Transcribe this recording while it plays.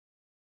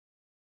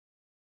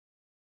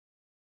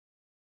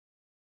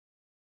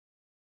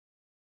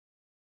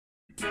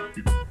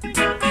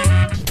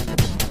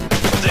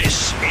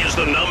This is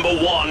the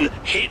 #1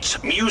 hit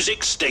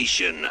music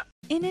station.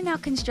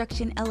 In-N-Out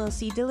Construction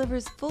LLC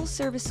delivers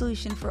full-service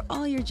solution for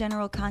all your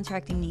general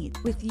contracting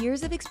needs. With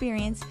years of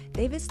experience,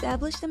 they've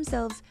established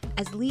themselves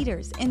as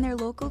leaders in their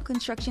local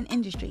construction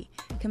industry.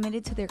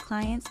 Committed to their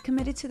clients,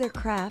 committed to their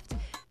craft,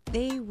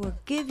 they will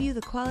give you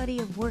the quality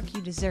of work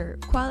you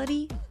deserve.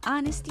 Quality,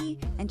 honesty,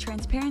 and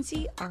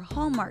transparency are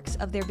hallmarks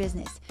of their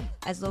business.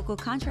 As local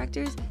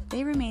contractors,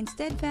 they remain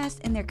steadfast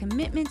in their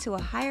commitment to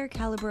a higher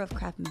caliber of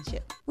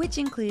craftsmanship, which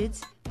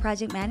includes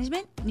project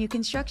management, new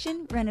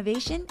construction,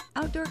 renovation,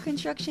 outdoor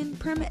construction,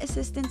 permit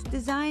assistance,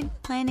 design,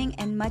 planning,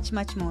 and much,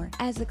 much more.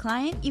 As a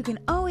client, you can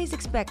always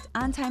expect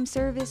on-time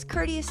service,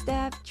 courteous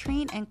staff,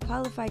 trained and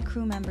qualified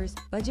crew members,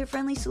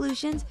 budget-friendly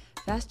solutions,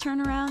 fast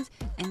turnarounds,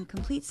 and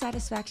complete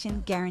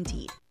satisfaction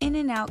guaranteed.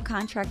 In-N-Out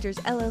Contractors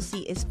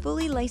LLC is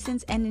fully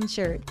licensed and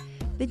insured.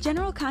 The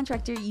general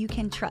contractor you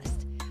can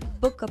trust.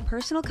 Book a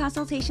personal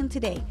consultation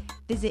today.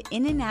 Visit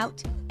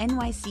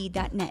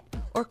inandoutnyc.net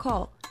or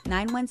call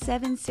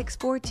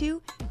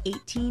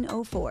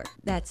 917-642-1804.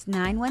 That's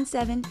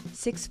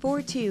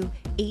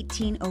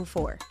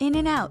 917-642-1804.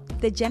 In-N-Out,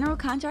 the general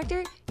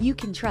contractor you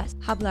can trust.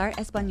 Hablar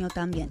español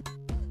también.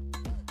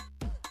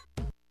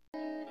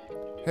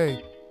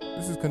 Hey,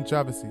 this is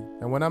Controversy,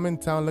 and when I'm in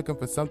town looking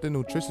for something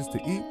nutritious to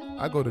eat,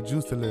 I go to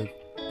Juice to Live.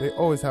 They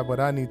always have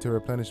what I need to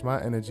replenish my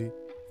energy,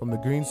 from the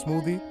green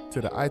smoothie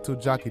to the Ito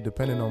Jockey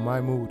depending on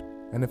my mood.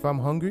 And if I'm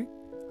hungry,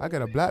 I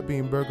get a black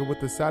bean burger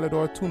with a salad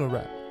or a tuna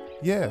wrap.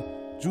 Yeah,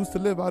 Juice to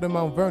Live out in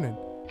Mount Vernon.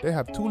 They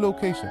have 2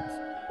 locations,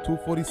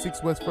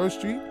 246 West 1st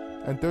Street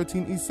and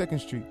 13 East 2nd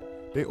Street.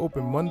 They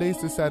open Mondays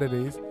to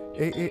Saturdays,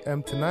 8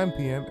 a.m. to 9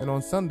 p.m. and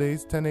on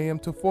Sundays, 10 a.m.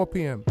 to 4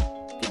 p.m.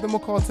 Give them a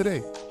call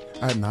today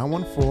at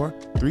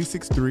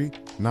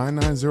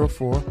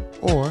 914-363-9904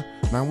 or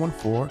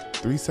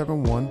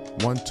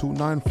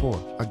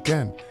 914-371-1294.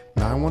 Again,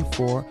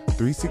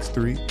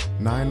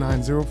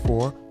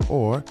 914-363-9904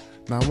 or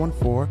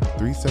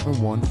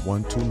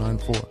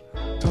 914-371-1294.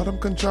 Tell them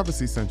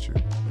Controversy sent you.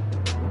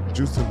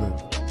 Juice to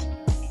Live.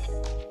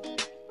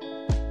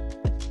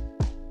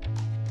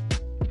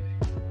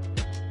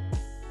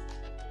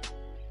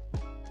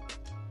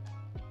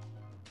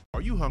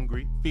 Are you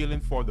hungry?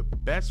 Feeling for the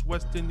best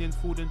West Indian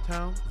food in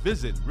town?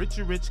 Visit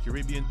Richie Rich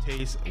Caribbean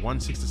Taste,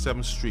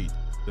 167th Street.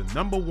 The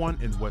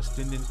 #1 in West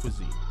Indian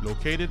cuisine,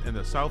 located in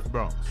the South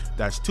Bronx.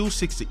 That's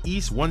 260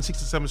 East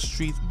 167th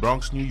Street,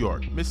 Bronx, New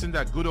York. Missing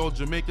that good old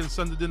Jamaican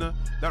Sunday dinner?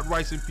 That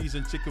rice and peas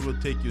and chicken will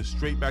take you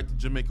straight back to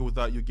Jamaica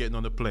without you getting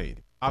on the plane.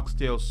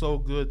 Oxtail so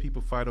good,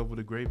 people fight over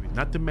the gravy.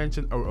 Not to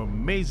mention our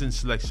amazing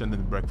selection in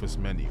the breakfast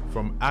menu.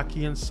 From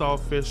ackee and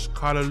saltfish,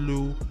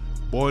 callaloo,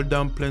 boiled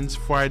dumplings,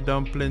 fried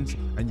dumplings,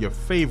 and your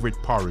favorite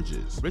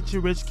porridges. Richie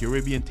Rich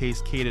Caribbean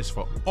Taste caters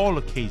for all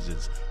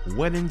occasions,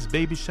 weddings,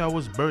 baby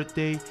showers,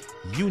 birthday,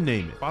 you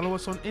name it. Follow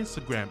us on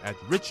Instagram at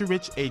Richie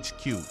Rich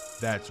HQ.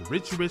 That's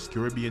Richie Rich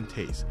Caribbean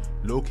Taste,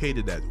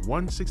 located at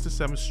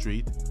 167th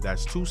Street.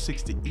 That's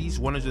 260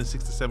 East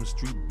 167th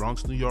Street,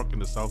 Bronx, New York in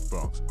the South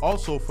Bronx.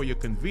 Also, for your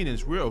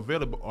convenience, we're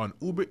available on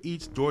Uber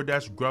Eats,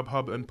 DoorDash,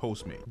 Grubhub, and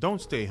Postmate. Don't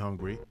stay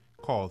hungry.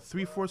 Call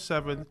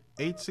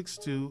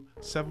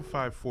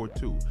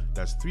 347-862-7542.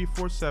 That's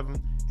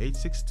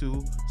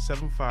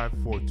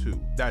 347-862-7542.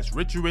 That's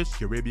Richie Rich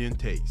Caribbean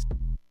Taste.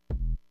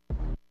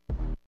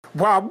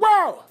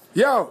 Wow!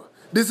 Yo,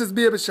 this is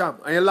Baby Sham,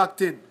 and you're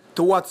locked in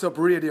to What's Up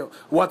Radio.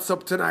 What's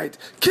up tonight?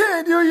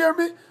 Can you hear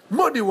me?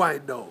 Money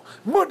wine now.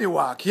 Money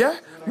walk, yeah?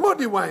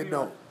 Money wine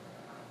now.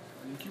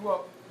 Link you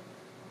up.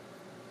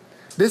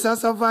 This a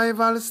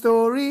survival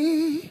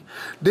story.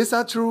 This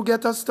a true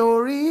ghetto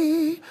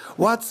story.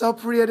 What's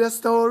up radio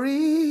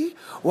story?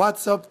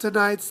 What's up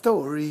tonight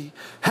story?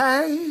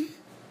 Hey.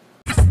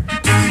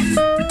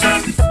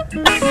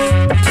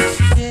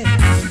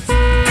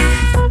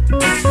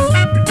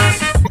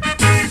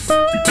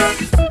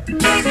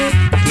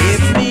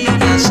 Give me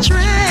the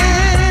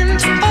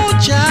strength, oh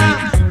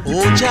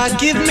Jah,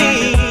 give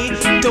me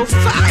to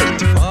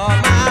fight for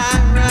my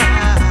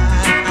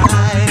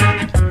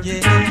right.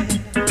 Yeah.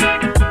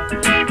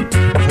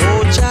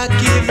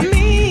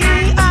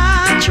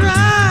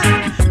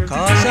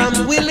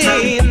 I'm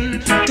willing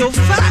to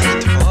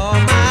fight for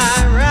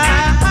my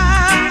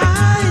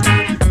right.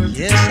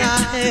 Yes,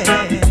 I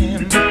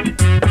am.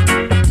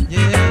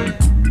 Yeah.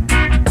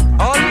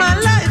 All my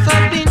life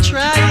I've been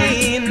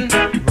trying,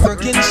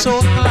 working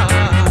so hard.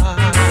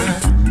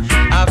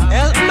 I've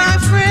helped my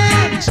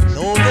friends,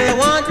 though they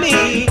want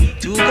me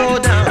to go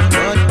down.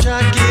 But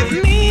Jah give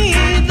me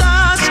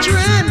the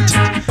strength,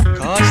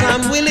 'cause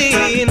I'm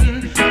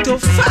willing to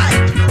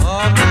fight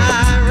for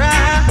my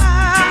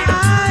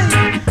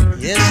right.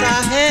 Yes, I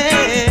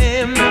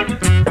am.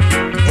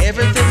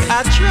 Everything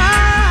I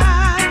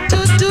try to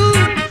do,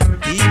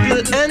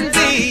 people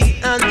envy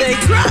and they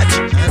grudge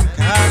and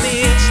call me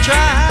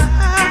strife.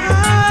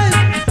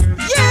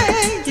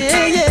 Yeah.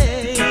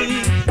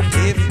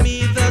 Give me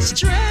the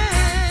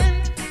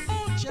strength.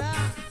 Oh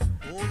Jah,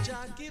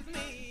 give me.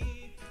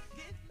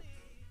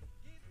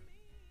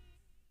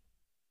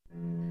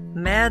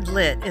 Mad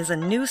Lit is a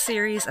new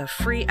series of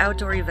free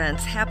outdoor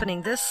events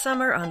happening this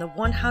summer on the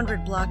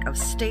 100 block of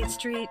State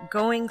Street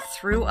going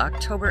through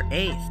October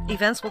 8th.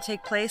 Events will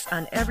take place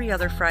on every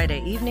other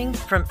Friday evening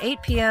from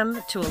 8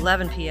 p.m. to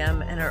 11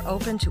 p.m. and are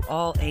open to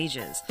all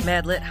ages.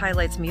 Mad Lit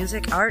highlights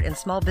music, art, and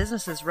small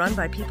businesses run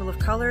by people of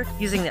color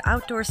using the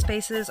outdoor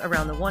spaces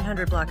around the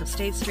 100 block of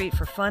State Street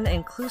for fun,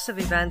 inclusive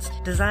events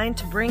designed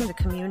to bring the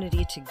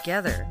community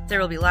together. There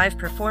will be live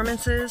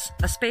performances,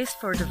 a space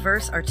for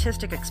diverse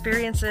artistic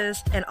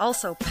experiences, and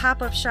also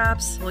pop-up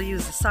shops will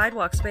use the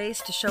sidewalk space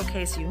to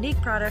showcase unique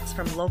products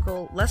from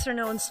local,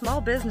 lesser-known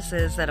small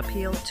businesses that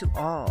appeal to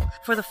all.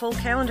 For the full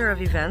calendar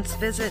of events,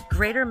 visit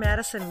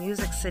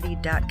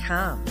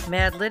GreaterMadisonMusicCity.com.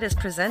 Mad Lit is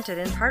presented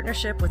in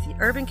partnership with the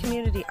Urban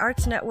Community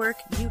Arts Network,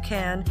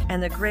 UCAN,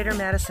 and the Greater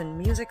Madison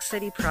Music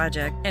City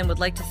Project, and would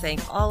like to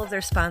thank all of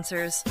their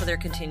sponsors for their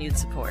continued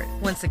support.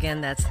 Once again,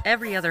 that's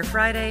every other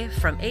Friday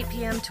from 8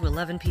 p.m. to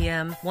 11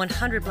 p.m.,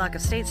 100 block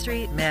of State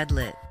Street, Mad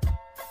Lit.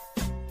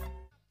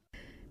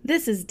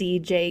 This is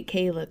DJ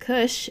Kayla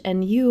Kush,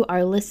 and you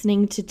are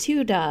listening to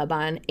 2Dub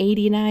on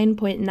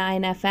 89.9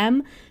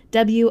 FM,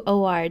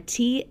 WORT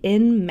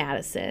in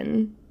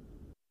Madison.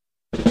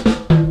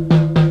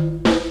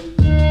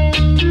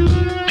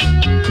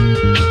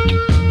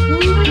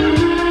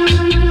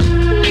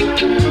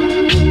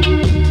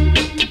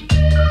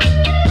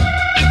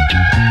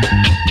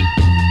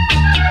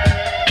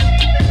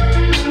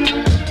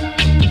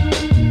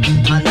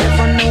 I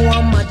never know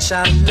how much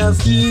I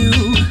love you.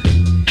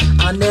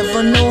 I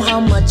never know how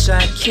much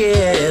I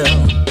care.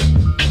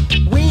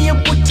 When you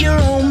put your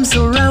arms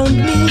around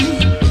me,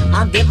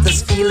 I get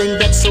this feeling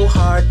that's so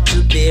hard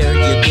to bear.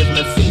 You give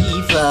me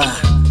fever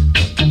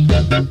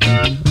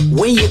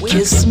when you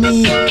kiss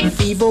me,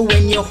 fever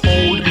when you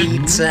hold me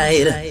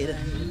tight.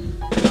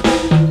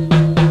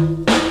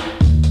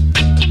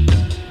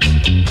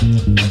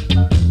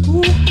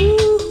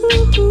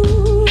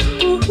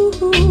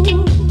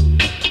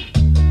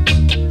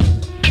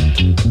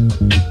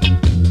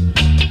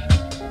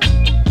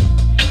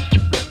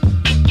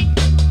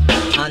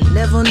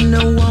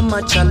 Know how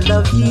much I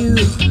love you.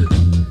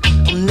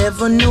 I'll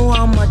never know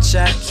how much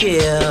I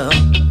care.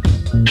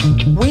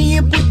 When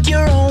you put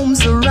your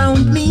arms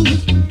around me,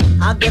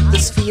 I get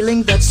this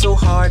feeling that's so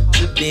hard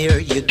to bear.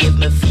 You give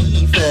me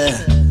fever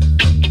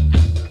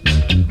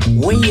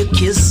when you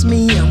kiss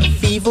me, I'm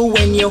fever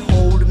when you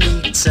hold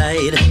me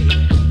tight.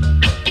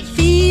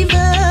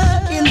 Fever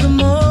in the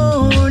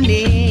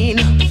morning,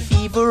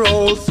 fever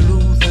all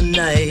through the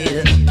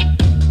night.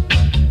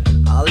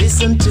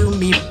 Listen to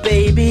me,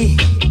 baby.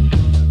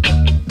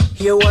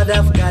 Hear what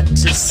I've got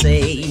to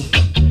say.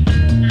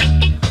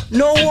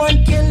 No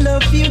one can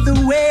love you the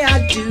way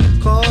I do,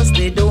 'cause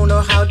they don't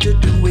know how to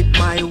do it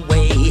my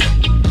way.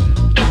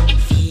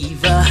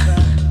 Fever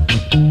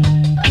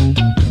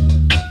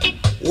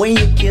when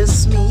you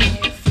kiss me,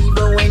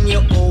 fever when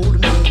you hold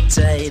me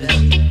tight.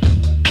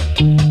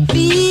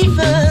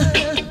 Fever,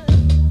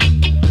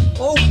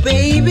 oh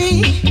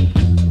baby,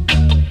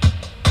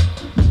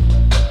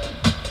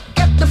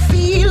 get the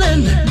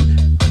feeling.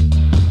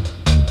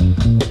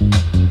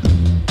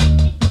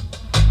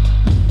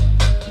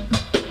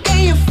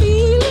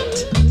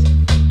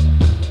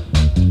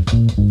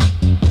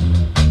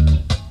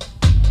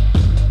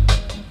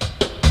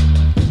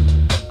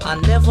 I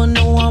never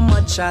know how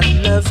much I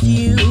love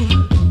you.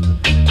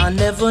 I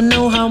never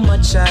know how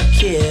much I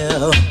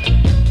care.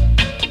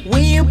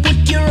 When you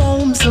put your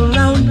arms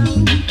around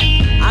me,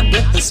 I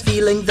get this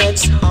feeling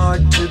that's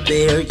hard to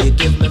bear. You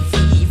give me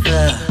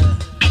fever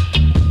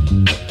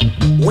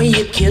when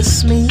you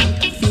kiss me,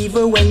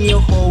 fever when you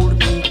hold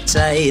me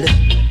tight.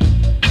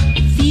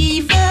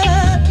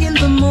 Fever in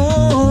the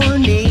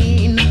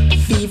morning,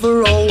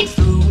 fever all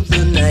through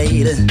the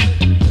night.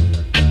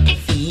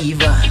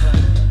 Fever.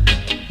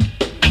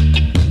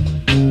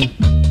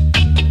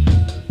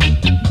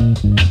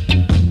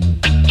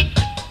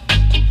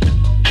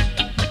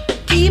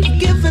 Keep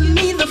giving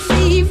me the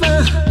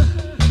fever,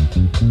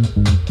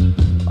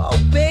 oh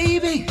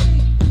baby.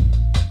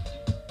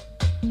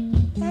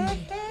 Hey,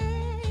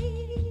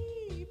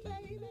 hey,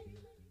 baby.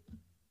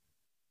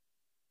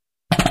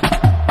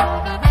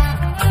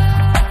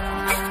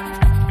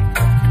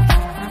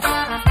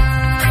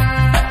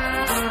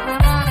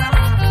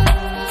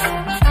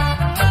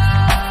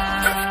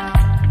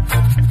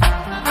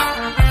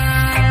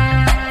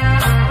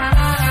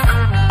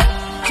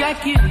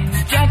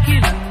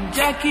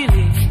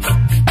 Jacqueline,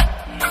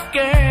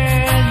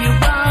 girl, you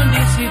found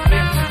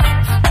discipline.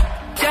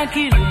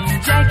 Jacqueline,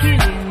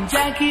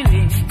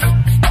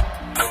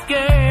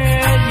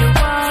 girl, you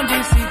found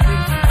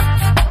discipline.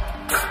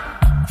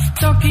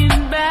 Talking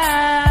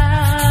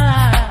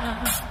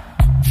about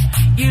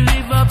you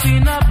live up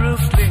in a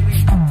Brooklyn,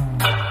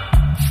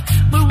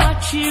 but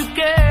watch you,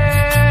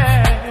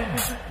 girl,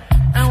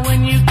 and when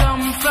you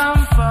come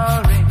from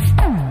foreign,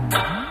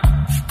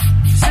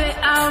 say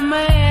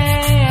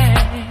amen.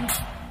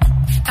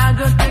 I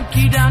go take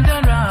you down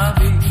the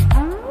lobby.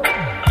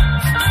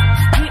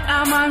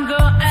 I'm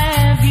gonna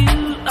have you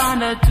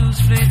on a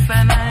two-split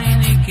and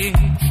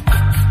Heineken.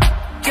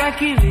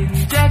 Jacqueline,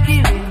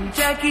 Jacqueline,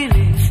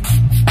 Jacqueline.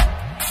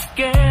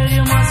 Girl,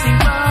 you must be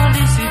more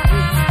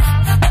discipline.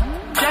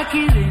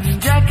 Jacqueline,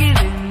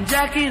 Jacqueline,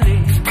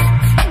 Jacqueline.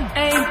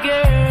 Hey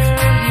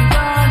girl, you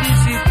more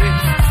discipline.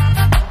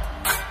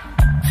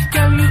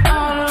 Girl, you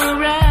all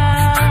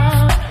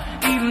around,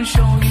 even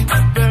show you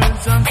the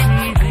birds I'm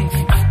feeling.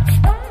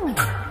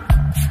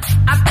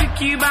 I pick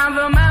you by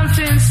the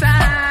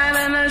mountainside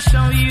and I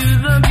show you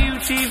the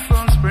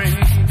beautiful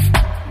spring.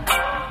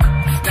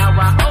 Now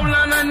I hold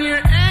on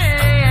your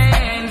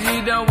hands,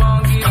 you don't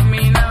want to give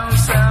me no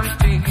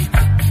something.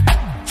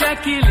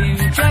 Jacqueline,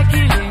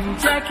 Jacqueline,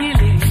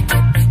 Jacqueline.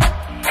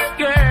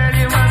 Girl,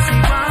 you must be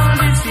born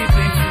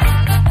discipline.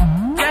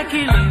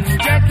 Jacqueline,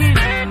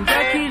 Jacqueline,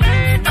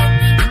 Jacqueline.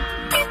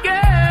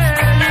 Girl,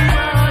 you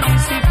born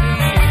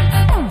discipline.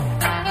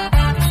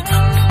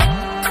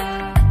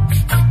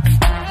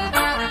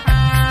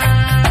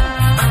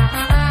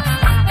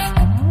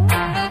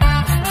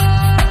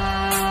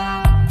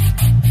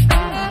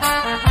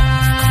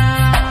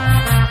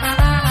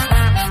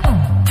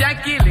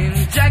 Jacqueline,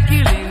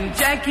 Jacqueline,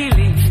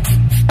 Jacqueline.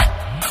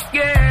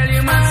 Girl,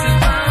 you must be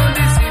born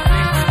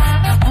discipline.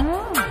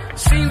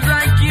 Seems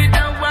like you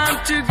don't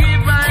want to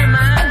give my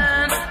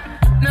man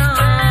no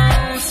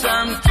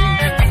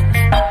something.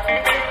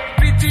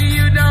 Pity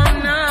you don't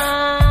know.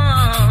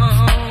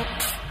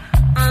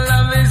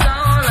 Love is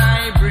all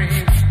I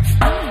bring.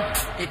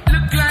 It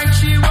look like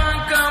she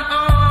won't come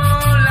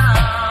hold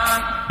on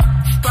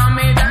for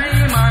me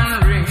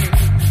diamond ring.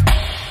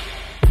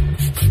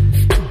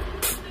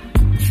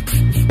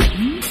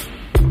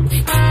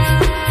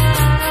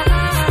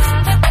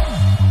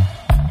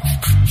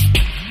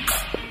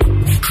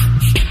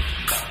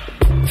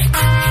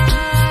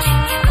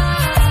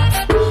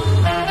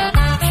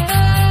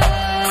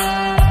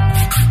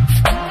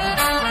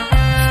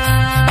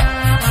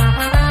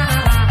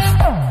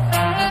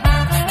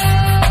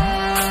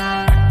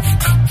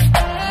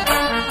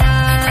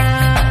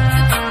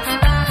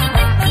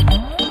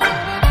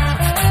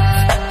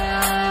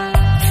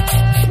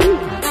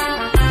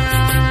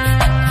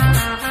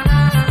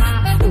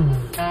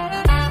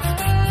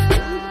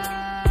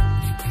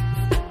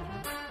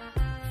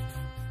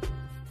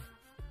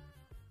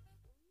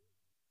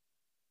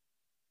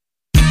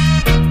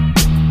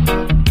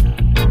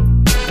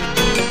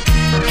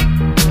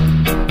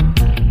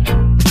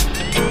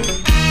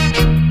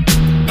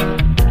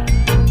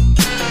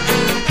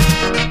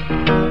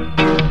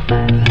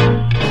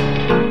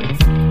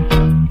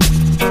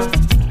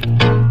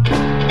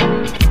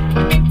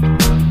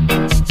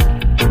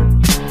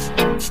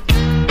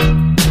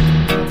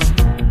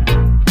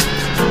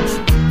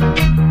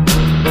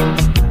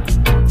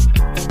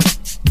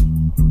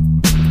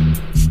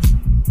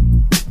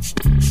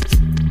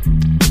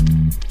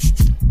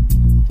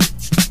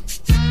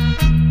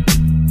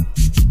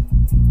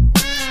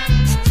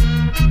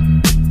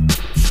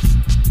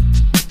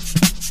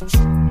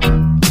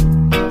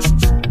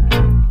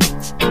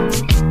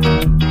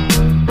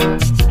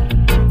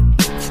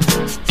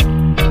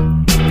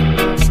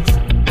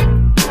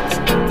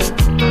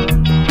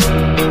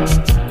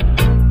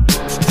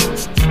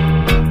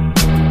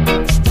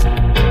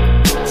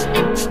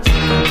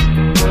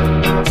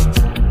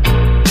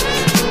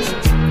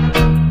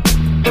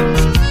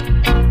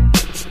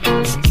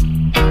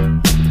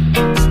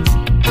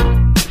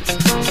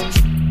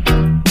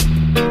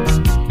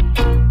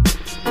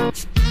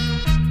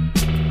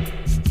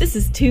 This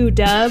is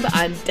 2Dub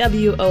on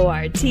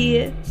WORT.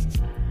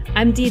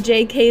 I'm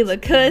DJ Kayla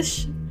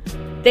Kush.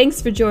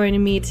 Thanks for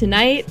joining me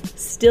tonight.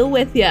 Still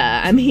with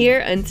ya. I'm here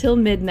until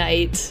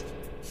midnight.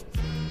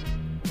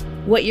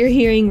 What you're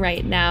hearing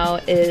right now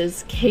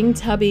is King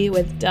Tubby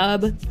with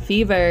Dub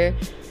Fever.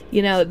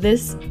 You know,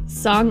 this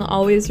song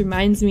always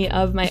reminds me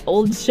of my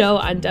old show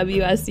on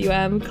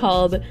WSUM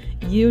called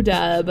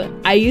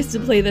UW. I used to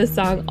play this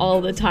song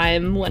all the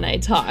time when I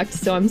talked,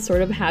 so I'm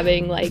sort of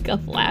having like a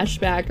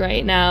flashback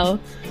right now.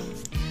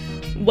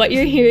 What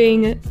you're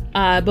hearing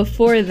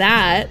before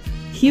that,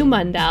 Hugh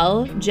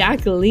Mundell,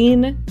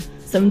 Jacqueline,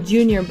 some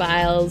Junior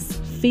Biles,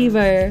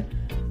 Fever,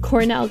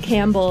 Cornell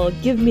Campbell,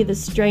 Give Me the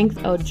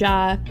Strength, Oh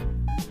Jah,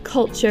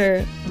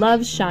 Culture,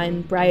 Love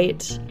Shine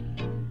Bright,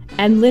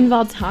 and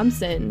Linval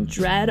Thompson,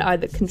 Dread Are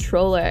the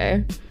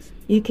Controller.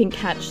 You can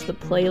catch the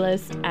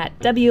playlist at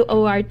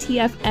WORTFM.org,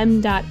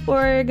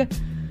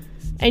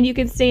 and you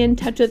can stay in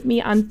touch with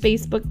me on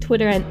Facebook,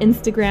 Twitter, and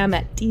Instagram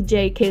at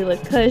DJ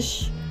Kayla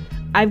Kush.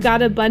 I've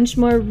got a bunch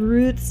more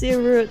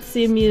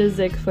rootsy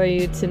music for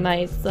you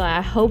tonight, so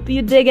I hope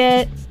you dig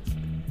it.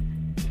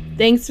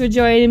 Thanks for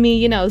joining me.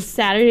 You know,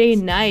 Saturday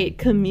night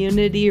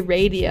community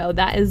radio,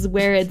 that is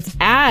where it's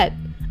at.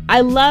 I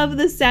love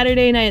the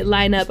Saturday night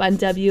lineup on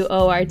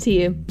WORT.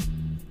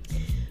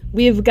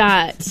 We've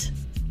got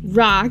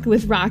rock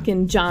with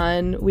Rockin'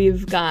 John.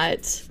 We've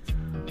got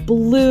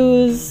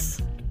blues.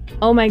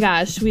 Oh my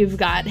gosh, we've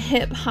got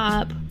hip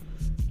hop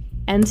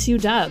and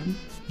 2Dub.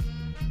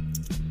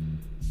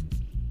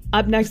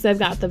 Up next, I've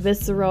got the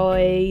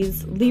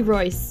Viceroys,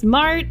 Leroy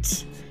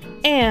Smart,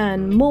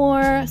 and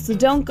more. So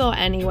don't go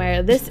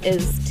anywhere. This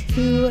is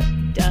 2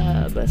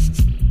 dub.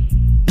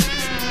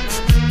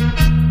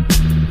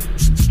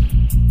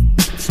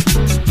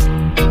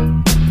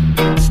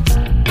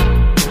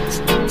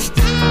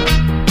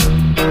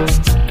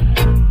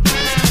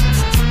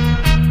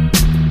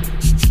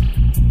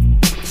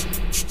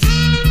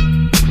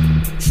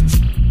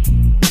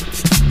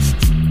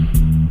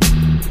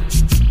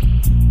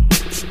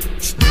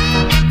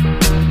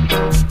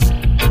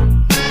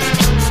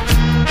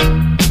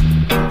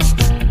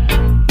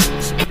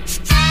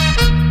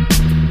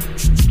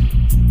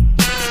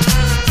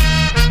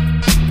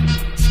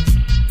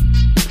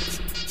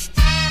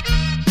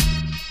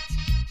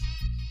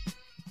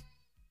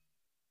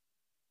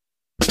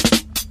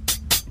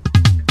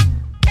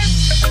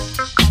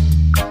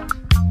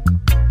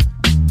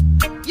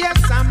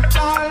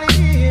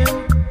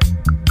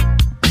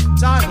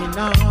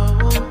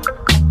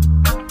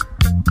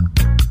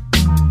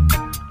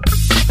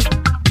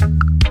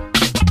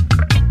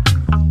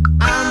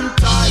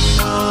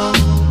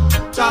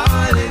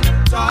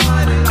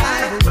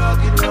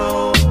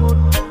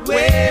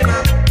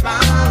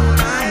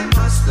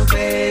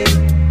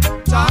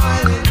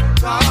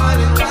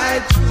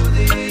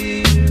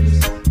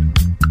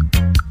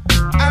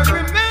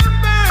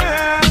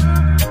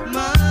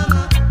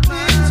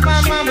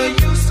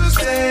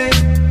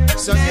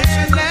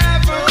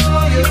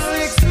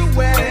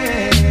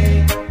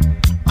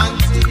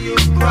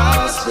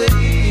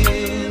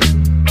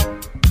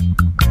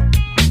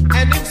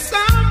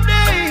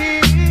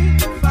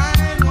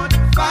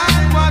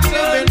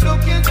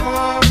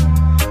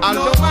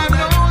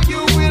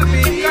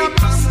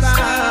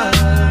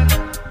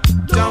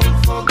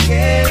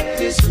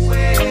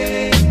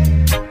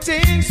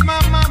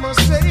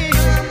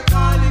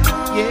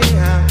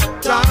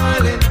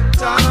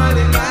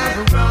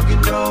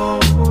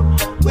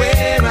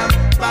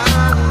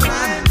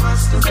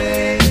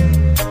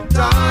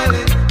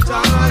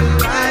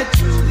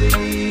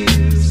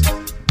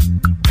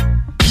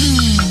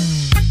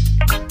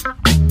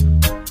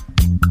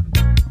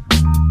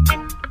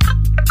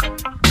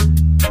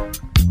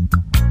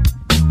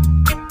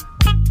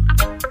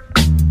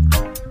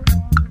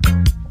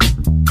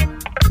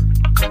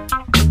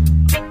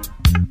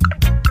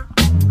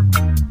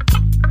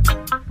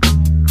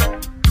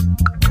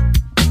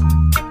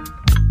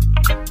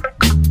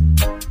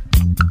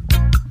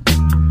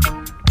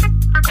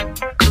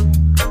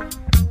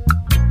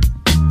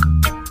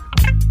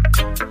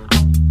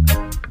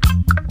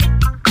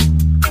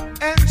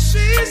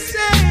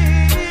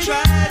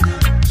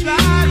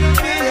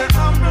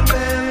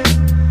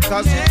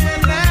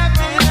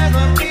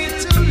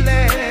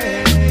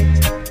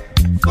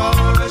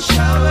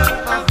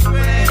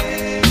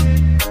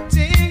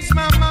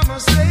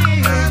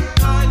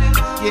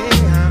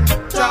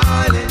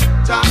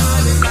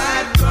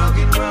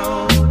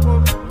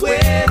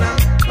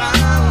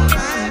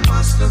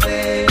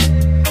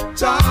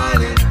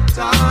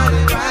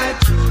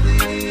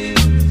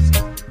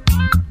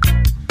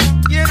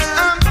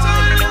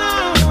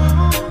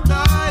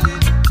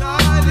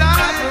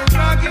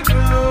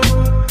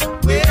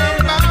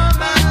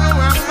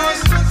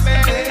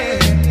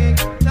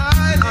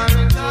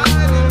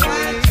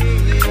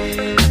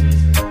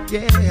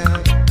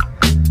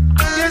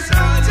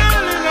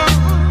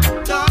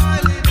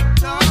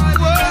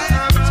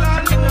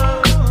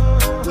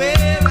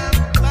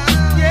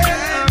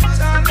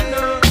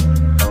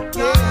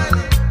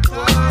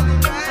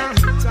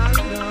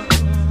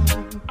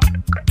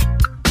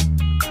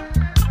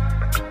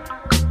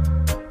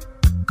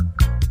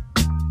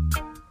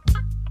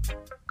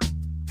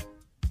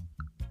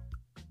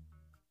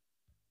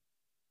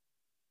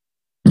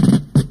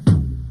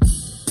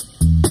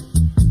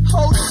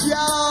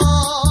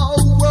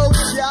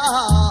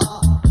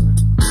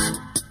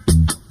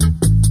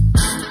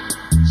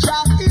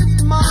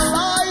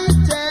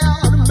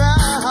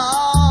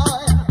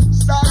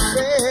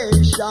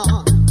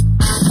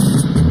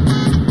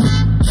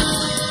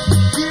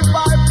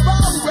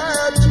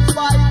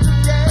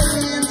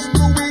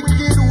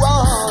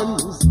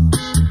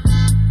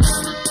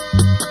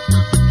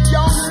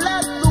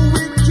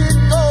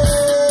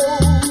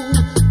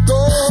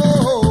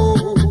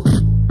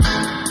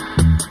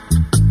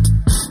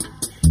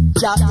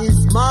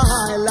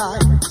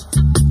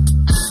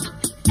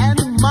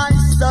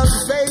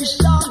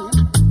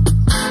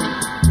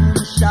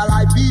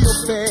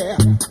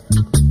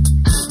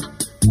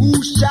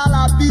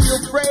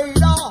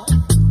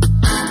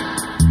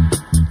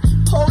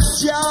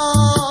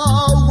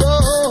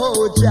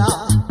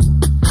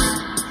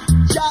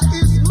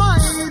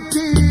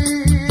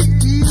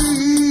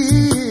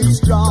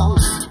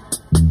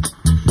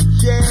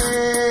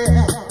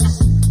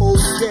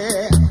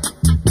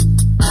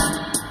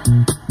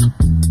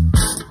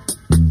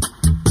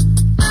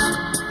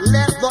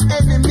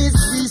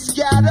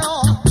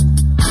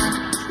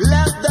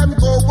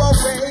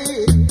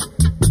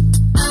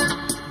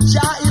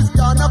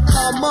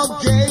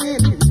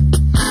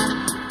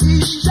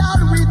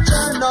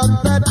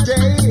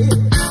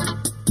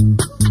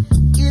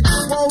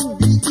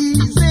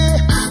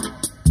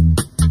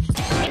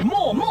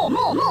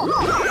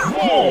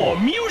 More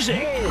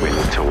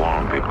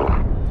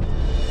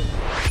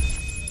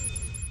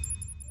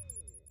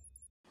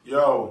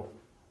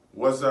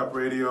Rap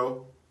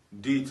Radio,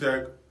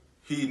 D-Tech,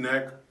 Heat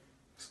Neck,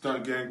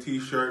 Stunt Gang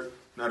T-shirt,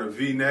 not a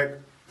V-neck.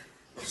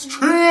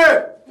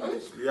 Straight!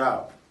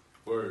 Yeah.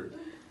 Word.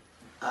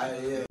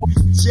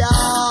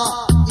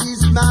 Jah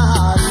is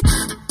my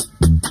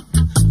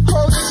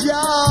oh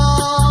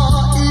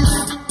Jah is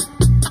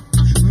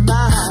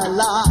my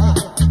life.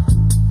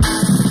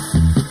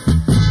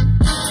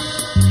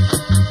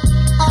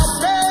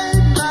 Obey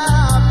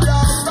my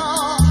brother,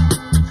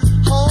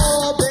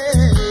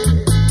 obey.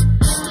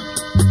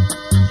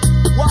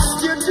 What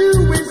you do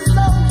is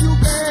so you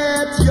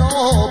get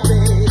your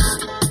pay.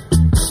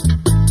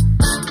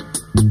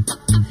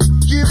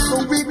 Give the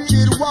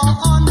wicked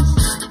ones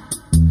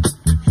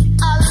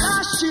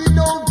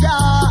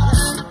God,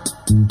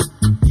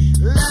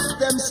 let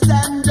them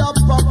stand up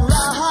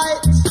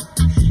upright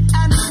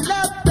and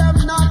let them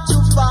not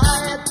to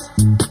fight.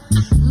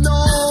 No,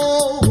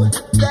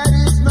 that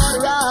is not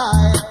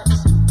right.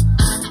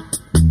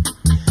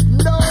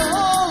 No,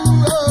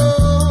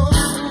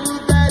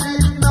 that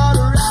is not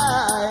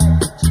right.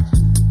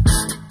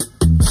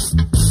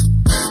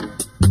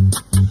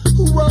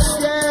 Oh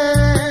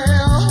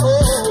yeah,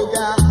 oh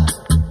God.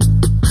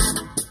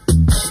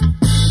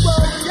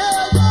 Oh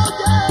yeah, oh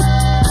yeah.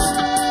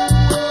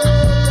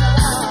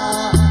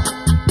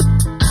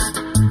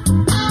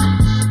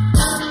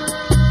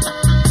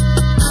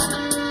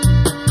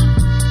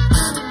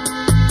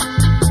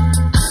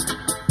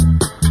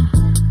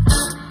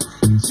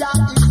 Jah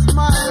is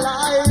my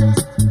light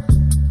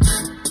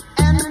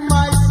and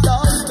my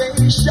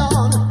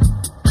salvation.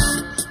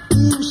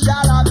 Whom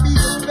shall I be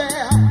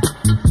afraid?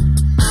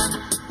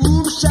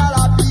 Whom shall I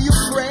be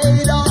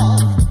afraid of?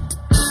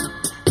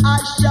 I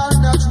shall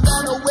not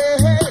run away.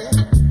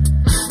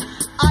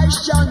 I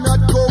shall not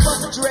go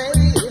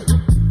astray.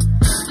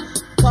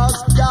 'Cause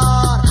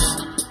God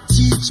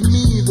teach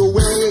me the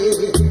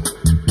way.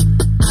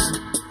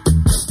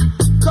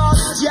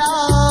 'Cause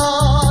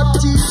God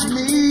teach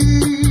me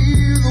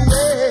the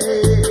way.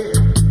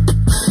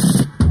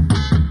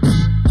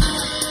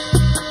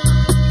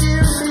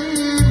 Give me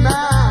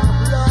my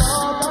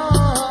brother.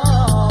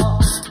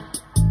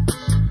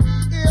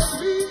 Give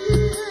me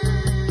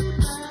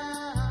my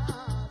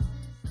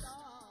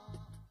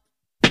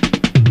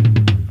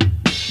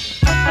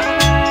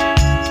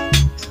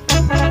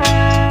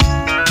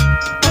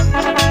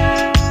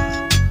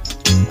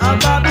A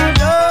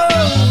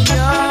Babylonian,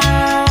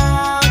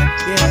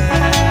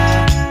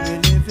 yeah, we're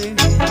living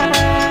in love.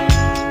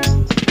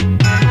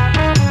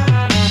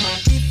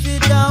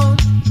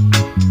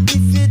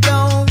 If you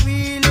don't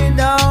really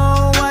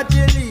know what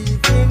you're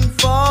living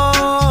for,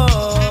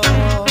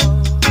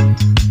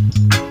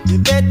 you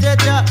better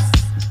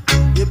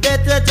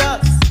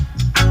just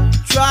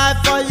try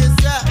for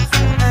yourself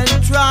and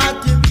try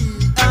to be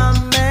a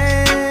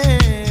man.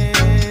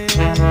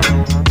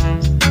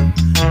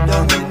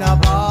 Down in a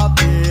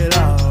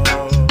Babylon,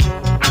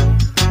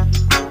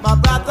 my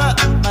brother,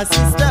 my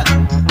sister,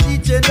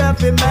 each and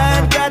every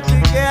man got to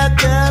get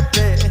their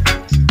pay.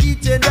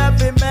 Each and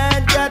every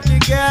man got to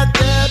get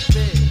their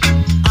pay.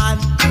 An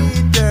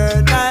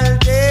eternal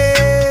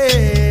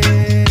day.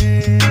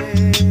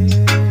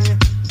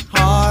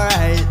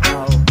 Alright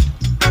now,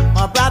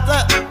 my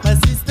brother, my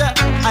sister,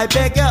 I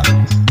beg you,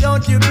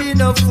 don't you be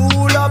no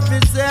fool of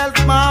yourself,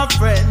 my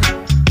friend.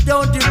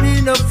 Don't you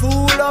be no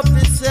fool of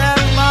yourself,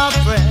 my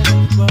friend.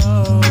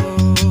 Whoa,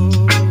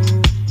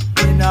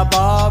 in a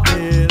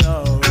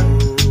Babylon,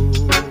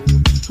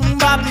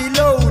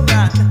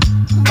 Babylonian,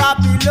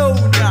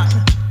 Babylonian,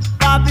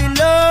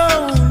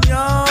 Babylonian.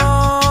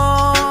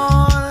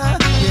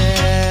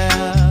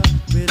 Yeah,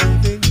 we're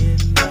living in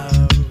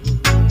love.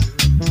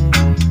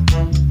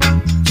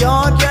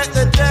 Can't get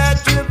the dread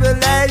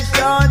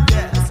tribulation,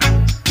 yes.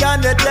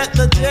 Can't get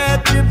the dread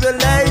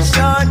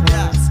tribulation,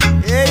 yes.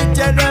 Each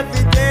and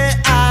every day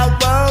I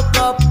woke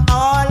up,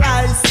 all I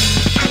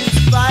see is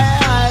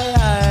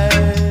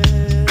violence.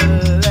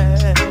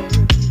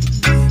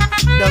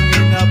 Down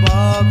in a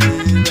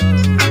Babylon.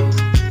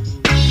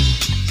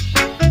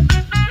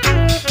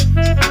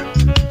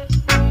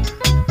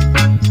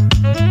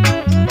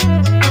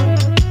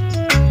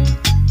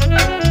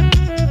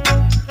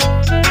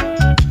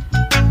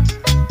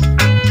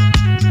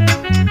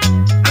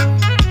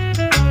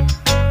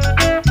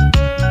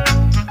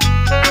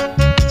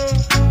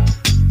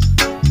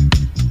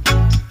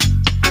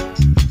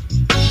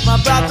 My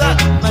brother,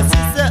 my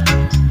sister,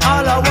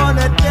 all I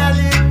wanna tell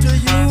it to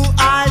you,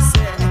 I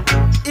say,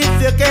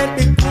 if you get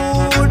me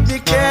good, be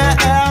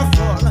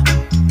careful.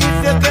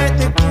 If you get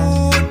me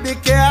good, be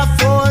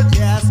careful.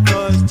 Yes,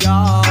 'cause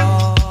Jah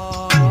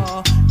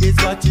is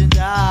watching I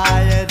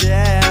and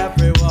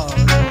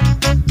everyone.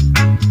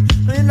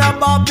 In a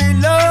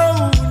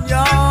Babylonian,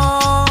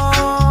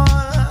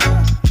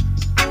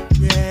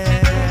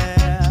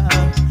 yeah,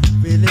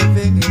 we're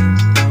living in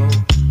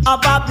a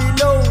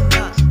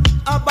Babylonian,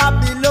 a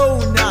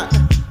Babylonian,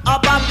 a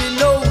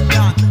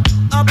Babylonian,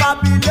 a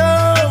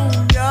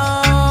Babylonian,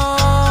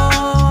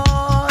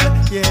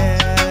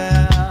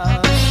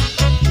 yeah.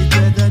 It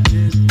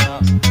did now,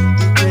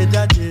 it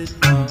did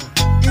now,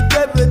 it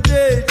every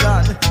day,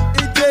 John,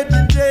 it did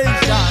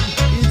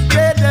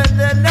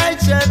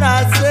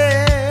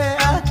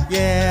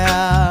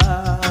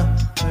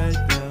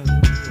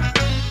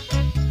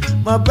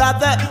My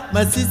brother,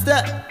 my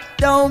sister,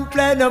 don't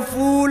play no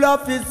fool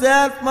of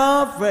yourself,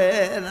 my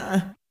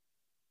friend.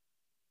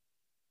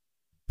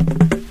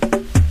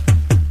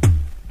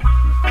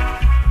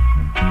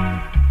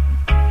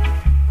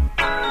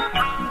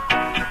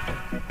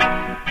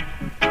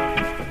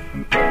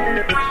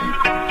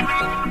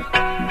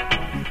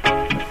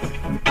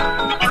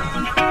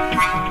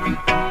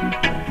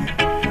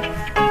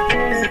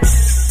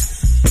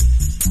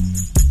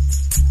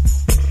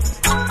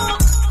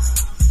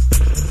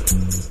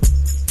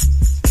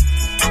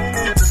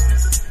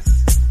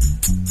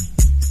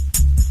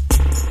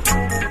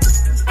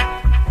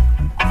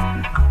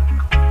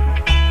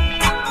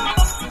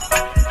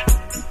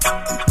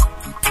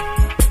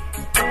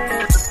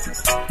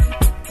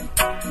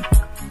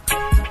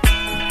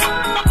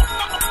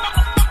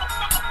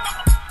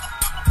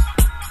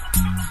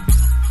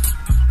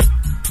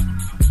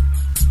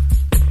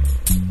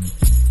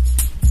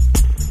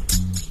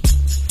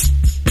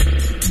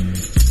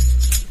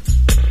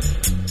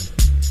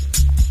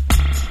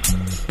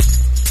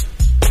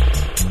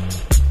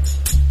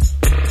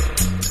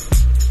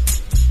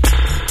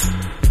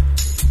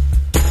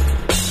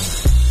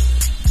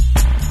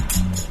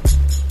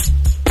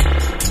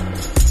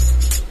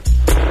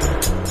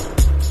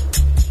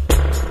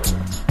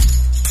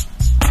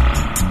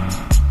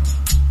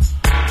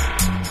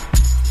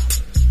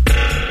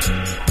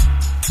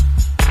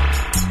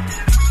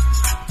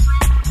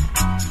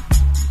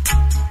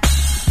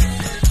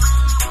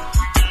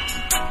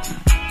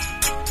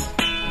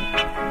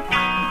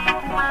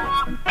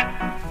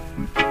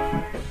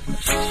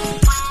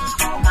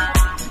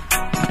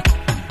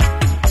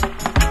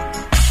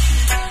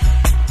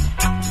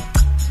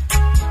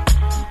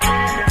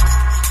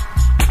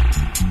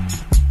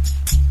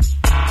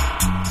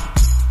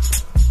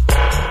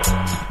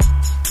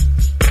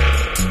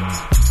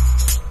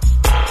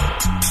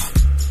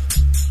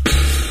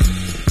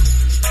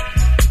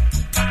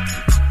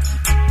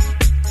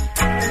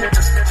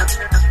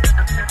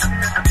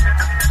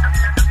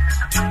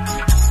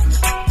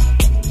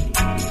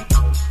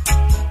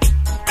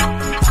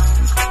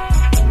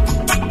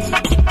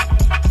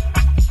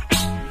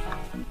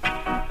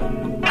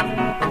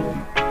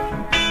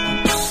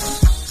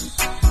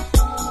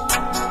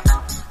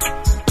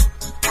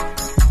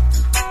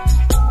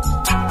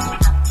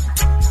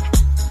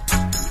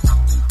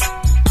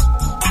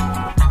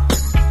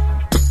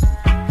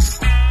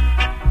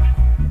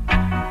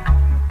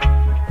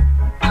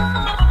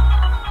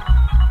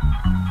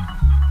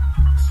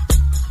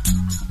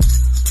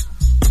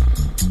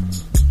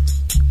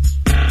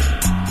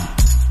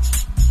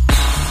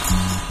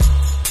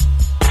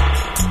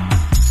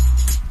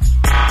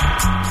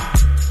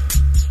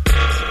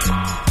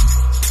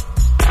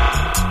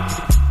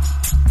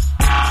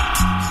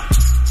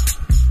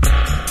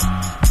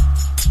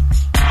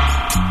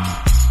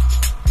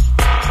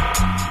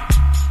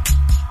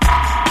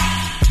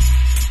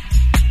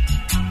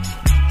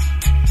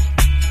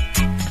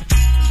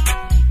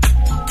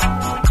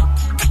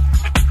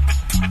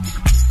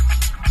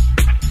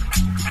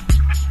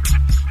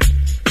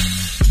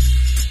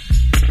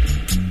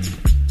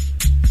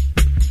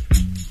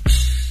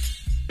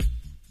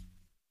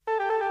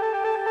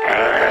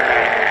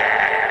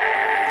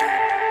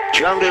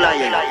 Jungle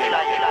Lion.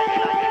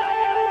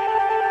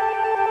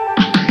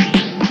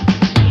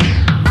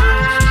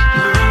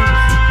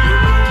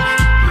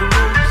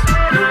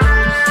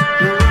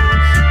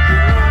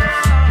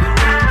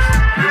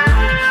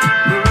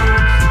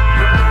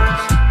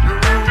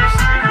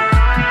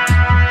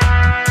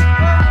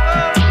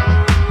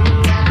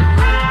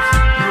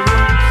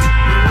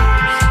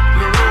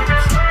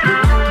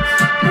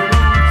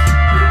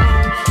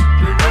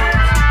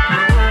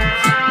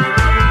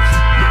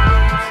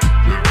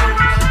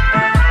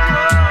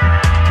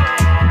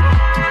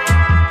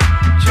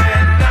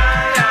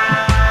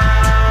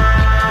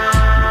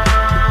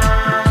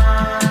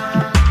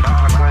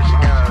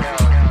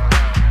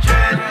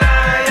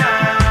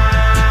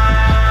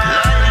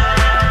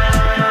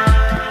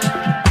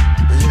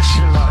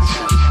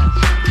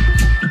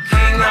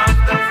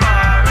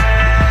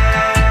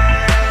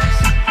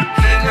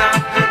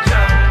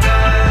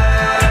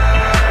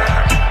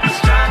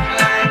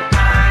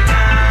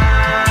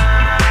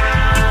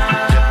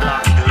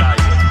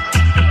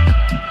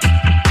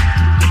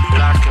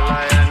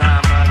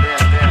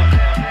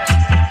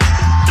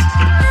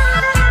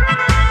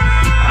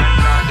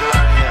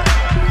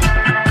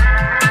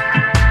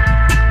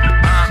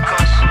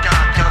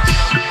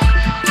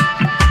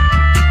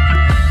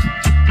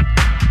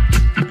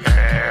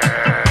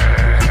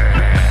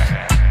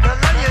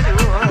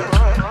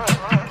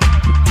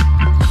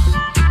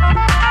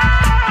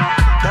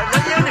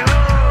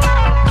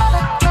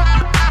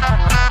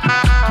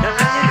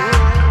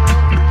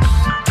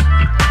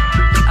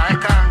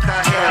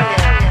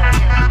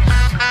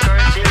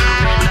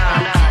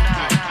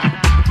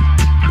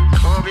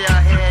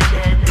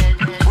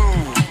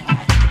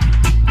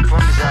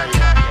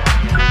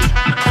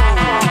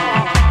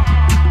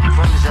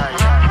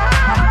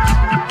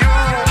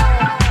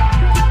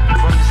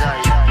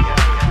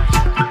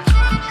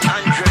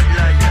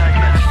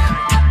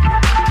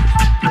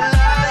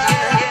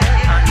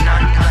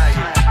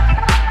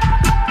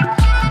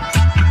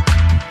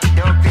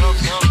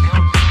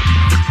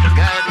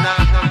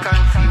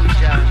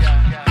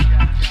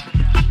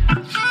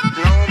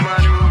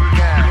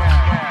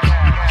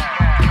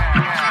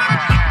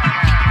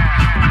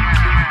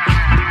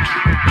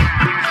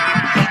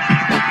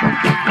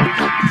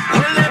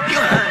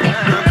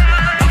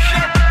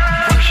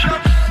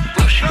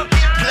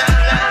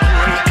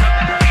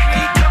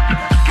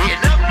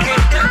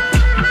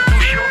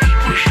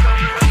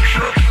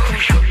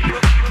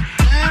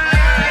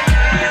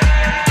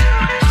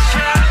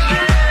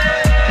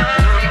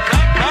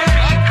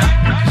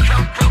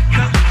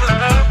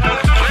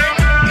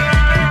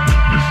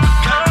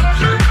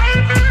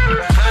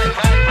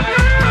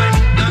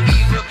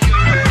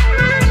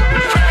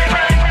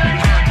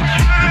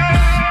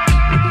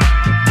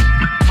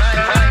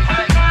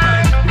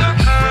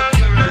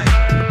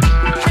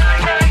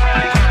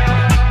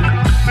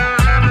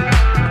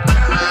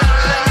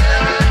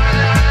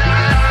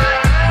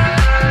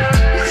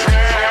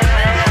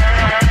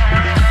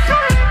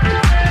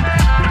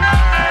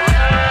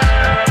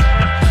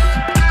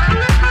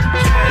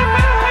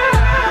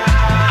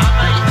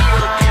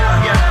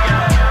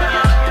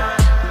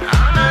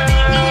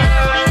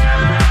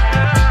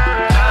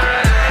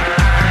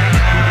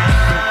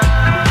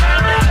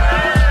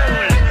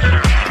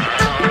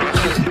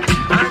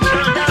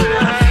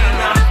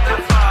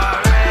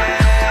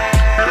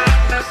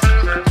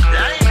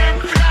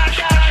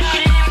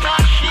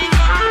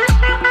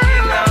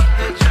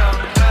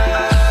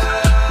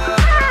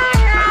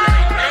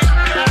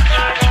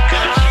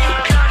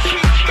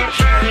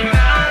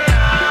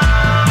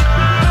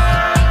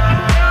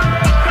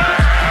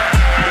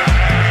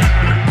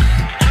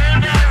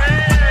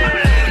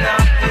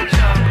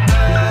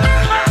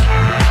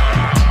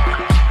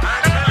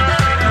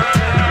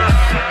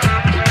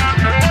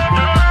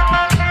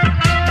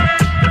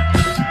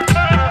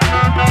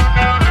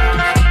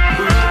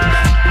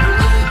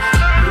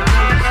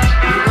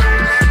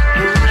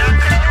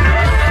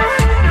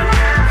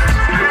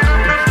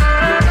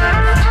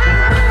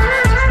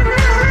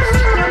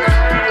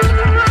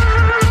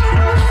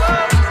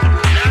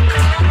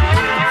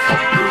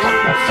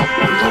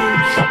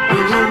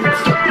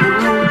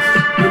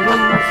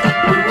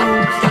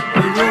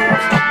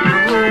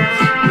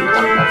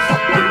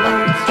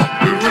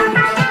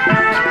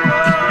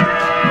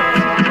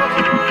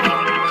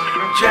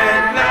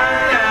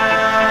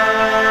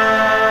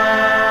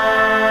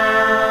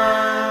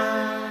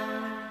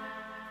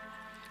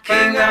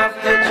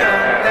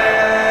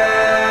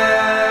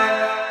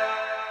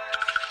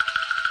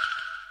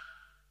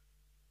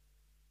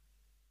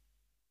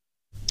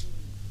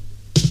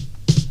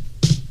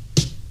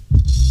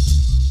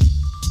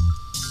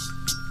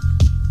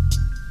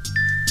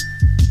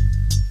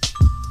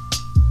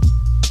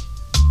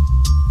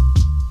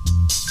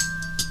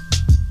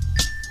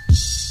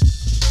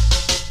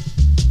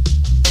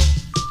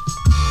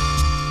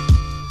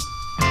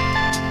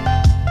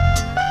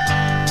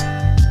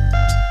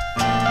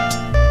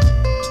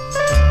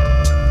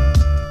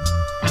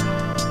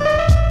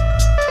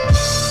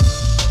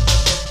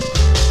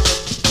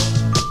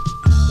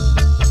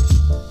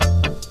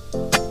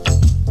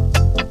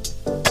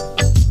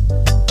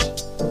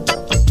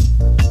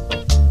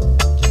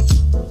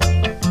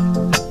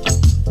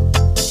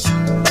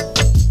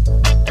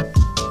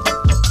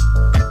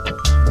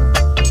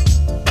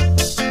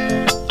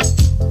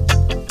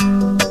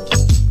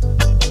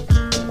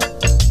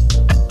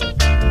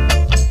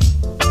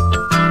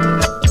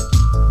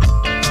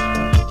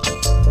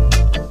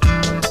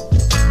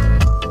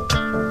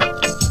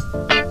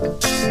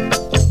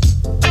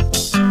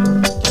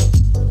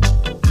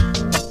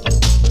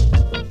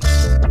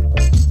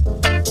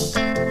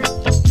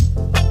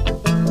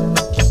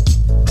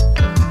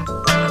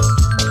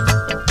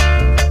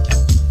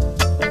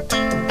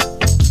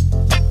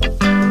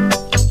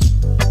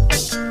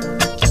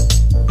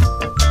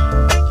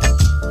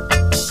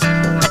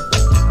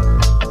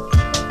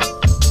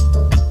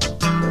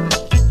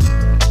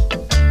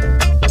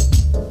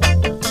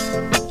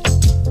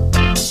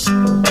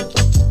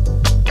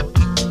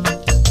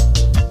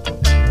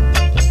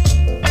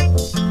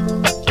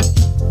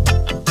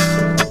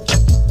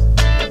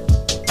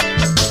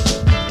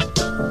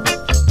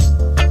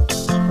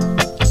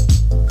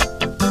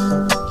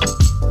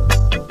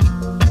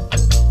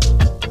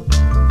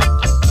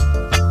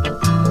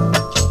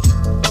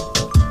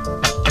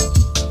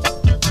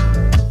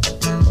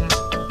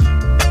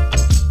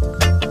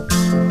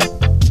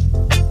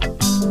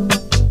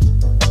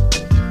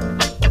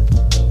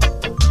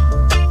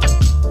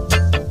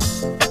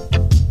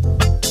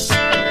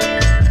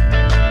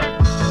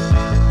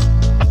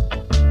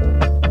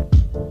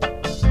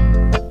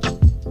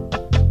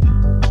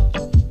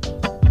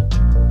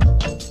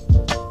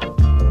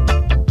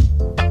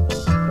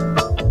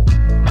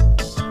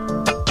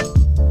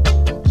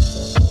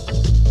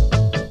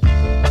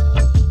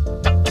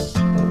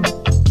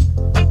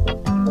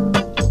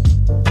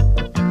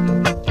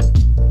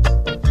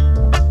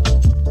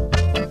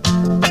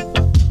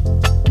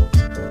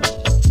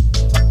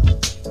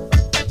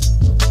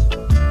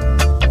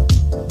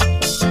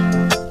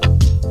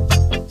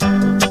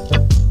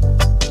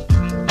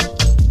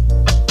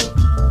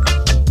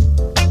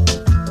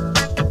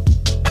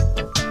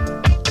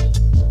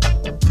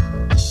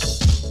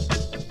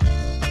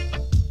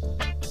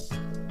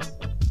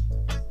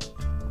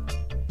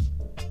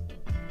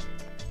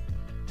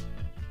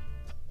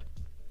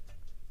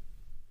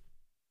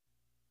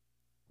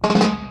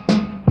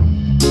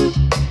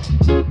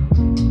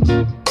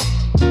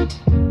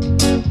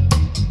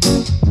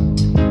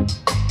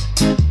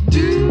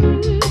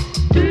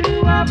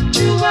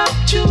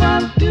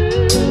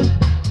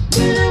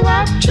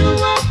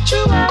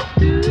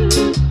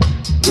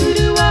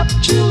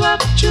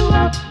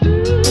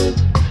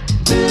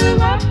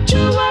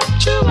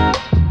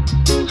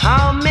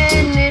 How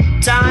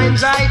many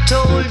times I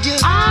told you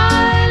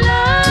I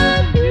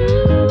love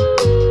you,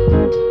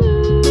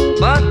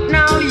 but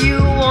now you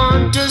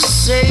want to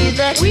say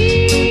that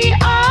we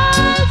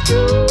are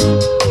through.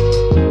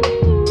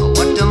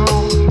 What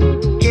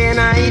more can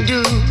I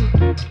do?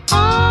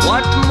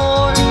 What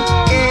more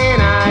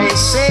can I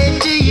say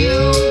to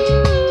you?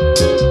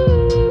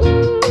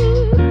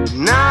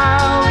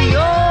 Now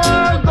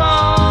you're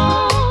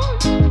gone.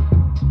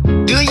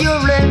 Do you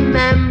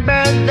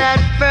remember that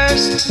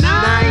first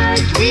night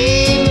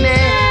we met?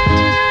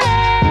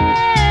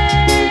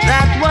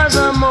 That was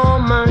a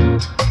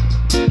moment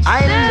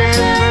I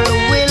never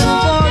will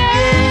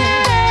forget.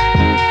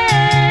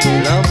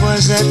 Love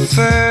was at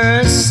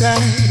first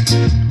sight.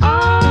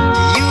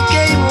 You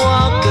came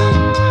walking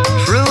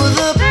through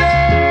the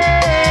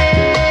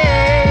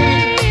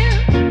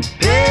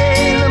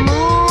pale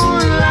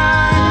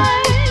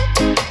moonlight.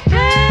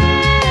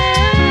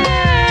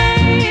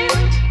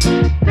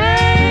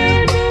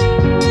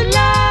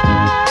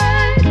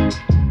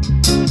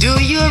 Do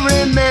you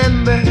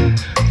remember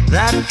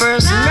that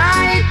first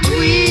night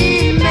we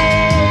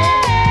met?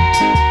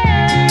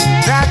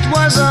 That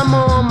was a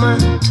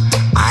moment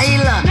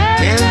I'll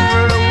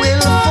never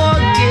will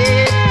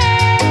forget.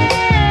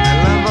 I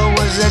love her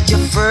was at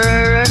your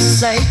first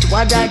sight.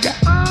 Wadada.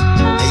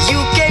 You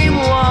came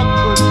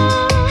walking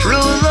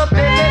through the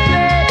pale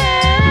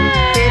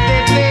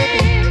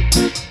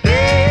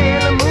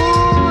moonlight.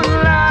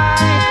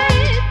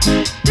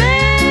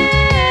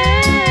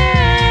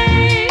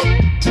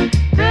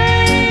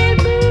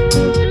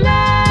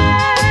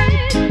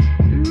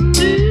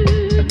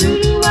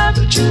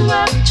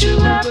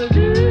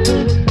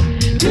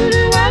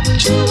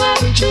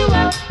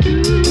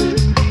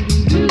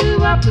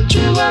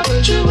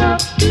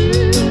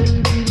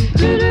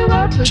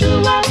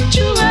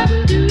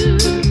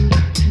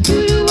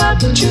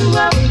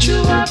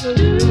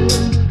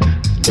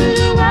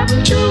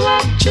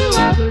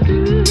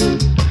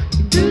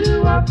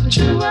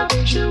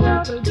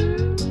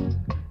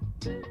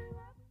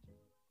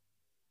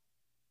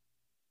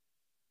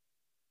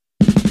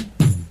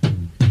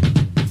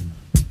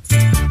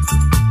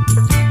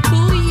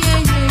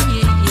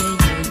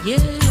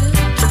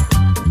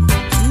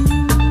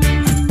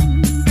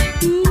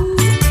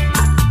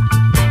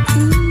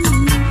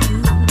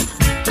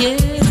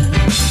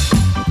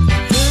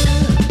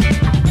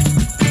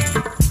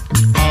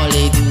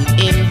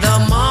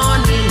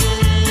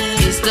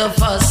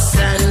 Fuss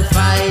and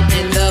fight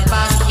in the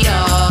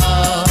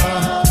backyard.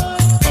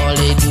 All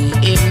they do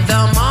in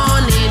the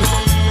morning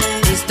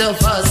is to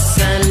fuss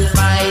and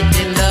fight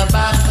in the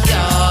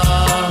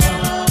backyard.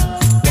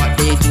 What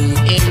they do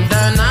in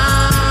the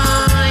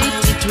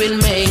night, it will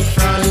make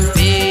front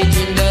page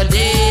in the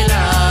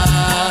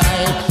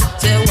daylight.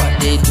 Say what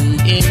they do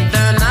in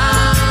the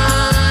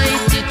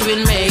night, it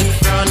will make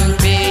front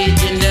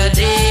page in the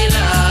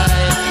daylight.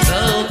 So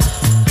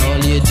all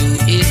you do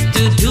is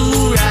to do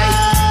right.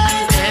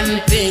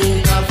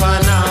 Think of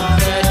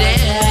another day.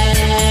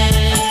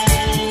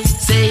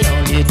 Say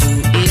all you do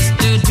is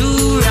to do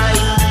right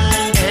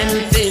and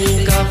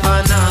think of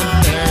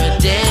another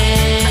day.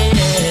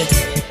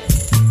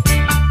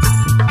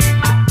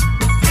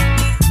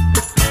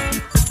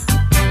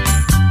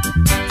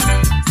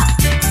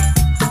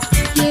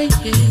 Yeah,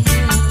 yeah,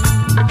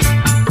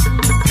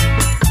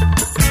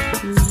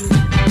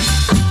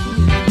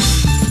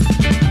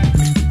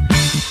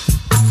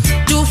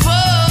 to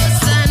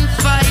fuss and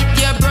fight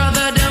your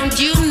brother, don't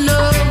you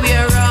know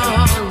we're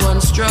all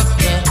one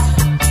structure?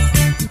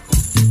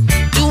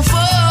 To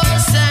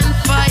fuss and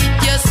fight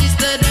your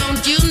sister,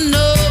 don't you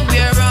know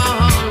we're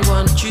all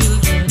one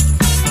children?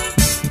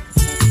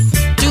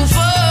 To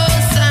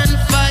fuss and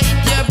fight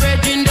your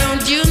brethren,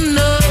 don't you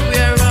know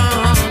we're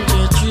all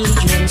your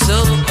children? So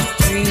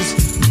please,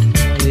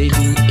 all they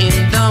do in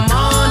the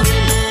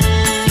morning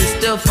is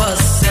to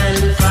fuss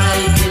and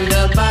fight in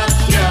the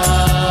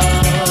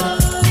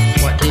backyard.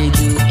 What they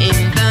do in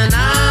the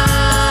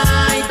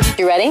night.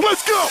 You ready?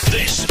 Let's go!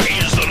 This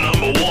is the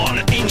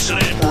 #1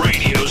 internet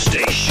radio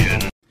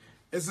station.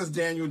 This is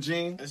Daniel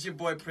Jean. It's your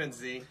boy Prince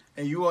Z.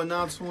 And you are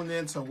now tuned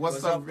in to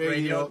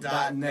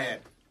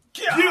whatsupradio.net.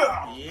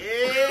 Yeah!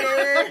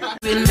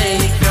 Will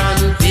make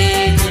front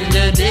page in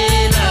the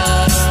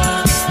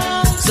daylight.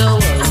 So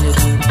all you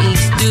do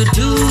is to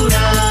do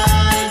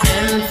right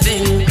and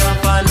think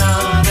of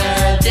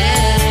another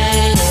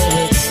day.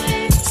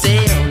 Say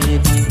all you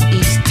do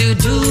is to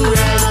do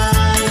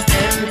right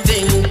and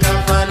think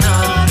of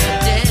another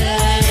day.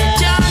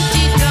 Chant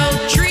it out,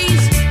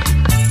 trees.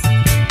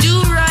 Do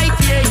right,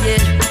 yeah,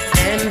 yeah,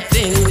 and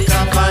think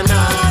of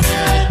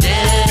another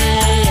day.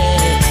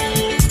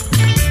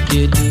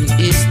 You do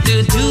is to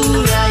do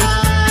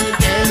right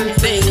and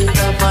think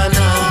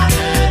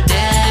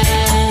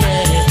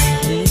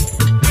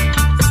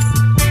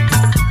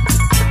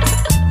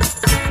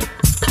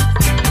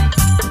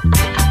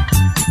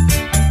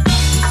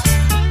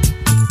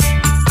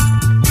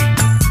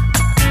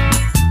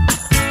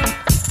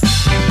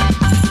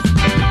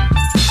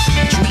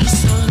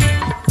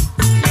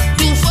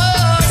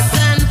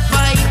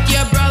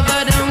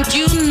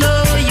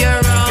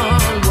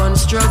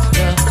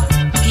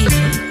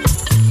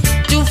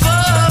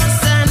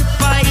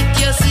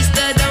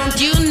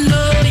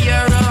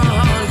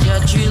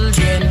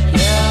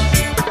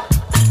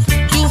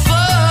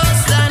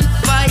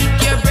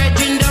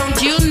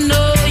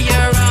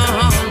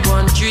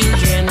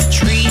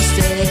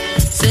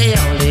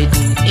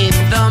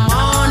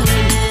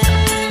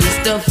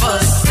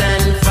fuss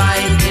and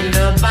fight in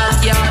the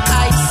backyard,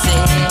 I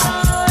say.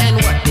 And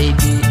what they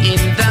do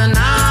in the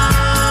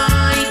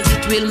night,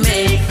 it will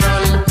make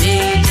front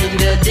page in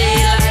the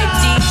daylight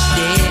each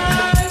day.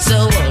 So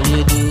all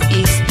you do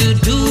is to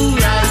do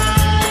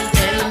right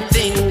and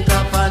think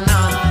of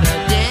another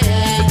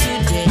day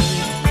today.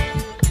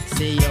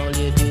 Say all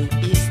you do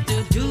is to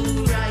do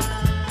right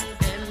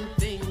and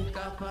think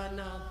of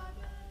another.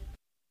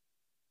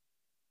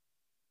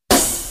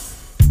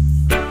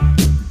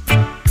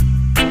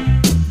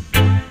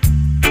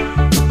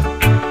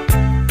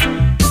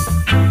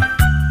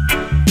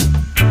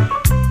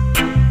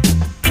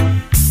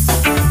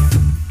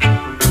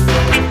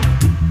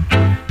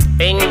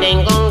 Bing ding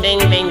gong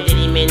ding bing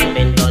diddy min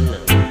bin dun.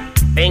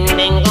 Bing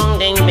ding gong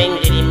ding bing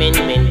diddy min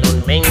bin dun.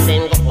 Bing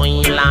ding go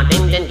hoin la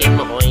ding ding gin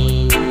mo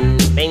hoin.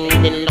 Bing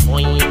ding the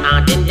hoin ah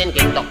ding ding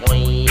gin the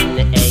hoin.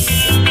 Hey,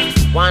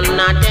 one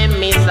of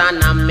them is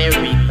an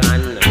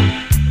American,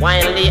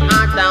 while the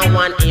other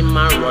one him a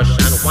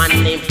Russian. One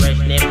named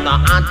Brezhnev, the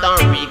other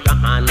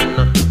Reagan.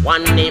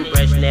 One named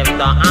Brezhnev,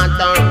 the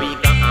other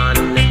Reagan.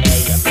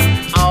 Hey,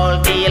 all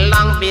day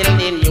long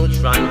building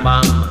neutron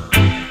bomb.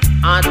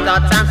 At the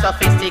time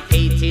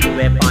sophisticated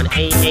weapon,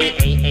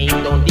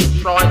 don't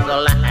destroy the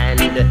land.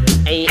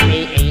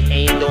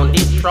 Don't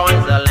destroy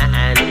the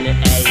land.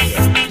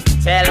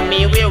 Tell me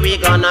where we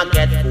gonna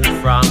get food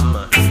from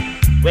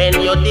when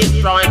you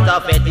destroy the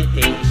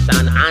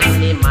vegetation,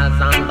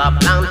 animals on the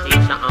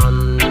plantation,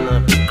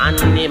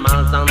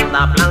 animals on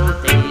the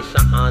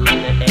plantation.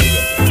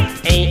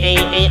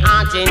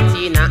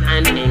 Argentina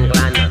and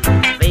England,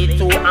 they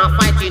two are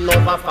fighting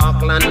over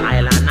Falkland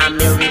Island.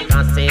 America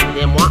said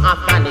them want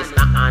Afghanistan.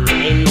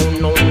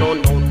 No,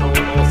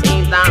 say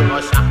that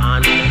Russia.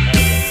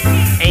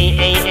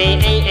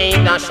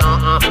 The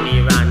Shah of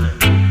Iran.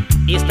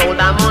 He stole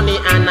the money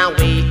and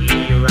away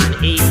Iran.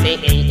 He say,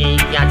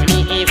 catch me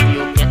if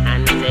you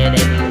can. Say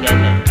that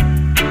again.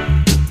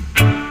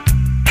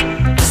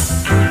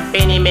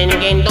 Penny men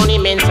gain, donny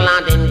men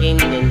slanting gain,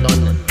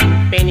 done.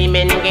 Penny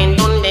men gain,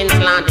 done, then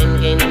slanting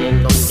gain,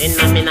 done. Then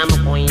I mean I'm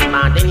coin,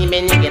 but any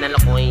men get a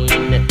coin.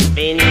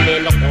 Penny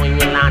men the coin,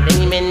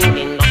 any men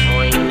gain the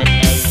coin.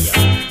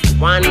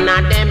 One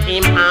of them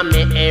him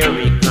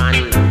American,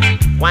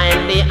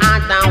 while the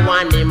other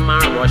one him a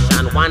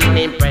Russian. One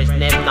named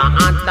Brezhnev, the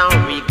other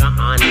Reagan.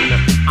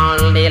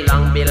 All day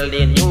long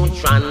building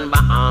neutron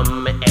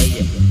bomb.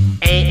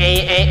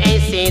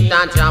 Say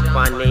the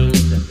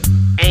Japanese.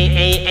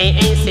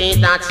 Say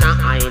the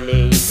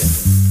Chinese.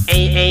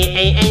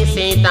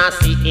 Say the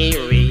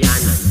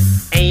Syrian.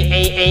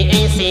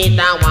 Say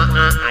the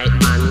white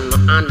man.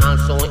 And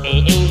also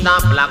the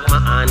black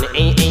man.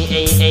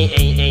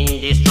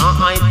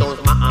 Destroy those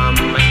man.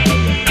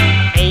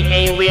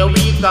 Where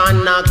we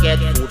gonna get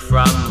food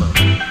from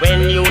when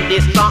you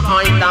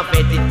destroy the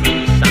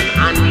vegetation,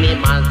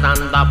 animals on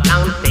the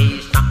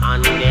plantation?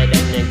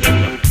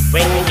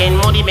 When gen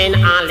money men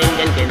all in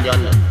den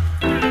done.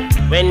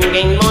 When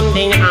gen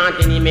money all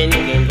men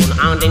gen done.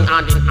 Adin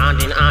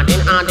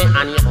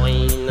and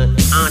coin.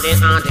 Adin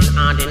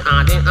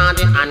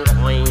and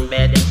coin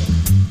bed.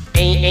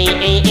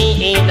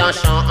 The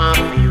Shah of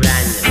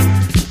Iran.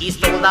 He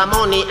stole the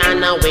money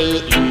and away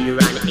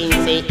Iran. He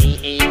say,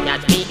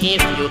 catch me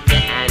if you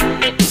can.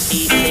 He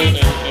say,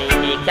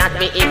 catch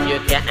me if you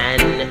can.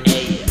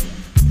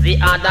 The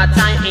other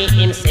time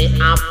him say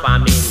a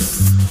famine.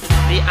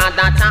 The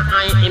other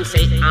time him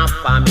say a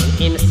famine.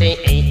 Him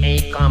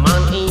say, come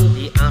on in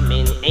the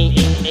amen.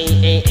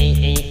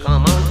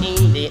 Come on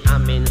in the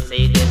amen.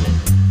 Say them.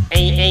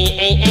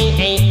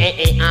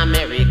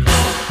 America.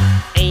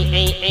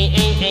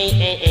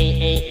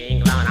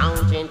 England,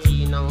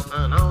 Argentina,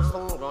 and also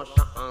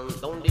Russia.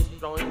 Don't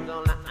destroy the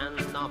land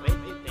of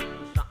vegetation.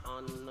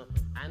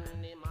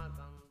 Animals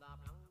on the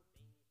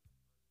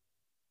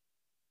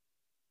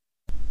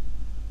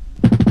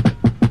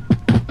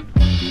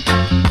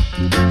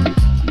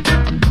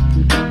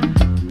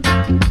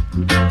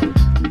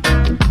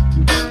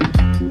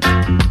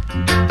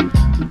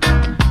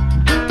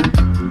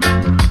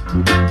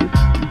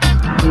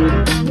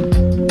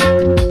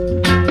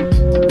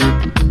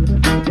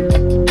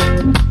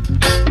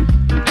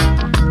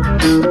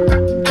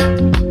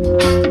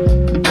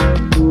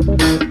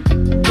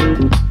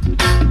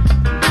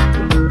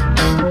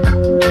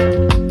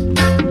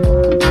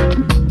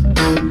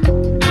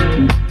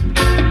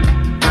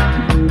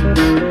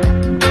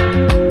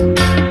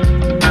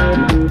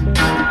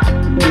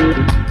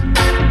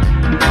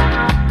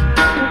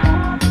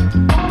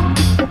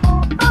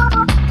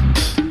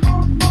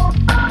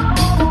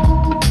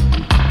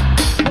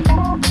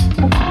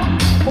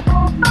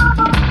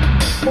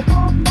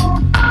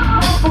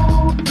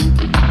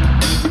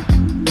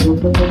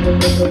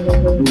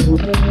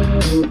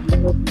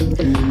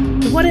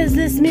What is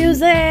this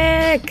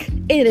music?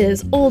 It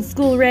is old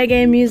school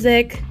reggae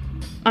music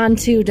on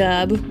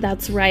 2Dub.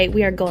 That's right,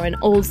 we are going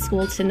old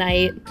school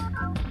tonight.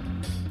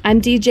 I'm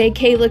DJ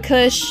Kayla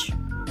Kush.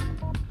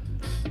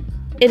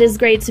 It is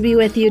great to be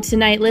with you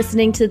tonight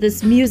listening to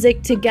this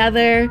music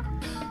together,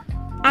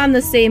 on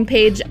the same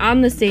page,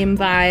 on the same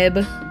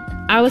vibe.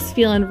 I was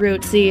feeling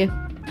rootsy.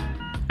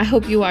 I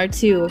hope you are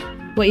too.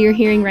 What you're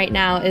hearing right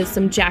now is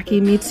some Jackie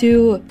Me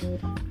Too,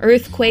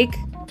 Earthquake.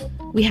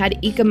 We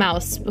had Ika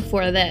Mouse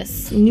before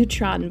this,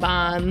 Neutron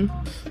Bomb,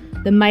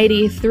 The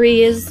Mighty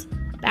Threes,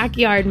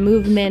 Backyard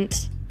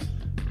Movement,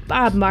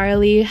 Bob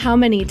Marley, How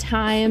Many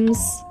Times?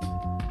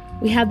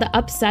 We had the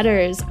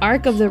Upsetters,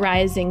 Arc of the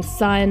Rising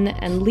Sun,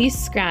 and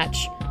Least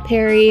Scratch,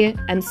 Perry,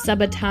 and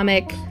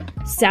Subatomic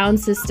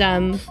Sound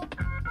System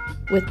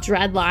with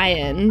Dread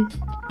Lion.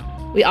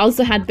 We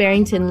also had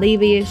Barrington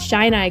Levy,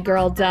 Shine Eye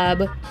Girl Dub,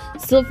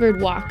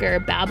 Silford Walker,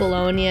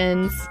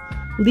 Babylonians,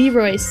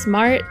 Leroy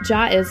Smart,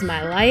 Jah Is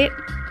My Light,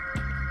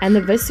 and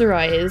the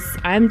Viceroys,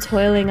 I'm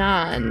Toiling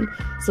On.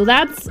 So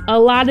that's a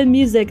lot of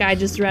music I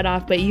just read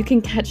off, but you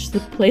can catch the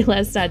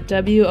playlist at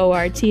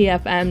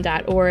wortfm.org.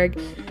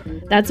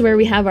 That's where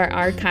we have our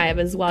archive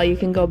as well. You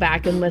can go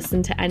back and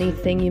listen to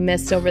anything you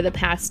missed over the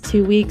past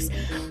 2 weeks.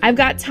 I've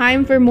got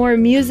time for more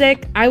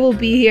music. I will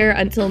be here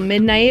until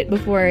midnight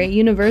before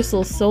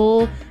Universal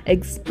Soul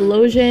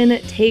Explosion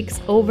takes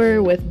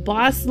over with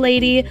Boss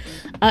Lady.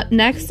 Up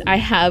next, I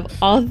have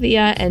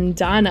Althea and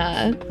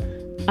Donna,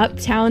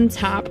 Uptown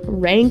Top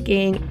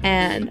Ranking,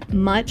 and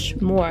much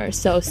more.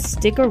 So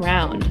stick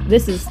around.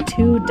 This is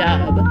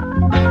 2Dub.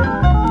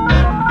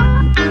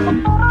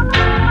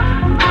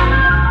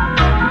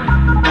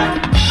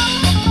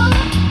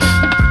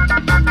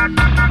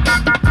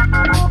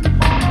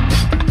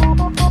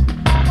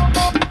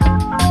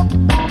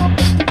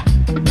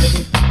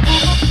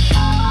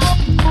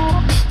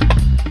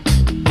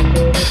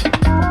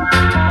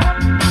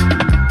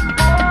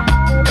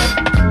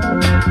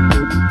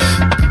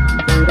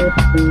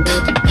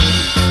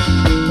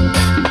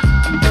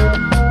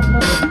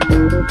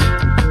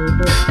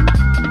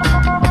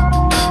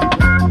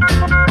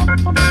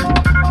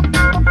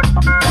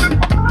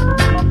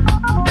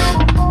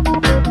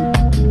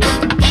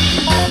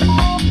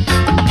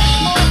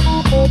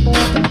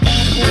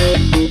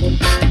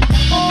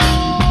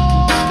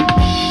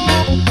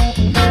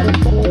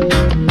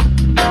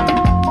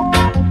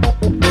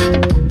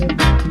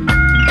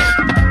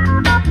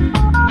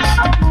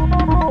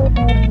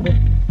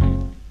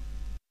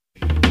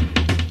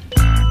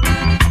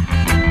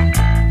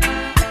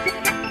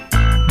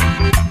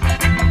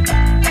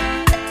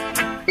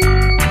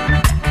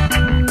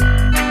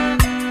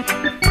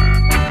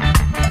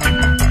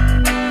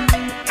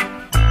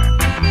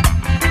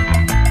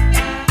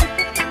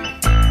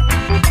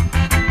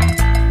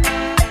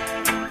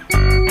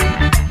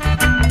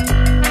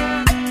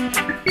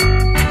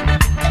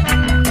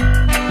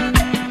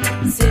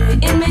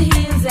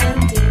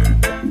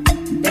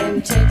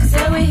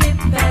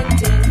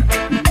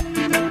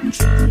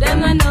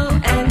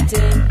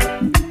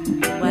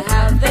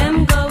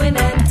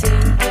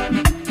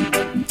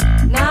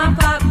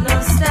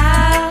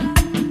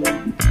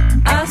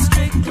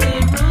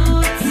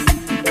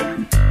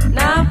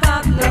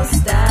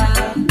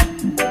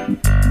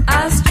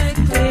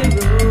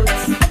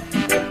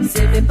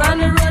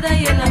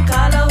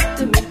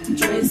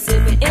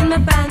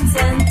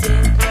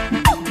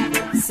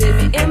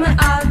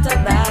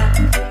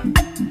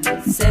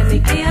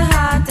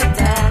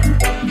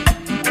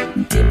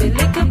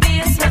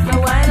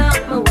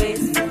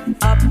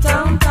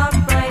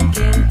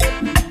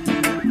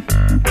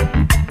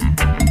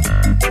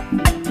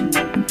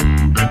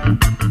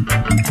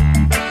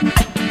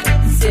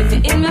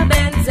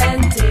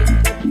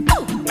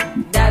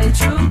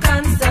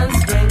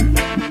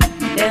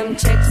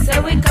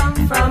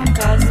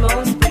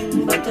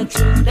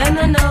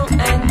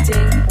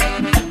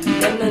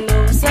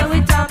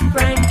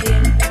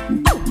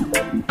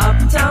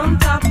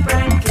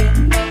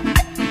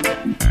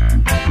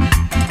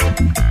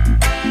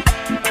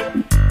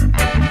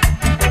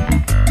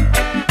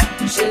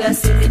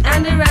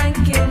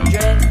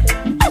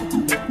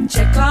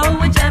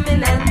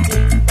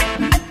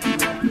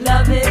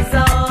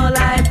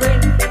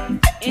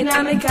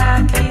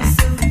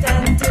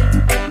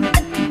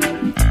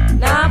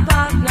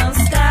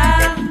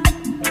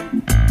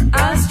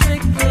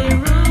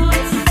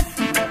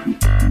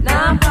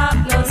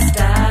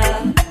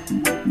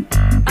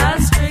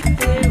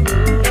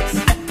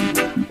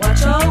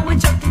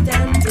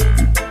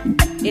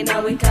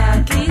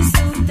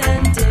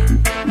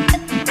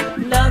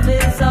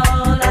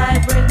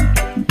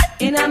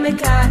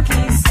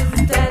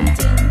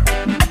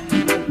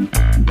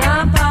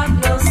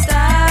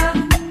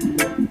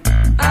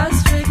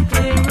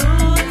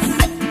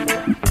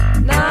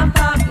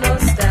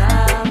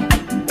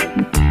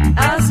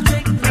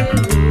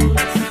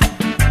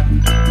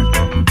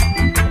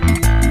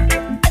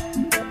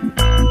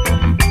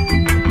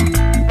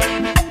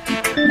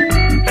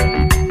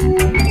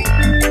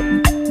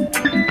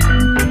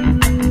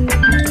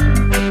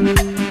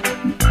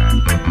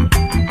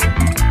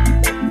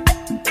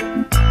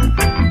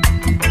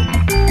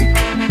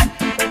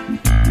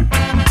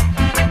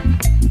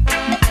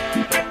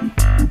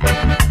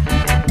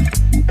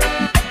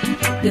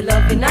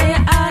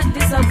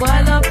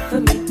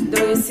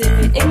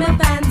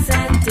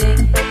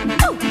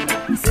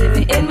 See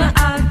me in my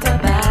altar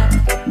back.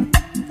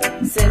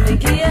 Send me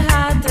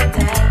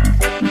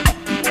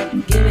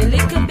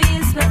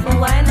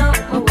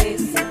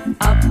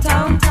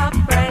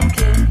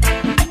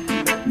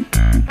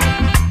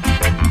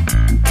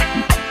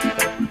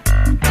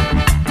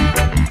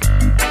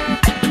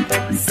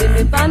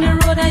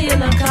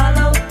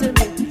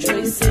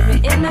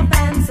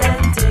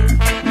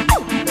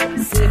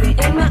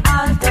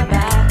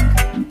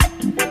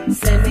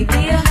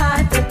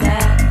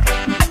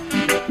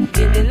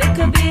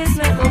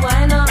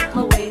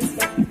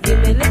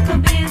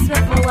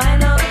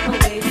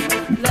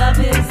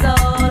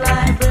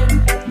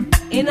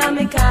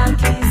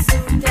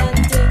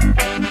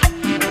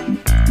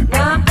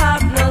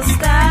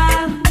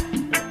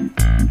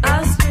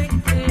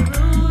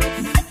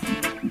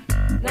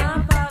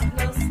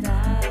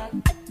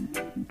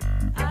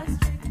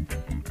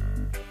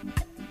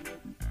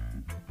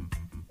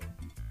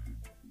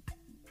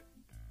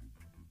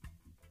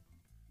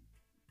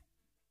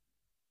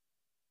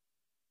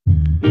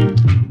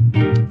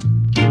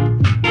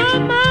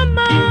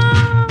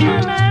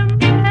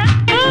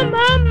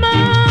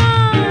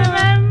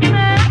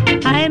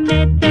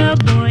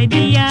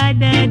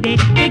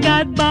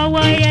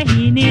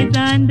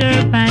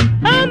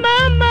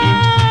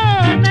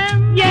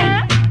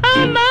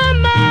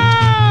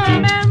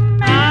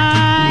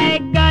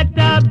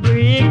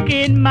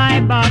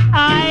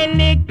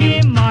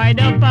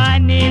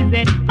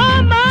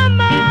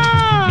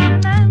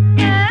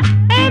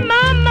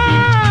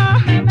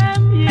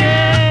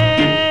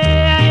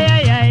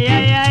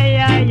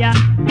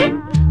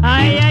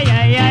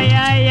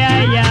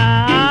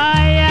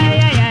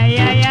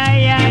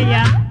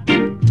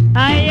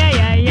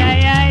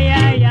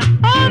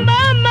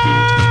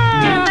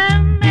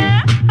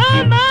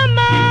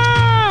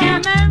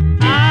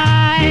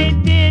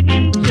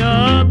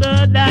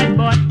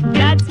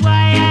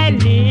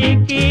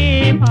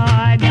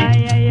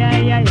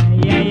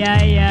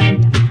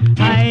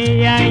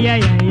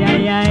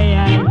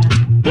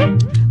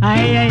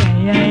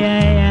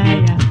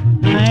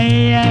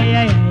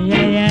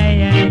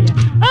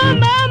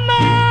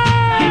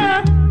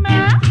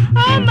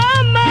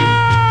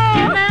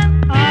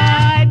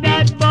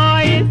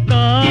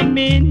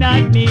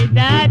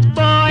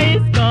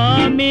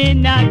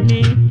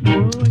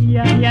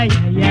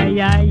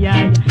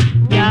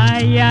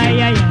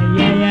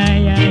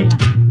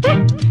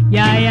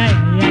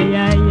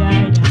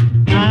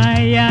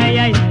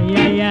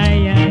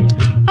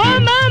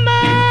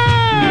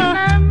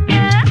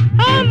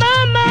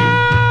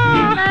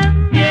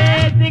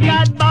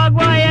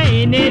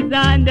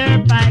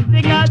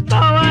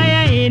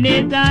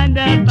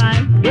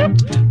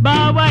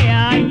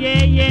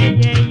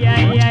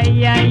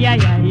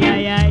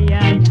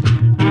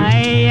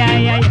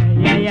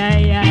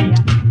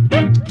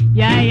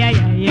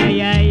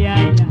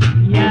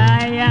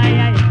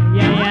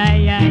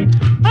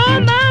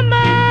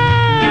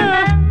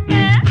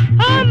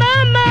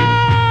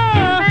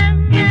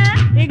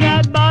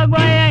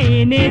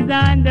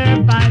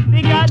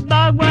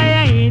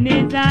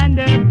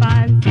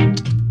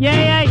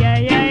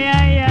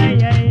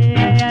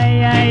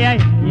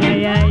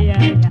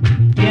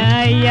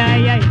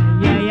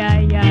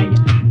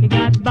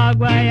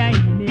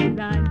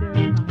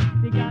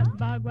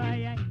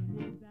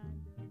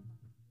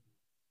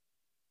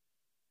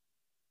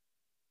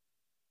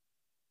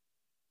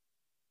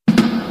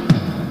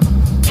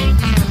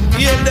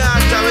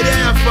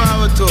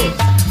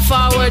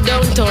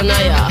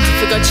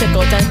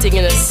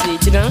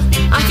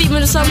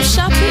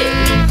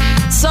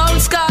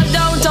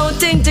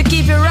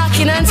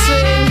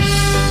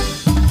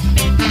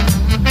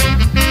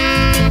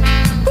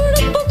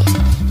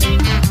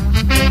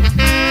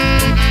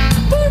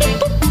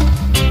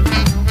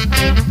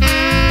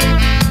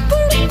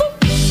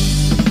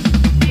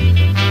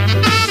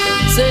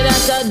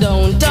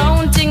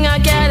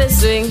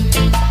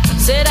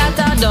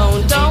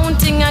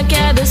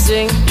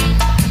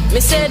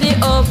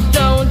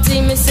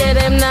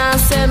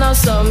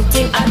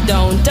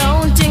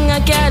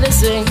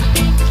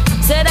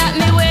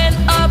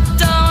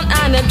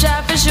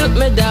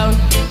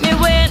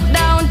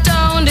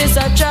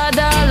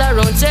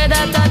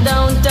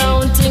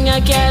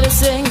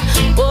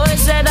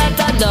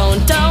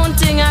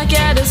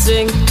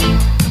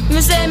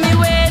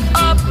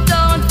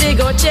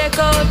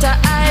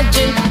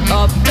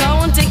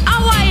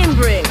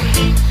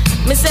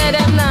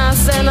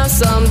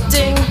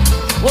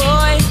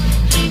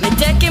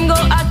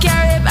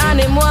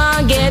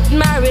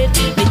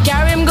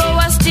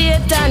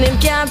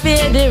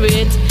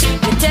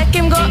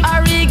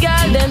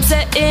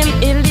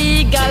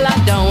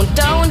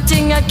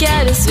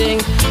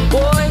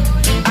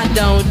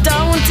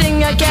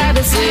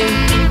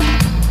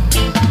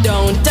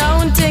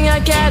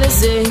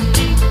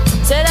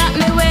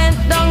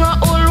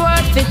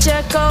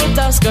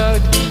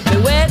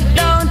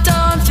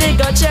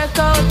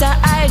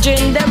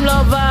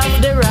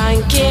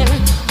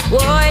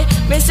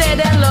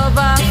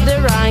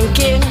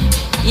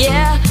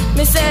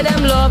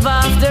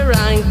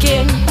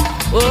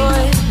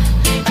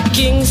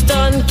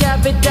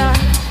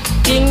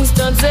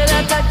Kingston, say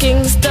that a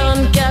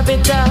Kingston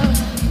capital.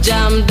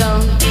 Jam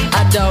down,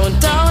 a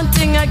downtown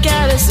thing I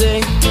gotta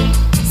sing.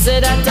 Say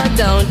that a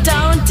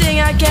downtown thing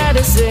I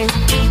gotta sing.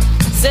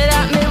 Say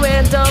that me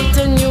went up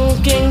to New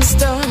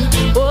Kingston.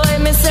 Boy,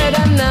 me say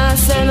them not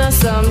send us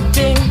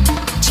something.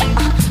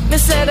 Me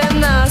say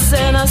them not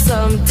send us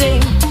something.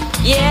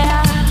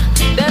 Yeah,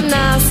 them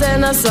not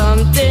send us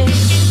something.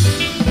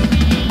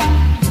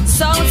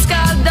 Sounds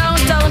called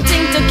downtown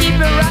thing to keep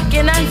it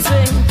rocking and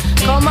swing.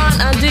 Come on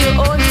and do your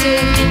own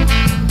thing.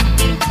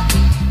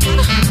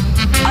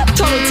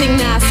 Uptown thing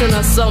nah send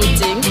us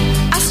something.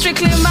 A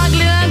strictly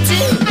Magdalene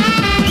thing.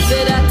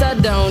 Say that a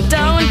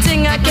downtown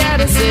thing I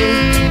gotta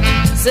sing.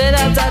 Say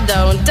that a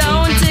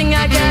downtown thing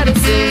I gotta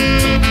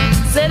sing.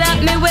 Say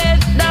that me wait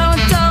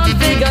downtown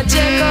figure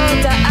check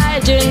out the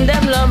hygiene.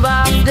 Them love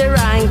off the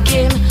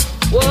ranking.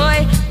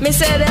 Boy, me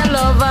say them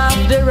love off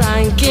the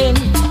ranking.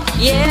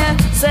 Yeah,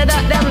 say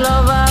that them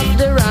love off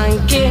the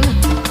ranking.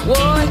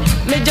 Boy,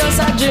 me just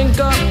a drink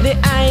up the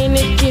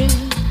Heineken.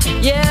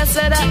 Yeah,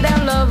 say that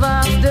them love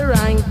off the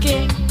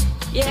ranking.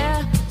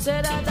 Yeah,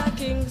 say that a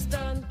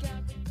Kingston.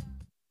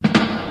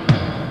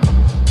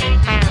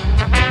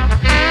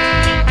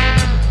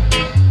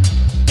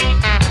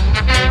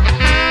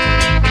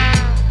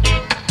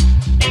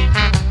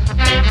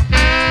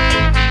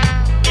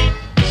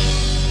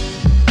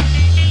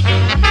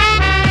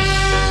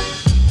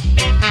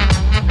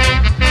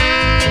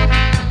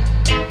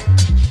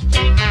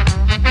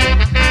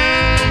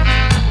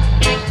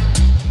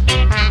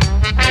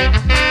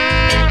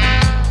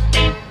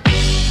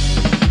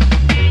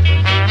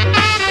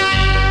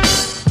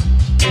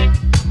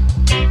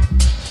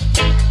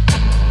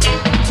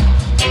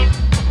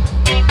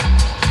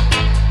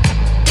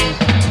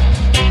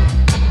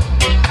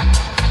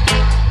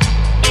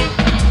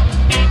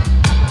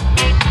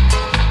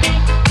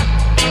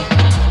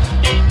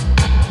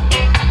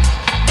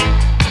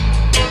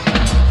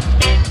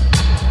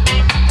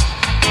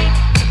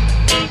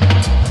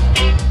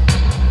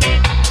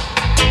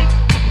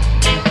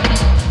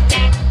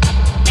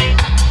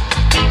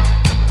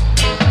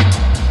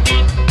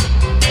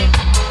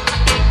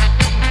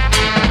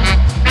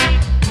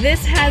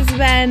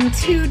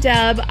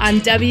 Dub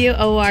on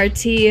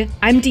WORT.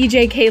 I'm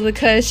DJ Kayla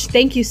Kush.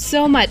 Thank you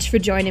so much for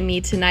joining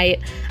me tonight.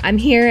 I'm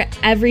here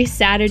every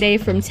Saturday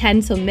from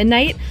 10 till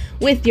midnight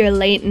with your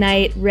late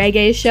night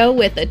reggae show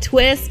with a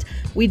twist.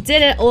 We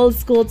did it old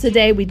school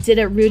today. We did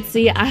it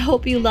rootsy. I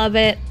hope you love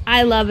it.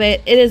 I love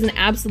it. It is an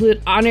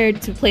absolute honor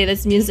to play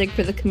this music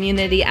for the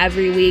community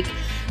every week.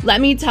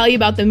 Let me tell you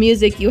about the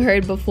music you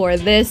heard before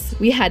this.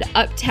 We had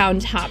Uptown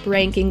Top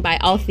Ranking by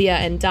Althea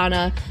and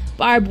Donna,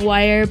 Barbed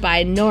Wire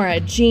by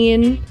Nora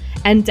Jean,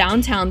 and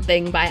Downtown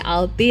Thing by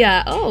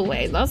Althea. Oh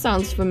wait, that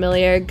sounds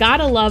familiar.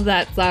 Gotta love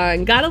that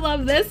song. Gotta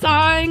love this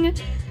song.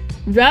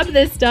 Rub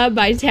This Dub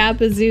by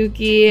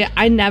Tapazuki.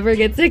 I never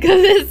get sick of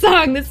this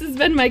song. This has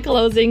been my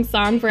closing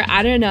song for,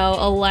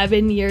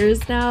 11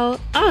 years now.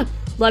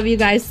 Love you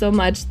guys so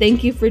much.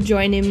 Thank you for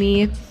joining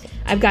me.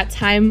 I've got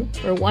time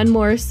for one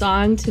more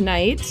song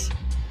tonight,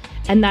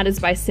 and that is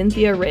by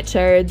Cynthia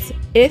Richards,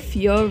 If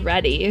You're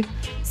Ready.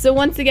 So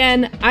once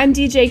again, I'm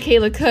DJ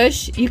Kayla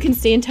Kush. You can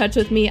stay in touch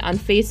with me on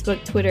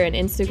Facebook, Twitter, and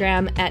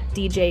Instagram at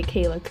DJ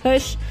Kayla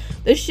Kush.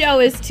 The show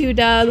is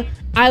 2Dub.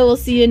 I will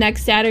see you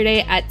next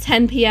Saturday at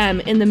 10 p.m.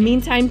 In the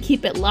meantime,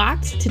 keep it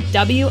locked to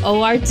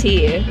WORT.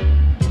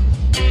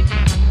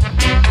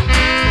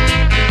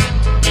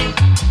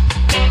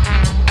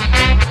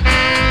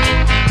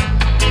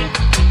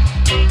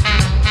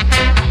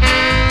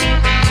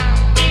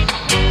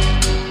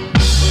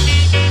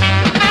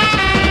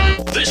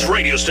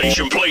 Radio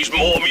station plays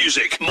more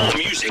music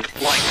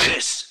like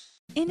this.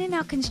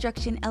 In-N-Out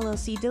Construction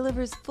LLC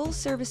delivers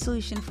full-service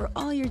solution for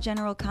all your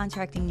general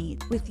contracting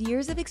needs. With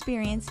years of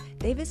experience,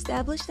 they've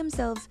established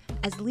themselves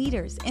as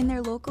leaders in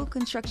their local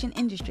construction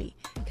industry,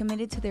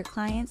 committed to their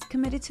clients,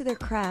 committed to their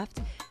craft.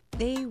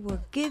 They will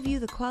give you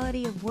the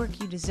quality of work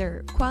you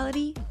deserve.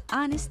 Quality,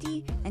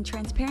 honesty, and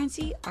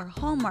transparency are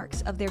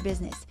hallmarks of their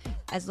business.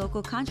 As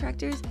local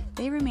contractors,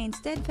 they remain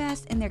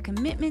steadfast in their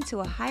commitment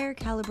to a higher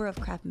caliber of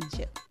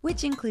craftsmanship,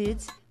 which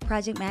includes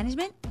project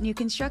management, new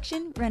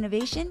construction,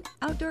 renovation,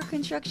 outdoor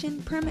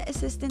construction, permit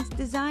assistance,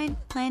 design,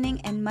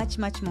 planning, and much,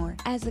 much more.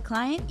 As a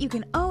client, you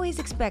can always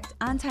expect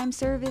on-time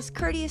service,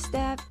 courteous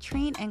staff,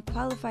 trained and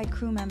qualified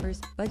crew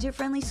members,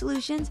 budget-friendly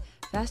solutions,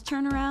 fast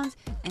turnarounds,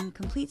 and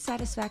complete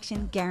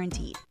satisfaction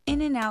guaranteed.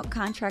 In-N-Out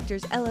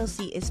Contractors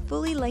LLC is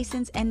fully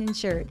licensed and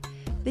insured.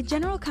 The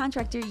general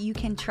contractor you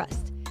can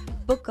trust.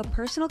 Book a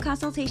personal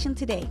consultation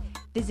today.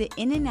 Visit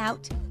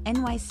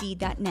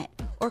inandoutnyc.net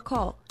or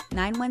call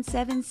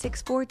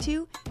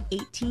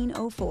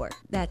 917-642-1804.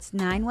 That's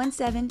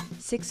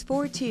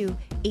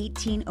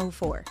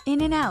 917-642-1804.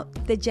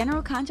 In-N-Out, the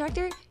general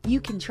contractor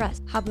you can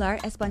trust. Hablar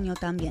español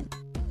también.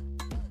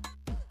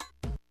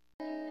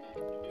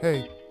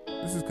 Hey,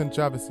 this is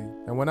Controversy,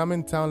 and when I'm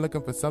in town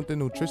looking for something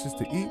nutritious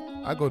to eat,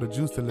 I go to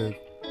Juice to Live.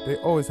 They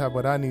always have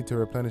what I need to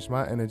replenish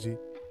my energy,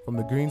 from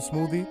the green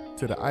smoothie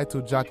to the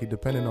Ito Jockey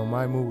depending on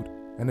my mood.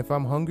 And if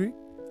I'm hungry,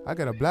 I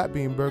get a black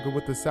bean burger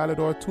with a salad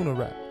or a tuna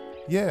wrap.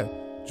 Yeah,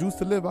 Juice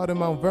to Live out in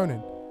Mount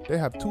Vernon. They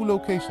have 2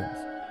 locations,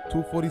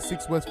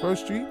 246 West 1st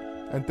Street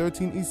and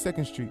 13 East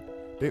 2nd Street.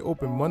 They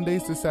open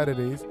Mondays to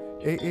Saturdays,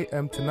 8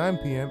 a.m. to 9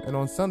 p.m. and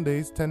on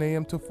Sundays, 10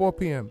 a.m. to 4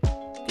 p.m.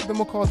 Give them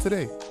a call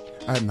today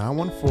at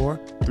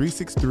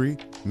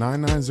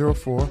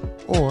 914-363-9904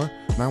 or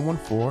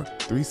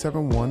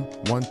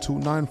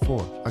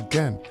 914-371-1294.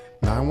 Again,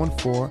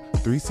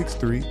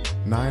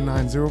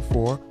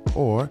 914-363-9904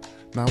 or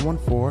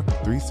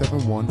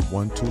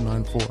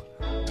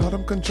 914-371-1294. Tell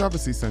them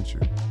Controversy sent you.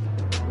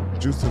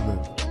 Juice to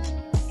Live.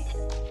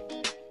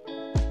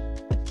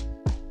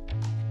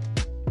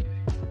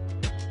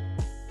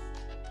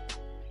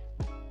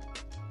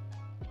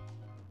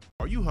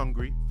 Are you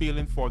hungry,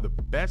 feeling for the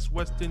best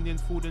West Indian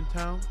food in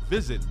town?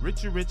 Visit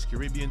Richie Rich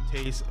Caribbean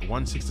Taste,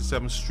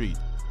 167th Street,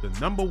 the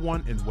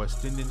 #1 in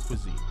West Indian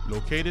cuisine,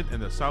 located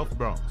in the South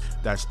Bronx.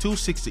 That's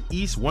 260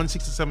 East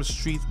 167th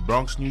Street,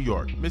 Bronx, New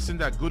York. Missing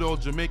that good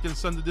old Jamaican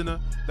Sunday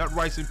dinner? That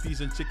rice and peas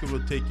and chicken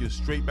will take you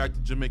straight back to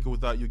Jamaica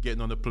without you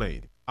getting on the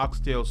plane.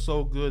 Oxtail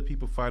so good,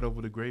 people fight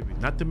over the gravy.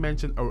 Not to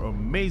mention our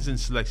amazing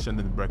selection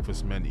in the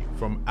breakfast menu.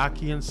 From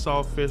ackee and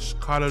saltfish,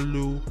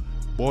 callaloo,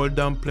 boiled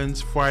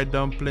dumplings, fried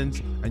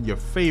dumplings, and your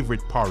favorite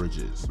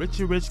porridges.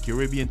 Richie Rich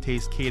Caribbean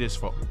Taste caters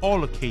for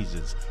all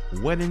occasions.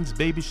 Weddings,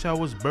 baby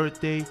showers,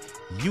 birthday,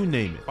 you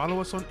name it.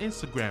 Follow us on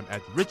Instagram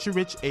at Richie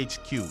Rich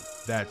HQ.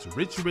 That's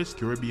Richie Rich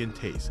Caribbean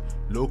Taste.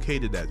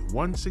 Located at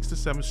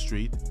 167th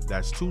Street.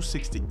 That's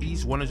 260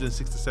 East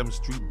 167th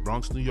Street,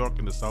 Bronx, New York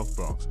in the South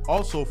Bronx.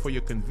 Also, for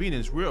your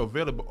convenience, we're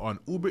available on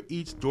Uber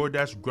Eats,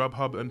 DoorDash,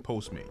 Grubhub, and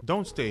Postmate.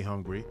 Don't stay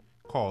hungry.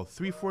 Call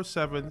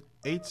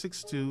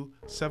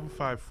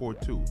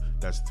 347-862-7542.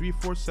 That's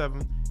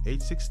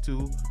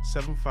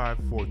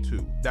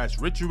 347-862-7542. That's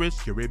Richie Rich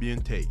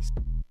Caribbean Taste.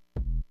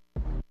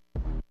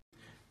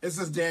 This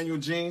is Daniel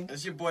Jean.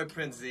 It's your boy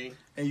Prince Z.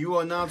 And you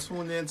are now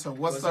tuned in to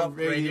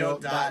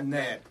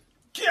What'sUpRadio.net.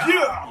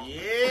 Yeah!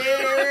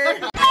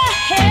 Yeah!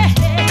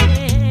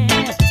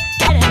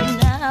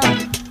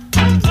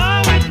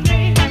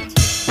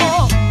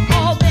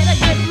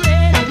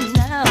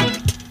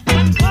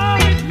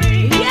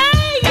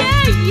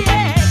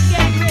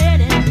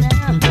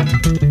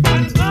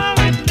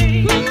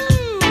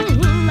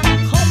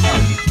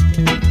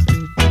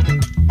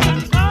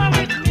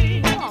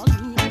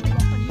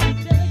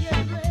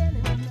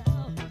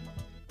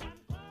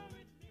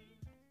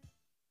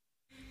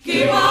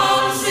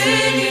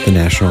 The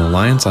National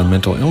Alliance on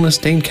Mental Illness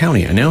Dane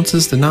County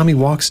announces the NAMI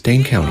Walks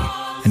Dane County,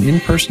 an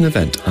in-person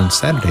event on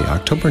Saturday,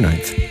 October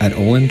 9th at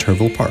Olin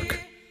Turville Park.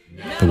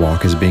 The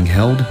walk is being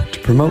held to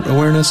promote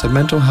awareness of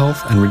mental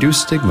health and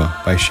reduce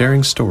stigma by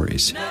sharing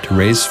stories, to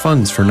raise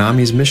funds for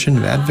NAMI's mission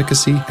of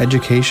advocacy,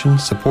 education,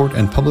 support,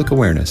 and public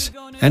awareness,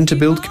 and to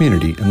build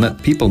community and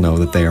let people know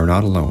that they are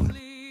not alone.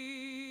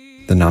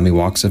 The NAMI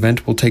Walks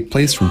event will take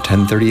place from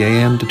 10:30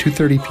 a.m. to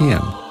 2:30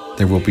 p.m.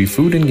 There will be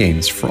food and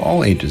games for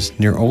all ages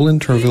near Olin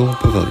Turville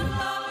Pavilion.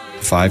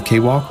 The 5K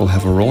walk will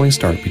have a rolling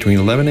start between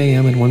 11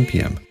 a.m. and 1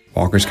 p.m.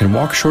 Walkers can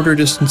walk shorter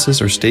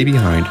distances or stay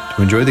behind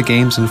to enjoy the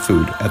games and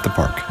food at the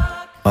park.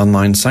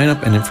 Online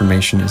sign-up and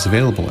information is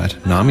available at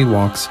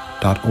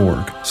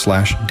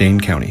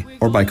namiwalks.org/Dane County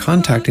or by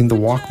contacting the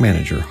walk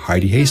manager,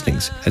 Heidi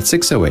Hastings, at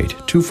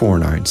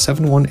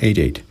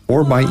 608-249-7188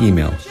 or by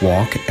email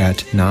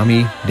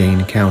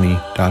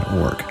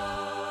walk@namidanecounty.org.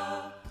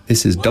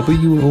 This is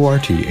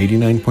WORT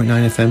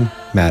 89.9 FM,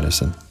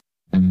 Madison.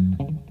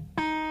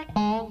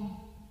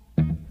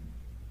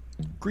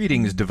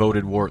 Greetings,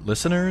 devoted WORT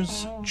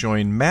listeners.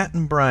 Join Matt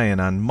and Brian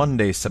on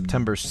Monday,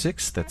 September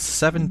 6th at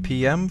 7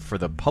 p.m. for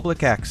the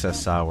Public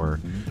Access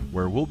Hour,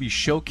 where we'll be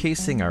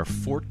showcasing our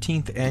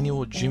 14th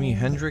annual Jimi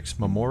Hendrix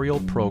Memorial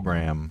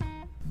Program.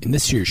 In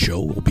this year's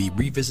show, we'll be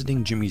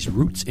revisiting Jimmy's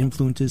roots,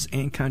 influences,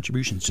 and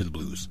contributions to the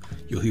blues.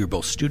 You'll hear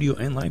both studio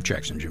and live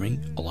tracks from Jimmy,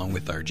 along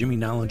with our Jimmy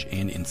knowledge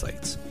and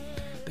insights.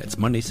 That's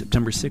Monday,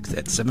 September 6th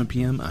at 7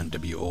 p.m. on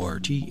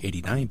WORT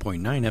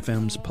 89.9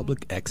 FM's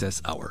Public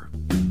Access Hour.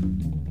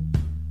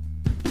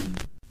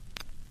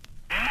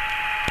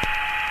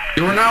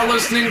 You are now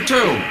listening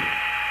to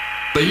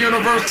the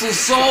Universal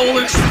Soul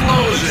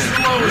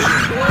Explosion on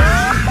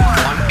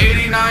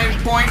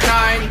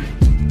 89.9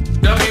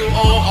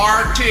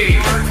 WORT.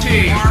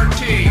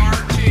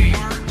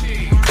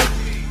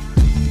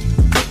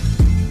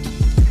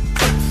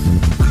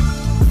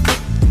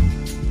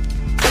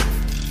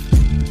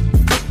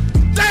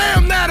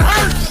 Damn, that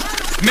hurts!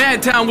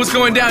 Madtown, what's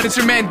going down? It's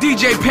your man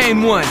DJ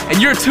Pain 1,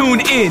 and you're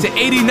tuned in to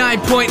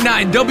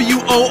 89.9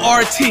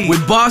 WORT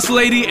with Boss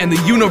Lady and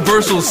the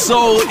Universal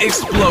Soul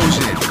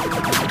Explosion.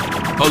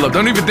 Hold up,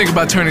 don't even think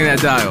about turning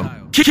that dial.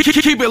 Keep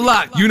it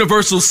locked,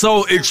 Universal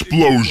Soul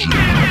Explosion.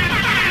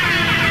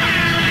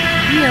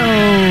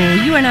 Yo,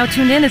 you are now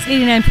tuned in. It's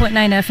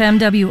 89.9 FM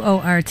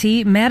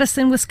WORT.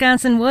 Madison,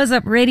 Wisconsin. Was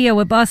Up Radio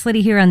with Boss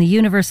Lady here on the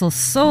Universal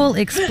Soul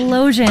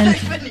Explosion.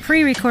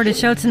 Pre-recorded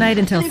show tonight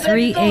until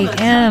 3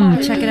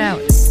 a.m. Check it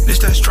out. This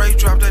that straight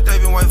drop that they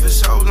been waiting for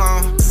so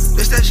long.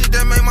 This that shit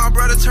that made my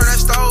brother turn that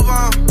stove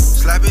on.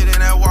 Slap it in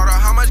that water,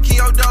 how much can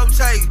your dope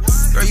take?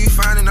 Girl, you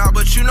finding out,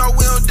 but you know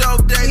we don't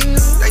dope date.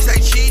 They say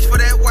cheese for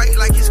that white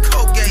like it's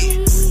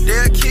Colgate.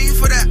 They'll kill you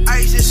for that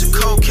ice, it's a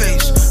cold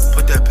case.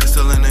 Put that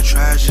pistol in the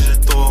trash, it's a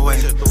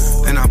throwaway.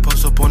 Then I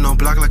post up on no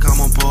block like I'm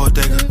on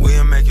Bodega.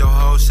 We'll make your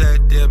whole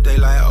set dip, they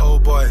like, oh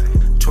boy.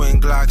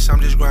 Twin Glocks,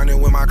 I'm just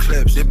grinding with my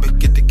clips. Dip it,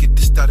 get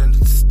the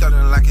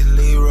stuttering like it's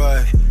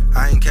Leroy.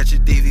 I ain't catch a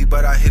DV,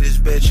 but I hit his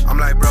bitch. I'm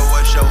like, bro,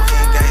 what's your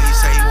end game? He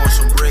say he want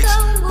some bricks.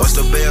 Bust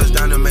the bells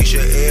down to make sure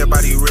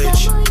everybody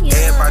rich.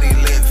 Everybody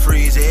lit,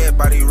 freeze,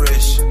 everybody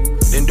rich.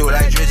 Then do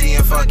like Drizzy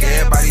and fuck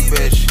everybody,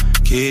 bitch.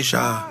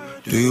 Keisha,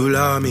 do you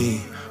love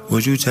me?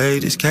 Would you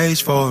take this case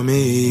for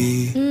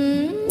me?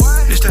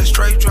 This that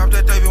straight drop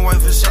that they been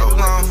waiting for so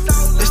long.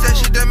 This that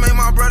shit that made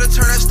my brother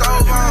turn that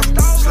stove on.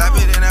 Slap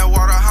it in that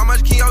water, how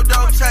much can your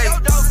dope take?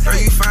 Girl,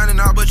 you finding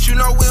out, but you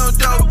know we don't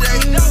dope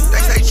date.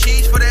 They say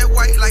cheese for that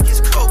white like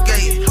it's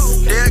Colgate.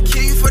 They'll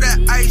kill you for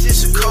that ice,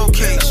 it's a cold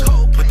case.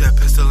 Put that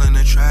pistol in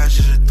the trash,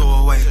 it's a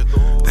throwaway.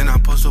 Then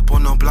I post up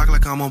on no block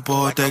like I'm on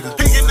Bodega.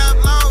 Picking up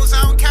lows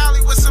out in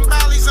Cali with some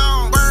Bally's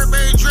on.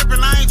 Burberry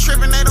dripping, I ain't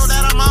tripping, they know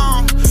that I'm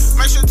on.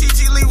 Make sure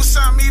TT leave with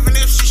something even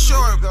if she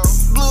short.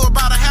 Blew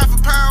about a half a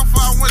pound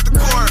before I went to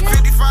court.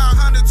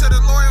 5,500 to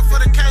the lawyer for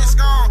the case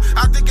gone.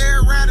 I think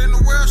every rat in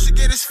the world should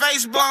get his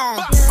face blown.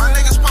 My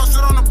niggas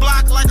posted on the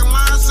block like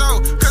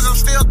Alonzo, cause I'm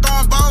still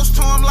throwing balls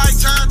to him like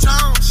John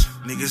Jones.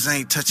 Niggas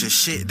ain't touching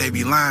shit, they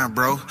be lying,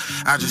 bro.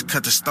 I just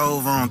cut the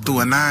stove on, threw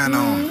a 9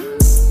 on.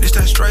 This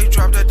that straight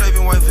drop that they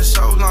been waiting for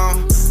so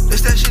long.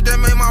 This that shit that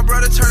made my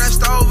brother turn that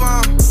stove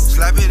on.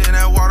 Slap it in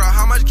that water,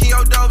 how much can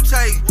your dope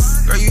take?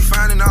 Girl, you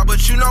finding out,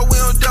 but you know we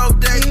don't dope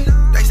date.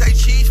 They say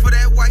cheese for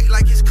that white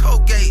like it's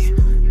Colgate.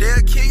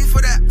 They'll kill you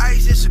for that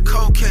ice, it's a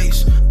cold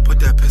case. Put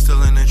that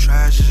pistol in the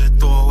trash, it's a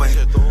throwaway.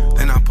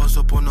 Then I post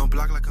up on no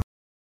block like a...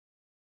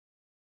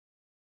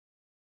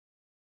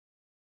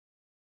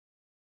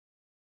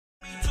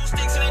 Two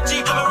sticks in a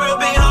Jeep, I'm a real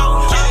big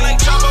hoe. I'm like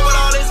Chopper with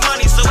all this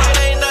money, so it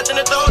ain't nothing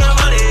to throw the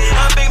money.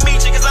 I'm big meat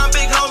cause I'm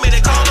big homie.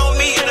 They call on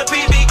me and the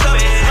PB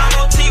coming. I'm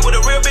on T with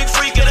a real big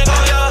freak and a go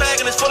y'all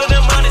bag and it's full of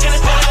them money. And it's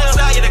full of them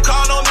style, yeah, they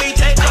call on me,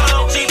 take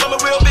call on Jeep, I'm a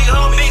real big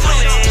homie.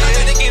 I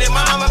had to get it,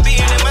 my mama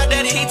being it, my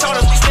daddy, he told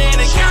us we stand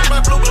and carry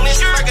my blue balloon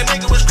like a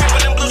nigga was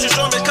screaming them blues and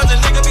showing cause a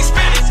nigga be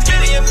spinning.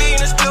 Kitty and me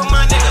and it's still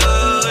my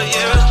nigga,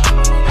 yeah.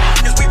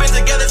 Cause we been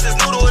together since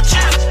noodle and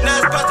chip.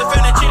 Now it's pasta,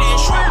 finna chitty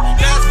and shrimp.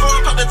 Now it's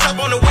foreign, pop the top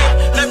on the whip.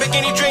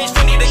 Lamborghini dreams,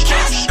 Fendi the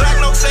kiss. Black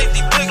no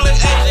safety, big look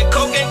Asian,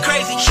 coke and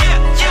crazy.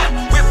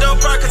 Yeah. Whipped on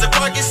park cause the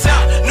park is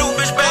out. New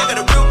bitch bag, got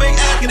a real big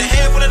ass. Get a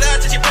handful of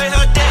that till you pay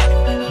her debt.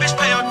 Bitch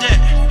pay her debt.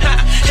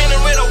 In the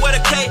rental with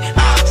a K.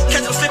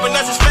 Catch him slipping,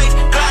 that's his face.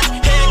 Glock,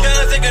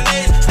 handguns and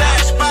grenades.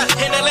 Stash spot,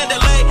 in the land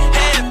delay.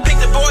 Hand pick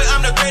the boy,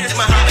 I'm the greatest.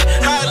 Muhammad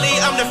Ali,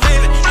 I'm the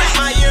favorite. It's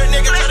my year,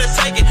 nigga, try to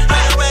take it.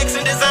 Higher wax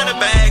and designer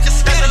bags.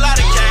 That's a lot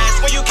of cash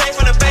when you came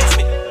from the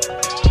basement.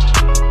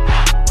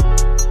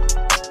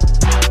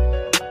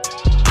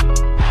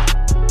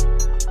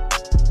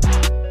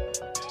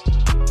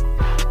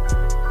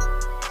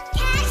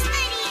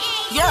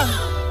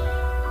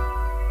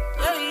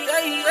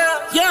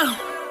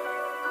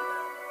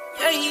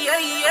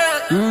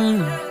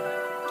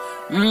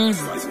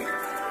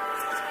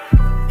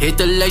 Hit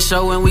the lake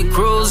show when we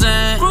cruising.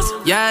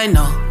 Yeah, I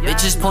know.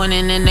 Bitches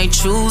pointing and they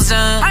choosing.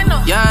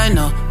 Yeah, I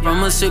know.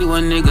 From a city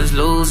where niggas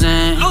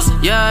losing.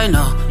 Yeah, I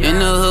know. In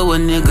the hood where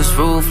niggas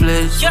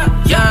ruthless. Yeah,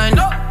 I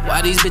know.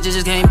 Why these bitches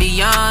just can't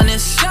be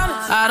honest?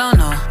 I don't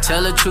know.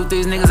 Tell the truth,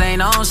 these niggas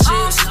ain't on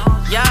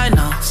shit. Yeah, I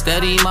know.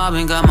 Steady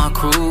mobbing, got my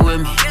crew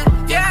with me.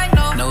 Yeah, I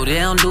know. No, they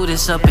don't do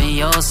this up in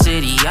your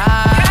city.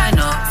 I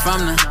know.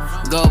 From the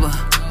go, but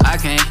I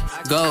can't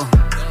go.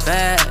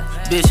 Bad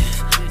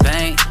bitches,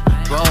 bank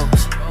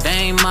rolls. They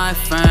ain't my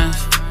friends,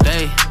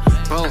 they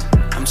broke.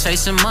 I'm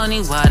chasing money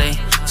while they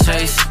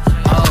chase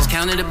hoes.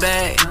 Counting the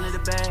bag,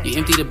 you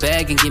empty the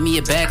bag and give me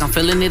it back. I'm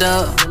filling it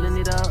up.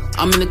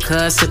 I'm in the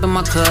cut, sipping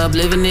my cup,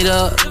 living it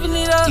up.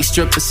 These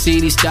strippers see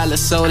these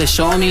dollars, so they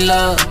showing me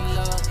love.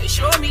 They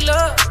showing me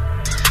love.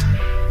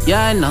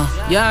 Yeah, I know,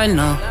 yeah, I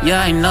know, yeah,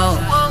 I know.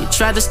 You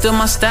tried to steal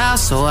my style,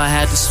 so I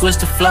had to switch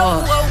the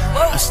floor.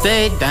 I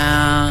stayed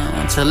down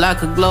until I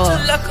could glow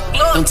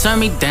up. Don't turn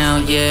me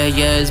down, yeah,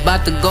 it's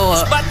about to go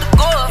up.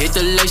 Hit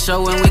the lake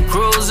show when we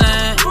cruising.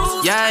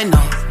 Yeah, I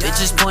know.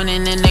 Bitches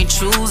pointing and they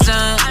choosing.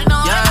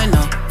 Yeah, I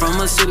know. From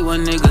a city where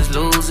niggas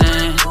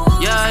losing.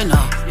 Yeah, I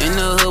know. In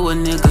the hood where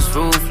niggas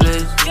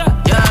ruthless. Yeah,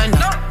 I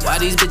know. Why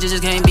these bitches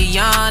just can't be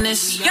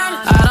honest?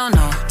 I don't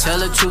know. Tell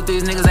the truth,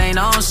 these niggas ain't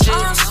on shit.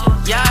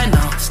 Yeah, I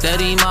know.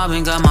 Steady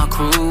mobbing, got my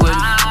crew with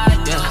me.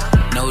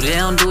 Yeah. No, they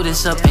don't do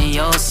this up in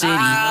your city.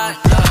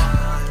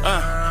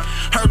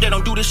 Heard they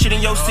don't do this shit in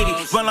your city.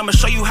 Well, I'ma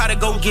show you how to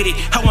go get it.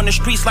 I'm on the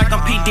streets like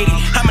I'm P. Diddy.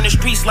 I'm in the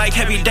streets like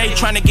every day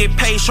trying to get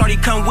paid. Shorty,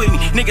 come with me.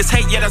 Niggas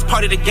hate, yeah, that's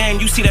part of the game.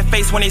 You see that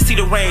face when they see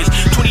the range.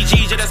 20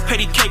 G's, yeah, that's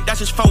petty cake. That's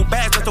just 4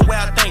 bags, that's the way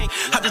I think.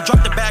 I just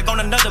dropped the bag on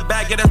another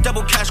bag, yeah, that's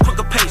double cash,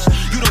 quicker pace.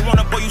 You don't want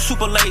a boy, you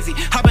super lazy.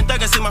 I've been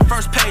thugging since my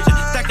first page.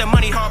 Stacked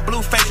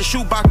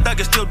shoebox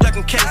thuggin', still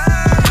ducking case.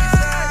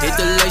 Hit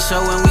the late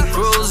show when we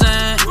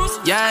cruising.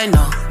 Yeah, I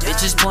know.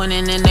 Bitches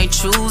pointing and they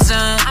choosing.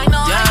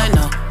 Yeah, I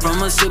know.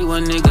 From a city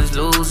where niggas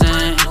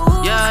losing.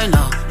 Yeah, I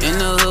know. In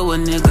the hood where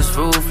niggas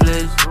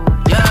ruthless.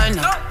 Yeah, I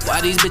know.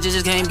 Why these bitches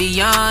just can't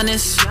be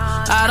honest?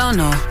 I don't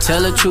know.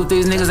 Tell the truth,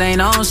 these niggas ain't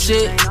on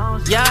shit.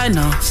 Yeah, I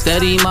know.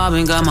 Steady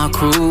mobbing, got my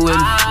crew with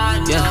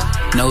me.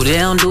 Yeah. No, they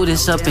don't do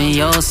this up in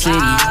your city.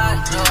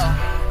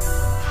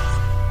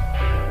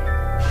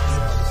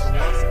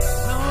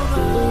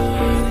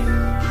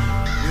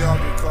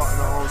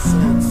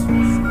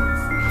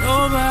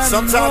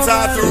 Sometimes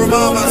I have to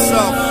remind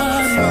myself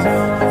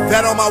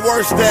that on my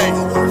worst day,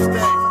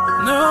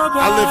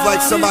 I live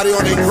like somebody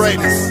on their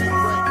greatest.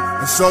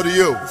 And so do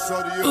you.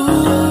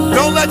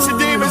 Don't let your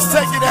demons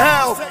take you to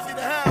hell.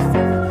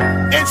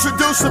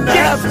 Introduce them to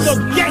heaven.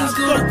 Some niggas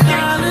go to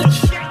college.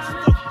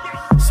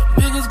 Some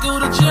niggas go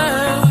to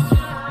jail.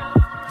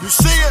 You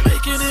see it?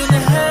 Make it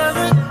into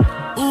heaven.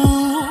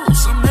 Ooh,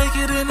 some make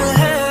it into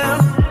hell.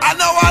 I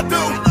know I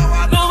do.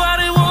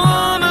 Nobody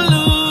wanna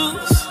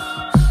lose.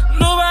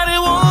 Nobody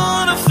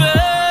wanna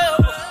fail.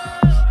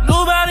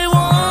 Nobody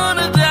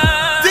wanna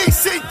die.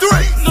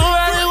 DC3.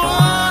 Nobody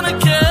wanna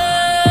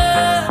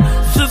care.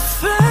 The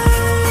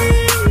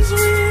things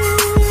we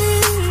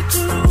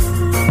do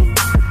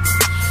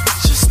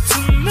just to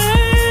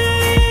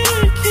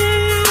make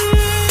it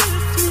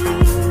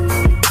through.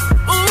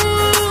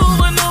 Ooh,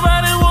 but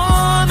nobody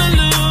wanna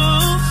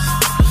lose.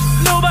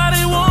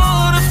 Nobody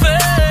wanna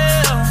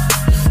fail.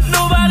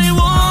 Nobody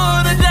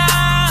wanna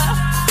die.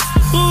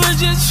 We're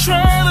just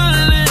trying to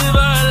live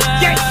our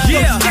lives.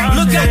 Yeah,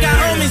 look, I got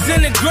homies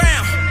in the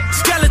ground,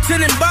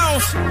 skeleton and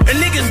bones, and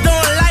niggas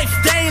doing life,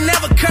 they ain't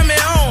never coming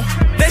home.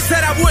 They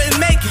said I wouldn't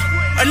make it,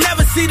 or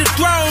never see the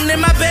throne.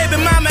 And my baby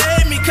mama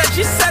hate me, cause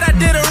she said I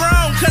did her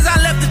wrong, cause I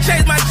left to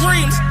chase my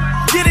dreams,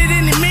 get it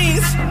any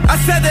means. I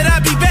said that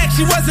I'd be back,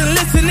 she wasn't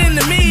listening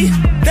to me.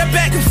 That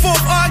back and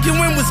forth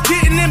arguing was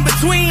getting in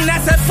between.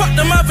 I said fuck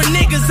them other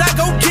niggas, I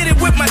go get it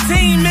with my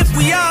team. If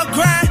we all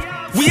grind,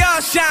 we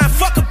all shine,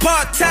 fuck a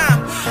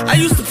part-time. I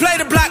used to play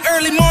the block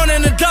early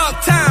morning and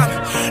dark time.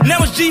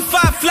 Now it's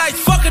G5 flights,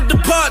 fuck a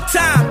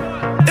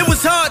part-time. It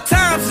was hard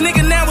times,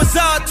 nigga, now it's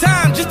all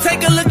time. Just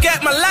take a look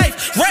at my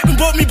life. Rapping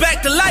brought me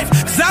back to life,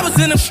 cause I was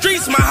in them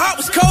streets, my heart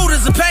was cold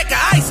as a pack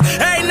of ice.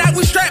 Every night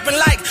we strapping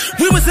like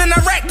we was in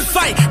Iraq to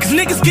fight, cause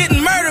niggas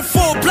getting murdered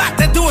for a block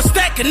that do a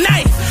stack of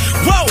knife.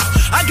 Whoa,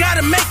 I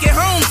gotta make it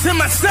home to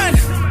my son.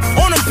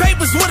 On them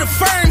papers with a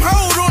firm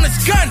hold on his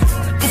gun.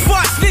 Before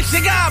I snitch,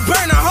 they gotta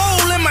burn a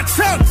hole in my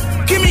tongue.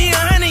 Give me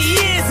 100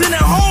 years in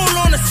a hole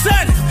on the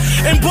sun.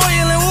 And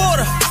boiling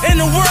water, in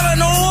the world of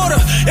no order.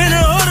 In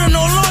the hood of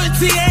no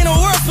loyalty, ain't no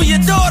world for your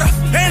daughter.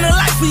 Ain't a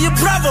life for your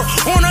brother,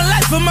 on the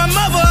life of my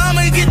mother.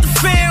 I'ma get the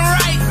fan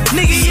right,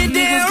 nigga, you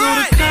damn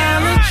right.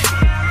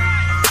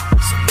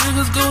 Some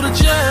niggas go to college. Some niggas go to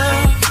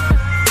jail.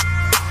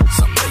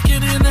 Some make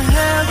it into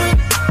heaven.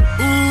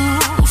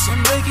 Ooh,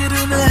 some make it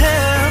into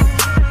hell.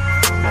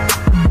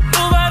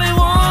 Nobody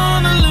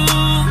wanna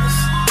lose.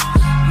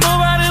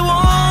 Nobody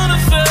wanna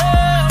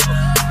fail.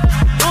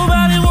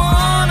 Nobody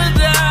wanna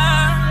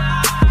die.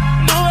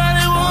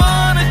 Nobody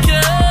wanna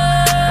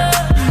care.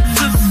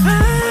 The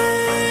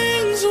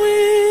things we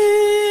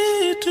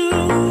do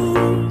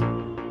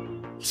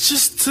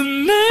just to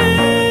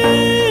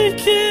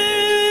make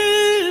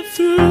it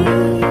through.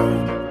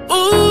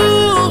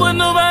 Ooh, but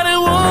nobody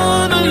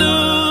wanna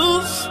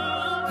lose.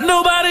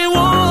 Nobody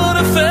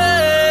wanna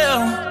fail.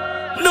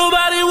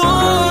 Nobody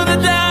wanna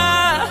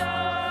die.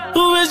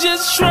 We're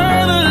just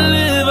trying to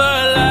live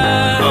our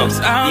lives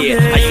out Yeah,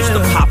 there. I used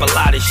to pop a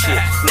lot of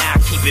shit. Now I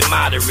keep it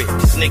moderate.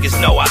 Cause niggas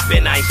know I've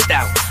been iced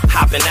out.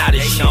 Hopping out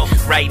of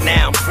shit. Right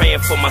now I'm praying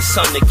for my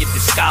son to get the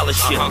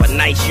scholarship. A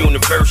nice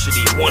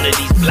university, one of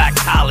these black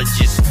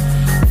colleges.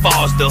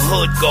 Far as the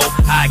hood go,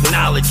 I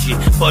acknowledge it.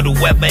 But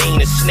whoever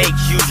ain't a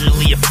snake's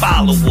usually a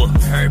follower.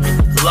 Heard me?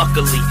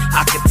 Luckily,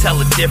 I could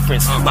tell a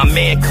difference. My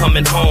man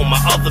coming home,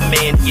 my other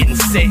man getting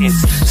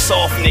sentenced.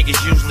 Soft niggas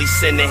usually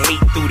sending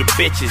hate through the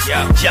bitches.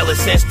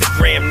 Jealous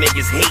Instagram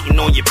niggas hating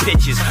on your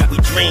pictures. We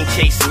dream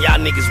chasing, y'all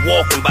niggas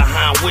walking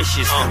behind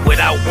wishes.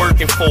 Without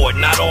working for it,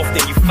 not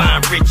often you find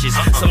riches.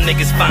 Some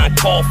niggas find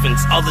coffins,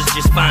 others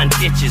just find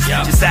ditches.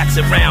 Just ask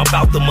around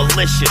about the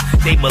militia,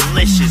 they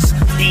malicious.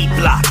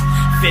 D-block.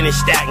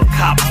 Finish that and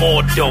cop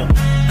more dope.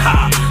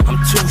 Ha, I'm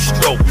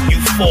 2-stroke, you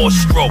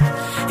 4-stroke.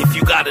 If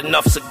you got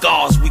enough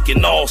cigars, we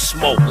can all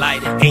smoke.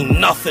 Light it. Ain't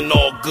nothing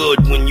all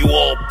good when you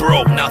all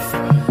broke.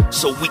 Nothing.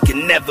 So we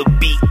can never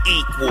be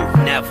equal.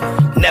 Never.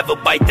 Never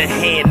bite the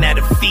hand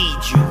that'll feed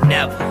you.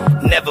 Never.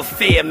 Never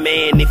fear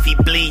man if he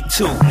bleed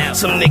too. Never.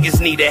 Some niggas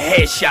need a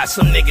headshot,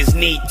 some niggas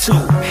need two.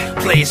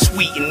 Play it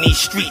sweet in these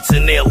streets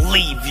and they'll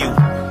leave you.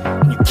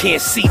 You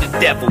can't see the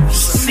devil, you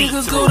see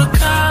Niggas through. go to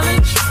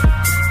college.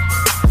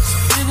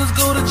 Niggas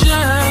go to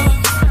jail.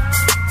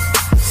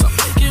 Some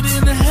make it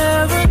into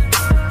heaven.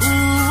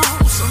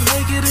 Ooh, some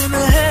make it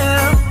into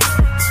hell.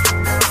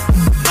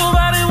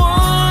 Nobody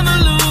wanna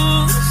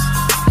lose.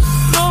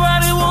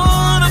 Nobody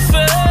wanna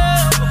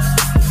fail.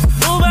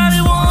 Nobody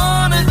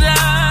wanna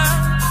die.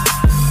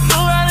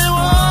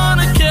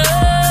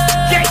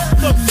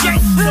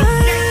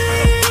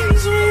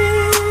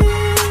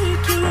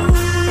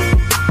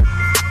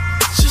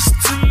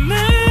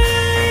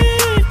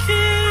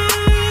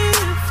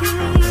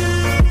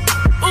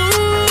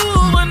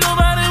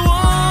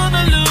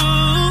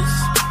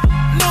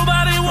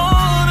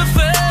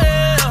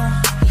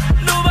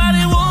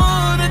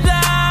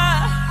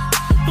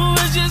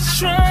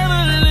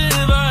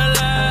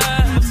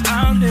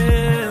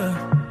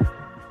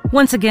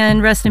 once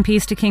again, rest in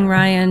peace to King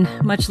Ryan.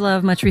 Much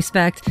love, much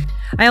respect.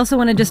 I also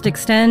want to just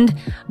extend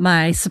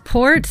my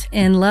support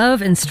and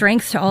love and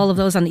strength to all of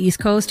those on the East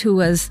Coast who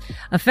was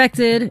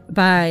affected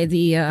by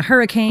the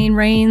hurricane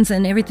rains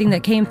and everything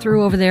that came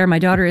through over there. My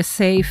daughter is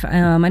safe.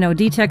 I know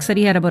D-Tech said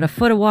he had about a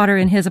foot of water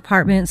in his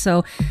apartment,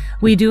 so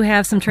we do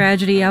have some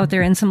tragedy out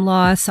there and some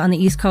loss on the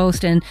East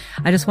Coast, and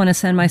I just want to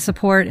send my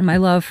support and my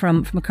love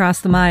from across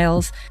the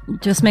miles.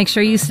 Just make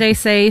sure you stay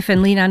safe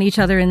and lean on each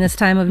other in this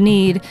time of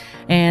need,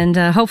 and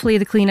hopefully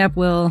the cleanup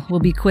will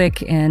be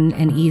quick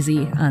and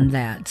easy on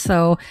that.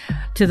 So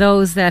to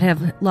those that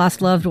have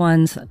lost loved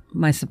ones,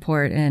 my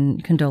support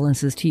and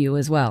condolences to you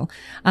as well.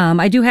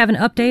 I do have an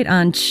update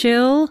on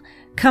Chill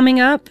coming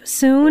up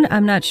soon.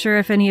 I'm not sure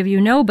if any of you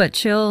know, but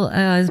Chill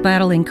is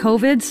battling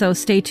COVID, so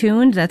stay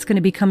tuned. That's going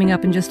to be coming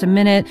up in just a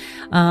minute.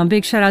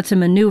 Big shout out to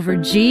Maneuver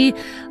G.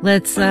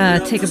 Let's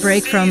take a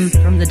break from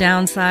the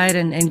downside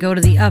and go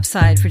to the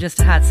upside for just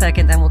a hot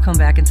second, then we'll come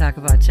back and talk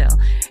about Chill.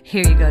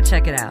 Here you go.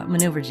 Check it out.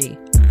 Maneuver G.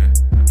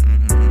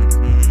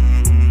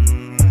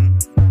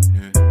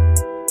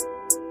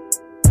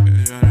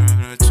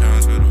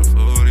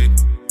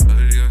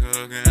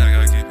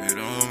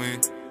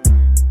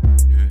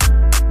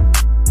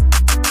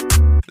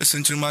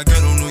 Listen to my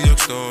ghetto New York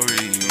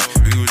story.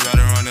 We was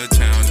riding around the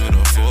towns with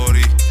a 40.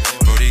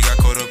 Brody got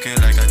caught up,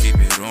 can't like I keep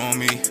it on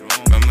me.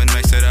 Remember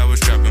nights that I was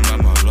trapping by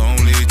my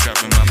lonely,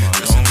 trapping by my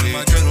lonely. Listen to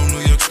my ghetto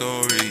New York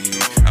story.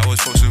 I was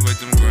posted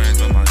with them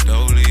grands on my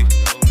dolly.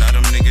 Now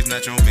them niggas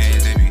not your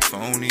bands, they be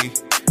phony.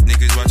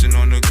 Niggas watching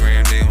on the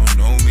gram, they don't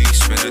know me.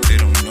 Swear that they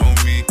don't know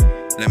me.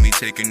 Let me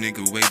take a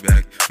nigga way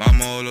back.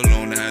 Mama all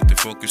alone, I had to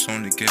focus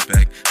on the get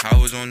back. I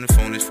was on the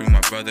phone, it's free, my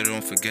brother,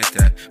 don't forget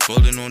that.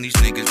 Pulling on these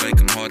niggas like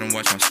I'm hard and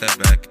watch my step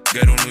back.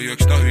 Ghetto New York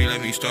story,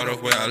 let me start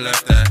off where I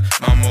left at.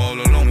 Mama all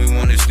alone, we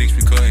wanted sneaks,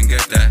 we couldn't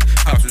get that.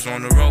 House was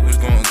on the road, was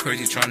going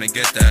crazy trying to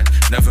get that.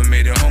 Never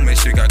made it home, and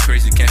shit got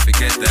crazy, can't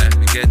forget that.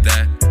 Forget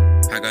that.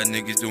 I got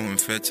niggas doing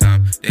fit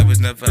time. They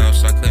was never out,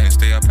 so I couldn't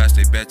stay out past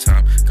their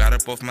bedtime. Got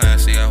up off my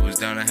ass, say I was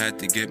down, I had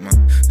to get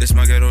mine. This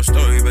my ghetto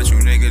story, bet you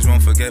niggas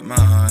won't forget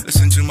mine.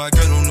 Listen to my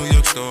ghetto New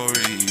York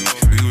story.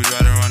 We was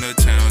riding around the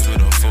towns with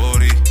a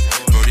 40.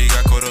 Brody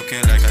got caught up,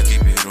 can't like I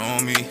keep it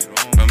on me.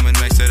 Remember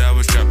nights that I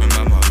was trapping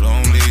by my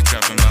lonely,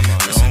 trapping by my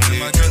lonely. Listen to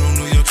my ghetto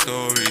New York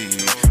story.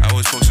 I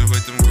was posted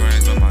with them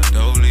grands on my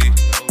dolly.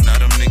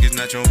 Now them niggas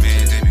not your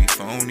bands, they be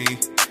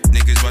phony.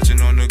 Niggas watching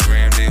on the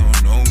gram, they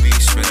don't know me.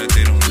 Swear that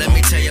they don't know me. Let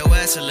me tell your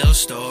ass a little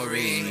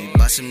story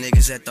about some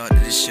niggas that thought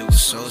that this shit was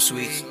so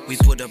sweet. We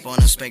put up on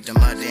them, spanked them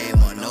out, they ain't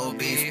want no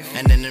beef.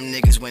 And then them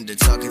niggas went to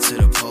talking to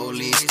the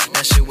police.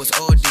 That shit was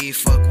OD,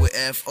 fuck with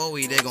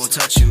FOE, they gon'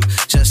 touch you.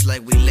 Just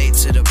like we late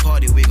to the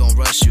party, we gon'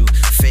 rush you.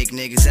 Fake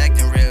niggas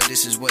acting real,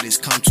 this is what it's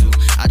come to.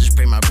 I just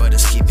pray my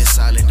brothers keep it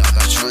silent, dog,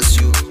 I trust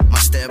you. My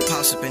step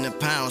pops up in the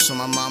pound, so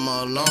my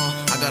mama alone.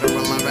 I gotta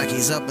run my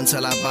rackies up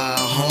until I buy a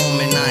home.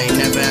 And I ain't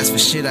never asked for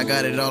shit, I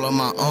got it all on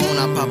my own.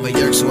 I pop a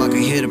yerk so I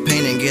can hear the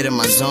pain and get in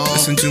my zone.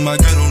 Listen to my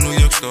ghetto New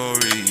York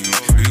story.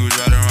 We was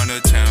riding around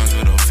the towns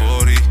with a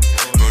 40.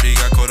 Brody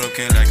got caught up,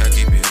 can't like I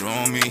keep it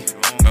on me.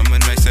 Remember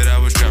nights that I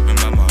was trapping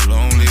by my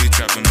lonely,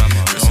 trapping by my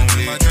lonely. Listen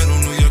to my ghetto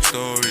New York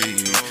story.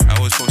 I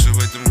was posted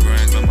with them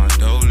grands on my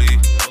dolly.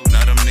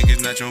 Now them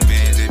niggas not your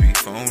bands, they be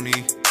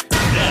phony.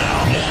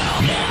 Now,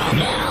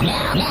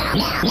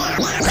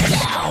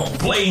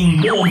 playing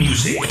more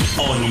music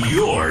on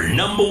your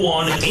number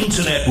one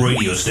internet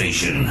radio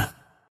station.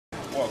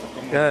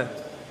 Good.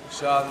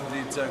 Shout out to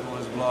D-Tech on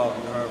his blog.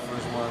 You heard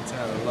First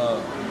Montana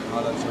Love.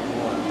 I'll let you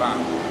go.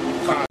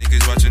 Bye.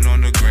 Niggas watching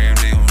on the gram,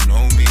 they don't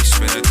know me.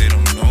 Swear that they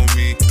don't know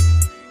me.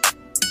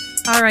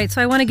 All right, so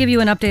I want to give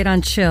you an update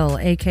on Chill,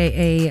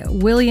 a.k.a.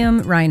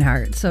 William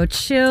Reinhardt. So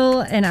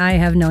Chill and I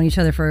have known each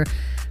other for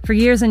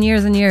years and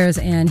years and years,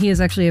 and he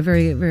is actually a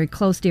very, very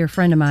close, dear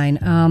friend of mine.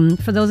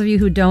 For those of you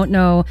who don't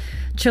know,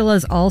 Chill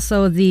is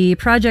also the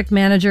project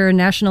manager,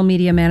 national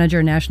media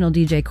manager, national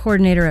DJ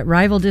coordinator at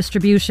Rival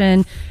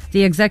Distribution,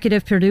 the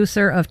executive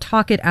producer of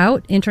Talk It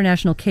Out,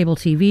 international cable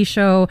TV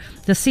show,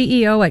 the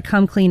CEO at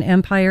Come Clean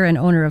Empire and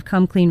owner of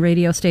Come Clean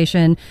radio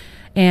station.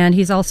 And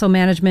he's also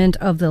management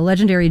of the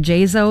legendary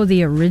Jzo,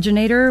 the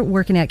originator,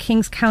 working at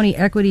Kings County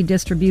Equity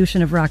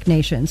Distribution of Rock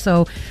Nation.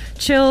 So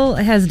Chill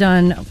has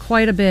done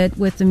quite a bit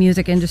with the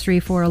music industry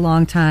for a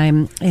long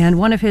time. And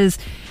one of his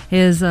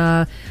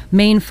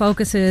main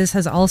focuses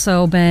has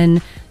also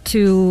been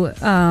to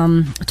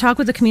talk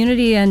with the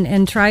community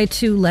and try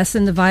to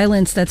lessen the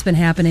violence that's been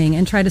happening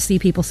and try to see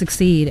people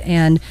succeed.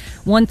 And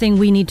one thing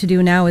we need to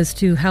do now is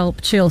to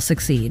help Chill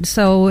succeed.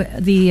 So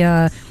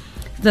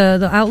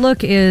the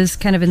outlook is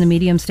kind of in the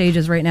medium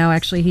stages right now.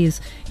 Actually, he's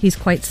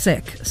quite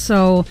sick.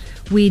 So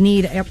we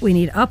need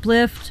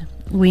uplift,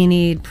 we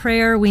need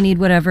prayer, we need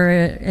whatever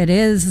it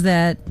is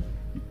that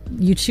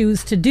you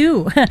choose to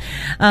do.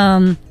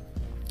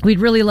 We'd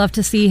really love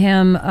to see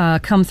him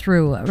come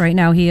through. Right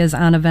now, he is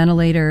on a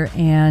ventilator,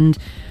 and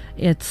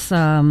it's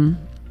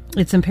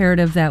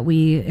imperative that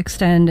we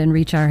extend and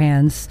reach our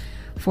hands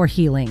for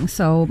healing.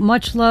 So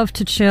much love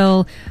to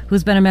Chill,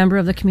 who's been a member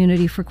of the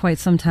community for quite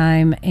some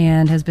time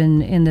and has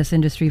been in this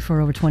industry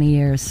for over 20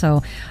 years.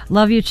 So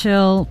love you,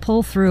 Chill.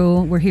 Pull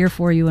through. We're here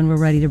for you, and we're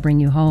ready to bring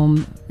you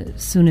home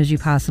as soon as you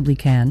possibly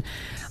can.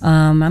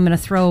 I'm going to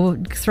throw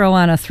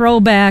on a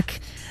throwback.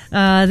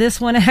 This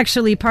one,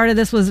 actually, part of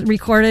this was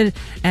recorded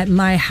at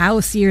my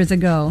house years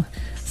ago.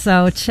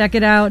 So check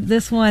it out.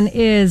 This one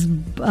is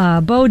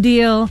Bo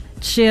Deal,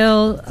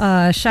 Chill,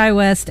 Shy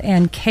West,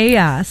 and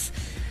Chaos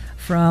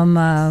from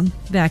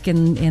back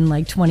in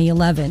like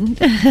 2011.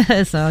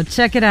 So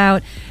check it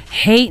out.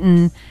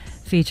 Hatin'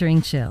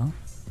 featuring Chill.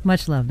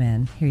 Much love,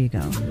 man. Here you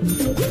go.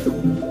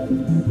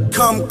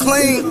 Come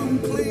clean,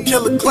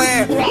 Killer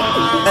Clan,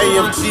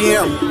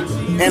 AFGM,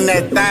 and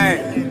that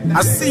thing.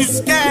 I see you,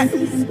 Scat.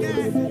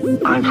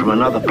 I'm from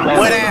another planet.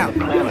 What out?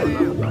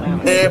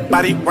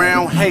 Everybody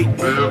round hate.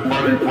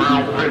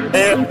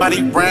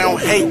 Everybody round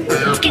hate.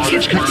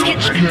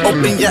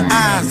 Open your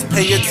eyes,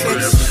 pay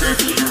attention.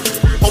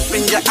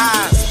 Open your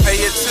eyes,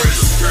 pay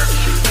attention.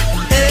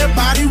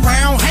 Everybody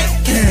round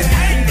hating.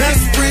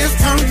 Best friends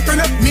turn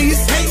up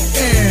knees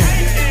hating.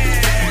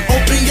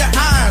 Open your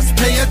eyes,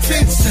 pay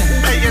attention.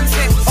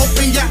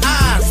 Open your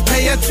eyes,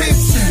 pay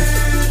attention.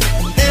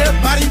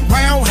 Everybody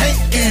round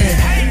hating.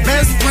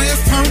 Best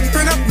friends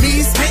turn up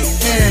knees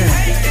hating.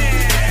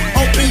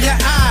 Open your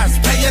eyes,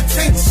 pay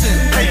attention.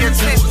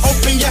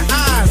 Open your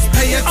eyes,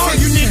 pay attention. All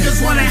you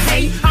niggas wanna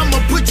hate, I'ma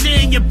put you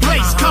in your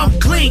place. Come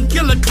clean,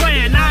 Killer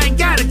Clan, I ain't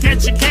gotta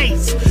catch a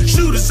case.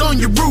 Shooters on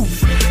your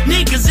roof,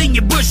 niggas in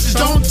your bushes.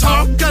 Don't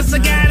talk, cause I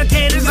got a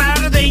cadence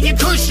louder than your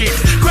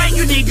cushions. Grant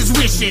you niggas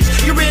wishes,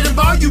 get rid of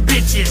all you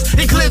bitches.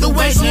 And clear the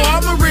way so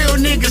all my real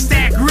niggas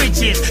stack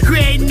riches.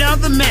 Creating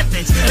other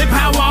methods,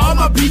 empower all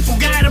my people.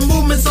 Got a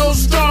movement so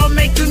strong,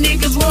 make you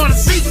niggas want a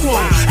sequel.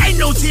 Ain't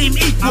no team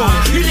equal,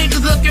 you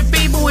niggas looking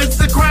feeble. It's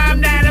a crime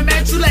that I'm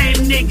at you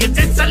lame niggas,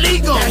 it's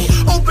illegal.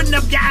 Open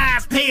up your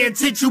eyes, pay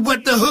attention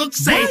what the hook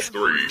say.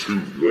 3, 2,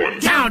 1.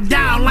 Count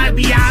down like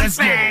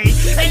Beyonce.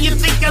 And you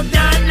think I'm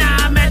done,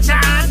 now I'm at your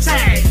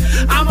auntie.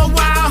 I'm a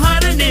wild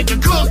hunter nigga,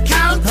 cook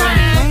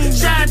county.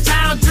 Shot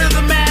town to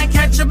the man,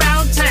 catch a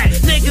bounty.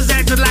 Niggas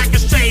acting like a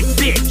straight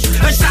bitch,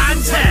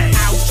 Ashanti.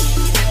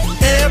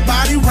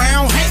 Everybody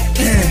round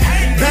hating.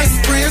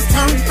 Best friends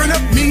turn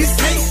up knees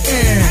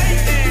hating.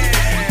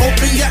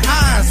 Open your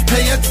eyes,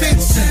 pay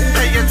attention.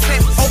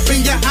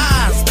 Open your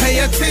eyes, pay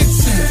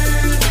attention.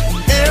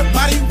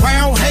 Everybody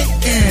round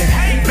hating.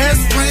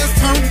 Best friends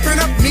turn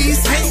up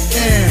knees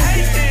hating.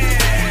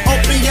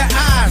 Open your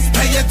eyes,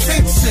 pay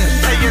attention.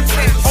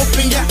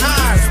 Open your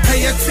eyes,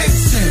 pay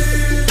attention.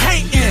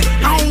 Hating,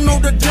 I don't know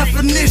the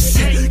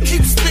definition.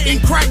 Keep spitting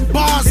crack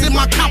bars in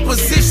my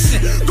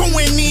composition.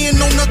 Going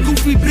in on the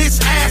goofy bitch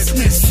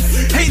assness.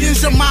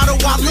 Hating's your motto,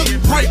 I look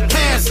right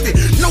past it.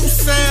 No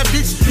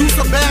savage, you's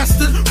a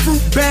bastard.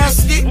 Fruit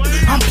basket,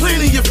 I'm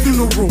planning your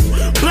funeral.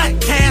 Black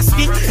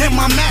casket and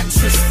my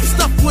mattress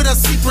stuffed with a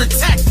secret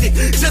tactic.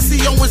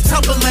 Jesse Owens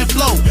turbulent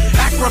flow,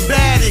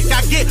 acrobatic.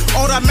 I get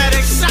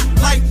automatic shot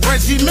like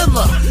Reggie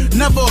Miller.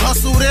 Never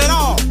hustled at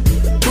all.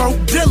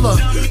 Broke dealer,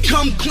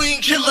 come clean,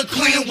 Killer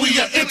Clan, we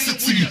an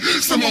entity.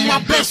 Some of my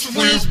best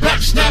friends,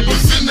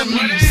 backstabbers,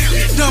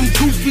 enemies. Dumb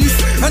goofies,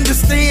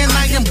 understand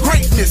I am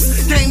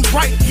greatness. Game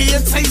right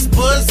here, taste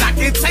buds, I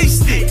can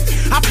taste it.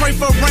 I pray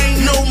for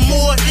rain, no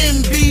more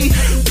MB.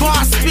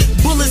 Bar spit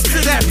bullets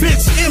to that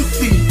bitch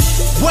empty.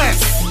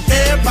 West,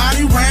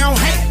 everybody round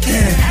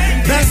hating.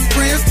 Best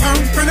friends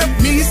turn up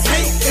knees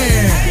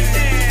hating.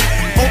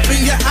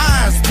 Open your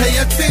eyes, pay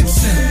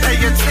attention.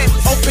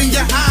 Open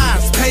your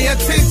eyes, pay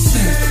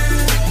attention.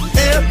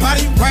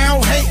 Everybody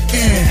round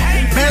hating.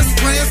 Best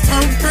friends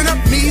turn up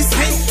knees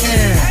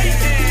hating.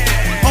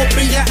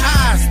 Open your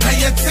eyes,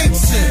 pay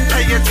attention.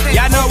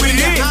 Y'all know what it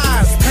is.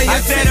 I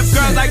said if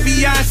girls like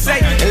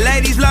Beyonce and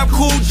ladies love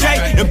Cool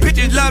J and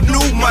bitches love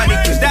new money,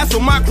 cause that's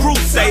what my crew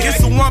say. This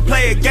a one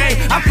player game,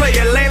 I play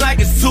it lane like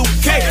it's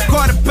 2K.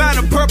 Quarter pound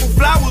of purple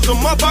flowers, a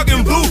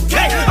motherfucking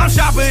bouquet. I'm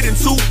sharper than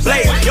two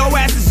blades, your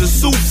ass is a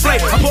souffle.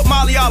 I put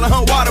Molly all in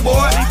her water,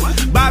 boy.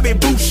 Bobby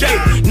Boucher,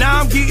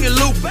 now I'm getting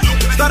looped.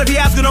 Start if he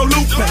asking no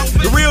loop.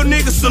 The real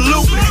niggas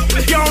salute.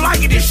 If you don't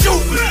like it, then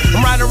shoot. I'm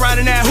riding around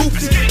in that hoop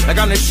like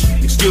I'm the shit.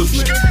 Excuse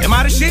me. Am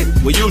I the shit?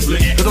 Well, usually.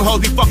 Cause them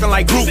hoes be fucking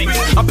like groupies.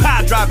 I'm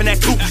pie driving that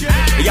coupe.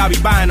 And y'all be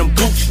buying them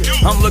Gucci.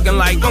 I'm looking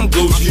like I'm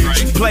Gucci.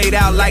 She played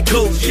out like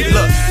Gucci.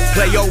 Look,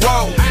 play your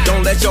role.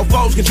 Don't let your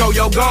foes control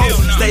your goals.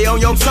 Stay on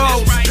your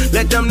toes.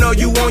 Let them know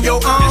you on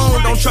your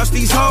own. Don't trust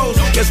these hoes.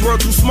 This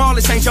world too small,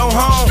 this ain't your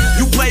home.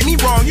 You play me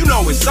wrong, you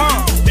know it's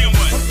on.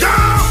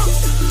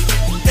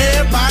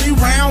 Everybody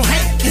round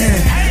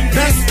hating.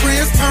 Best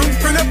friends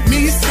turn up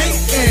knees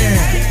hating.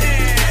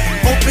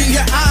 Open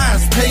your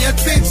eyes, pay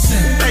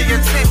attention.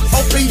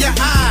 Open your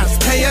eyes,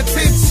 pay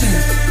attention.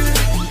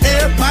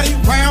 Everybody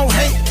round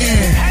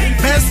hating.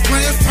 Best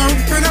friends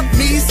turn up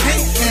knees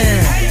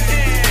hating.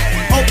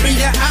 Open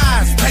your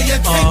eyes, pay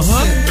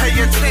attention.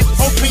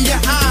 Open your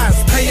eyes,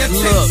 pay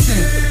attention.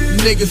 Look,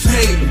 niggas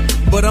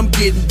hating, but I'm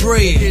getting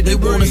bread. They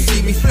wanna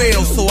see me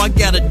fail, so I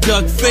gotta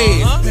duck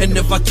fed. And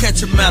if I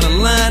catch them out of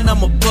line,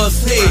 I'ma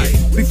bust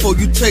head. Before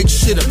you take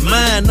shit of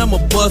mine, I'ma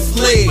bust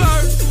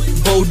legs.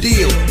 Bo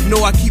deal,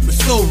 know I keep it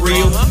so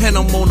real, and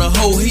I'm on the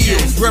whole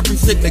heels,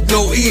 represent the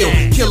go ill.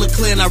 Killer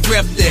Clan, I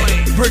rep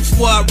that. Brick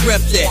Squad,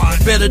 rep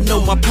that. Better know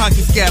my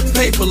pockets got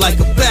paper like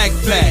a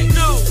backpack.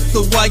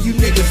 So why you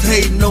niggas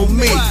hating on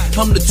me?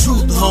 I'm the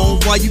truth, home.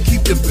 Why you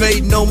keep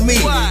debating on me?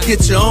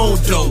 Get your own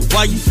dough.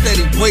 Why you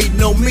steady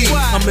waiting on me?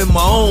 I'm in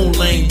my own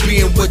lane,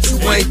 being what you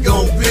ain't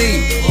gon'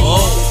 be.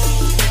 Oh.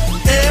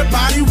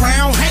 Everybody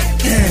round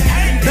hating.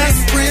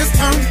 Best friends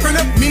turn friend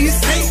of me's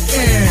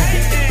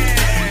hating.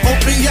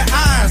 Open your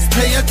eyes,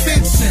 pay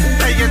attention.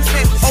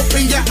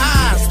 Open your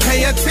eyes,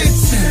 pay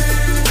attention.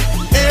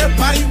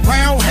 Everybody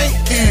round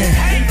hating.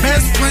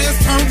 Best friends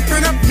turn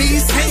friend of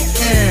me's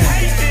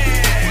hating.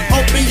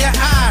 Open your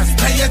eyes,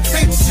 pay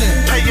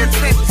attention.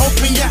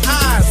 Open your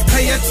eyes,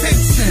 pay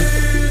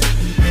attention.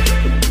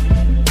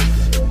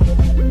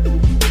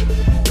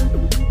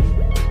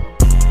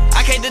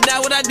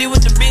 Deny what I did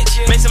with the bitch.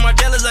 Mason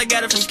Margellas, I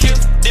got it from Kip.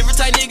 Different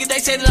type nigga, they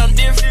say that I'm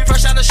different.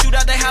 First out of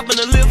shootout, they hop in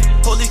the lift.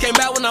 Police came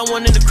out when I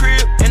went in the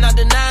crib, and I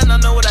deny, and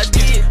I know what I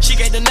did. She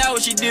can't deny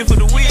what she did for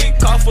the wig.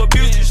 Call for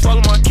abuse, just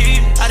follow my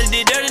kid. I done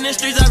did dirt in the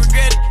streets, I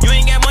regret it. You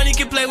ain't got money,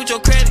 can play with your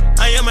credit.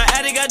 I am an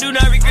addict, I do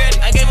not regret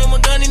it. I gave him a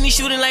gun and he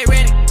shooting like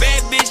Reddick.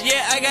 Bad bitch,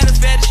 yeah, I got a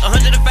fetish.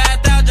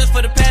 105,000 just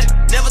for the paddock.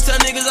 Never tell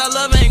niggas I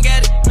love, I ain't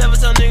got it. Never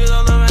tell niggas I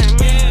love, I ain't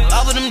got it.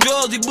 All of them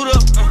drugs, he boot up.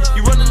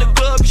 You run in the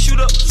club, you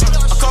shoot up.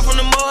 I come from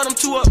the mud, I'm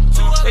too up.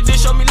 They didn't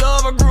show me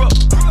love, I grew up.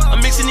 I'm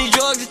mixing these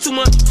drugs, it's too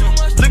much.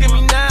 Look at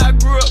me now, I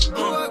grew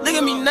up. Look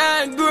at me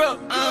now, I grew up.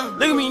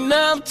 Look at me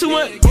now, I'm too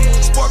much.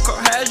 Sport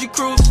car, how's you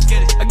cruise?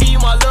 I give you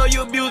my love,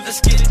 you abuse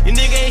it. Your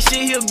nigga ain't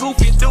shit, he a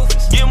goofy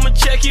doofus. Give him a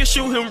check, he'll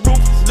shoot him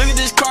roof. Look at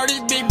this car,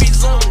 this bitch be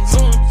zoom,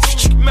 zoom.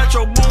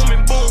 Metro boom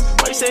and boom.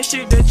 Why you say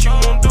shit that you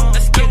won't do?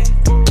 Let's get it.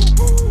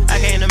 I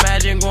can't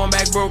imagine going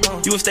back broke.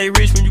 You will stay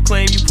rich when you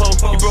claim you poor.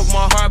 You broke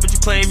my heart, but you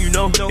claim you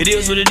know. It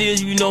is what it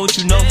is, you know what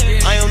you know.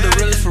 I am the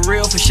realest for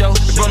real, for sure.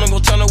 The brother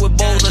gon' turn up with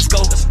bowls, let's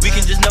go. We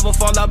can just never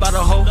fall out by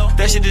the hoe.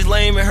 That shit is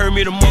lame, it hurt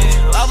me the most.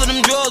 All of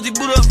them drugs, he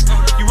boot up.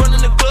 You run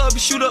in the club,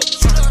 you shoot up.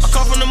 I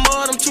come from the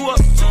mud, I'm too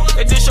up.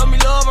 They didn't show me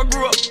love, I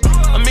grew up.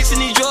 I'm mixing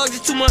these drugs,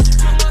 it's too much.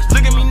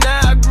 Look at me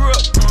now, I grew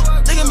up.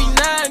 Look at me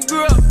now, I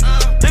grew up.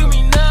 Look at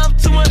me now, I'm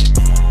too much.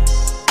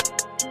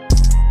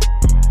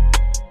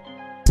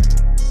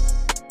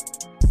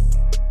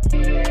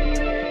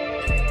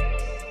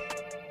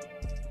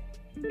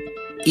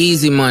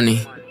 Easy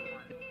money.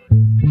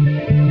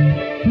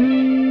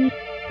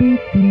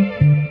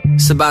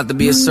 It's about to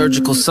be a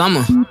surgical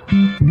summer.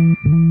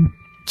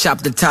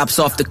 Chop the tops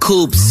off the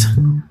coupes.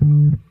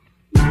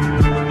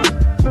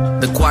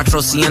 The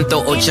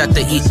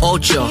 488.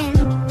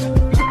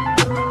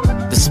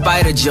 The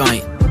spider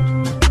joint.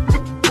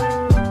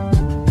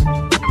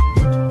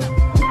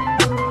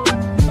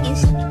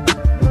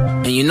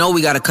 And you know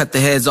we gotta cut the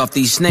heads off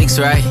these snakes,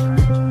 right?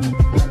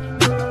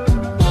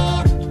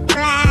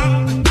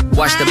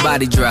 Watch the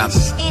body drop.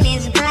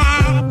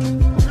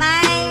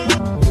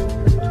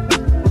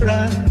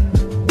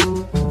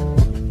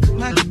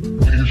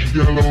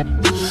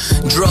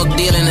 Drug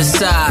dealing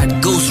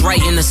aside, ghost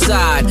writing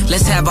aside.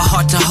 Let's have a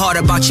heart-to-heart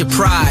about your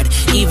pride.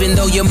 Even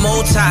though you're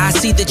multi, I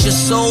see that your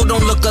soul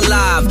don't look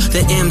alive.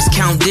 The M's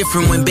count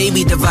different when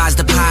baby divides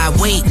the pie.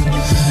 Wait,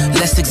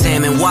 let's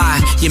examine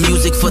why your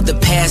music for the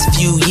past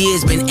few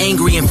years been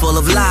angry and full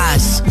of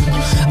lies.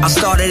 I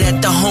started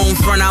at the home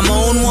front, I'm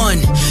on one.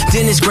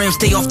 Dennis Graham,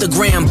 stay off the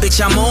gram, bitch,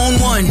 I'm on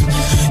one.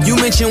 You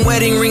mentioned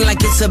wedding ring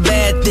like it's a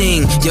bad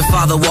thing. Your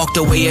father walked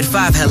away at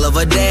 5, hell of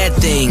a dad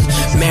thing.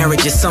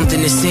 Marriage is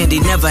something that Sandy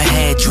never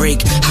had,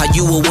 Drake. How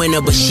you a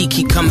winner, but she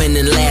keep coming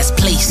in last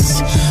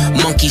place.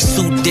 Monkey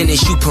suit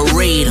Dennis, you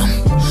parade him.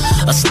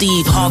 A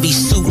Steve Harvey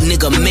suit,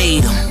 nigga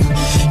made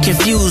him.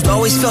 Confused,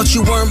 always felt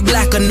you weren't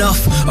black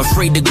enough.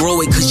 Afraid to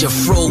grow it cause your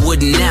fro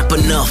wouldn't nap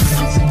enough.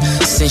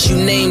 Since you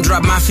name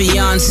dropped my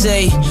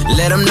fiance,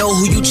 let them know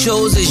who you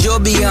chose as your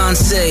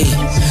Beyonce.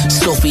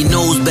 Sophie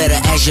knows better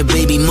as your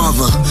baby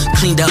mother.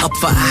 Cleaned her up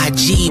for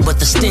IG, but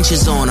the stench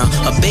is on her.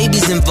 A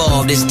baby's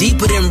involved, it's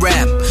deeper than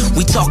rap.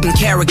 We talking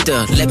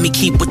character, let me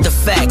keep with the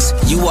facts.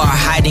 You are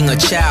hiding a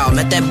child,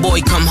 let that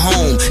boy come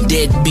home.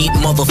 Deadbeat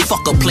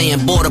motherfucker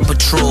playing border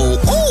patrol.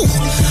 Ooh,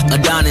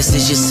 Adonis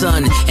is your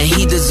son, and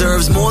he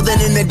deserves more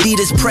than an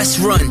Adidas press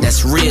run.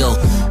 That's real.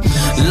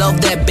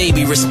 Love that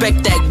baby,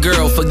 respect that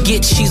girl.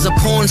 Forget she's a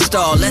porn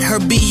star, let her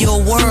be your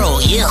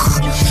world. Yeah.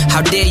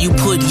 How dare you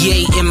put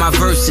yay in my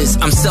verses?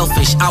 I'm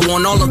selfish, I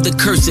want all of the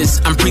curses.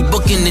 I'm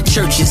pre-booking the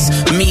churches,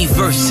 me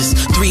versus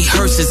 3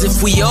 hearses.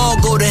 If we all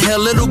go to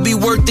hell, it'll be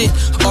worth it.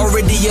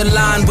 Already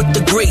aligned with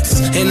the greats.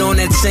 And on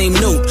that same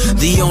note,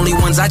 the only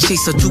ones I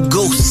chase are 2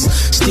 ghosts.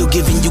 Still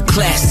giving you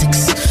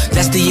classics.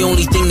 That's the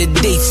only thing that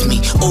dates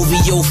me.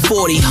 OVO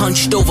 40,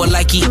 hunched over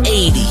like he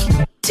 80.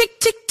 Tick,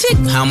 tick, tick. tick.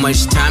 How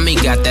much time he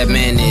got? That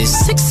man is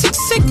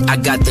 666. I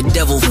got the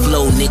devil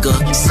flow, nigga.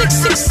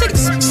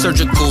 666.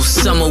 Surgical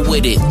summer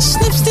with it.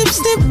 Snip, snip,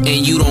 snip.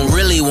 And you don't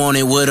really want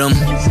it with him.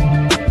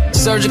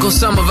 Surgical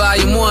Summer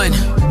Volume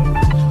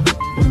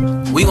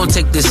 1. We gon'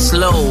 take this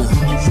slow.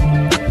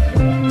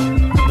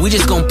 We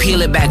just gon'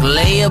 peel it back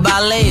layer by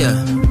layer.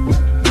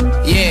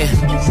 Yeah.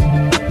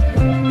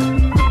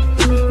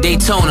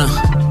 Daytona.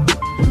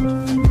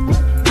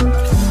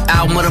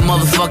 Album of the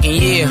motherfucking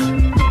year.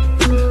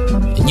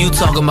 And you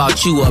talking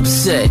about you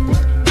upset.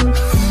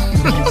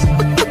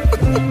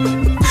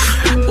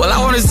 Well, I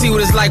wanna see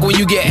what it's like when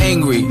you get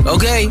angry,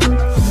 okay?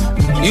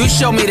 You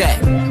show me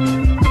that.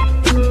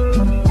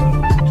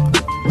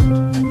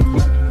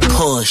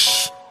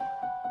 Push.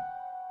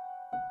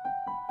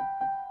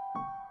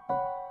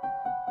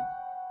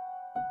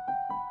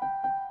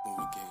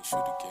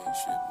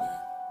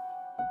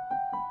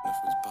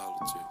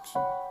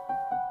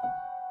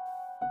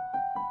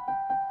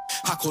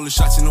 I call the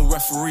shots and no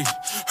referee.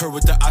 Heard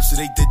what the ops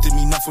they did to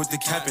me, nothing with the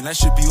capping. That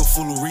should be a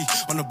foolery.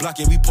 On the block,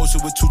 yeah, we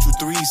posted with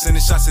 223.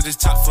 Sending shots to this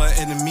top for an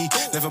enemy.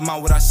 Never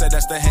mind what I said,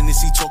 that's the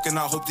Hennessy talking.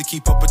 I hope to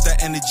keep up with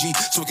that energy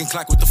so it can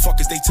clock what the fuck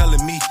is they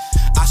telling me.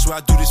 I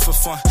swear I do this for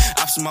fun.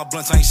 Ops in my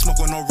blunts, I ain't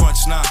smoking no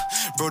runts, nah.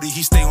 Brody,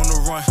 he stay on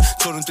the run.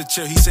 Told him to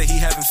chill, he said he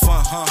having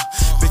fun, huh?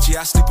 Bitch,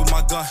 yeah, I sleep with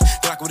my gun.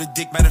 Glock with a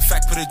dick, matter of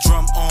fact, put a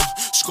drum on.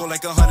 Score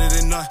like 100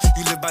 and none.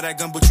 You live by that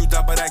gun, but you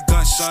die by that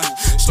gun, son.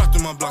 Stuck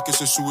through my block,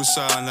 it's a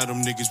suicide. Now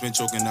them niggas been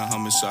choking that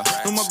homicide.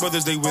 Know my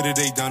brothers, they with it,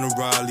 they down the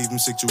ride. Leave them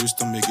sick to his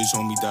stomach, his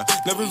homie die.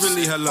 Never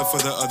really had love for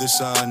the other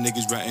side.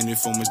 Niggas ratting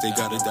informants, they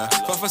gotta die.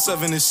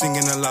 557 is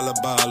singing a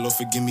lullaby. Lord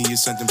forgive me,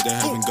 his sentence to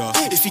heaven, God.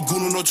 If he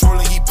goon no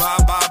trolling, he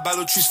bye-bye.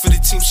 Battle trees for the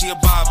team, she a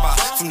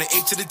bye-bye. From the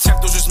 8 to the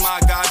 10th, those just my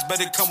guys.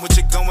 Better come with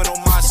your gun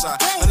on my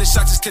side. And the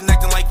shots is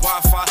connecting like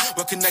Wi-Fi.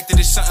 Well connected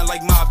is something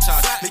like mob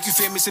ties. Make you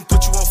famous and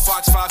put you on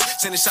Fox 5.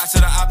 Sending shots to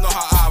the op, know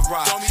how I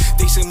ride.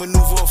 They say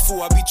maneuver a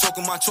fool, I be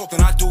talking my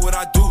talking, I do what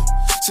I do.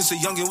 Since a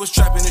youngin' was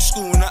trapping in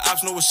school, and the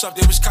ops know what's up,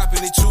 they was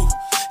copping it too.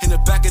 In the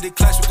back of the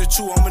class with the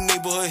two, I'm a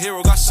neighborhood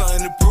hero, got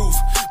something to prove.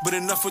 But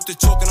enough with the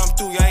talking, I'm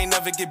through, y'all ain't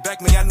never get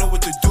back, man, y'all know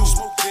what to do.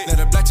 Now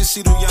the black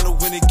tuxedo, y'all know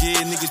when it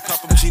get. Niggas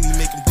pop up genie,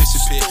 make them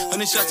disappear. When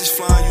the shots is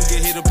flying, you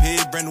get hit up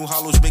here. Brand new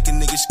hollows,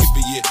 making niggas skip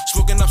a year.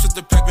 Smoking ups with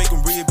the pack, make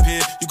them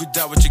reappear. You could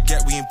die with your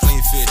gat, we ain't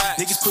playing fair.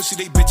 Niggas pussy,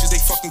 they bitches, they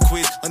fucking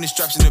quit. On the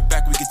straps in the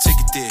back, we can take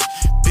it there.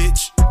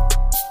 Bitch.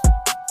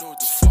 Know what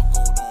the fuck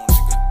going on,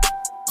 nigga?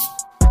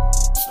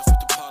 Enough with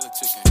the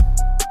politicking.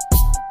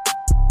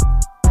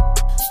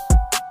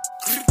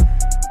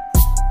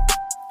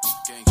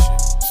 Gang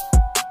shit.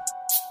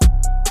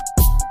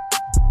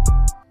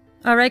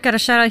 All right, got a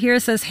shout out here.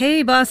 It says,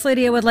 hey, Boss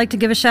Lady, I would like to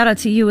give a shout out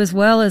to you as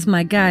well as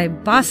my guy,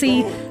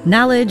 Bossy,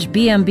 Knowledge,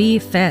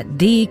 BMB, Fat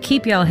D.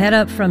 Keep y'all head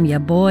up from your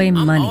boy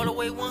Money. All the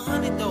way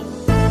 100 though.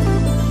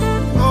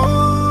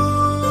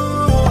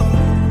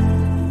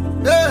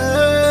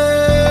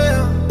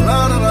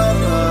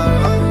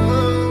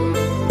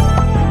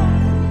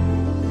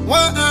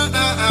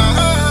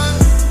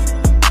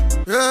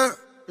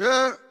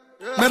 Yeah.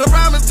 Made a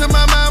promise to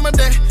my mama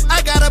that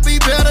I gotta be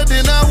better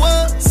than I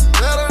was.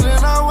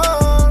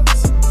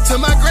 To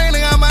my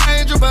granny, I'm an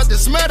angel, but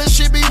this murder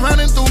shit be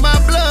running through my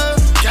blood.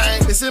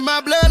 It's in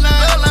my bloodline.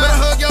 Better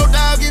hug your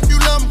dog if you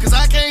love him, cause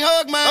I can't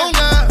hug mine.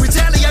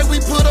 Retaliate, we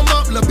put him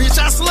up, little bitch,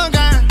 I slung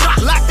iron.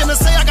 Locked in the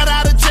cell, I got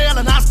out of jail,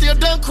 and I still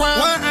done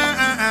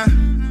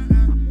crime.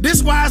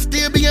 This why I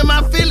still be in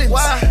my feelings.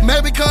 Why?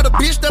 Maybe cause the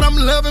bitch that I'm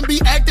loving be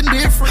acting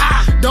different.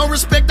 Don't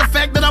respect the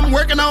fact that I'm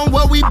working on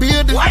what we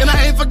building. And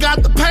I ain't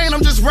forgot the pain,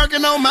 I'm just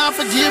working on my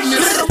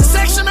forgiveness.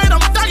 Section 8,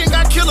 I'm thugging,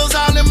 got killers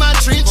all in my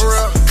trenches.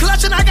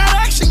 Clutching, I got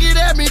action, get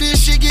at me,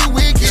 this shit get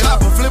wicked.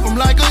 Chop and flip them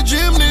like a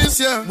gymnast,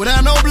 yeah.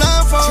 Without no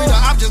blindfold. Treat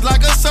her op just like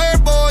a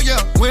surfboard,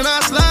 yeah. When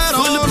I slide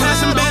on the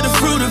passion, bear the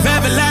fruit of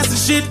everlasting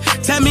shit.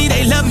 Tell me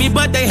they love me,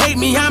 but they hate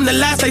me, I'm the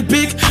last they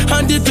pick.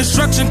 Under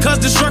construction, cause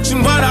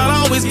destruction, what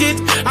I'll always get.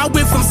 I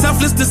went from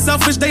selfless to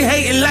selfish, they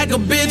hating like a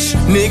bitch.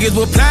 Niggas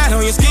will plot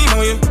on you, scheme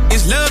on you.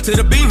 It's love to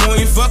the beam on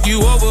you. Fuck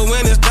you over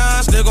when it's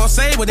done, still gon'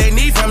 say what they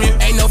need from you.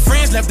 Ain't no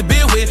friends left to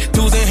build with,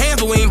 tools in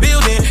hands but we ain't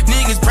building.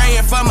 Niggas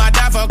praying for my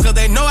downfall cause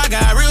they know I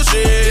got real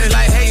shit. Just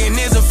like hating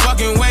is a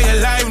fucking way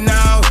of life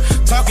now.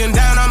 Talking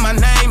down on my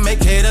name,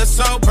 make haters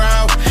so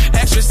proud.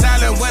 Extra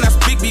silent when I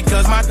speak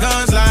because my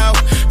gun's loud.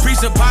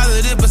 Preach a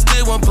positive but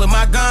still won't put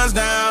my guns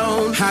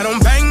down. I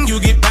don't bang, you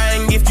get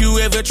banged. If you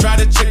ever try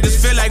to check this,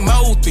 feel like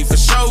Moty for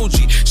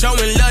Shoji.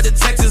 Showing love to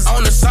Texas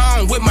on the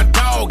song with my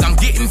dog. I'm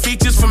getting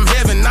features from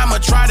heaven. I'ma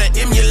try to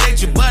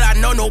emulate you, but I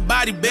know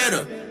nobody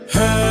better.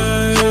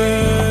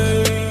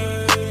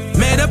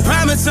 Made a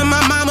promise to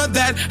my mama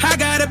that I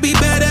gotta be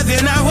better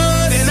than I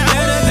was.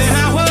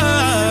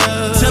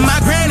 To my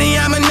granny,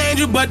 I'm an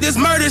angel, but this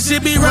murder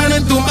shit be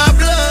running through my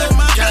blood.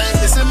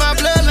 It's in my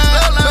bloodline.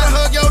 Better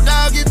hug your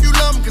dog if you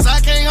love him, cause I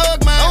can't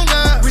hug mine.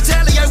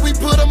 Retaliate, we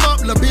put him up,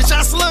 little bitch,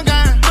 I slung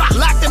iron.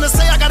 Locked in the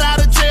cell, I got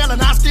out of jail,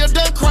 and I still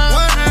done crime.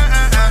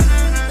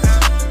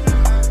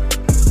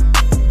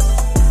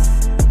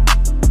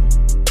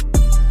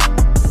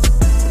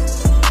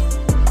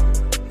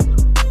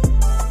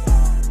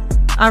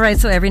 All right,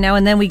 so every now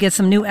and then we get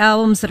some new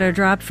albums that are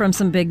dropped from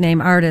some big name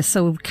artists.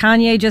 So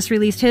Kanye just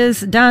released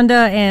his,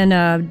 Donda,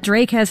 and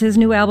Drake has his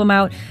new album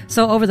out.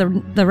 So over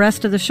the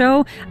rest of the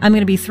show, I'm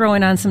going to be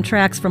throwing on some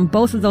tracks from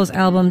both of those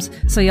albums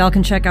so y'all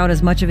can check out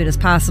as much of it as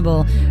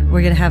possible. We're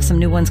going to have some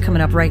new ones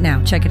coming up right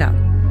now. Check it out.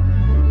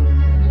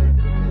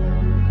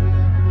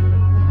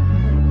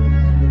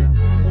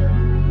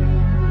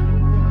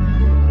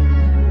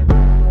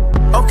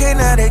 Okay,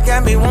 now they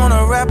got me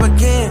wanna rap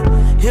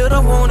again. Heal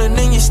the wound and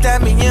then you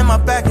stab me in my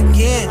back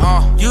again.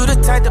 You the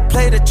type to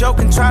play the joke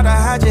and try to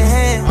hide your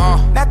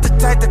hand. Not the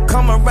type to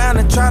come around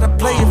and try to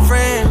play your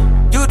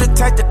friend. You the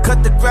type to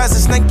cut the grass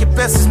and snake your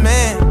bestest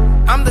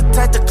man. I'm the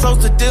type to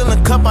close the deal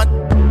and cut my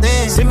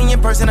in. See me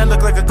in person, I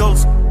look like a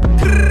ghost.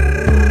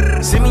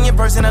 See me in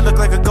person, I look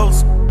like a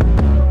ghost.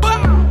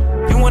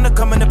 You wanna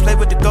come in and play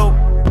with the goat?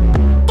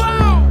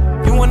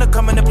 You wanna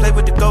come in and play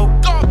with the goat?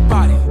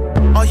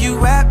 All you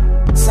rap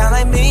sound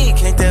like me,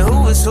 can't tell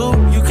who is who.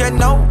 You got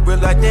no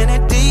real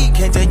identity,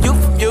 can't tell you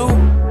from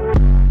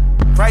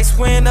you. Price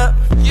went up,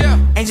 yeah.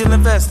 Angel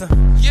investor,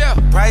 yeah.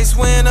 Price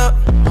went up,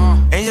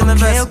 angel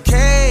investor.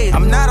 Okay,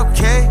 I'm not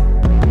okay.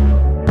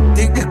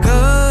 Think it's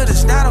good,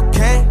 it's not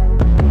okay.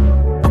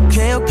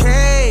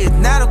 Okay, it's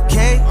not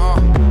okay.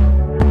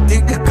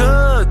 Think it's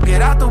good,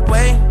 get out the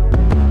way.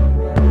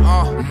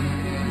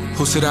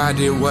 Who said I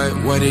did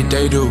what did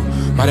they do?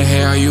 Why the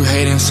hell are you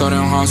hating so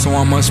damn hard,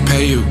 someone must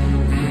pay you?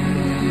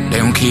 They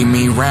don't keep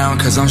me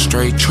round cause I'm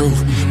straight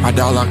truth. My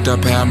dog locked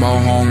up had more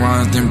home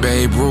runs than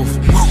Babe Ruth.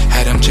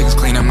 Had them chickens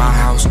cleaning my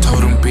house,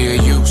 told them be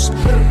a use.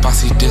 If I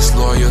see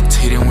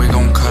disloyalty then we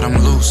gon' cut them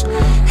loose.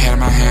 Had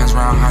my hands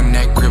round her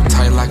neck, grip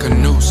tight like a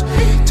noose.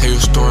 Tell you a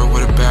story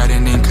with a bad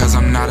ending cause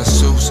I'm not a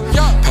Seuss.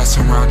 Pass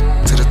them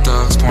round to the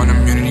thugs for an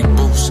immunity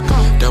boost.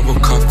 Double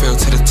cup fell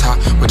to the top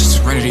with the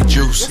serenity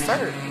juice.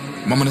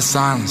 Moment of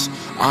silence,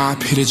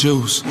 R.I.P. the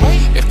juice.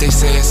 If they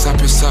say it's up,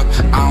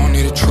 I don't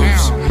need a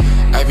truce.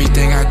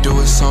 Everything I do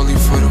is solely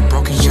for the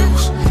broken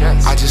youth.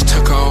 I just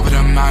took her over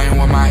the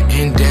mountain with my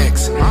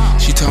index.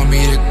 She told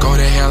me to go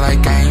to hell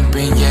like I ain't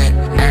been yet.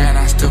 And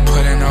I still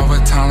put in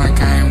overtime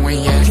like I ain't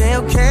win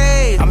yet.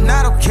 Okay, I'm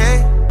not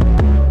okay.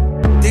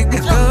 Think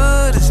it's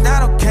good, it's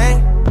not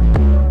okay.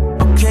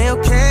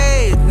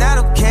 Okay, it's not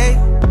okay.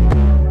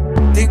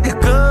 Think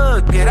it's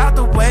good, get out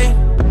the way.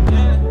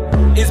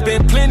 It's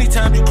been plenty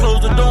times you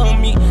closed the door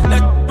on me.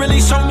 That really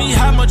showed me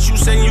how much you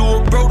say you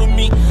a bro to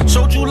me.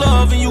 Showed you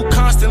love and you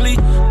constantly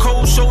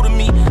cold shoulder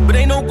me. But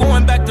ain't no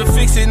going back to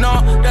fix it,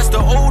 nah, that's the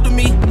old of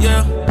me,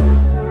 yeah.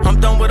 I'm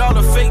done with all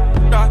the fake,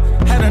 I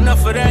had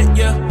enough of that,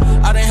 yeah.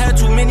 I done had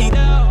too many,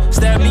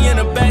 stab me in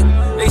the back.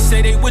 They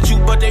say they with you,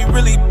 but they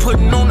really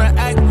putting on the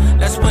act.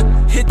 That's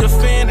when hit the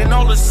fan and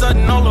all of a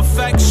sudden all the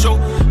facts show.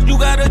 You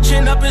gotta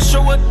chin up and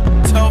show it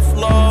tough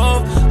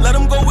love. Let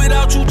them go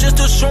without you just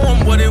to show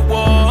them what it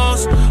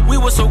was. We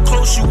were so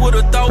close you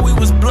would've thought we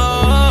was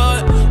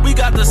blood. We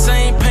got the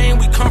same pain,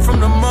 we come from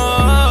the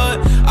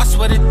mud. I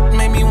swear it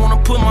made me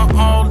wanna put my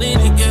all in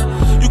it,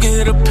 yeah. You can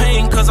hear the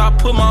pain cause I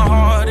put my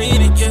heart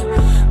in it,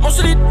 yeah. Most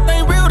of these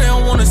ain't real, they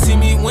don't wanna see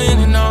me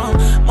winning, no.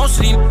 Most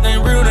of these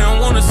ain't real, they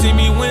don't wanna see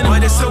me winning.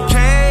 But it's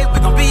okay, we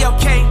gon' be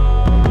okay.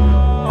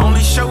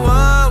 Only show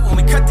up when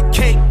we cut the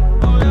cake.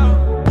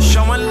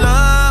 Showing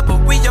love,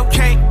 but we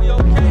okay.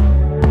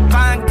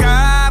 Find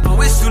God, but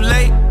it's too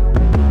late.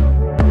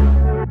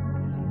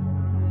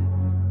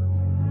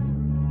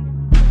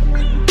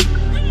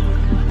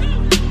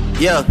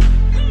 Yeah.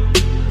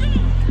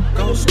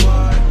 Go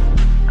Squad.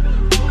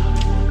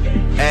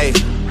 Hey.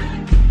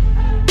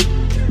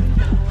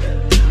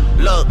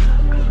 Look.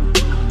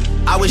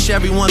 I wish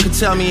everyone could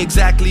tell me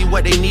exactly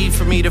what they need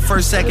from me the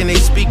first second they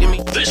speak to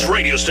me. This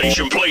radio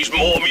station plays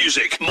more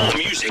music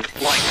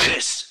like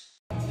this.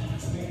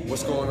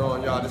 What's going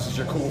on, y'all? This is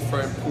your cool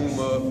friend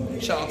Puma.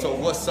 Shout out to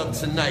What's Up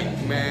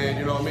Tonight, man.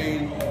 You know what I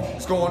mean?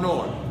 What's going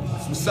on?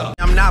 What's up?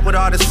 I'm not with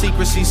all the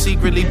secrecy,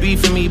 secretly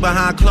beefing me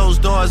behind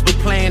closed doors, but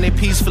playing it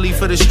peacefully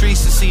for the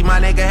streets to see. My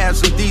nigga have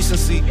some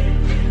decency.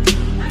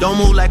 Don't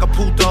move like a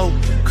puto.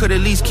 Could at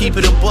least keep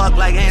it a buck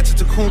like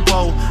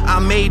Antetokounmpo. I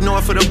made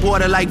north of the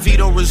border like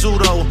Vito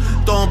Rizzuto.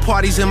 Throwing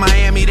parties in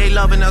Miami, they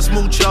loving us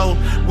mucho.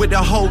 With the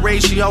whole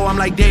ratio, I'm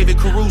like David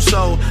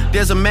Caruso.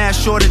 There's a mass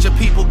shortage of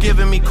people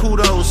giving me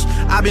kudos.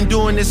 I've been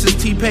doing this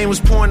since T-Pain was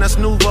pouring us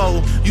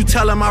Nouveau. You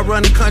tell them I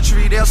run the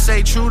country, they'll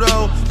say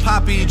Trudeau.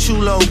 Poppy,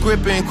 Chulo,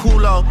 Grippin',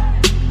 Kulo.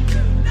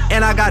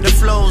 And I got the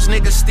flows,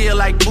 niggas still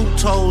like boot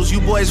toes. You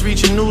boys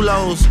reaching new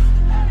lows.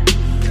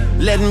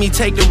 Letting me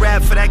take the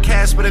rap for that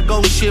Casper the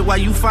Ghost shit while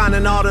you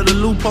finding all of the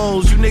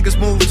loopholes. You niggas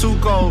move too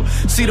cold.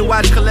 See the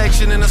watch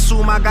collection and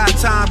assume I got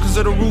time cause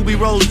of the Ruby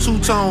Rose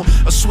two-tone.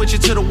 Or switch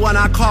it to the one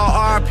I call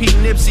R.P.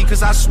 Nipsey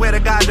cause I swear to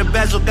God the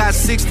bezel got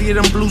 60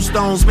 of them blue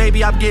stones.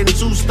 Maybe I'm getting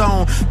too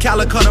stoned.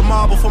 Calicut a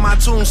marble for my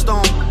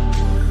tombstone.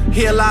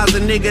 Here lies a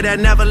nigga that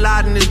never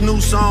lied in his new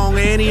song or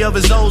any of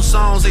his old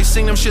songs. They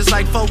sing them shits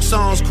like folk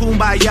songs.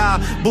 Kumbaya,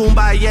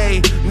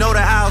 boombaye. Know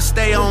that I'll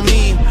stay on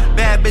me.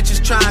 Bad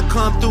bitches trying to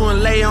come through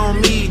and lay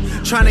on me.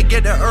 Trying to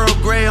get the Earl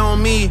Grey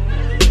on me.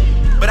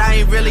 but I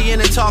ain't really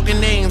into talking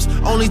names.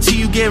 Only tea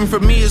you getting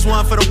from me is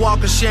one for the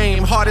walk of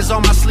shame. Heart is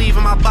on my sleeve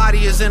and my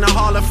body is in the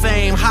Hall of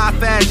Fame. High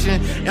fashion,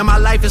 and my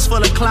life is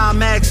full of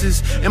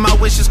climaxes. And my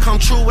wishes come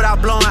true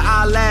without blowing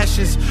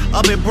eyelashes.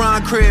 Up at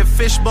Bron Crib,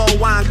 fishbowl,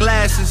 wine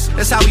glasses.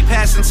 That's how we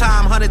passing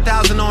time,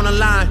 100,000 on the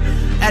line.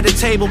 At the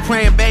table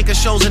praying banker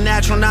shows a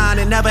natural 9.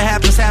 It never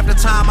happens half the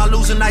time, my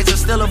losing nights are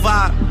still a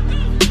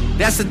vibe.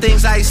 That's the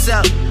things I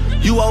accept.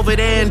 You over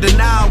there in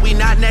denial, we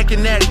not neck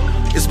and neck.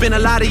 It's been a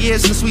lot of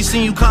years since we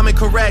seen you coming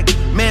correct.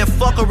 Man,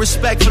 fuck her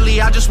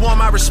respectfully, I just want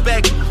my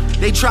respect.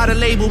 They try to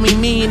label me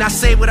mean, I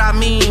say what I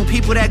mean.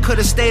 People that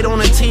could've stayed on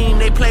the team,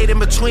 they played in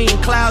between.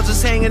 Clouds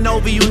is hanging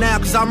over you now,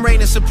 cause I'm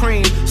reigning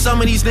supreme.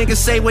 Some of these niggas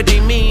say what they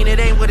mean, it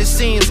ain't what it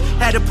seems.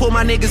 Had to pull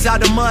my niggas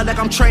out the mud like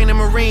I'm training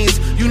Marines.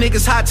 You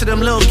niggas hot to them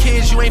little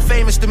kids, you ain't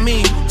famous to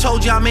me.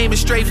 Told you I'm aiming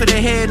straight for the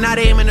head, not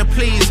aiming to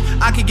please.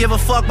 I could give a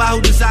fuck about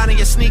who designing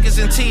your sneakers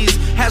and tees.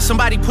 Have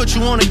somebody put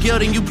you on a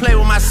guild and you play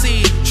with my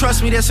seed.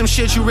 Trust me, there's some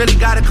shit you really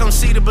gotta come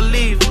see to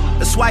believe.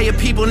 That's why your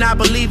people not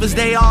believers,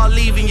 they all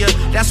leaving you.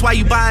 That's why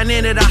you buying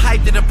into the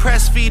hype that the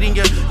press feeding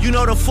you. You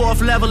know the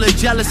fourth level of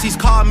jealousy's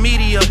called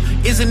media.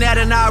 Isn't that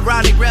an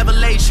ironic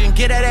revelation?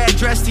 Get that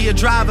address to your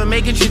driver,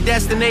 make it your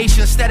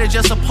destination instead of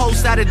just a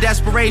post out of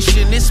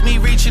desperation. It's me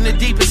reaching the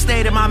deepest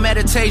state of my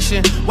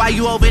meditation. Why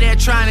you over there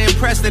trying to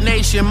impress the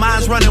nation?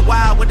 Mine's running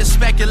wild with the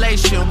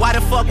speculation. Why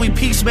the fuck we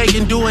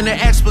peacemaking doing the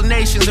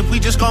explanations if we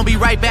just gonna be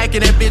right back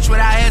in that bitch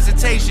without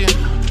hesitation?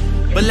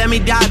 But let me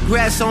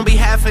digress on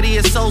behalf of the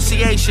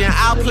association.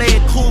 I'll play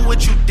it cool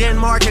with you,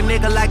 Denmark, a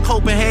nigga like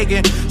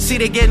Copenhagen. See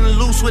they getting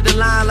loose with the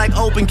line like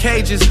open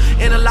cages.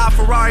 In a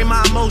LaFerrari,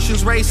 my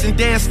emotions racing.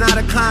 Dance, not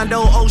a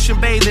condo,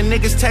 ocean bathing.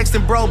 Niggas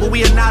texting bro, but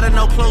we are not in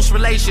no close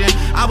relation.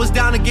 I was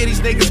down to get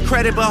these niggas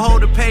credit, but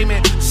hold the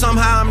payment.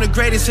 Somehow I'm the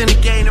greatest in the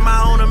game, in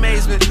my own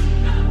amazement.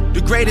 The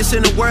greatest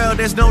in the world,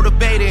 there's no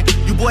debating.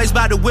 You boys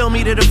about to will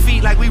me to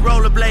defeat like we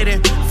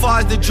rollerblading. Far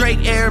as the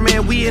Drake era,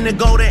 man, we in the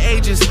golden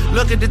ages.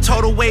 Look at the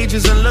total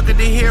wages and look at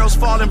the heroes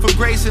falling from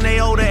grace in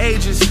their older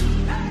ages.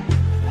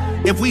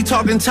 If we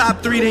talking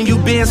top 3, then you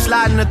been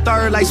sliding the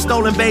third like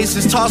stolen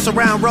bases. Toss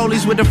around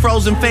rollies with the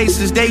frozen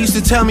faces. They used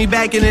to tell me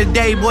back in the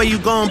day, boy, you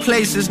going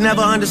places.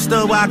 Never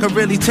understood why I could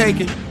really take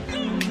it.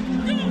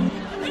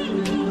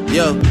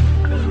 Yo.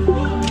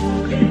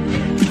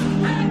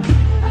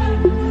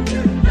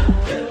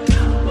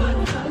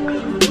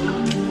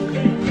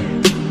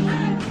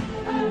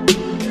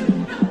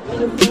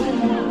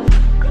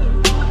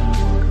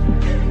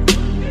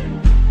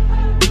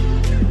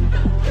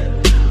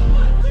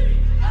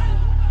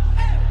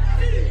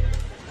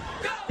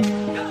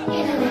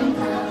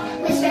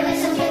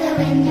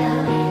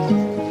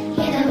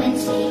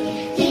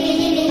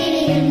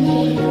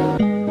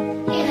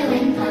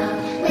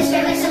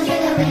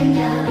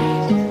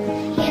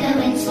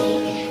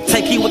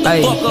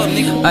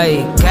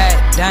 Ay,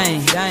 god dang,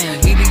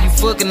 either you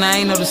fucking, I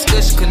ain't no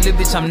discussion, cause little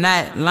bitch, I'm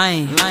not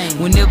lame.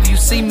 Whenever you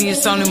see me,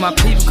 it's only my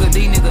people, cause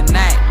these niggas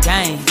not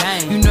gang.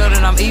 You know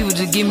that I'm evil,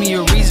 just give me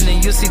a reason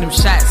and you'll see them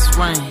shots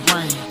ring.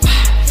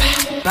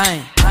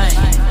 Bang,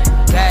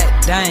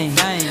 god dang,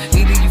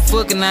 either you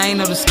fucking, I ain't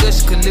no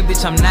discussion, cause little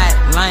bitch, I'm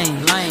not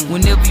lame.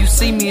 Whenever you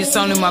see me, it's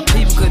only my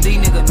people, cause these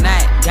niggas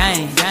not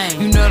gang.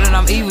 You know that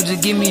I'm evil,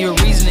 just give me a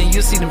reason and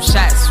you'll see them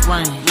shots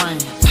ring.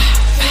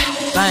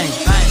 Bang,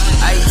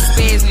 I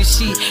spaz and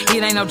shit.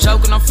 It ain't no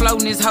joking, I'm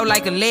floating this hoe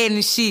like a lead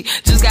and shit.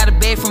 Just got a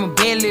bag from a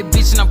bad little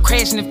bitch and I'm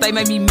crashing if they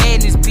make me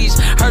mad in this bitch.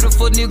 Heard a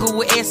fuck nigga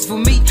would ask for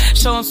me.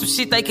 Show them some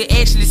shit they could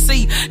actually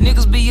see.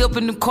 Niggas be up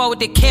in the car with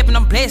that cap and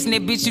I'm blasting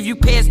that bitch if you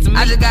pass to me.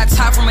 I just got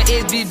top from my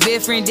ex-bitch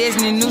best friend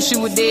Destiny, knew she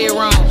was dead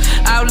wrong.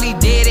 All these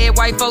dead ass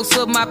white folks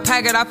up my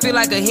pocket, I feel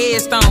like a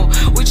headstone.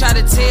 We try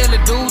to tell the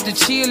dude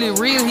to chill and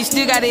real, he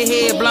still got his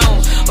head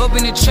blown. Up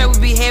in the trap,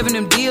 we be having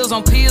them deals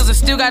on pills and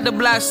still got the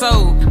block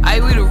sold.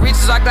 We the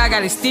richest, I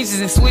got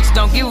extensions and switches.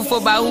 Don't give a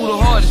fuck about who the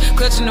hardest.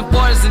 Clutching the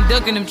borders and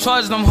ducking them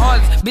charges, I'm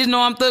hardest. Bitch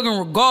know I'm thugging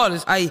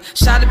regardless. Ayy,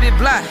 shot a bit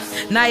block.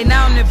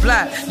 Now on the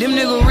block. Them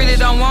niggas really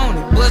don't want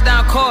it. Buzz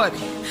down Cardi.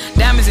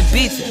 Diamonds and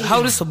bitches.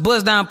 Hold us a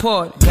buzz down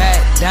party.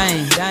 God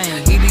dang.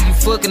 Either you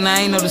fucking,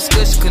 I ain't no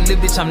discussion, cause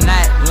little bitch, I'm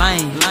not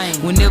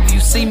lame. Whenever you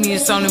see me,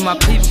 it's only my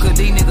people, cause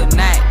these niggas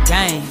not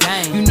gang.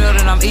 You know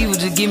that I'm evil,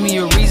 just give me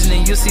a reason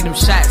and you'll see them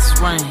shots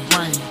ring.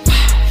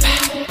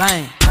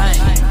 Bang.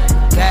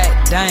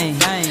 God dang,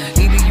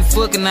 either you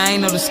fucking, I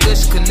ain't no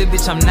discussion, cause little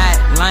bitch, I'm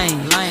not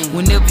lame.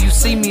 Whenever you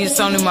see me, it's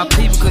only my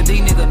people, cause these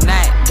niggas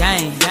not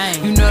gang.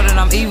 You know that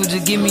I'm evil,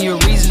 just give me a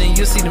reason and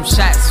you'll see them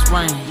shots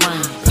ring.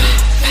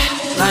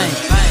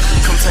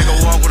 Come take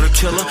a walk with a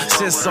killer,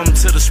 send something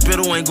to the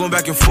spittle, ain't going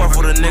back and forth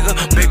with a nigga.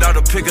 Big dog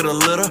to pick of the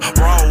litter,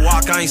 raw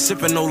walk, I ain't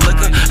sipping no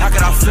liquor. How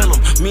could I feel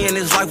him? Me and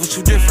his life was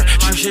too different.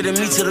 She shitted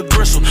me to the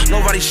gristle,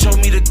 nobody showed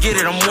me to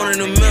get it. I'm one in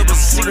the middle, but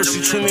secrets,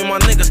 she treat me and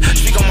my niggas.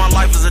 Speak on my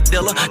life as a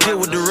dealer,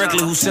 deal with directly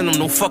who send them,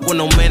 don't fuck with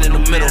no man in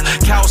the middle.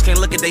 Cows can't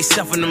look at they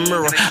self in the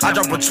mirror. I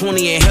drop a 20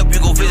 and help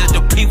you go visit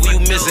the people you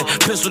missing.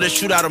 Pistol that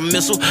shoot out a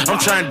missile, I'm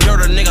trying to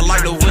dirt a nigga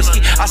like the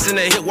whiskey. I send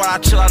a hit while I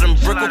chill out in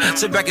Brickle.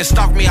 Sit back and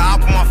stalk me, I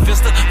op on my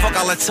fister. Fuck,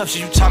 I that tough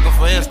shit you talking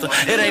for Insta.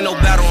 It ain't no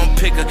battle, I'm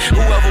picking.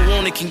 Whoever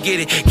want it can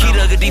get it. Key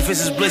to the defense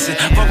is blissing.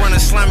 Fuck running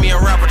slimy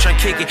and rapper try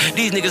kick it.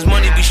 These niggas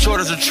money be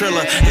short as a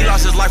triller. He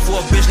lost his life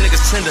for a bitch,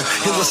 niggas tender.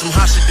 Hit with some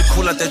hot shit to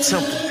cool out that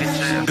temple.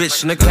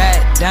 Bitch, nigga.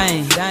 God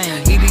dang.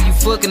 Either you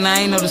fucking,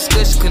 I ain't no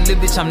discussion, cause little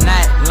bitch, I'm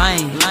not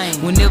lame.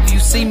 Whenever you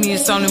see me,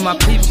 it's only my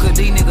people, cause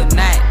these niggas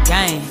not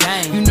gang.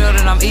 You know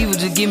that I'm evil,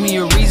 just give me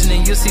a reason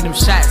and you'll see them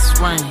shots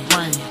ring.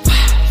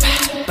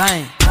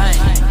 Bang.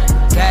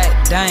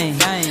 God dang.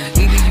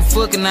 Either you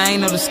fucking, I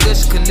ain't no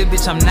discussion, cause little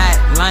bitch, I'm not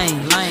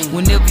lame.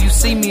 Whenever you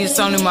see me, it's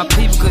only my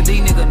people, cause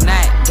these niggas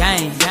not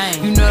gang.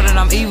 You know that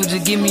I'm evil,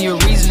 just give me a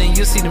reason and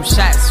you'll see them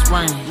shots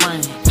ring.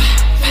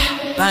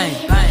 Bang.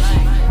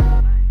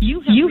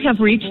 You have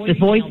reached the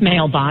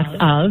voicemail box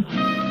of...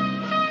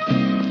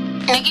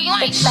 Nigga, you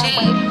ain't shit.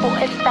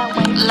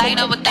 Light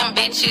up with them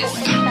bitches.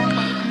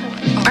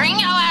 Bring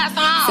your ass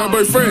home.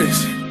 Fatboy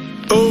Fresh.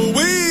 Oh,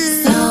 we.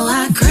 So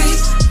I creep.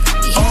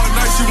 All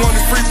night you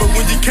wanna free, but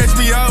when you catch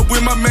me out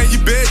with my man, you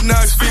bet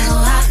not speak. So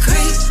I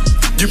creep.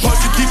 You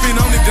supposed to keep it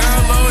on the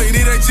down low. It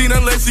ain't seen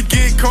unless you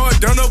get caught.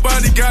 Don't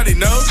nobody got it,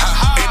 no.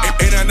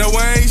 And I know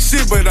I ain't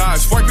shit, but I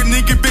swipe a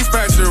nigga bitch,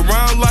 pass it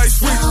around like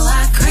sweet. So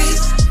I creep.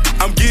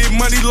 I'm getting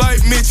money like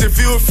Mitch and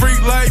feel a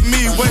freak like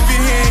me. Wave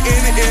your hand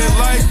in the air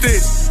like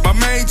this. My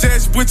main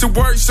just went to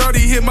work, shorty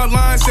hit my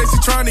line, said she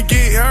trying to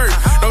get hurt.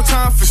 No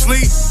time for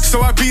sleep,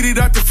 so I beat it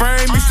out the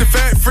frame. Mr.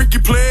 Fat, freaky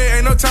player,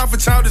 ain't no time for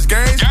childish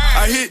games.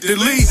 I hit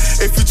delete,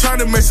 if you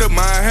trying to mess up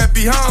my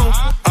happy home.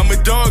 I'm a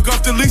dog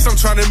off the leash, I'm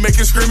trying to make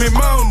it scream and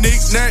moan.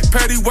 Nick, knack,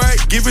 patty whack,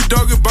 give a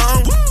dog a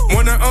bone.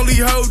 One and only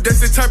hoe,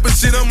 that's the type of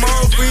shit I'm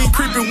on. We ain't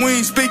creeping,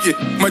 we ain't speaking.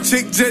 My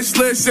chick just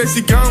left, said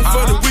she gone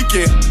for the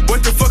weekend.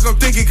 What the fuck I'm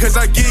thinking, cause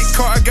I get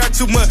caught, I got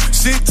too much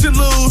shit to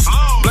lose.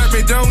 Black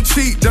man don't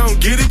cheat,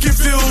 don't get it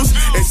confused.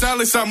 In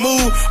silence I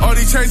move, all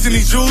these chains and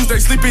these jewels,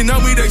 they sleeping on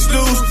me, they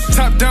snooze.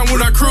 Top down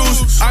when I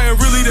cruise, I ain't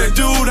really that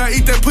dude, I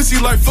eat that pussy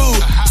like food.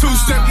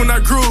 Two-step when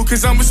I grew,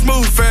 cause I'm a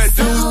smooth fat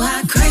dude. So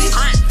I creep.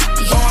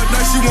 All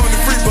night she want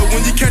to free, but when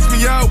you catch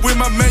me out with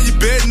my man, you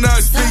better not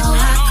speak. So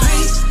I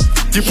creep.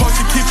 You supposed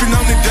to keep it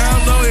on the down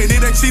low, and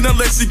it ain't seen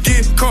unless you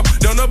get caught.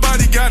 Don't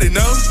nobody got it,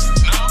 no.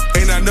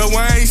 And I know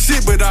I ain't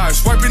shit, but I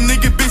swipe a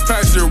nigga bitch,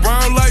 pass it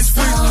around like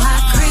sweet. So I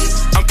creep.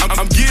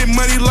 I'm getting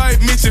money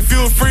like Mitch and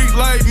feel a freak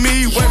like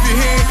me. Wave your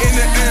hand in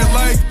the air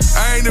like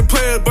I ain't a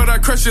player, but I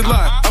crush a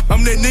lot.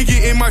 I'm that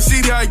nigga in my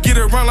city, I get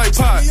around like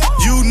pot.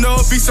 You know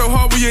it be so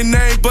hard with your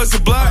name, buzz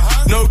a block.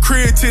 No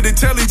crib to the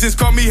telly, just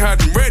call me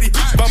hot and ready.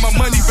 Buy my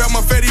money, buy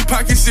my fatty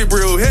pocket, shit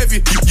real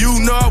heavy. You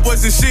know I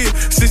wasn't shit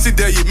since the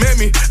day you met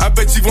me. I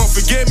bet you won't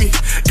forget me.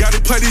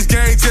 Gotta play this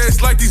game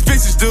just like these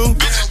bitches do.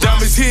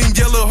 Diamonds hitting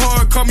yellow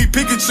hard, call me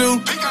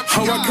Pikachu.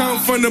 How I come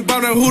from the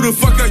bottom, who the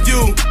fuck are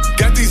you?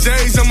 Got these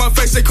A's on my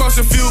face, they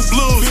cost a few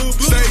blues.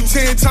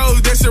 Stay 10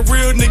 toes, that's a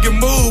real nigga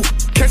move.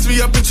 Catch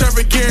me up in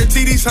traffic,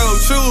 guarantee these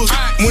hoes choose.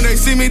 When they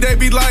see me, they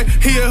be like,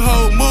 he a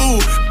whole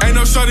move. Ain't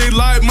no shorty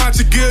like mine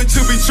too good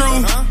to be true.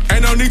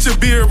 Ain't no need to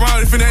be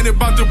around if it ain't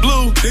about the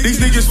blue.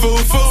 These niggas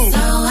fool. So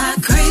I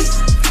creep.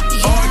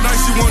 All night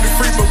she want to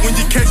free, but when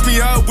you catch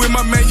me out with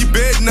my man, you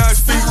better not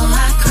speak. So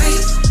I creep.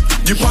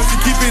 You supposed to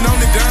keep it on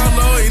the down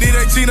low, and it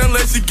ain't seen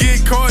unless you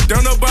get caught.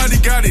 Don't nobody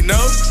got it, no.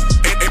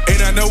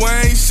 And I know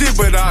I ain't shit,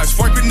 but I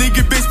swipe a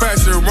nigga bitch,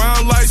 pass it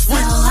around like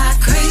sweet. So I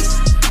creep.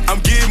 I'm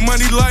getting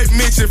money like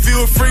Mitch and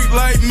feel a freak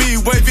like me.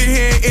 Wave your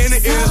hand in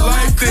the air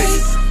like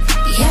this.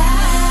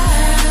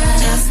 Yeah,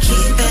 just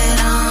keep it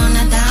on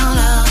the down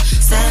low.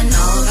 Said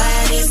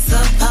nobody's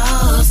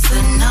supposed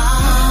to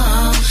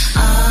know.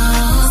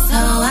 Oh, so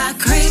I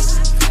creep.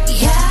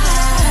 Yeah,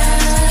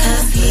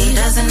 cause he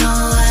doesn't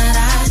know what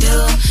I do,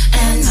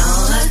 and no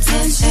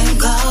attention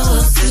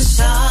goes to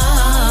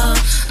show.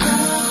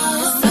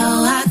 Oh, so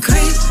I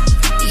creep.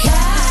 Yeah.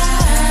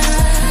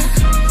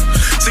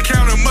 To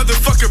count a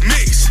motherfucker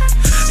mix.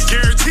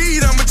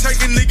 Guaranteed I'ma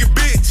take a nigga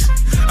bitch.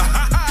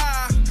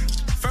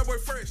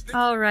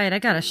 All right, I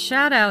got a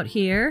shout out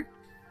here.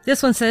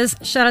 This one says,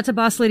 shout out to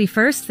Boss Lady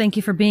First. Thank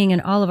you for being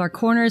in all of our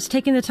corners,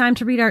 taking the time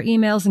to read our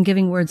emails and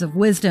giving words of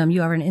wisdom.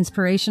 You are an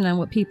inspiration on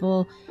what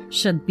people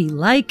should be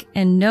like,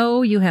 and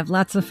know you have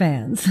lots of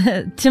fans.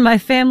 To my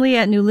family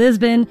at New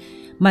Lisbon,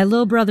 my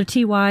little brother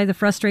TY, the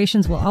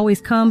frustrations will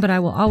always come, but I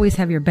will always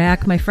have your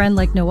back. My friend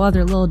like no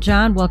other, Lil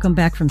John, welcome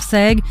back from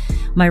Seg.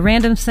 My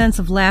random sense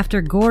of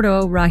laughter,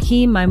 Gordo,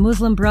 Rahim, my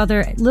Muslim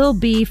brother, Lil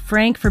B,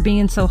 Frank for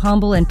being so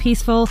humble and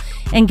peaceful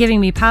and giving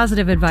me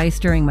positive advice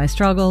during my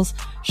struggles.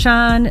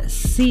 Sean,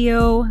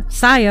 Sayo,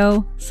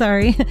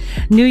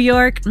 New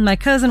York, my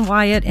cousin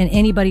Wyatt, and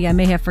anybody I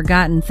may have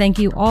forgotten. Thank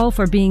you all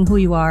for being who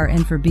you are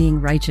and for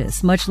being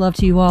righteous. Much love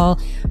to you all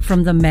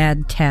from the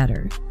Mad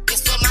Tatter.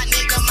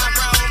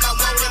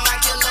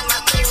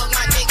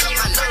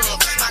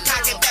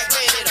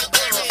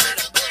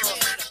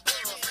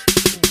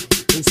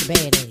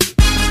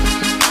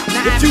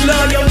 If you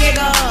love your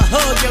nigga,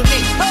 hug your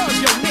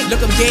nigga.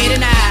 Look him dead in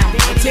the eye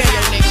and tell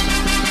your nigga.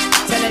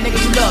 Tell that nigga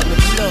you love him,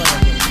 you love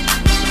him.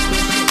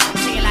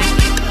 Say it like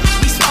this.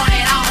 We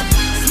started off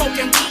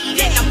smoking weed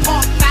in the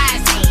park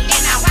 5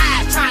 and our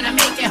wives trying to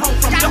make it home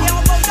from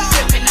dark.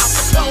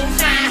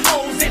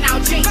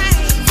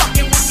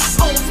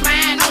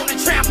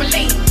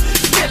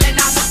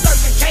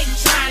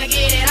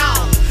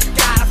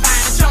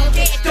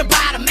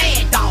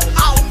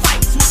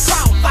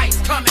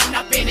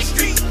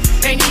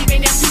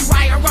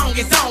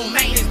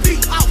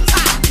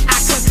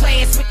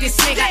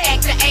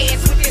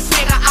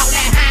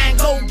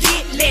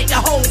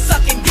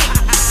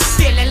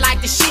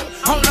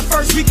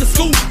 we could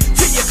school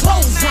till your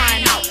clothes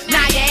drying out.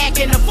 Now you're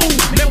acting a fool.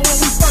 Remember when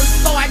we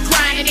first started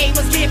grinding, they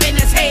was giving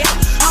us hell.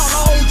 All the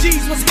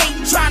OGs was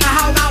hating, trying to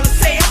hog all the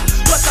sales.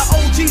 But the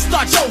OGs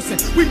start chosen,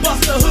 we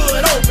bust the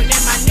hood open.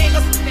 And my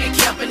niggas, they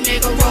kept a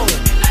nigga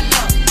rolling. I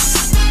love,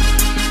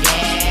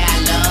 yeah, I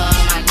love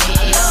my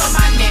nigga. I love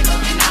my nigga,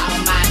 and all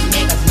my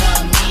niggas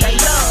love me. They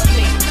love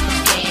me.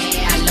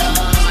 Yeah, I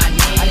love my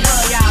nigga. I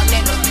love y'all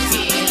niggas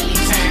till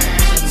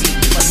eternity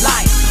for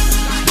life.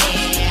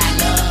 Yeah, I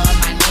love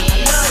my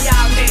nigga. I love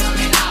y'all niggas,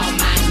 and all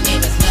my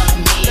niggas love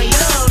me. They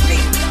love me.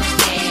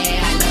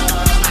 Yeah, I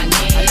love my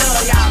nigga. I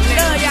love y'all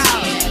niggas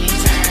till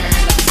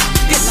eternity.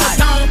 This a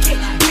donkey,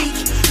 bleak,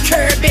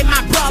 curb in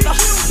my brother.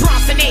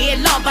 Bronson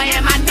head lover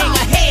and my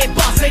nigga head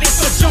buster. This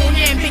was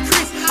Junior and Big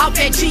Chris out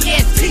that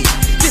GST.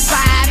 This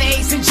 5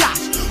 A's and Josh,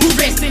 who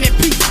resting in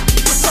peace.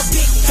 It's a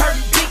Big Turk,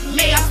 Big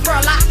Mayor,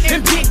 Spurlock,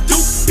 and Big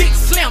Duke, Big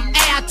Slim,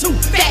 Air 2,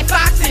 Fat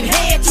Fox, and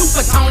Head 2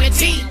 for Tony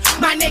T.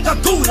 My nigga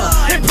Gula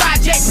and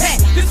Project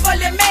Pat. This for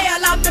the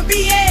mail out the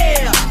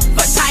BL.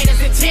 For Titus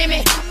and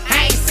Timmy,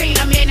 I ain't seen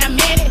them in a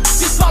minute.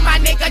 This for my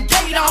nigga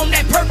Gator on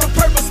that purple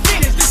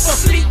spinach. This for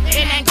Sleep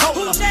in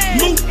Angola,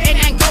 Moot in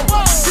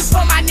Angola. This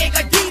for my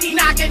nigga Didi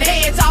knocking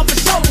heads off the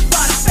shoulders.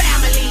 For the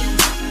family,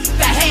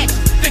 the hatch,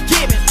 the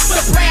giving,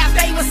 the prayers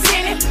they was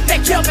sending. They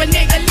killed a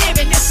nigga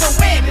living. It's a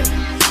webbing.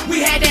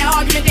 We had that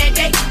argument that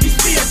day. He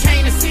still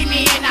came to see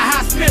me in the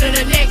hospital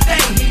the next day.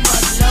 He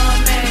must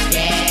love me.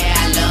 Yeah,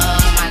 I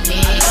love my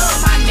nigga. I love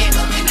my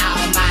nigga, and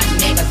all my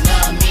niggas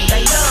love me.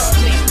 They love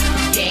me.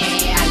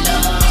 Yeah, I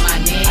love my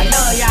nigga. I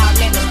love y'all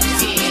niggas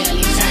till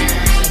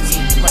eternity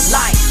for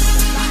life.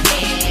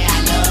 Yeah,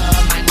 I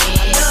love my nigga.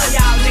 I love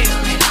y'all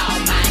niggas, and all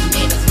my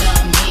niggas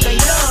love me. They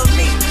love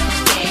me.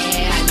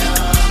 Yeah, I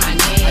love my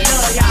nigga. I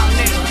love y'all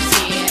niggas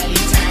till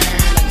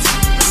eternity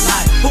for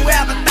life.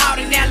 Whoever thought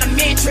in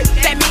elementary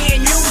that me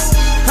and you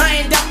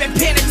I end up in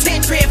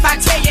penitentiary. If I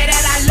tell you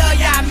that I love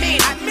you, I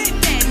mean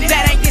it.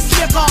 That ain't this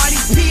liquor or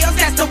these pills.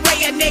 That's the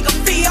way a nigga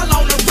feel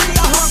on the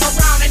real. Hung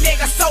around a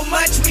nigga so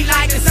much we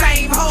like the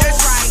same hoes. That's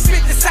right.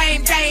 Spit the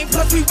same game,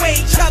 plus we wear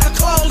each other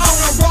clothes. On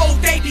the road,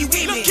 they be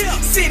with me.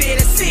 City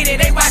to city,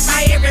 they watch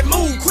my every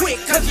move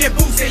quick. Cause your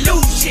boots and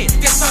lose shit.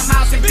 This for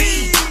Mouse and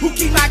B, who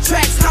keep my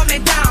tracks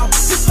coming down.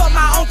 This for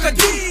my Uncle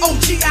D,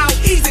 OG out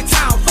Easy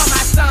Town. For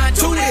my son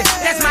Tootie,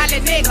 that's my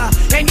little nigga.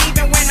 And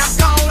even when I'm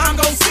gone, I'm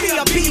gon'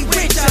 still be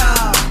with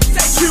ya.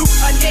 Say you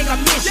a nigga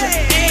miss ya,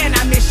 and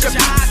I miss your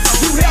pie.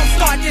 You helped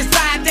start this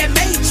vibe that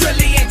made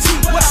Trilly and T.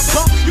 What up,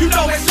 bump? You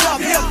know it's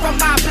love here from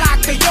my block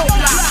to your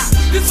block.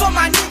 This for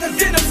my niggas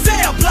in them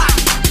cell block.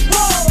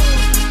 Whoa.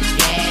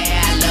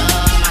 Yeah, I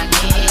love my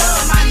nigga. I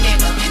love my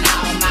nigga, and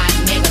all my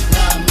niggas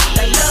love me.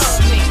 They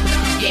love me.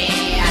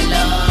 Yeah, I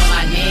love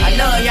my nigga. I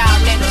love y'all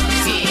niggas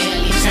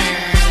till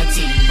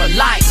eternity for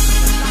life.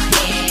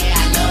 Yeah,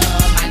 I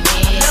love my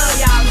nigga. I love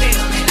y'all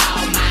niggas, and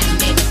all my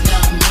niggas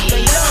love me.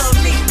 They love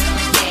me.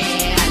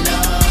 Yeah, I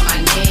love my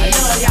nigga. I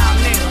love y'all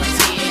niggas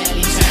till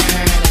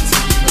eternity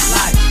for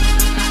life.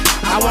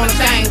 I wanna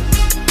thank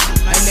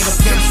my nigga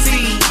Pimp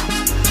C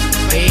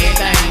for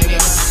everything,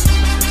 nigga.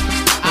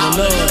 I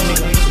love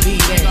nigga, be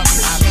that.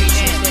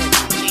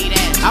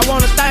 I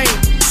wanna thank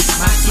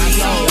my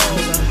CEO,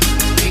 nigga,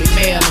 Big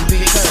Mel and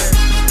Big Kurt,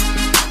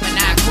 for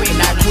not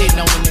quitting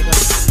on the nigga.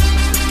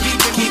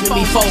 Keeping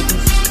me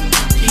focused,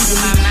 keeping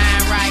my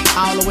mind right,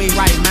 all the way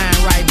right, mind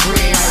right,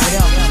 bread right,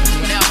 whatever.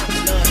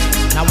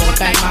 And I wanna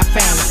thank my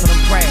family for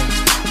them prayers,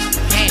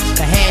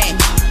 the hat,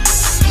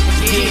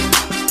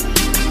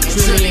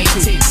 Trilly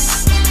and T.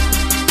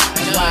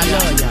 That's why I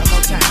love y'all.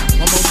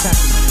 One more time.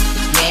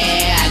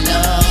 Yeah, I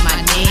love my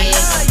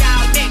niggas,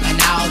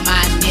 and all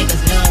my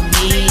niggas love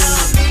me.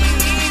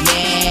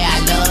 Yeah, I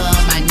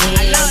love my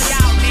niggas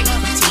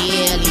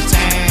till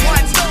eternity.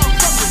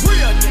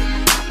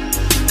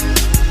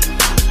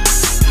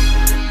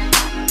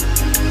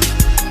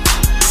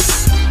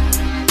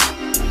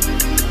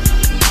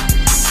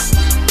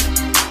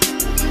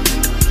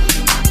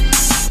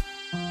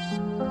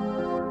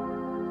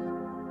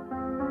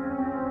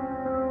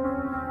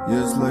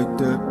 Yeah, it's like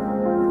that.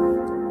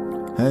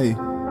 Hey,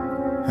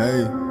 hey,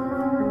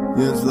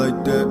 yeah, it's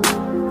like that.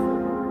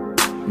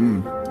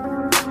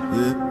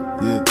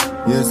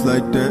 Yeah, it's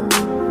like that.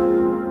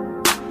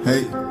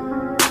 Hey,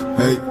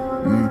 hey,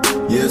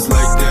 yeah, it's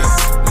like that.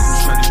 I'm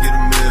trying to get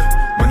a meal,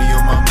 money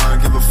on my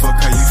mind, give a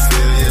fuck how you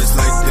feel. Yeah, it's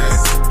like that.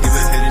 Give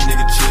a head a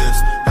nigga chills.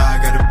 How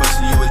I got a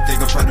bust and you would think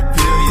I'm trying to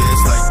peel. Yeah,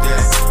 it's like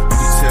that. You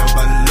can tell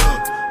by the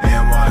look, I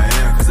am where I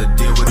am, cause I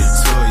did what it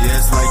took. Yeah,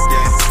 it's like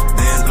that.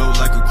 Laying low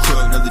like a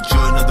crook, another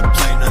joy, another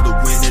plane, another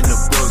win in the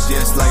books.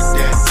 Yeah, it's like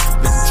that.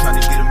 Bitch, I'm trying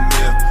to get a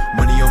meal,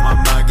 money on my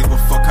mind, give a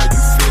fuck how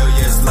you feel.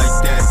 Yeah, it's like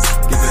that.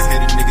 Give a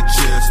head a nigga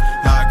chills.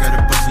 How I got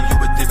a bust and you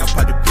would think I'm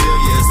trying to peel.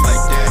 Yeah, it's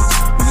like that.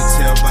 You can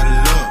tell by the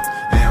look,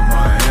 I am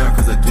where I am,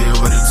 cause I did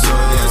what it took.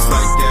 Yeah, it's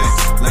like that.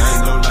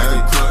 Laying low like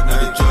a crook,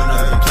 another joy,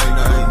 another plane,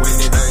 another win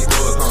in the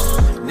books.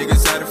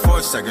 Niggas had it for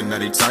a second, now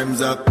they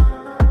time's up.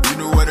 You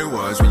knew what it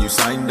was when you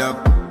signed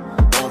up.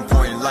 On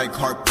point like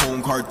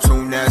harpoon,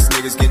 cartoon ass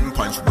niggas getting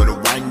punched with a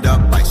wind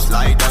up, like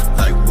slide up,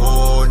 like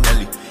whoa,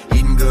 Nelly.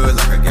 Eating good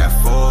like I got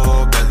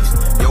 4 bellies.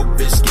 Yo,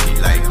 bitch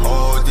skinny like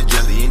hold the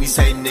jelly. And these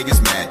hating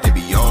niggas mad, they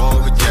be all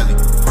with jelly.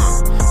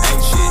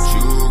 Ain't shit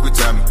you could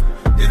tell me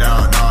that I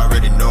don't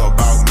already know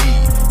about me.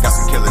 Got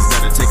some killers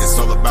that'll take it's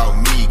all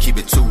about me. Keep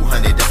it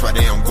 200, that's why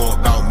they don't go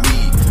about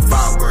me.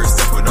 5 words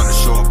that put on the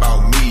show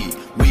about me.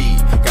 We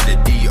got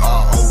a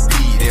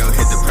D-R-O-P. They'll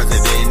hit the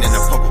president and the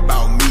Pope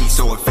about me.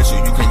 So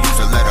official, you can use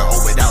a letter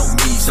O without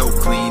me. So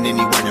clean,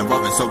 anyone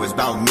involved, so it's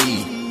about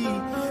me.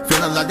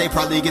 Feeling like they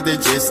probably get the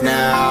gist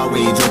now.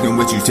 We ain't joking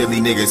with you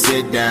silly niggas,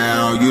 sit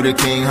down. You the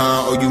king,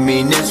 huh? Oh, you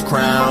mean this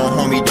crown?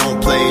 Homie,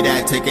 don't play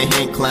that, take a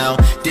hint, clown.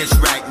 Diss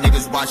rack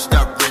niggas washed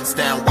up, rinse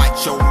down. Wipe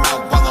your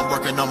mouth while I'm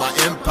working on my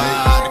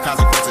empire. The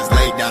consequences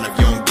laid down if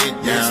you don't get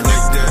down. Yeah, it's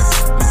like that,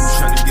 I'm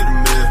trying to get a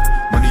meal.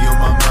 Money on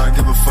my mind,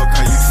 give a fuck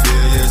how you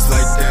feel. Yeah, it's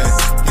like that,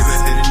 give a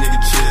hit a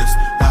nigga cheers.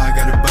 I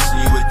got a bust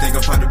and you would think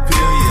I'm out the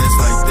pill. Yeah, it's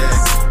like that,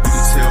 you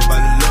can tell by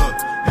the look.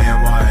 I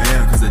am who I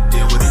am, cause I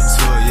deal with it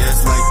too. Yeah,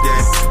 it's like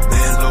that.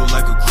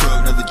 Like a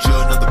crook, another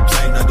judge, another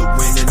play, another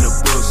win in the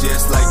books. Yeah,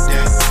 it's like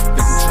that.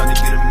 Bitch, I'm trying to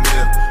get a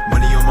meal.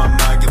 Money on my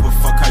mind, give a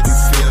fuck how you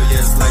feel.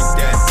 Yeah, it's like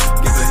that.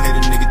 Give a head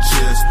a nigga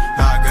cheers.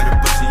 How I got a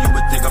bust and you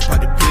would think I'm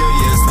out the pill.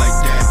 Yeah, it's like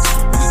that.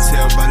 You can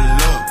tell by the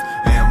look.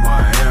 I am who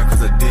I am,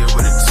 cause I deal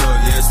with it too.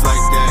 Yeah, it's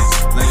like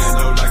that. Laying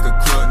low like a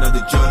crook,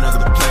 another judge,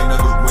 another play,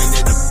 another win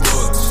in the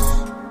books.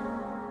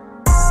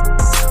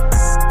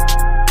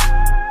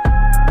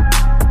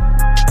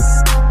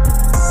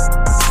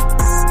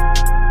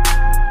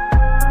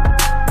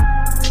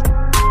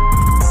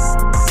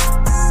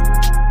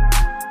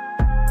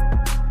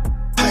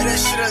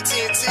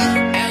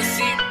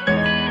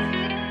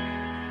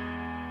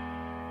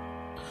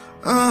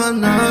 Oh,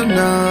 no,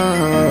 no.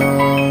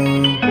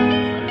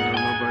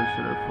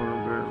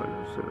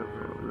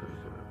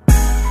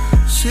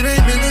 Shit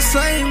ain't been the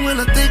same when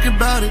I think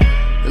about it.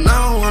 And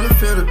I don't wanna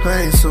feel the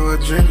pain, so I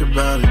drink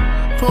about it.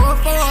 Pour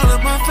for all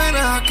of my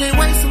fanta, I can't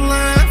waste a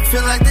line.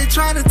 Feel like they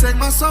try to take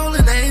my soul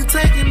and they ain't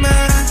taking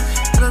mine.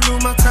 And I knew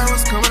my time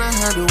was coming, I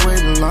had to wait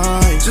in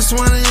line. Just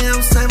wanna hear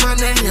them say my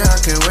name, yeah, I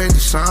can't wait to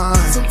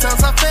shine.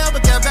 Sometimes I fail,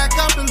 but got back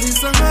up at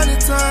least 100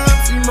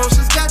 times.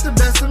 Emotions got the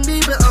best of me,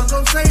 but I'm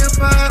gon' say I'm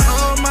fine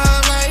all my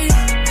life.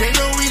 They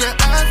know we the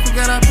odds,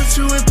 forgot I put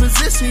you in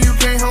position. You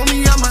can't hold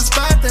me on my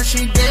spot, that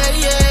she there,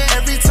 yeah.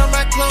 Every time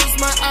I close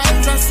my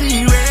eyes, I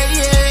see you,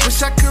 yeah.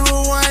 Wish I could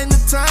rewind the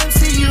time,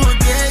 see you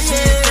again,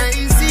 yeah.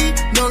 Crazy,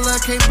 no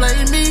love can't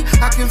blame me.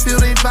 I can feel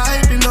they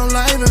vibe, no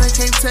light, and they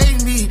can't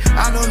take me.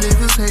 I know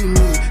niggas hate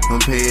me, I'm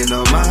paying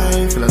no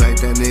mind, feeling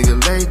like that nigga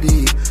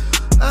lady.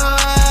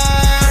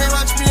 They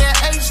watch me at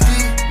HD,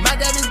 my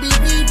diamonds be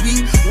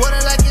BB.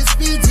 Water like it's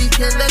Fiji,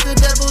 can't let the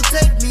devil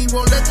take me.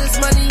 Won't let this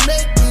money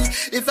make me.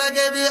 If I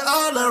gave it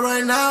all up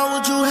right now,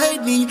 would you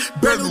hate me?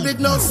 Burden with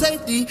no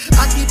safety,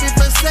 I keep it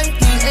for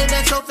safety. Ain't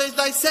that your face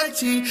like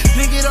Sechi?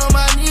 Dig it on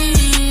my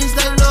knees,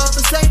 let Lord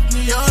forsake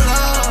me, oh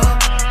Lord.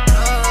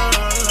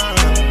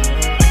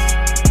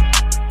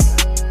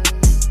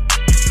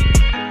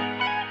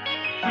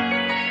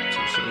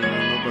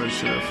 Nobody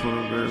said that for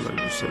the girl like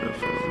you said that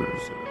for the girl.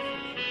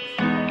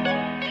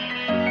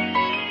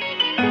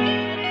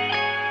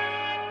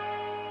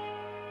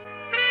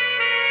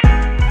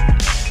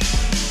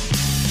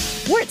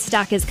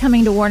 Wortstock is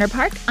coming to Warner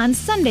Park on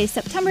Sunday,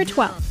 September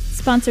 12th.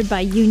 Sponsored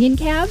by Union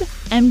Cab,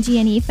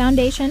 MG&E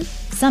Foundation,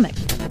 Summit.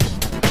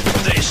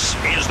 This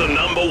is the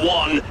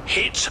 #1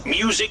 hit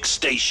music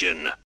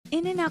station.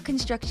 In-N-Out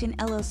Construction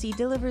LLC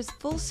delivers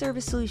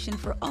full-service solution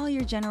for all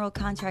your general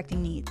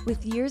contracting needs.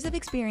 With years of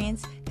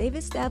experience, they've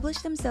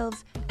established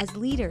themselves as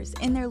leaders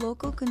in their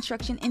local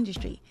construction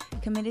industry,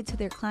 committed to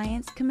their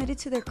clients, committed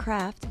to their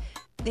craft.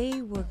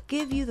 They will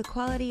give you the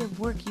quality of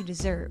work you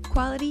deserve.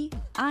 Quality,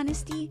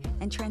 honesty,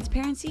 and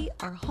transparency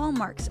are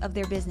hallmarks of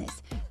their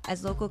business.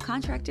 As local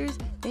contractors,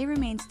 they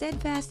remain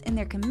steadfast in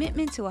their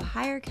commitment to a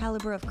higher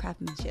caliber of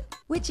craftsmanship,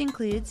 which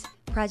includes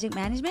project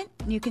management,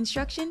 new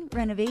construction,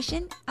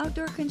 renovation,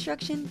 outdoor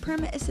construction,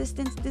 permit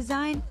assistance,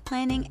 design,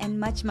 planning, and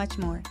much, much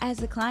more.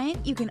 As a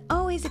client, you can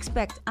always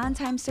expect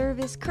on-time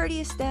service,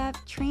 courteous staff,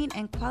 trained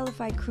and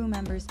qualified crew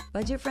members,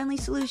 budget-friendly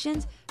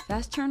solutions,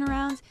 fast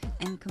turnarounds,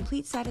 and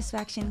complete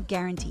satisfaction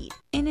guaranteed.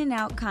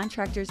 In-N-Out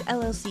Contractors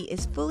LLC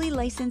is fully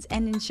licensed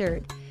and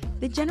insured.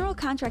 The general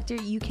contractor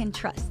you can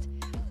trust.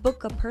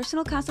 Book a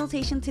personal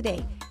consultation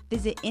today.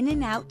 Visit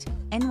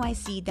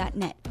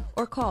inandoutnyc.net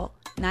or call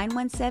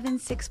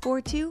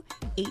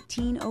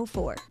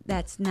 917-642-1804.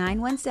 That's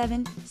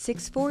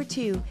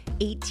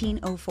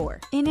 917-642-1804.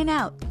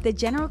 In-N-Out, the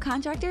general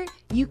contractor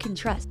you can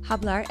trust.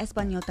 Hablar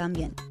español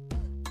también.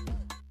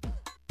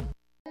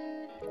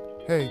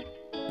 Hey,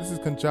 this is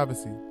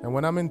Controversy, and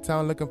when I'm in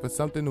town looking for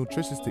something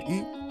nutritious to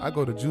eat, I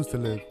go to Juice to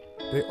Live.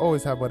 They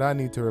always have what I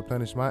need to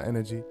replenish my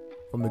energy,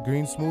 from the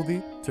green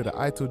smoothie to the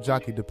Ito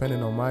Jockey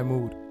depending on my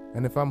mood.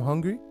 And if I'm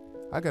hungry,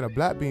 I get a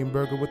black bean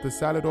burger with a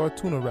salad or a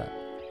tuna wrap.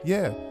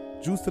 Yeah,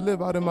 Juice to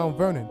Live out in Mount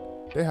Vernon.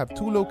 They have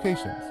 2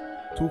 locations,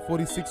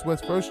 246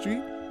 West 1st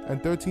Street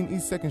and 13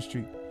 East 2nd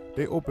Street.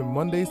 They open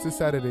Mondays to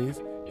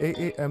Saturdays, 8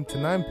 a.m. to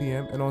 9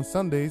 p.m. and on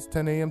Sundays,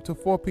 10 a.m. to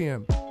 4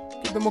 p.m.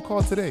 Give them a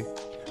call today.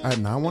 at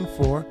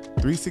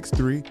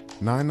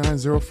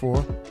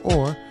 914-363-9904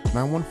 or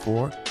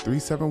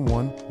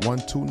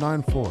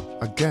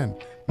 914-371-1294. Again,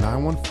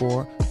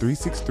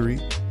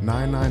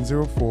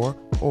 914-363-9904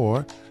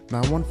 or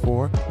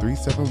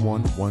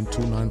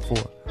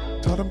 914-371-1294.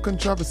 Tell them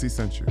Controversy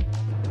sent you.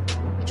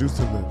 Juice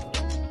to Live.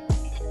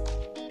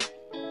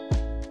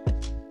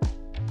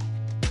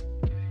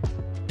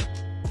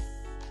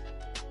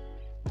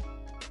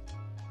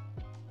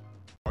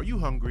 Are you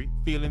hungry,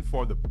 feeling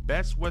for the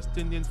best West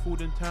Indian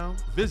food in town?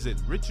 Visit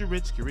Richie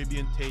Rich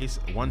Caribbean Taste,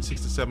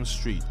 167th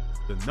Street,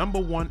 the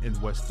 #1 in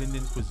West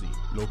Indian cuisine,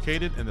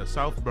 located in the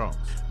South Bronx.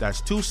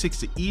 That's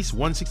 260 East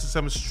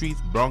 167th Street,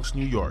 Bronx,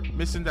 New York.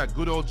 Missing that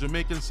good old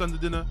Jamaican Sunday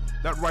dinner?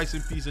 That rice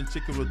and peas and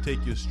chicken will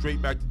take you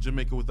straight back to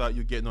Jamaica without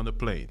you getting on the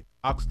plane.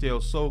 Oxtail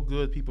so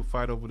good, people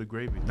fight over the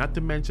gravy. Not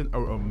to mention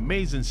our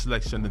amazing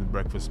selection in the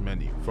breakfast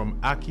menu. From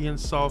ackee and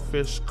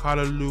saltfish,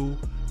 callaloo,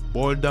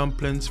 boiled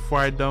dumplings,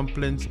 fried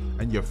dumplings,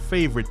 and your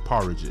favorite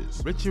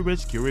porridges. Richie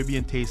Rich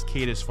Caribbean Taste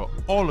caters for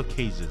all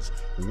occasions.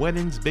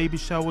 Weddings, baby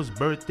showers,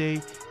 birthday,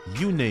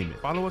 you name it.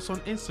 Follow us on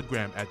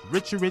Instagram at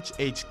Richie Rich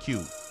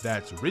HQ.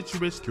 That's Richie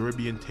Rich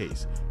Caribbean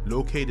Taste.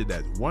 Located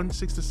at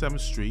 167th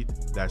Street.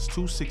 That's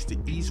 260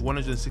 East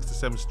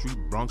 167th Street,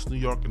 Bronx, New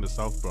York in the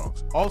South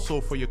Bronx.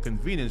 Also, for your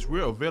convenience,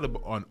 we're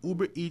available on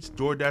Uber Eats,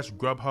 DoorDash,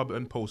 Grubhub,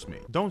 and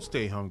Postmate. Don't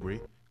stay hungry.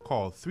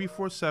 Call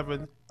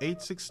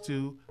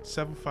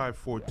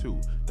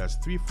 347-862-7542. That's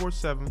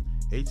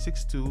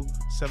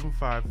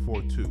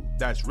 347-862-7542.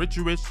 That's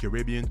Richie Rich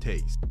Caribbean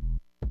Taste.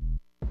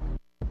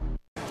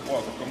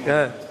 Welcome.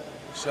 Good.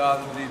 Shout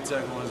out to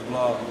D-Tech on his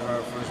blog. You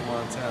heard Fresh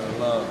Montana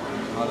Love.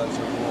 Holla at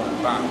your boy.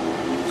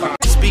 Bye.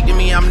 Speak to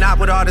me, I'm not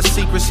with all the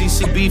secrecy.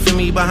 See beefing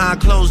me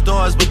behind closed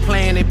doors, but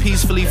playing it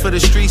peacefully for the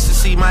streets to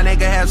see. My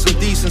nigga have some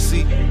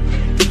decency.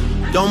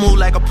 Don't move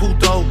like a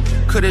puto.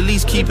 Could at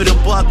least keep it a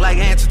buck like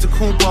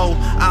Antetokounmpo.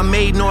 I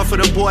made north of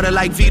the border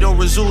like Vito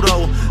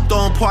Rizzuto.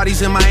 Throwing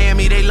parties in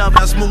Miami, they love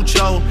us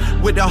mucho.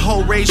 With the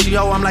whole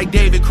ratio, I'm like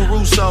David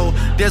Caruso.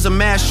 There's a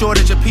mass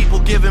shortage of people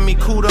giving me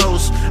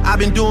kudos. I've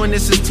been doing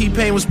this since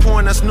T-Pain was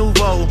pouring us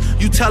Nouveau.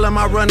 You tell them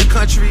I run the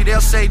country, they'll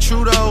say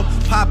Trudeau.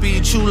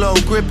 Poppy, Chulo,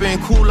 Grippin',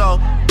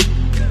 Kulo.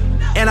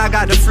 And I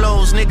got the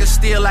flows, niggas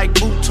still like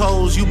boot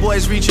toes. You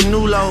boys reaching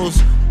new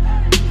lows.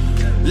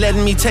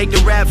 Letting me take the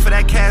rap for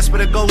that Casper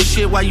the Ghost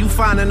shit while you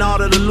finding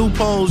all of the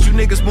loopholes. You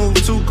niggas move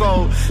too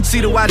cold. See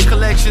the watch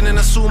collection and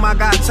assume I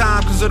got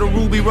time cause of the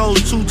Ruby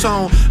Rose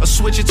two-tone. Or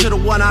switch it to the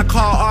one I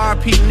call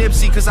RP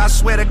Nipsey cause I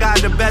swear to God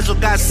the bezel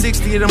got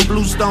 60 of them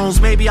blue stones.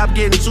 Maybe I'm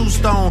getting too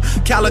stoned.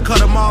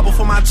 Calicut a marble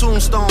for my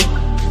tombstone.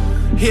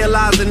 Here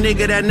lies a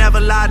nigga that never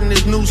lied in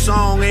his new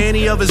song or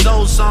any of his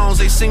old songs.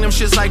 They sing them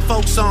shits like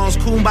folk songs.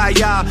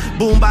 Kumbaya,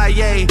 boom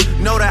baye.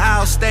 Know that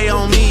I'll stay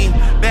on me.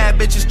 Bad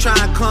bitches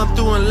trying to come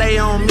through and lay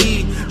on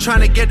me.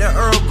 Trying to get the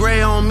Earl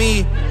Grey on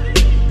me.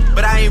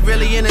 But I ain't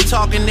really into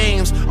talking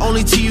names.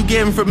 Only tea you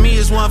getting from me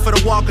is one for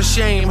the walk of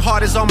shame.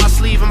 Heart is on my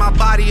sleeve and my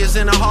body is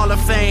in the Hall of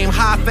Fame.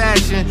 High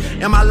fashion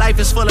and my life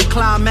is full of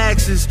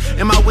climaxes.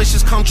 And my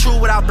wishes come true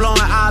without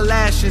blowing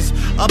eyelashes.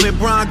 Up at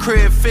Bron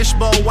crib,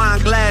 fishbowl,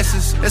 wine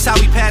glasses. That's how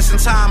we passing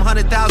time,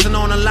 100,000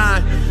 on the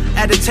line.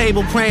 At the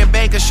table praying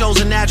banker shows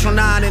a natural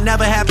 9. It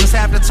never happens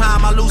half the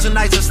time. My losing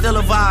nights are still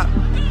a vibe.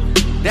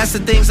 That's the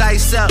things I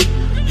accept.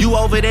 You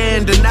over there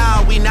in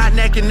denial, we not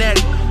neck and neck.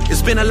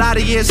 It's been a lot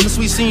of years since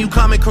we seen you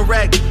coming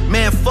correct.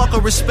 Man, fuck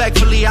her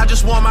respectfully, I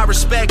just want my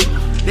respect.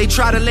 They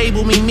try to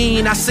label me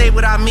mean, I say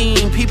what I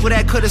mean. People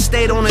that could've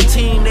stayed on the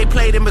team, they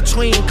played in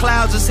between.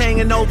 Clouds is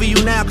hanging over you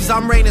now, cause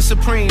I'm reigning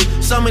supreme.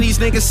 Some of these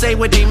niggas say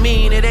what they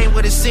mean, it ain't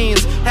what it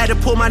seems. Had to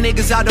pull my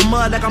niggas out the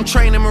mud like I'm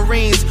training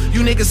Marines.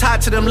 You niggas hot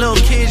to them little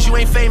kids, you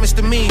ain't famous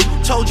to me.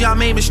 Told you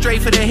I'm aiming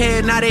straight for the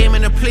head, not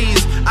aiming to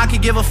please. I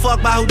could give a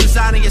fuck by who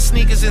designing your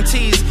sneakers and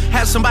tees.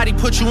 Have somebody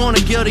put you on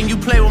a guild and you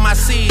play with my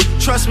seed.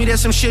 Trust me,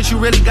 there's some shit you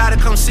really gotta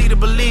come see to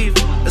believe.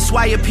 That's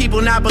why your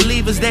people not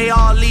believers, they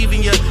all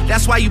leaving you.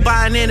 That's why you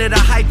buying into the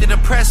hype that the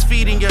press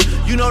feeding you.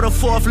 You know the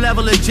 4th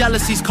level of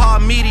jealousy's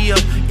called media.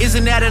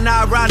 Isn't that an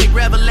ironic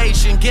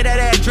revelation? Get that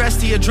address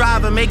to your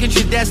driver, make it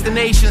your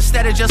destination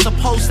instead of just a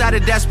post out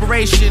of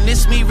desperation.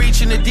 It's me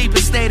reaching the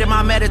deepest state of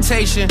my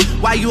meditation.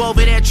 Why you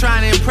over there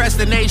trying to impress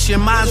the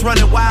nation? Mine's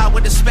running wild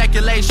with the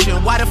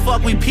speculation. Why the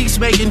fuck we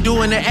peacemaking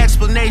doing the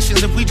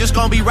explanations if we just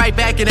gonna be right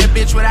back in that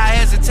bitch without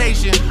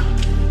hesitation?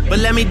 But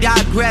let me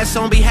digress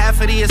on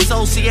behalf of the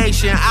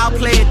association. I'll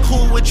play it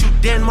cool with you,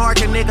 Denmark,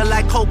 a nigga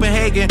like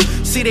Copenhagen.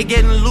 See they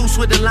getting loose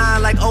with the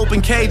line like open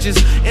cages.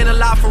 In a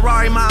La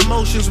Ferrari, my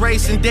emotions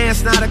racing.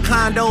 Dance not a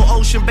condo,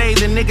 ocean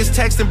bathing. Niggas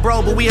texting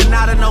bro, but we are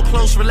not in no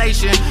close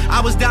relation.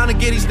 I was down to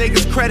get these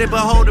niggas credit,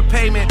 but hold the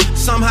payment.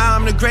 Somehow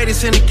I'm the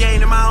greatest in the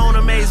game, in my own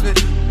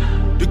amazement.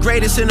 The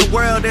greatest in the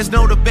world, there's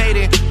no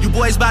debating. You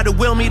boys about to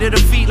will me to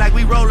defeat like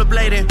we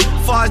rollerblading.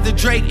 Far as the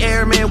Drake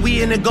era, man,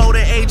 we in the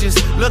golden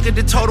ages. Look at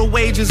the total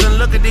wages and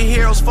look at the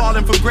heroes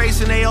falling from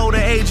grace in their older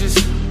ages.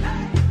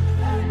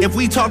 If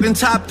we talking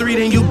top 3,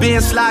 then you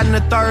been sliding the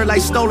 3rd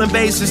like stolen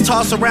bases.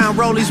 Toss around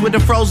rollies with the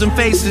frozen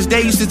faces.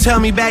 They used to tell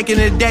me back in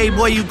the day,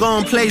 boy, you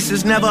going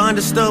places. Never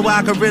understood why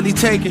I could really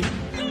take it.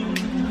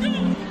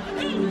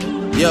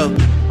 Yo.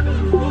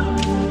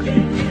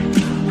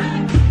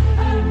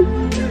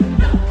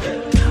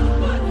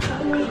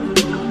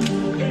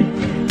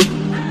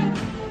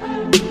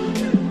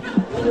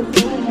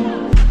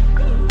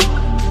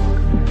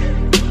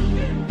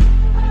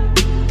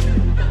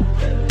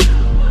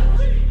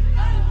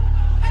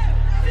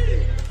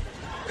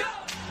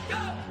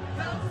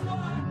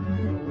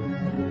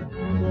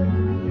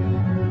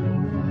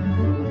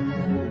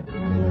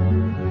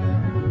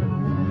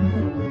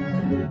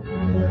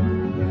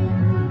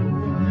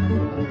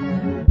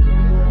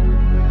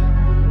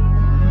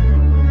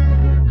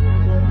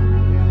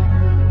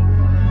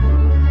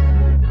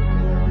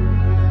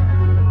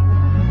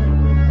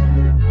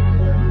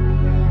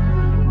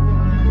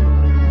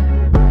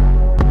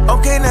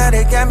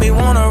 Got me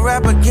wanna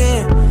rap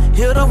again.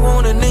 Heal the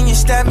wound and then you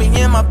stab me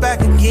in my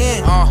back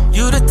again.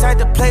 You the type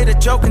to play the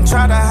joke and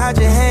try to hide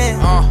your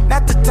hand.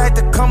 Not the type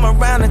to come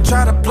around and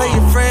try to play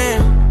your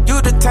friend.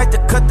 You the type to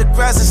cut the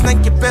grass and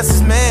snake your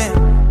bestest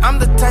man. I'm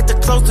the type to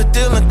close the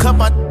deal and cut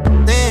my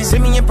then. See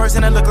me in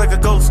person, I look like a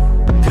ghost.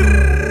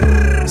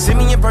 See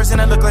me in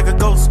person, I look like a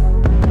ghost.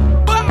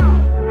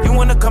 You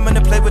wanna come in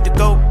and play with the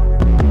goat?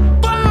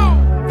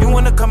 You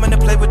wanna come in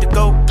and play with the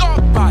goat?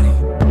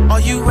 All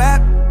you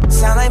rap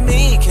sound like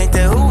me, can't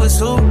tell who is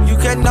who. You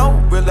get no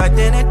real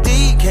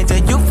identity, can't tell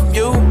you from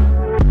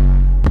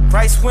you.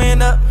 Price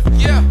went up,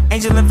 yeah.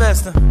 Angel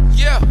investor,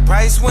 yeah.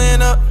 Price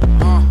went up,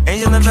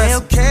 angel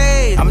investor.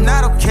 Okay, I'm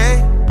not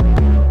okay.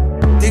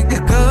 Think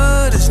you're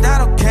good, it's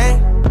not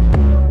okay.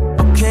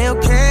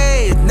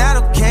 Okay, it's not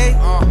okay.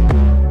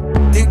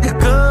 Think you're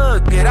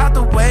good, get out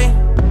the way.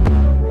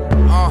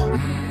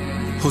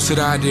 Who said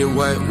I did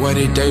what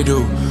did they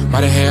do? Why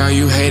the hell are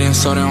you hating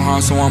so damn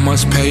hard, someone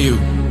must pay you?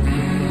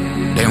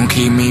 They don't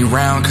keep me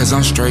round cause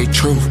I'm straight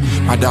truth.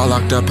 My dog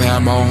locked up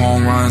had more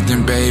home runs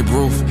than Babe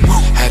Ruth.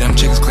 Had them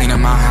chickens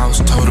cleaning my house,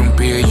 told them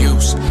be a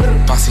use.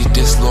 Bossy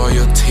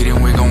disloyalty,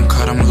 then we gon'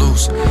 cut them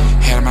loose.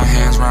 Had my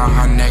hands round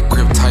her neck,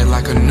 grip tight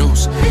like a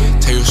noose.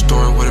 Tell you a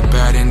story with a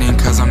bad ending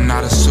cause I'm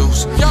not a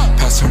Seuss.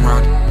 Pass them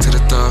round to the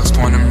thugs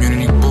for an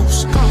immunity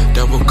boost.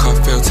 Double cup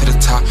filled to the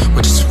top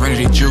with the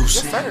serenity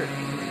juice.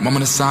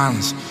 Moment of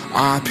silence,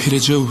 R.I.P. the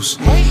juice.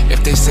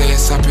 If they say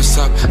it's up,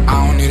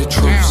 I don't need a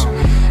truce.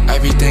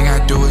 Everything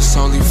I do is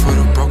solely for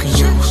the broken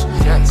youth.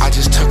 I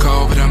just took her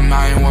over the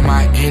mountain with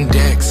my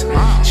index.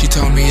 She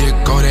told me to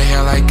go to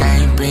hell like I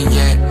ain't been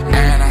yet.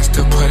 And I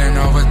still putting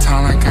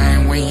overtime like I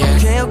ain't win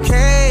yet.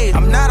 Okay,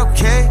 I'm not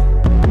okay.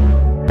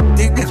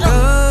 Think you're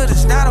good,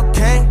 it's not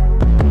okay.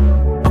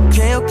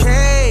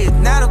 Okay, it's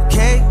not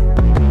okay.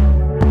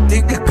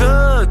 Think you're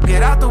good,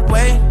 get out the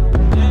way.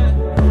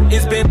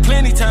 It's been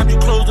plenty times you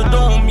closed the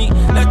door on me.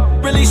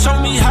 That really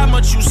showed me how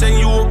much you say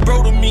you a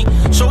bro to me.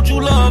 Showed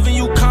you love and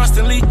you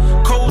constantly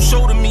cold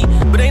shoulder me.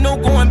 But ain't no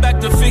going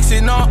back to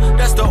fixing all,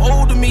 that's the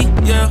older me,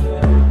 yeah.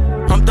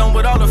 I'm done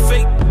with all the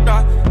fake,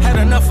 I had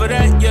enough of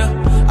that, yeah.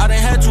 I done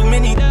had too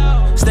many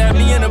stab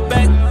me in the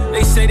back.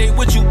 They say they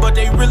with you, but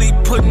they really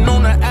putting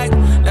on the act.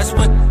 That's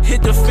when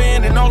hit the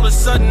fan and all of a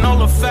sudden all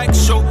the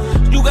facts show.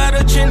 You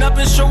gotta chin up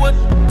and show a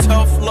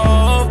tough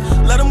love.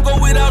 Let them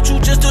go without you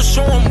just to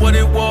show them what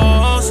it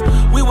was.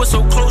 We were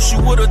so close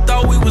you would've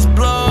thought we was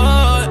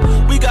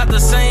blood. We got the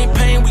same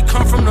pain, we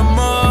come from the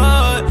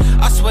mud.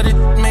 I swear it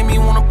made me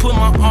wanna put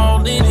my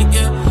all in it,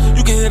 yeah.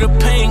 You can hear the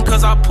pain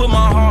cause I put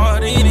my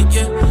heart in it,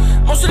 yeah.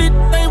 Most of these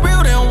ain't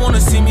real, they don't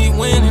wanna see me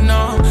winning,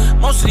 no.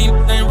 Most of these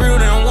ain't real,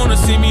 they don't wanna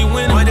see me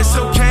winning. But it's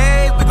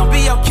okay, we gon'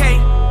 be okay.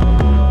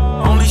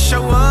 Only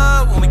show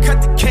up when we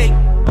cut the cake.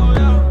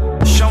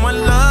 Showing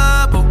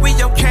love, but we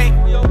okay.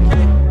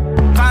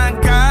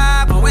 Find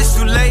God, but it's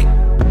too late.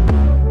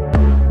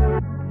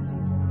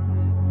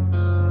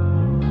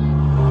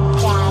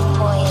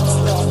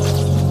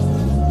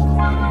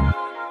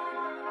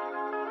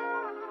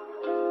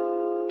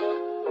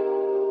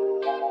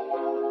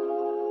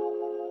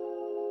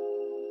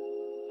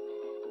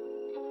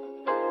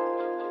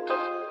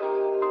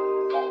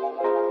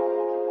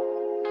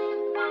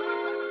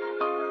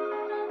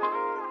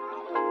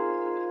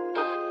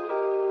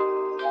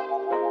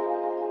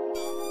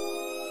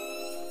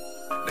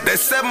 They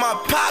said my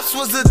pops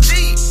was a G,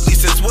 at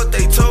least that's what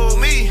they told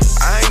me.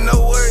 I ain't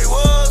know where he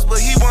was,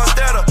 but he want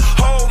there to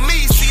hold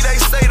me. See, they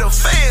say the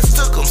fans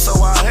took him, so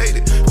I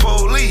hate it.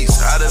 Police,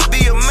 how to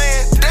be a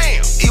man,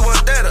 damn, he want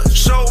there to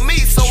show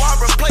me. So I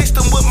replaced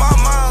him with my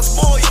mom's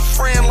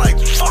boyfriend, like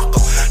fuck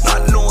him.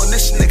 Not knowing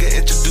this nigga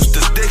introduced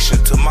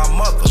addiction to my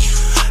mother.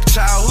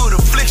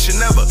 Childhood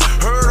affliction, never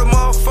heard a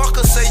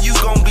motherfucker say you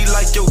gon' be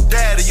like your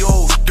daddy, you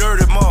old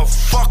dirty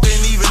motherfucker.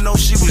 And even though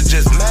she was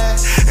just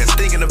mad and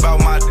thinking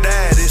about my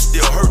dad, it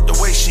still hurt the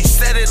way she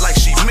said it, like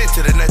she meant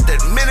it. And at that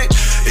minute,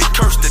 it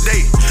cursed the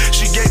day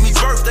she gave me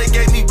birth, they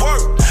gave me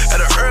work. At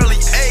an early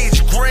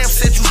age, Graham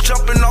said you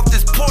jumping off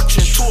this porch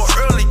into an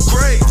early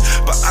grave.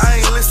 But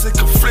I ain't listen,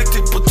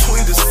 conflicted between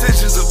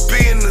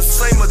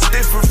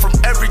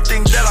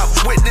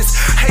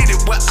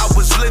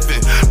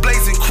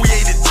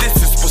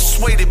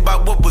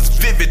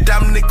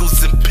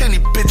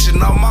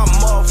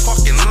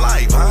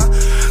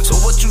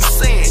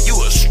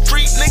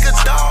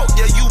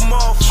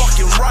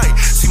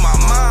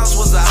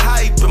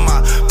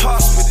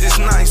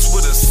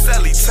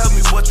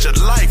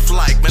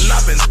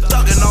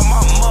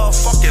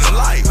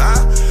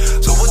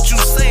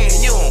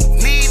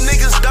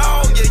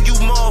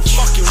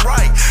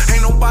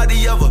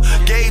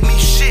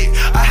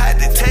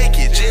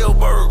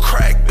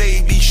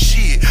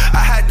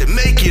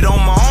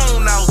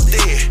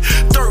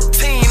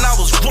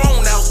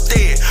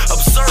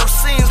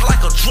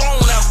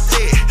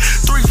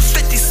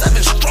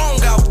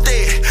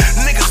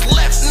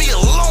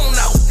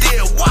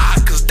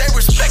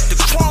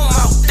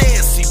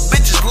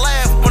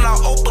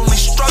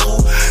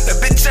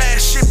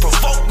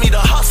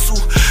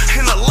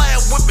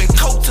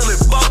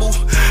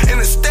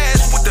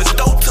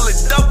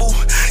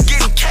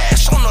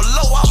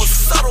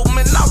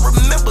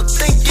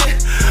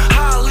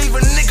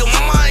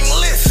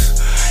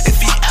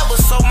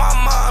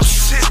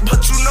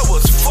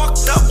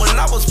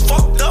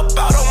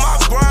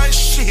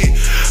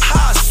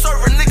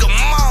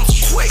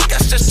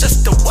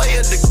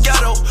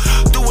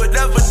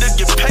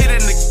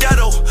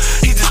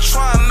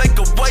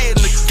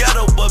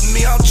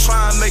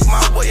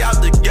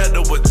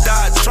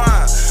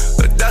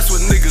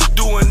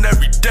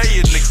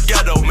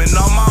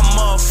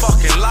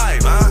motherfucking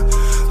life, huh?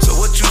 So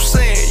what you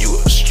saying? You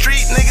a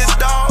street nigga,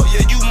 dog?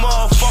 Yeah, you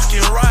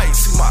motherfucking right.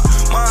 See, my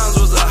mines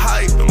was a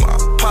hype and my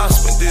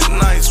pops been did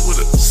nice with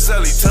a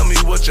celly. Tell me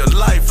what your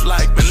life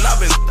like, man. I've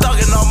been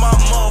thugging all my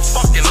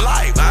motherfucking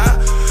life,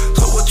 huh?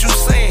 So what you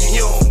saying?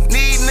 You don't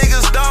need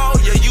niggas, dog?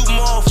 Yeah, you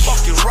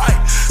motherfucking right.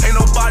 Ain't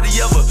nobody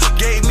ever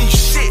gave me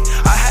shit.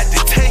 I had to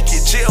take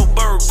it.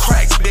 Jailbird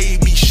crack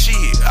gave me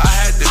shit. I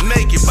had to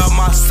make it by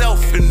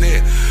myself in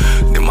there.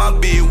 In my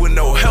bed with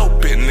no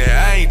help in there.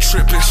 I ain't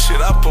tripping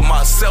shit. I put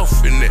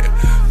myself in there.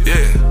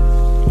 Yeah.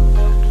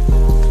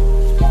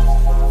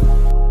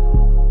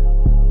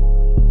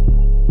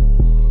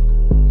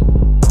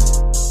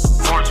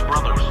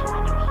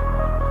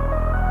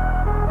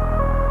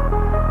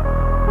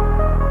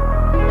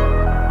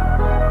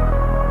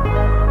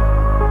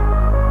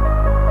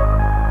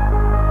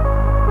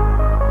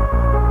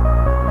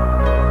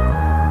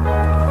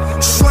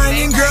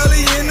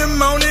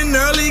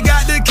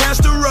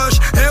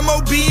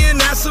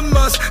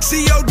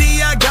 COD,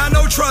 I got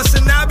no trust,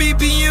 and I be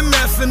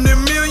BMF, and a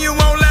million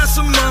won't last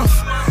a month.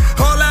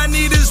 All I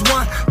need is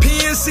one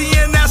PNC,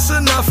 and that's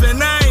enough. And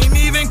I ain't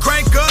even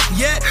crank up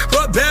yet,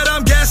 but bet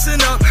I'm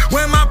gassing up.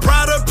 When my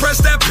product press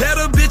that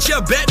pedal, bitch,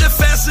 you bet to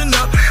fasten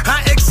up.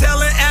 I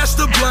exhale and ash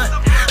the blunt,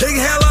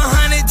 exhale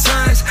 100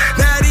 times.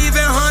 Not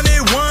even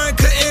 101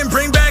 couldn't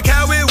bring back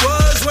how it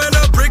was when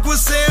a brick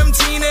was 17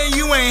 and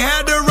you ain't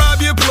had to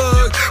rob your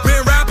plug.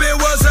 When rapping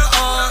was an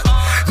art,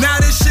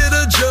 now this shit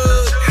a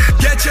jug.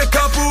 Get your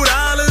couple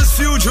dollars,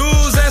 few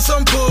jewels, and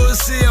some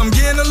pussy. I'm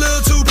getting a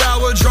little too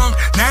power drunk,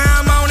 now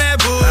I'm on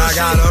that bullshit. I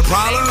got a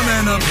problem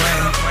and a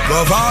plan,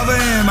 revolver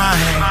in my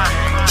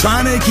hand,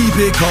 trying to keep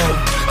it cold,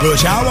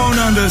 but y'all won't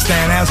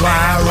understand, that's why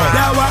I roll.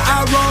 That's why I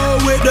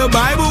roll with the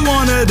Bible,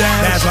 wanna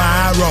dance. That's why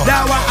I roll.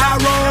 That's why I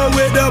roll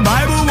with the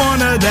Bible,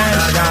 wanna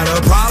dance. I got a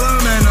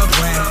problem and a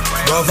plan,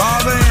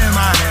 revolver in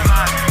my hand,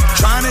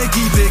 trying to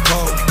keep it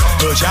cold,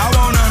 but y'all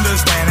won't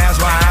understand, that's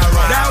why I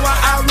roll. That's why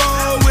I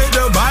roll with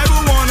the Bible,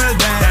 wanna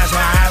dance. That's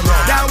why I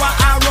roll. That's why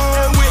I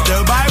roll with the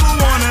Bible,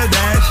 wanna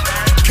dance.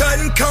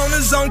 Cutting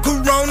corners on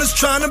Coronas,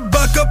 trying to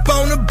buck up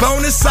on a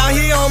bonus. Out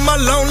here on my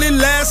lonely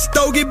last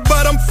stogie,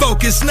 but I'm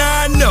focused,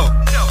 now I know.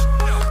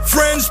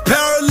 Friends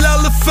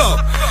parallel to foe,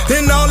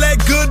 and all that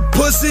good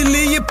pussy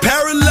leave you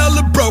parallel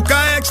to broke.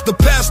 I asked the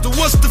pastor,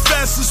 what's the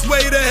fastest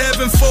way to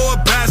heaven for a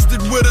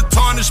bastard with a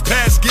tarnished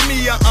past? Give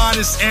me an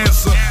honest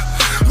answer.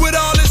 With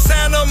all this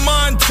Hannah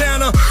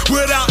Montana,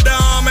 without the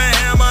arm and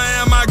hammer,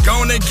 am I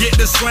gonna get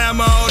the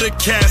slammer or the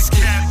casket?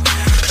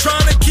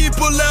 Trying to keep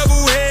a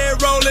level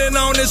head rolling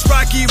on this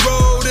rocky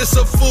road. It's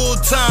a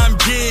full-time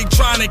gig,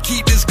 trying to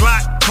keep this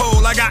Glock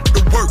cold. I got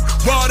to work,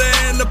 water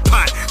in the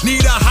pot,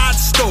 need a hot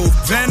stove,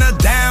 and a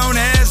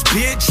down-ass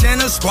bitch and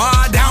a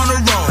squad down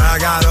the road. I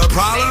got a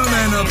problem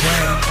and a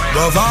plan,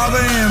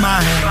 revolver in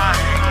my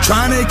hand,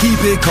 trying to keep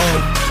it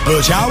cold,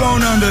 but y'all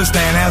won't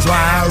understand, that's why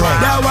I roll.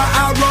 That's why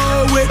I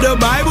roll with the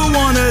Bible,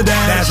 wanna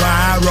dance. That's why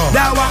I roll.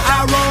 That's why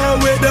I roll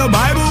with the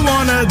Bible,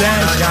 wanna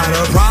dance. I got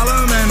a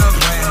problem and a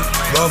plan,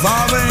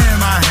 revolver in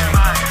my hand,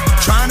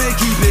 trying to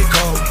keep it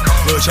cold,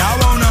 but y'all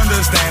won't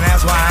understand,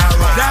 that's why I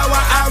roll. That's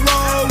why I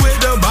roll with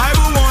the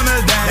Bible,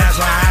 wanna dance. That's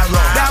why I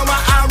roll. That's why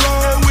I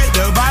roll with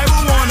the Bible,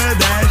 wanna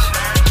dance.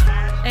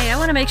 Hey, I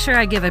want to make sure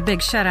I give a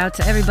big shout out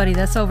to everybody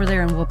that's over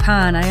there in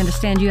Waupun. I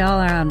understand you all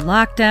are on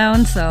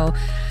lockdown, so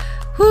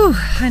whew,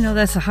 I know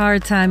that's a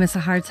hard time. It's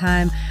a hard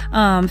time.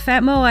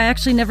 Fat Mo, I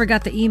actually never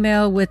got the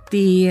email with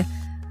the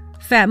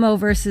Fat Mo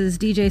versus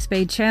DJ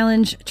Spade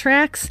challenge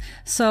tracks,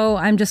 so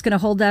I'm just going to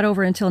hold that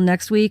over until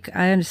next week.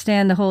 I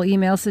understand the whole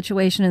email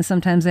situation, and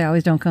sometimes they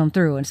always don't come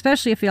through, and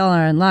especially if y'all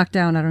are in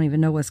lockdown, I don't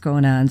even know what's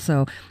going on,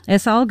 so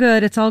it's all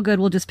good. It's all good.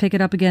 We'll just pick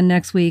it up again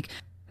next week.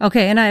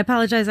 Okay, and I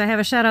apologize. I have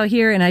a shout out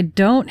here, and I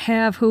don't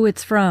have who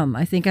it's from.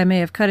 I think I may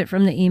have cut it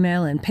from the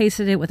email and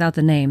pasted it without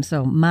the name.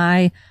 So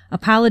my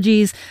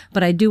apologies,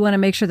 but I do want to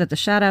make sure that the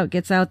shout out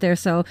gets out there.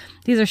 So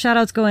these are shout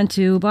outs going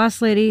to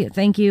Boss Lady.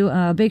 Thank you.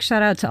 Big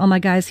shout out to all my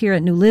guys here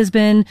at New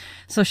Lisbon.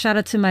 So shout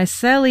out to my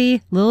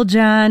Celly, Lil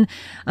John.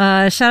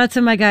 Shout out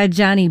to my guy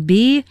Johnny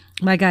B,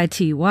 my guy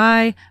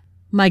TY,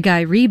 my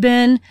guy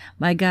Reben,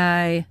 my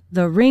guy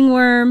The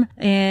Ringworm,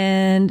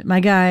 and my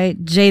guy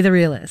Jay the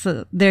Realist.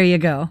 So there you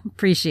go.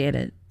 Appreciate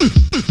it.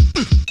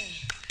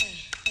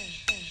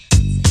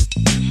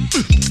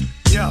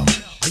 Yo,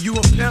 are you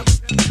a pimp?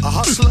 A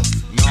hustler?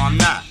 No, I'm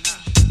not.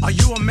 Are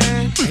you a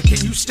man? And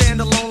can you stand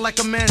alone like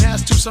a man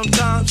has to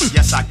sometimes?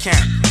 Yes, I can.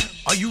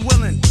 Are you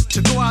willing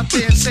to go out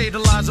there and save the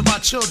lives of our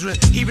children,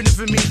 even if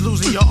it means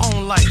losing your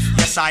own life?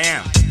 Yes, I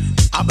am.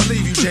 I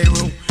believe you,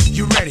 J-Roo.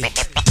 You ready?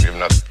 You have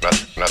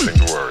nothing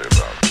to worry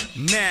about.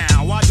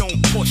 Now, I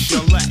don't push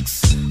your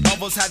Lex.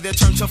 Others had their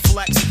turn to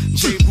flex.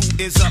 J-Roo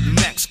is up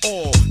next.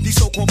 All these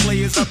so-called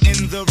players up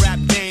in the rap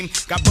game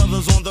got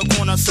brothers on the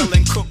corner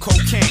selling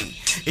cocaine.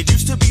 It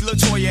used to be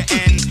LaToya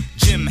and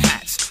Jim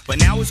hats, but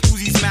now it's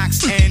Uzi's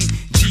Max and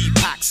GP.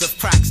 packs of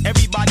cracks.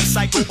 Everybody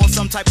psycho or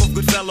some type of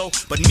good fellow,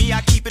 but me,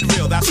 I keep it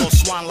real, that's all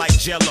swan like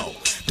Jello.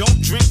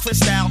 Don't drink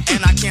Cristal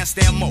and I can't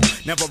stand mo.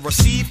 Never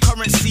receive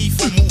currency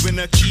for moving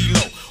a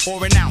kilo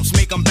or an ounce.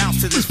 Make them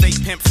bounce to this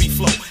fake pimp free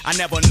flow. I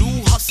never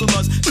knew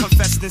hustlers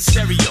confessed in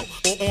stereo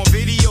or on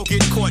video.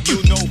 Get caught, you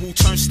know who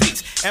turns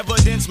states.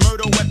 Evidence,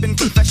 murder, weapon,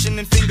 confession,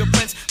 and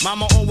fingerprints.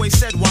 Mama always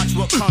said, watch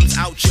what comes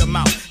out your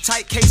mouth.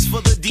 Tight case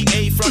for the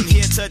DA from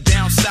here to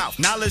down south.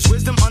 Knowledge,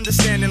 wisdom,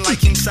 understanding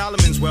like King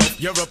Solomon's wealth.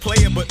 You're a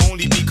player, but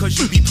only because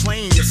you be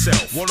playing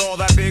yourself. With all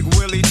that big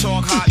Willie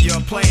talk hot, you're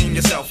playing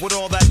yourself. With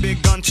all that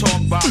big gun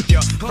talk bop,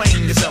 you're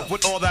playing yourself.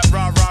 With all that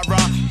rah rah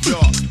rah,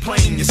 you're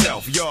playing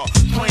yourself. You're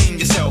playing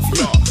yourself.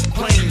 You're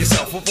playing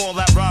yourself. With all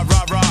that rah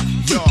rah rah,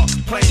 you're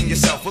playing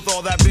yourself. With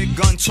all that big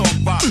gun talk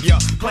bop, you're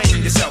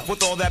playing yourself.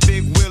 With all that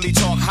big Willie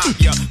talk hot,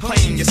 you're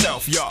playing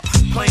yourself. You're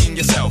playing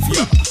yourself.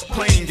 You're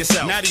playing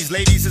yourself. Now these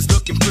ladies is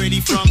looking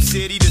pretty from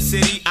city to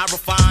city. I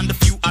refined a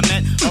few I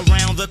met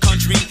around the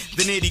country.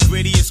 The nitty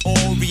gritty is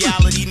all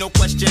reality, no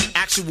question.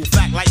 Actual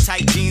fact like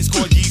tight jeans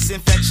cause yeast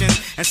infections.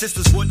 And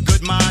sisters with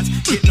good minds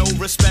get no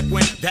respect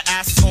when the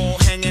ass is all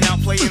hanging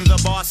out playing the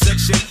bar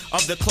section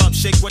of the club.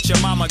 Shake what your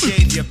mama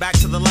gave you. Back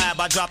to the lab,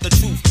 I drop the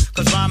truth.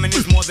 Cause rhyming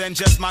is more than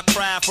just my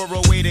craft or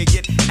a way to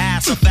get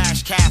ass or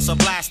fast cash or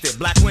blasted.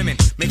 Black women,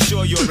 make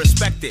sure you're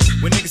respected.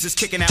 When niggas is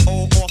kicking that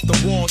old off the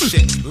wall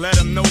shit, let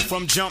them know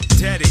from jump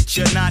dead it,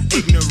 you're not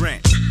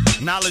ignorant.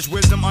 Knowledge,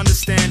 wisdom,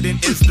 understanding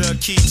is the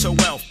key to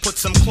wealth. Put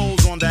some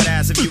clothes on that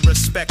ass if you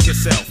respect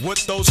yourself.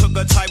 With those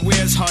hooker type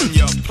wears, hun,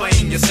 you're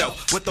playing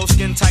yourself. With those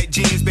skin tight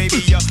jeans,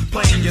 baby, you're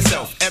playing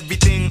yourself.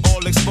 Everything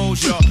all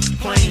exposed, you're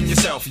playing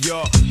yourself.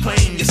 You're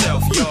playing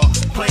yourself. You're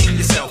playing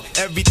yourself.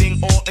 Everything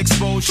all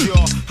exposed,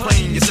 you're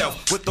playing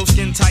yourself. With those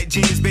skin tight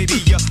jeans,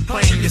 baby, you're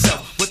playing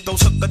yourself. With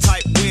those hooker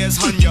type wears,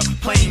 hun, you're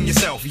playing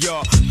yourself.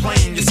 You're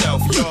playing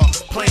yourself. You're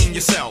playing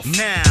yourself.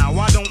 Now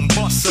I don't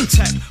bust a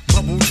tech,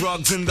 bubble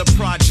drugs in the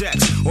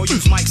projects, or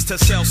use mics to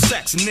sell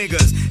sex.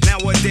 Niggas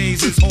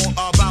nowadays is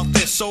all about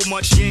this. So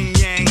much yin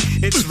yang,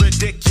 it's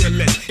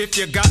ridiculous. If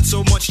you got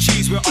so much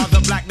cheese, where are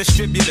the black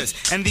distributors?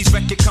 And these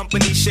record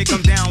companies shake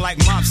them down like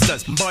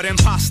mobsters. But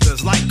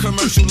imposters, like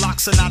commercial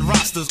locks are not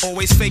rosters.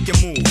 Always faking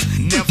moves,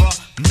 never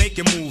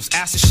making moves.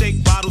 Ass to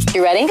shake bottles.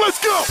 You ready?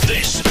 Let's go!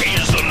 This is the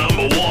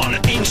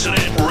 #1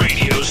 internet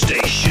radio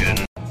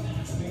station.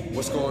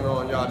 What's going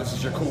on, y'all? This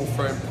is your cool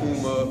friend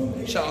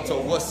Puma. Shout out to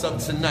What's Up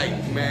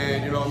Tonight,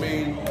 man. You know what I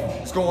mean?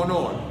 What's going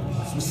on?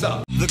 What's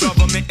up? The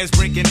government is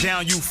breaking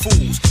down you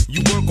fools.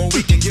 You work or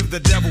we can give the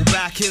devil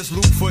back his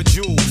loot for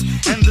jewels.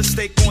 And the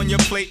steak on your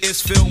plate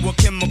is filled with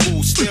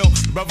chemicals. Still,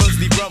 brothers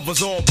be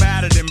brothers all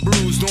battered and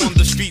bruised. On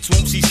the streets,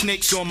 won't see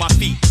snakes on my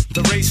feet.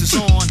 The race is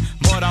on,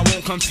 but I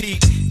won't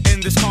compete in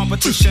this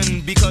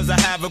competition because I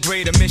have a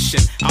greater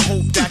mission. I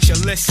hope that you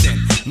listen.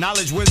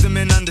 Knowledge, wisdom,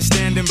 and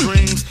understanding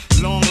brings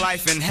long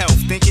life and health.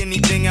 Think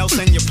anything else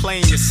and you're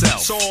playing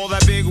yourself. So all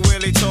that big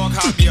Willie talk,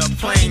 hop, you're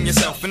playing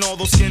yourself. And all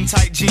those skin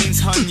tight jeans,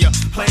 hun, you're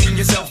playing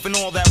yourself. And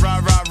all that rah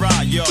rah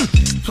rah, you're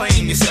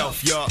playing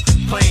yourself. You're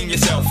playing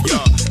yourself. You're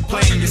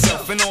playing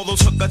yourself. And all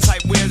those hooker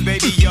type wears,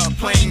 baby, you're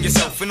playing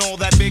yourself. And all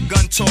that big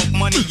gun talk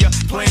money, you're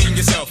playing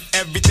yourself.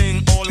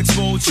 Everything all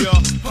exposed, you're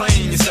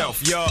playing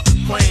yourself. You're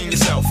playing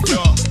yourself.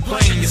 You're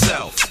playing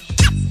yourself.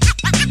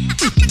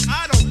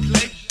 I don't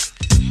play.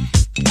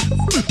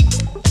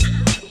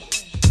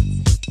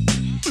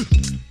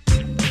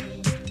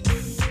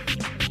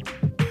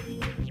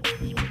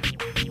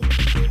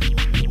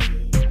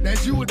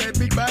 That's you with that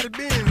big body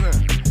Benz, huh?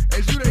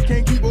 That's you that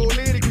can't keep old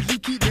lady cause you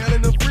keep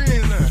yelling her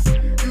friends,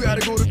 huh? You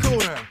gotta go to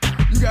court, huh?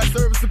 You got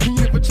service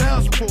subpoena for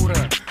child support,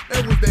 huh?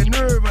 That was that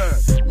nerve,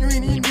 huh? You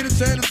ain't even get a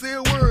chance to say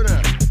a word,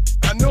 huh?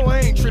 I know I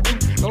ain't tripping.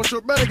 Don't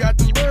your brother got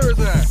them birds,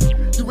 huh?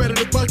 You ready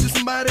to bust you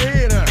somebody's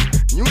head, huh?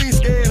 You ain't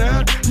scared,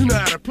 huh? You know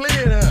how to play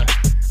it, huh?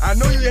 I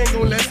know you ain't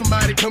gonna let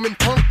somebody come and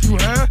punk you,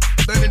 huh?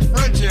 Stand in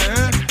front you,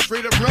 huh?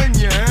 Straight up run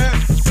you,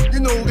 huh? You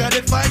know who got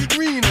that fire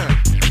green, huh?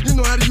 You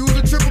know how to use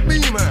a triple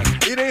beam, huh?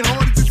 It ain't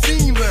hard as it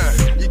seems,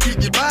 huh? You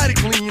keep your body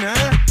clean,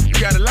 huh? You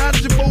got a lot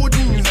of your bold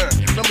jeans, huh?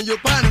 Some of your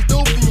partners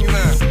dope fiends,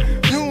 huh?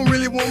 You don't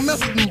really want to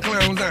mess with them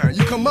clowns, huh?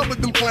 You come up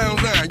with them clowns,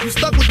 huh? You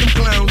stuck with them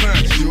clowns, huh?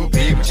 You a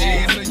paper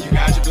chaser, you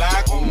got your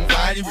block on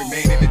fire, you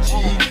remain in the G.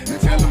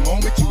 Until the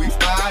moment you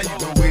expire, you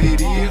know what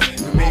it is.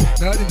 You make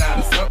nothing out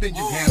of something,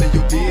 you handle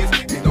your biz.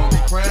 And don't be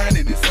crying,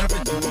 and it's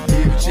something you a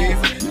paper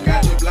chaser. You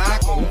got your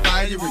block on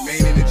fire, you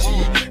remain in the G.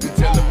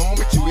 Until the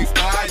moment you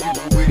expire, you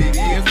know what it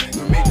is.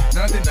 You make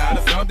nothing out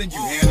of something,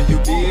 you handle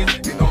your biz.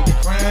 And don't be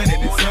crying, and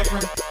it's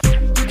suffering.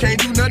 You can't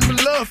do nothing but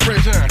love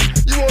fresh, huh?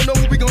 You won't know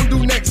what we gon'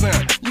 do next, huh?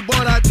 You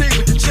bought our tape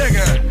with your check,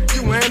 huh?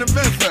 You wearing a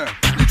vest, huh?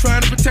 You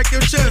trying to protect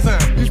your chest, huh?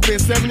 You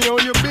spent 70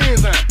 on your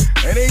Benz, huh?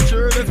 That ain't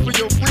sure, that's for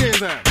your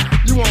friends, huh?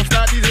 You won't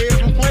stop these heads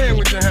from playing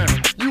with you, huh?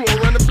 You won't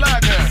run the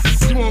block, huh?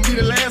 You won't be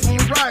the last one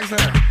with rocks,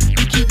 huh?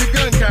 You keep your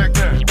gun cocked,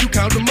 huh? You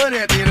count the money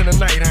at the end of the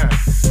night, huh?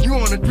 You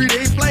on a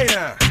 3-day flight,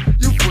 huh?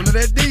 You full of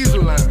that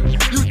diesel, huh?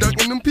 You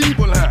ducking them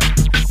people, huh?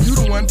 You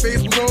the one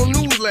face was on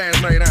news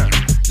last night, huh?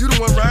 You the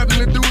one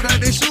robbing the dudes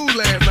out their shoes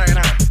last night,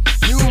 huh?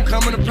 You don't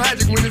come in the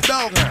project when it's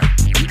dark, huh?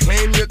 You claim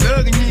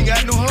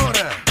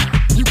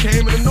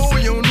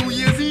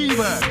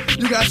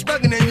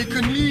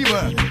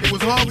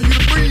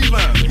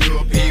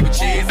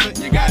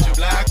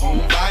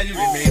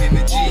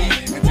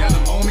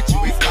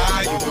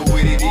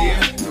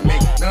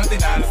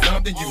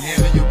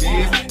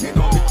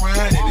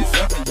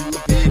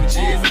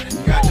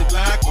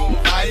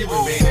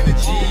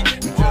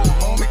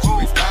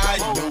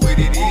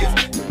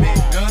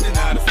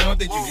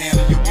something, you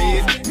handle your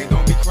biz. And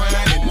don't be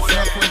crying in the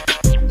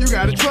suffering. You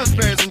got a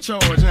trespass in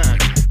charge, huh?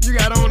 You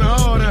got on the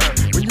hard,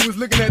 huh? When you was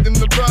looking at them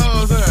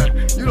LeBrons, huh?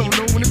 You don't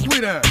know when to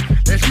quit, huh?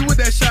 That's you with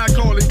that shot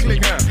calling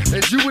click, huh?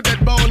 That's you with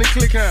that ball and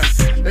click, huh?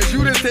 That's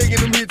you that's taking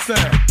them hits, huh?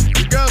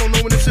 The girl don't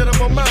know when to shut up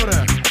her mouth,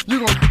 huh?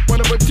 You gon'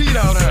 run up her teeth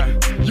out, huh?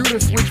 You done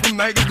switch from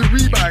Nikes to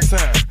Reeboks,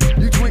 huh?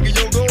 You twinkle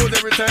your goals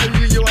every time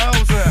you leave your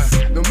house,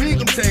 huh? Don't make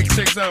them tax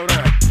checks out,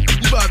 huh?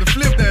 You about to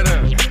flip that,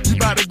 huh? You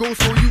about to go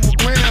so you a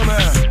gram,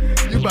 huh?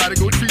 You about to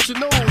go treat your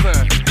nose,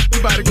 huh? You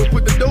about to go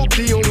put the dope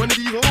D on one of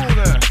these hoes,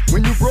 huh?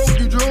 When you broke,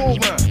 you drove,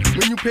 huh?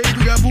 When you paid,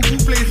 you got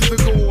boo-boo places to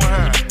go,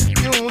 huh?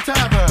 You on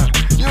top, huh?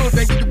 You don't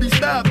think you can be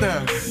stopped,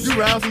 huh? You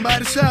ride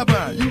somebody's shop,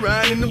 huh? You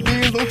riding in the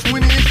Benz on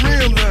 20-inch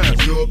rims, huh?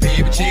 You're a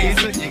baby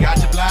chaser, you got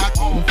your block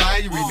on fire,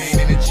 you remain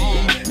in the G.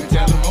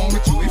 Until the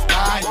moment you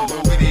expire, you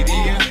know what it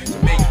is. You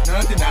make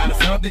nothing out of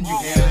something, you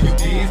handle your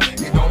biz.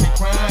 And don't be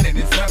crying and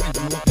it's something,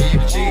 you're a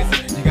baby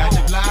chaser. You got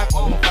your block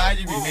on fire,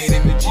 you remain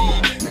in the G.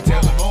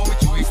 Until the moment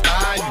you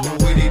expire, you know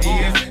what it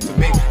is. To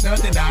make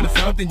nothing out of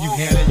something, you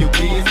handle your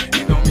biz.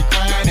 And don't be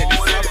crying and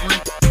it's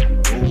suffering.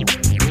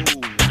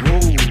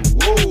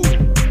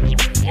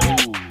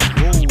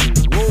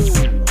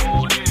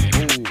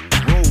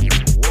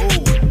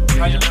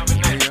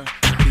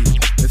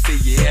 Let's say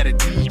you had a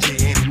DJ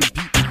and you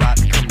people about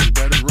to come, you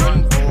better run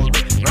for it,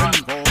 run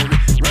for it,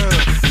 run.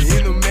 You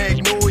in the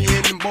Magnolia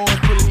and them boys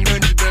pulling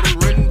guns, you better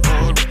run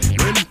for it,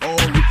 run for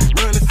it,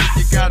 run. Let's say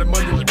you got them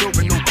under the dope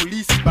and no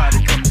police about to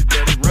come, you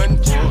better run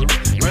for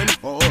it, run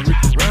for it,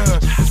 run.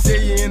 Let's say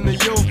you in the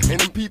yo and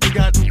them people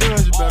got them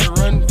guns, you better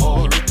run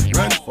for it,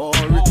 run for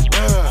it, run.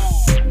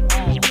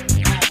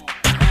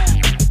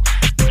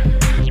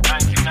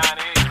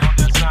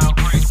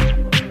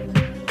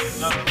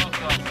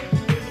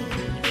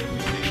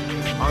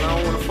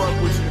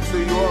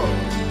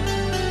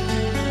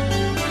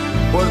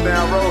 Buzz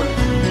down rolling.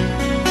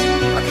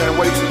 I can't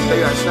wait till the day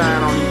I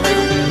shine on you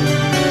haters.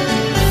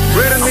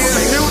 Rhythm is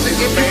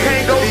music. If you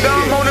can't go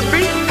dumb on the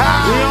beat,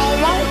 we don't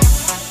want.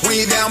 When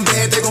you down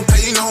bad, they gon'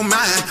 pay you no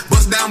mind.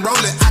 Bust down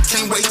rolling, I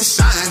can't wait to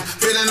shine.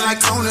 Feeling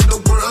like Conan, the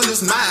world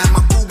is mine.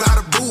 My boo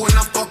got a boo and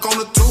I fuck on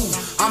the two.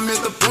 I'm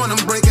at the point, I'm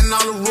breaking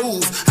all the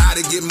rules. How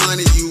to get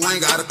money, you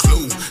ain't got a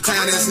clue.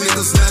 Clown ass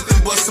niggas, nothing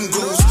but some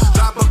goose.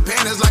 Drop her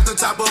panties like the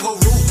top of a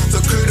roof.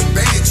 Security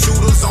bag,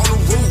 shooters on the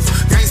roof.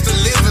 Gangsta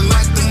living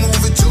like the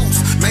movie Juice.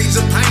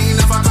 Major pain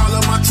if I call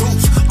up my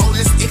troops. Oh,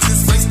 this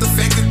X's face the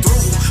fact it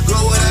through.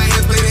 Glow with her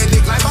hands, play that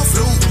dick like a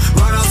flute.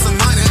 Run up some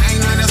money,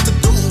 ain't nothing else to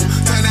do.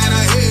 Turn out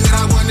her head,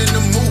 I wasn't in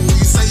the mood.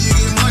 You say you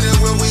get money,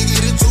 well we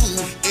get it too.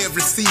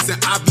 Every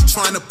season I be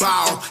trying to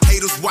ball.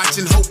 Haters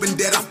watching, hoping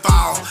that I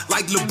fall.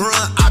 Like LeBron,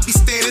 I be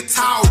standing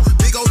tall.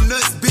 Big old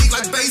nuts, big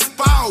like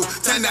baseball.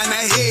 Turn down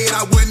that head,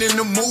 I wasn't in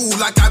the mood.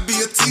 Like I be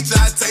a teacher,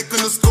 I take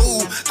them to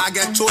school. I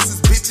got choices,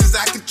 bitches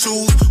I can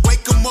choose.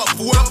 Wake them up,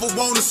 whoever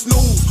wanna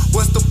snooze.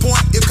 What's the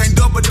point? It can't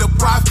double the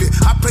profit.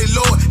 I pray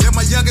Lord that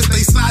my youngest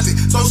stay solid.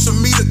 Social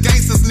media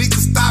gangsters need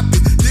to stop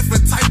it.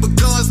 Different type of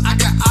guns, I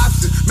got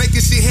options.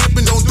 Making shit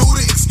happen, don't do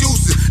the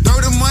excuses.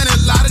 Dirty money, a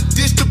lot of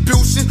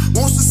distribution.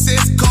 Want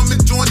success, come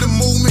and join the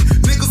movement.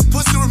 Niggas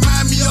pussy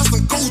remind me of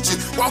some Gucci.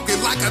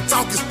 Walking like I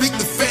talk and speak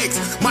the facts.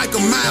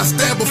 Michael Myers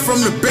stab her from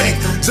the back.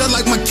 Just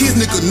like my kids,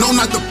 nigga, know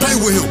not to play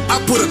with him.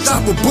 I put a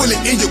chopper bullet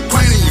in your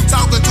cranium. You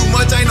talking too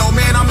much, ain't no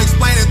man I'm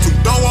explaining to.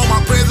 Don't want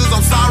my presence,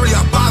 I'm sorry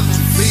I bothered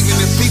you.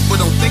 Leaving in people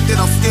don't think that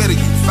I'm scared of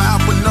you.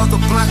 Fire up another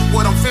blunt,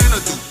 what I'm finna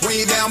do. When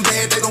you down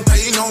bad, they gon' pay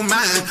you no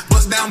mind.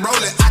 Bust down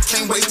rolling, I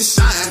can't wait to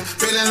shine.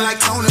 Feeling like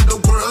Conan, the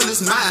world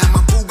is mine.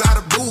 My boo got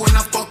a boo and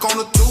I fuck on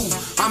the two.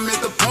 I'm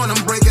at the point, I'm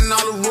breaking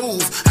all the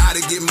rules. How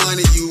to get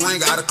money, you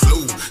ain't got a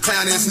clue.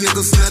 Clown ass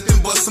niggas, nothing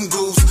but some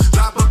goose.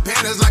 Drop her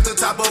panties like the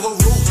top of a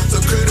roof.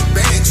 Security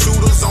bag,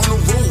 shooters on the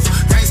roof.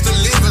 Gangsta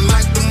living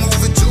like the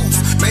movie Juice.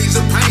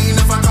 Major pain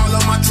if I call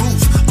up my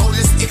troops. Oh,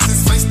 this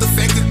X's face the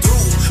fact it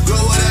through.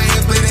 Glow with her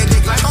hands, play that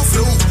dick like a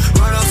flute.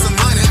 Run up some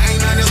money, ain't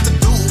nothing else to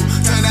do.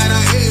 Turn out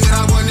her head,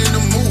 I wasn't in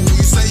the mood.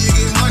 You say you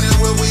get money,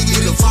 well we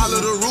get it.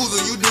 Follow the rules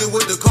or you deal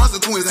with the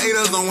consequence.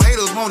 Haters on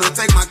haters wanna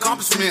take my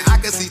accomplishment. I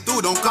can see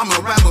through, don't come a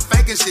rapper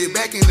faking shit.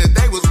 Back in the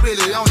day was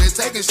really on it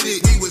taking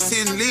shit. We was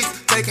hitting licks,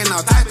 taking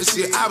all type of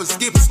shit. I was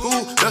skipping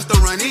school just to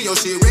run in your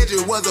shit.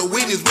 Reggie was a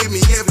witness with me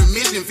every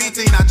mission.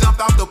 15, I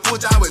jumped off the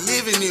porch, I was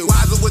living it.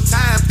 Wiser with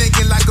time,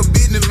 thinking like a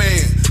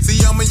businessman. See,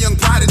 I'm a young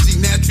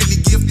prodigy, naturally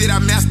gifted. I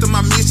master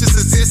my mission,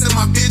 success and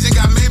my vision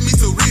got made me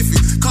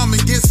terrific. Come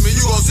against me,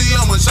 you gon' see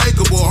I'm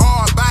unshakable.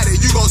 Hard body,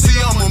 you gon' see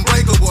I'm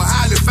unbreakable.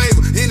 Highly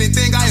favored,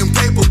 anything I am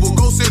capable.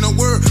 Go send a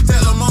word,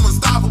 tell them I'm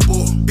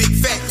unstoppable. Big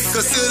fact,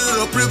 consider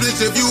it a privilege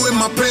if you in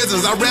my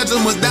presence. I rather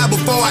must die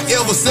before I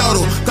ever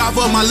settle. Cough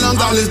up my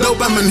lungs, all this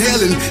dope I'm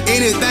inhaling.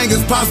 Anything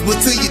is possible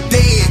till you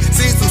dead.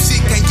 Seen some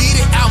shit, can't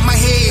get it out my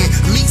head.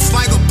 Meat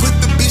slinger, put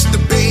the bitch to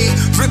bed.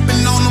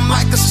 Dripping on them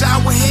like a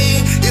shower head.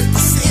 If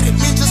I said it,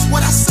 meant just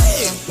what I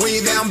said. When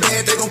you down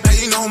bad, they gon' pay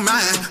you no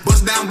mind.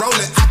 Bust down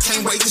rolling, I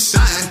can't wait to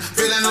shine.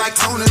 Feeling like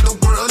Conan, the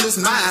world is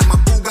mine. My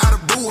boo got a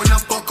boo and I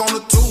fuck on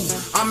the two.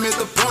 I'm at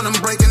the point, I'm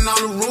breaking all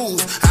the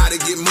rules. How to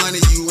get money,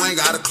 you ain't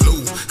got a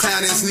clue.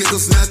 Clown ass niggas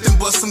niggas nothing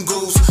but some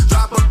goose.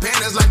 Drop a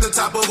panties like the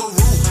top of a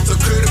roof.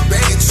 Security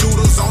bag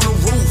shooters on the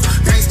roof.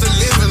 Gangsta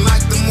living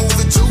like the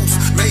movie Juice.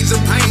 Major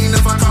pain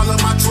if I call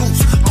up my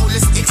troops. All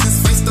this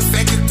X's face the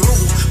fact it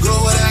through.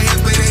 Glow with her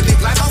hands, play that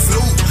dick like a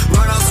flute.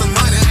 Run out some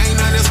money, ain't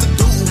nothing else to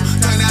do.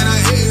 Turn out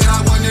her head,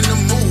 I wasn't in the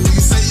mood. You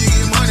say you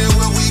get money,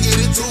 well we get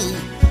it too.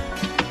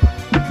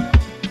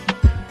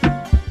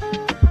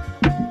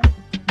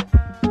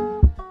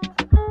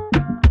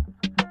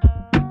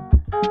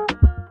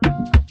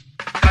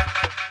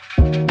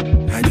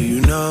 How do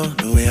you know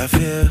the way I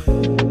feel?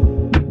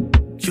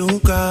 You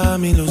got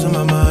me losing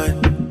my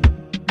mind.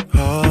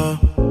 Oh,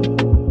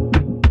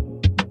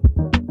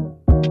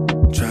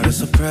 try to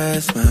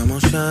suppress my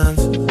emotions.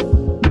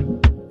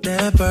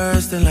 They're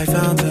bursting like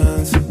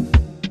fountains,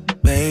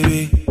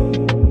 baby.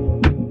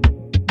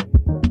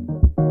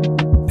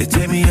 They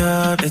take me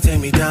up, they take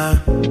me down.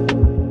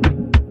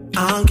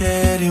 I'm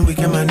getting weak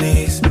in my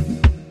knees.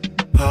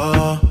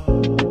 Oh,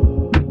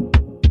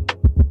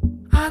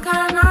 I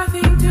got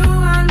nothing to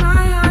hide,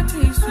 my heart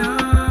is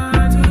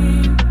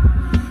hurting.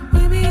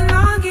 We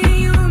belong and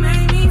you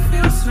make me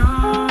feel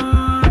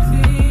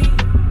something.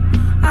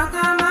 I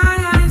got my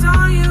eyes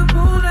on you,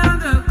 pull down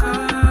the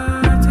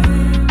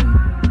curtain.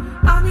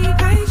 I'll be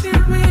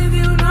patient with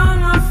you, no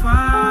more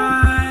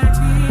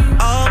fighting.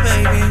 oh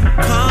baby,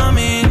 come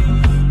in,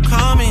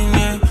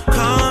 yeah,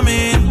 come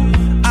in.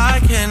 I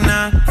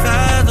cannot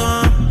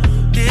fathom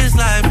this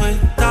life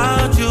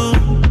without you.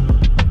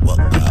 Well,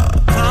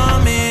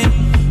 come in,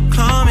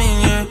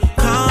 yeah,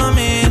 come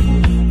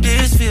in.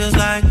 This feels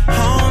like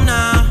home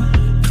now.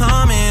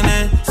 Come in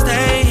and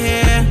stay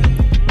here,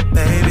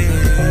 baby.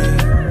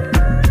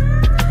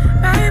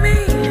 Baby,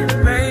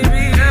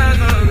 yeah,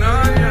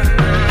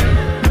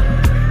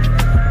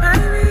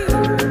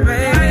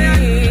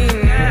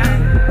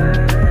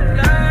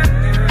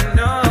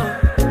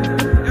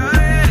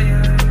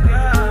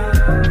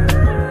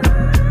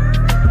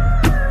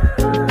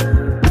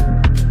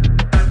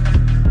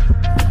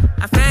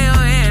 I feel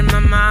you in my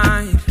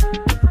mind.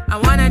 I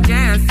wanna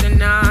dance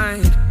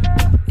tonight.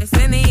 It's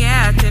in the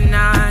air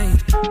tonight.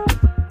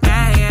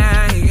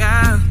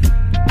 Yeah.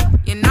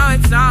 You know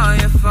it's all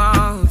your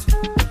fault.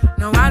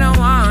 No, I don't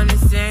wanna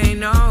say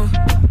no.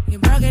 You're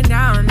breaking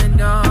down the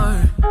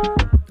door.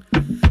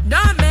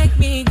 Don't make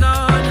me go.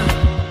 No.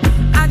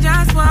 I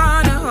just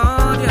wanna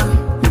hold you.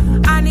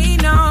 I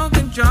need no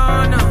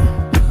control. No.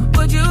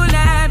 Would you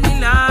let me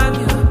love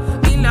you?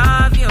 Me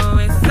love you.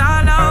 It's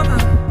all over.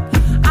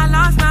 I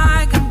lost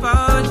my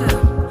composure.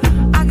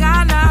 I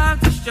got love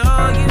to show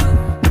you.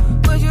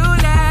 Would you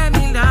let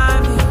me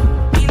love you?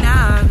 Me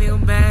love you,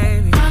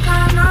 baby. I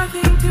got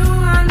nothing to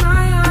hide,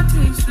 my heart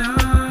is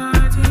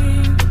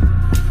hurting.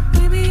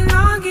 We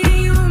belong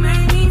and you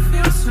make me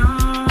feel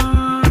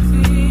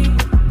something.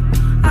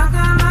 I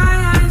got my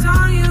eyes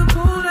on you,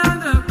 pull down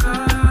the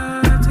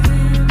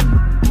curtain.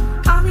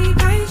 I'll be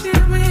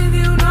patient with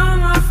you, no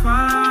more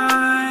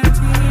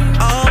fighting.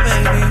 Oh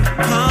baby,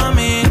 come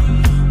in,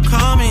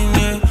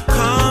 yeah,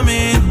 come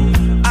in.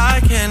 I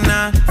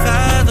cannot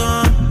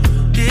fathom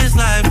this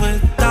life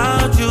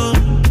without you.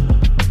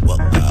 Well,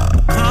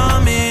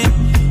 come in,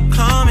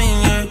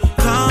 yeah,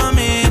 come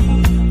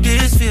in.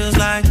 This feels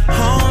like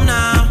home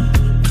now.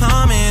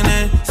 Come in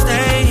and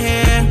stay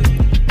here,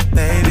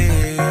 baby.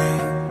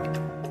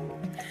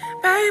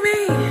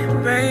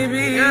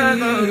 Baby, yeah.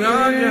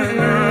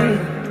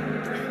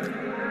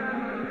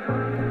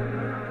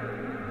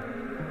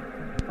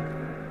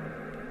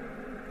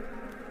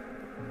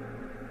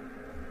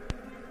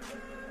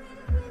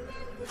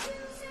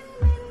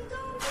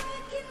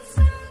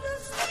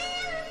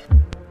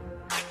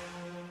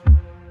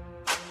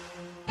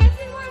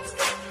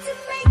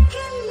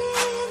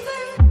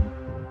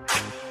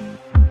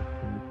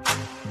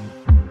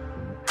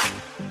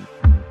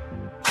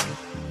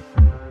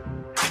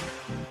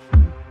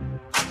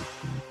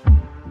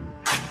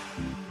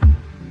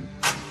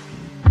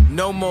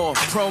 No more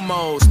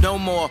promos, no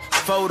more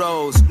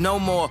photos, no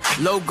more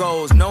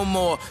logos, no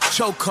more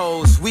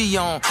chocos. We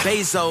on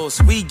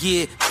Bezos, we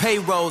get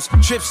payrolls,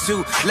 trips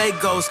to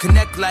Legos,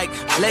 connect like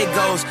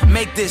Legos.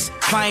 Make this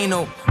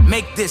final,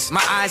 make this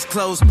my eyes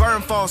closed.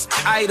 Burn false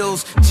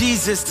idols,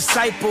 Jesus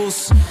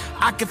disciples.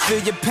 I can feel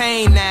your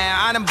pain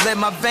now. I done bled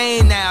my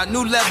vein now.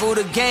 New level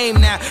the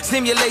game now.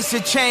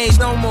 Stimulation change.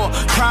 No more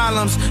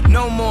problems.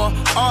 No more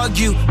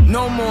argue.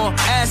 No more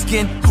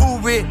asking who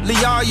really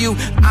are you.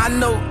 I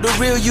know the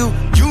real you.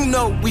 You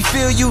know we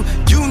feel you.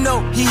 You know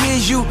he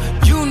hears you.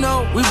 You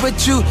know we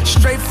with you.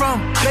 Straight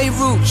from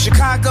Beirut,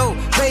 Chicago,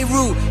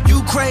 Beirut.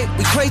 You crave,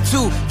 we pray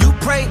too. You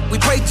pray, we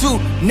pray too.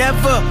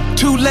 Never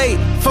too late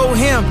for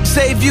him,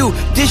 save you.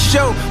 This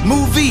show,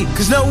 movie,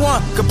 cause no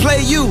one can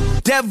play you.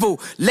 Devil,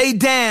 lay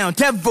down,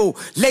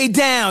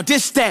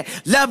 this that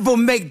level,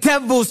 make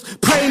devils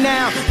pray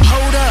now.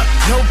 Hold up,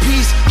 no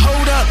peace,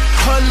 hold up,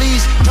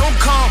 police, don't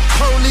call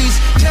police,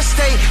 just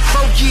stay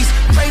focused,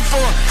 pray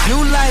for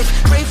new life,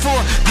 pray for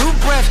new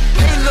breath,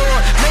 hey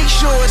Lord, make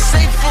sure it's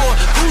safe for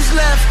who's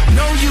left,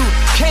 know you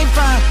can't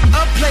find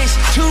a place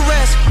to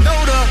rest, know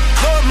the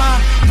Lord my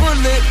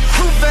bullet,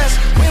 proof vest,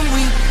 when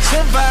we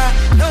survive,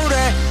 know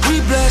that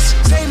we blessed,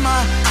 say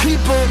my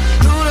people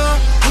through the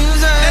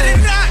music. Let it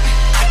rock,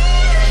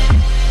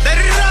 let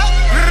it rock,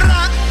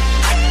 rock,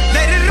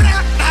 let it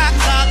rock, rock,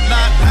 rock,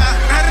 rock, rock,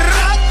 let it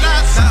rock,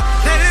 rock, rock,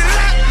 let it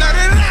rock, let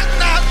it rock,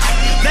 rock,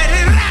 let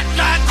it rock,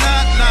 rock,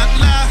 rock, rock,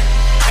 rock,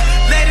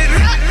 let it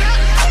rock, rock.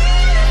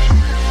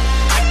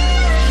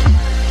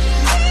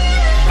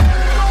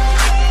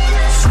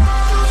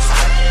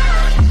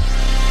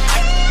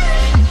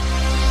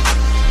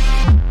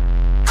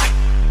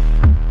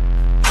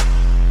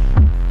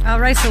 All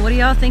right, so what do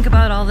y'all think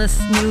about all this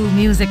new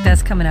music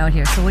that's coming out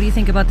here? So what do you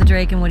think about the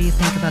Drake and what do you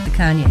think about the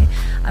Kanye?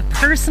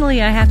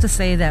 Personally, I have to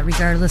say that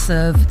regardless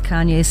of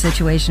Kanye's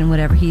situation,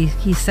 whatever he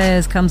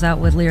says, comes out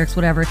with lyrics,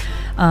 whatever,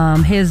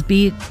 his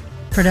beat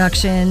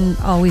production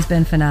always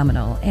been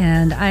phenomenal.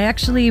 And I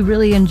actually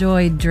really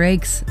enjoyed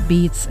Drake's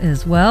beats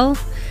as well.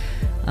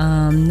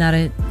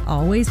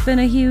 Always been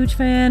a huge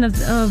fan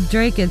of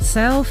Drake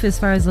itself as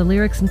far as the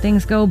lyrics and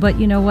things go, but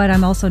you know what,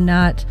 I'm also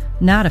not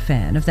a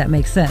fan, if that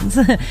makes sense.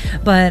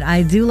 But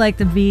I do like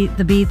the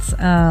beats.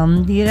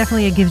 He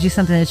definitely gives you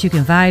something that you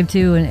can vibe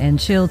to and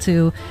chill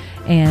to.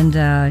 And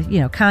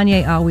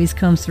Kanye always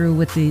comes through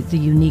with the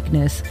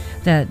uniqueness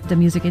that the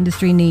music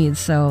industry needs.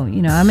 So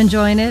I'm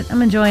enjoying it.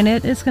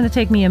 It's going to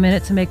take me a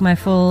minute to make my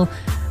full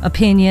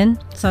opinion,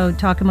 so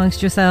talk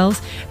amongst yourselves.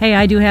 Hey,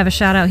 I do have a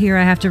shout out here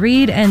I have to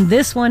read, and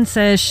this one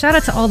says, shout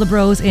out to all the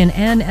bros in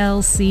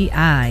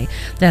NLCI.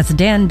 That's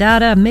Dan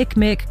Dada,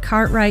 Mick,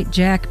 Cartwright,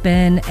 Jack,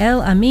 Ben,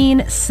 El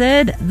Amin,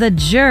 Sid the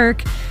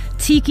Jerk,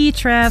 Tiki,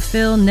 Trav,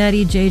 Phil,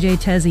 Nettie, JJ,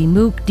 Tezzy,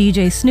 Mook,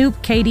 DJ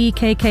Snoop, KD,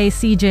 KK,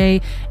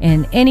 CJ,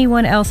 and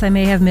anyone else I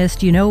may have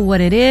missed. You know what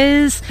it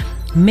is.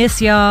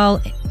 Miss y'all.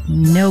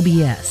 No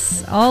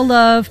BS. All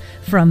love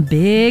from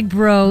Big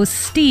Bro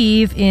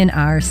Steve in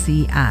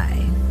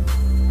RCI.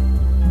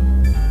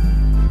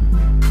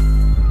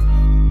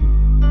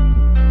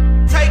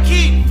 Take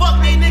heat,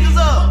 fuck these niggas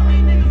up.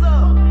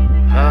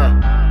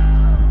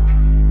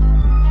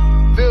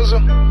 Feels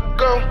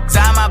go.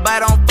 Time my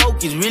bite on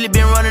focus, really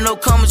been running no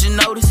commas, you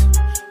notice.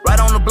 Right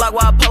on the block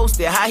where I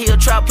posted. High heel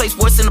trap, play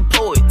sports in the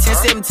poet.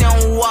 10-17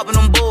 on whopping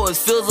them boards.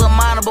 Feels a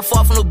minor but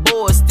far from the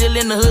boards. Still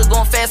in the hood,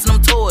 going fast in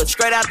them toys.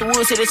 Straight out the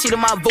woods, hear that shit in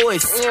my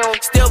voice.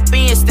 Step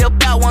in, step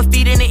out, 1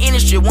 feet in the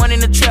industry, 1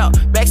 in the trap.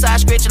 Backside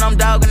stretching, I'm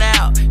dogging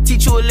out.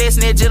 Teach you a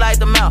lesson, that just like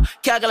the mouth.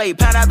 Calculate,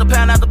 pound out the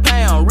pound out the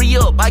pound.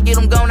 Re-up, I get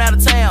him going out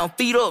of town.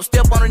 Feet up,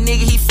 step on a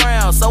nigga, he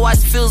frown. So I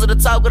feels at the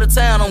top of the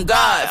town, on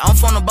God. I'm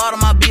from the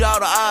bottom, I beat all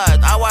the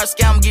odds. I watch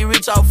scam get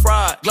rich off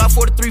fraud. Glock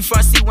 43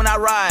 front seat when I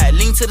ride.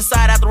 Lean to the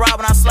side after ride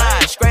when I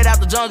slide. Straight out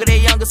the jungle, that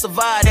younger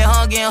survive. That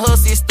hunger and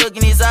hustle is stuck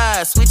in his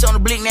eyes. Switch on the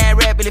blick, now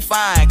rapidly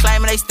fine.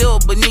 Claiming they still,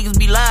 but niggas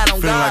be lying on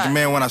God. Feeling like a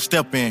man when I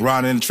step in.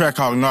 Riding in the track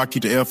hawk, know I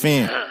keep the F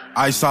in.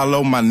 Ice all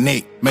over my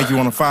neck. Make you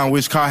wanna find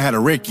which car had a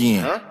wreck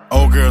in.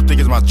 Old girl think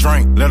it's my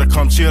drink. Let her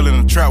come chill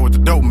in the trap with the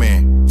dope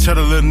man. Tell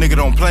the little nigga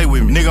don't play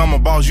with me. Nigga, I'm a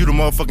boss, you the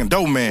motherfucking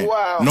dope man.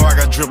 Wow. Know I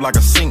got drip like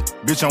a sink.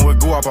 Bitch, I'm with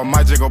go up, I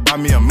might just go buy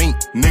me a mink.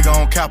 Nigga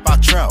on cap, I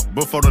trap.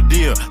 But for the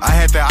deal, I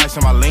had that ice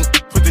in my link.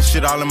 Put this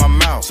shit all in my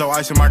mouth. So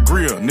ice in my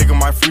grill. Nigga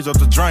might freeze up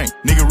the drink.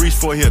 Nigga reach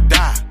for it, he'll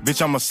die.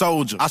 Bitch, I'm a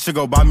soldier. I should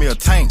go buy me a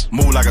tank.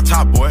 Move like a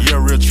top boy.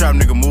 Yeah, real trap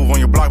nigga, move on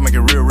your block, make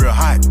it real, real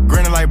hot.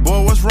 Grinning like,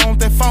 boy, what's wrong with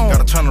that phone?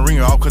 Gotta turn the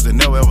ringer off cause it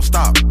never ever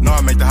stop. Know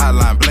I make the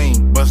hotline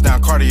bling. Bust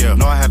down Cartier.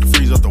 Know I had to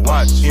freeze up the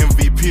watch.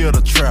 MVP of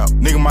the trap.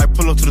 Nigga might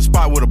pull up to the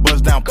spot with a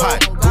bust down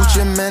pot.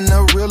 Gucci man,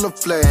 a real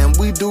flair, and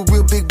we do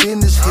real big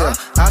business here.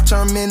 I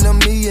turn men to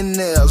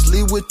millionaires,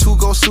 leave with 2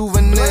 gold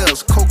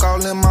souvenirs. Coke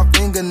all in my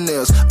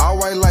fingernails, all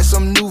white like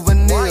some new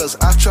veneers.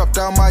 I trapped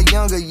out my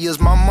younger years,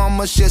 my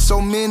mama shed so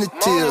many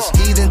tears.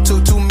 He done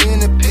took too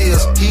many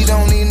pills, he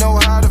don't even know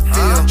how to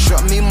feel.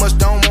 Shut me much,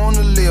 don't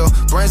wanna live,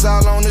 brains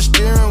all on the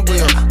steering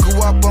wheel.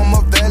 Grew up, I'm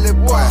a valley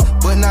boy,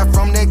 but not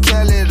from that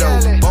Cali though.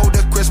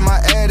 Boulder Chris, my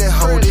addy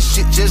hoe, this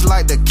shit just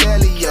like the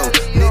Cali, yo.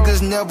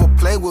 Niggas never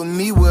play with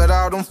me with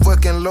all them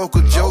fucking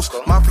local jokes.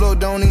 My flow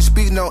don't even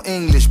speak no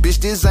English, bitch,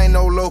 this ain't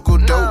no local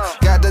dope.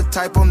 Got the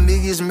type of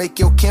millions make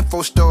your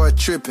kinfolk start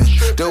tripping.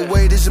 The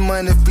way this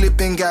money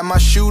flipping got my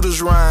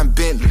shooters riding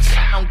Bentleys.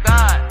 On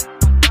God.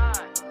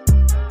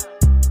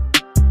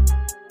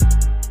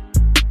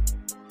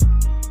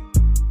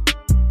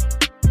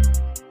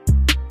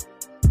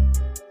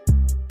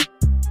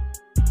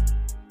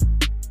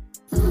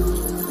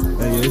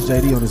 Hey, it's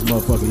JD on this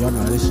motherfucker. Y'all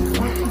know this shit,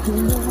 right?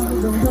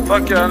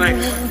 Fuck y'all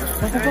niggas.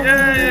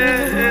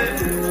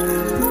 Yeah.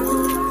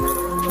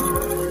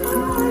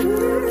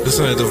 This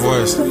ain't the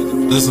voice.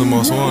 This is the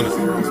most wanted.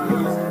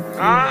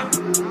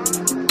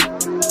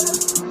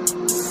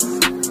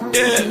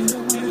 Yeah.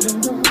 We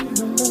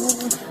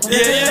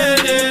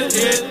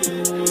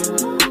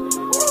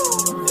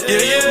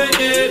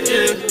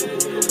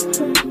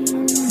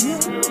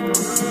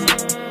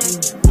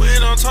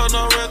don't talk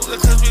no regular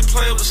cause we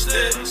play with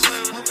sticks.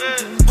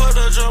 Put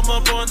a drum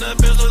up on that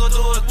bitch, let's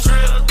do a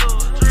trip.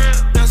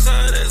 That's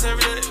how it is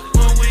every day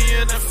when we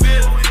in the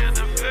field.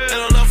 Ain't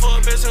no love for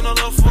a bitch, ain't no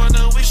love for a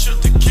nigga, we shoot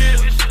to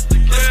kill.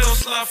 Let's go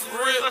slide for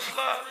real,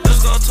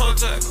 let's go toe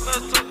tag.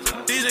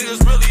 These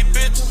niggas really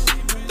bitches,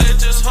 they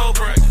just hoe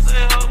break.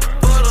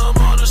 Put them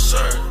on the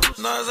shirt,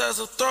 nice as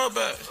a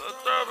throwback.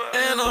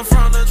 And I'm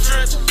from the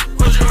trenches,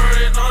 but you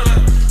already know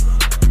that.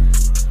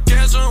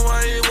 Catch him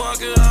while he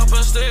walking out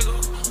a sticker.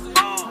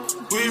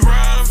 We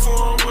riding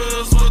 4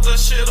 wheels with the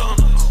shit on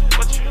us.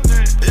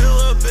 You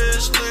a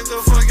bitch, nigga,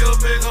 fuck your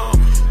big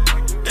homie.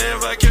 And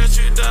if I catch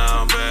you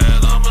down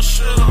bad, I'ma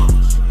shit on you.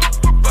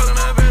 Fucking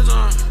that bitch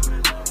on.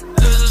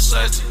 This is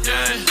sexy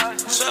game.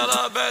 Shout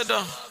out back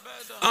though.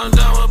 I'm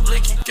down with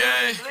Blinky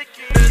Gang.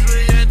 Bitch, we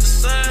ain't the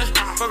same.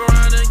 Fuck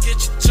around and get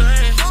your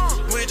change.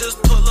 We just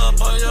pull up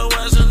on your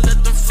ass and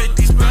let them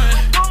 50s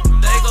bang.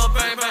 They go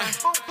bang bang.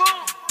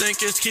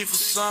 Think it's key for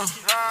some.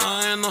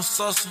 I ain't no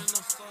sauce.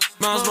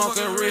 Man, I'm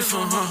smoking reefer,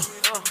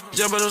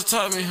 Yeah, but it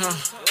taught me,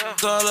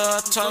 Thought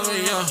I taught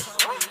me,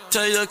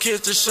 Tell your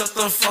kids to shut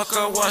the fuck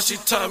up while she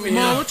taught me,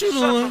 Mom, what you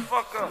doing?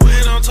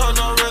 We don't talk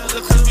no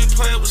regular cause we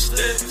play with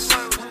sticks.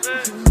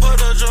 Put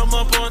a drum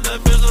up on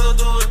that bitch, let's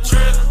do a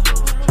trip.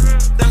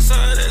 That's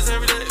how it is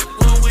every day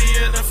when we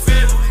in the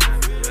field.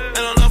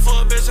 Ain't no love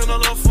for a bitch, ain't no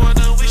love for a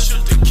nigga, we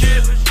shoot to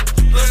kill.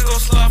 Let's go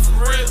slide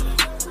for real,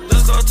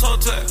 let's go toe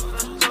tag.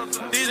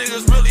 These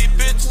niggas really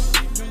bitches,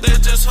 they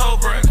just hoe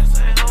break.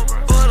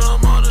 Put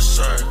them on the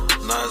shirt,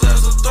 nice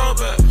as a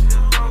throwback.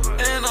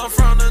 And I'm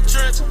from the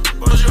trenches,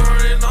 but you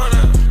already know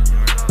that.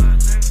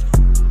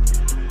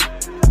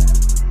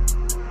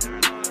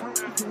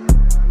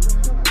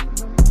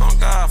 Oh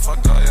God,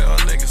 fuck all y'all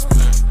niggas,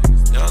 man.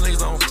 Y'all niggas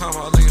don't come,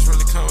 y'all niggas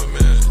really coming,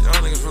 man.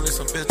 Y'all niggas really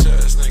some bitch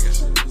ass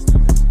niggas.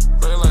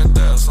 Really like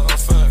that, it's all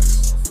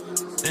facts.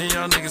 And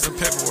y'all niggas in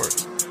paperwork.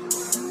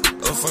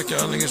 Oh fuck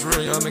y'all niggas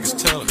real, y'all niggas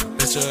tell it.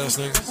 Bitch ass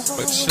niggas.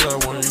 Fuck the shit out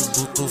of one of you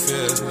goofy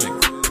ass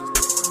niggas.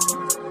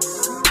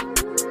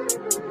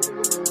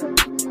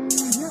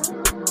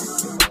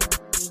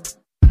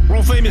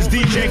 World famous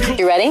DJ Cool.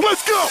 You ready?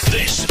 Let's go!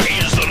 This is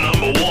the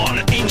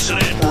 #1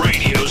 internet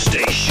radio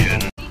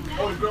station.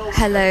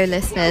 Hello,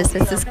 listeners.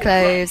 This is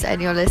Cloves,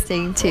 and you're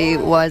listening to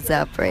What's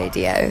Up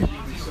Radio.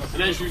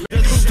 What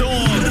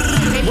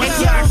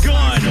y'all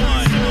going?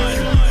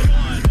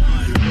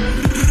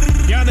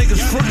 Y'all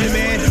niggas frontin',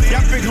 man.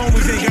 Y'all big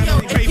homies ain't got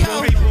no paper.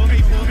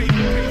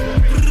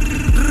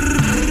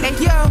 Hey,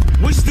 yo.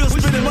 We still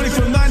spending money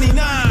from 99.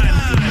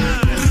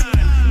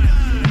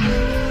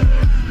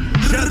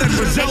 Shout out to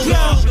Griselda.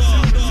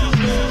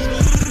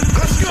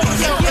 Let's go.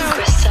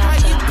 How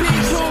you big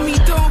homie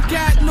don't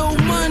got no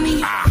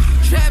money?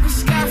 Travis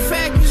Scott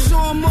factors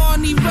on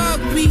Marnie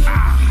Rugby.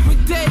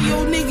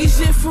 Rodeo niggas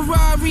in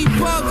Ferrari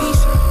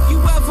buggies. You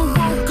ever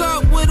woke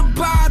up with a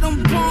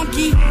bottom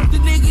bonky? The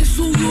niggas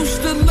who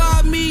used to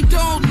love me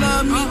don't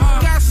love me.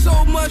 Got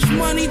so much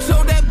money,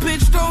 told that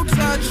bitch don't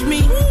touch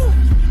me.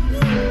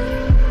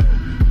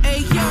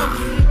 Hey yo,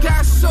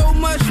 got so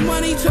much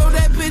money, told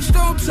that bitch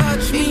don't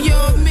touch me.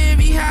 Yo,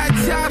 Mary high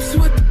tops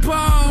with the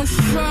bones.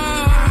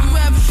 You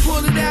ever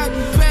pull it out,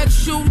 you better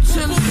shoot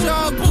till it's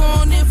all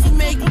gone. If you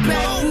make it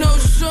back, no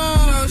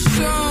song.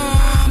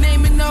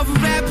 Name another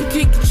rapper,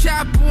 kick the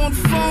chopper on the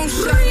phone.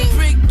 Shot the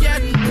brick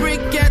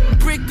at the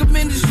brick, I'm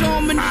in the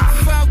zone. And I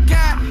found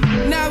God,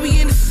 now we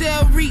in the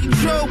cell, reading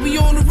Joe. We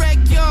on the wreck,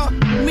 y'all.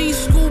 Me,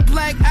 school,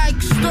 black,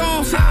 Ike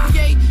Stone.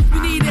 Yeah, we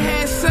need to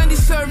have Sunday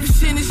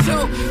service in this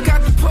hoe.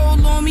 Got the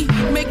pole on me,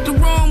 make the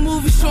wrong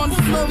movies on the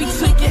floor. He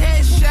took a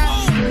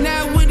headshot,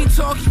 now when he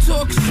talking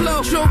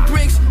slow. Joe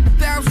Bricks,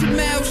 1,000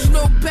 miles,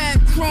 no back,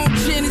 chrome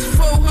gin is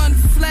 400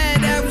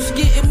 flat. I was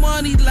getting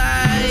money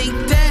like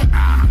that.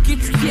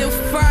 Get you killed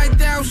for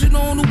 5,000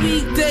 on a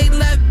weekday,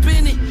 left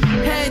Bennett.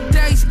 Had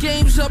dice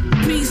games up,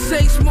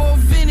 P6, more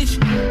vintage.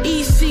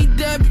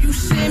 ECW,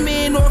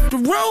 Simmon off the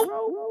road.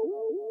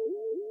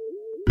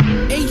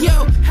 Hey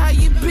yo, how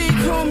you big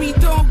homie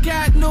don't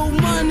got no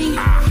money?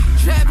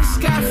 Travis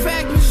Scott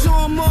factors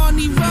on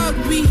Marnie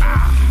Rugby.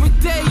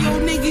 Rodeo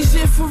niggas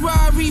in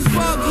Ferrari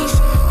buggies.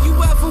 You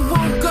ever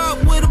woke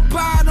up with a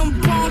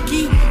bottom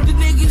bonky? The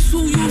niggas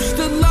who used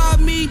to love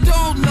me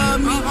don't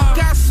love me.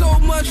 Got so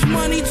much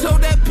money,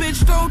 told that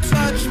bitch don't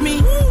touch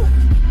me.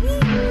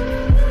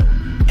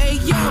 Hey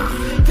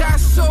yo, got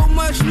so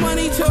much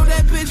money, told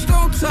that bitch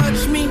don't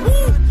touch me.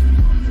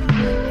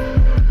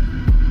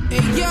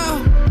 Hey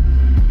yo,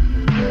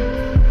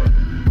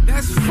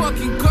 that's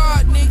fucking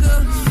God,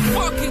 nigga.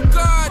 Fucking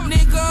God,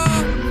 nigga.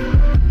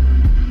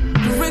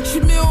 The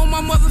Richard Mill on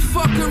my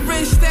motherfucking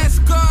wrist, that's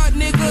God,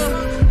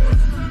 nigga.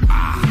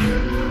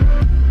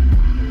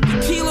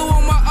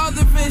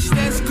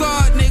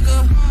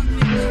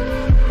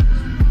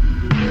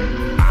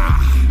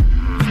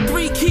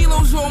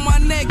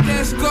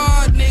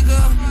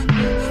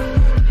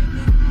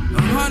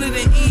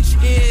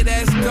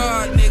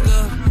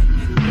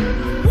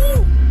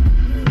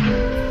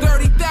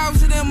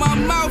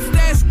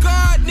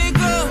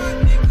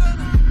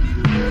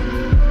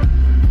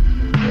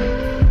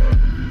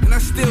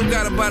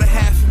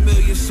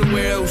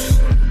 somewhere else.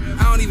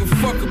 I don't even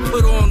fucking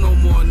put on no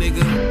more,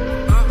 nigga.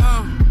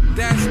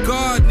 That's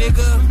God,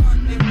 nigga.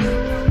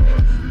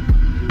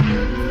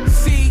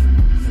 See,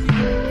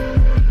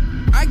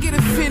 I get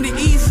offended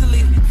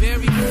easily,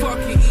 very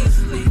fucking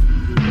easily.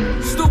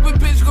 Stupid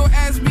bitch go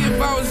ask me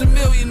if I was a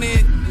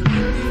millionaire.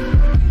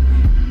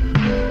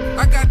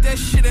 I got that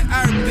shit in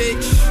art,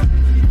 bitch.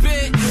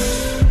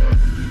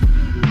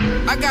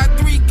 I got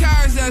 3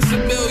 cars, that's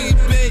 $1 million,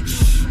 bitch.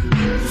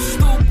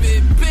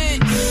 Stupid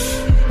bitch.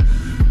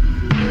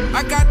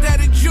 I got that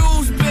in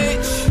jewels,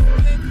 bitch.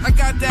 I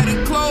got that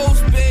in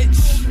clothes,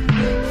 bitch.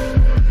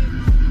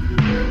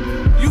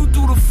 You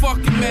do the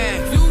fucking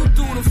math. You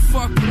do the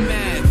fucking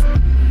math.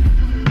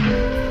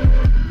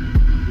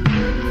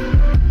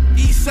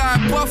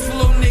 Eastside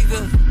Buffalo,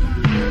 nigga.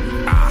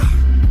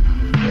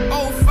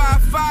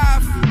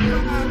 055.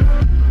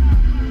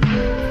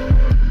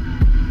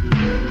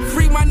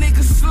 Free my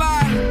nigga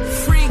Slide.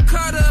 Free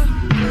Cutter.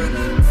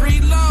 Free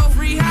Low.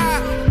 Free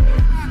High.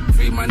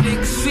 Free my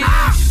nigga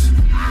Serious.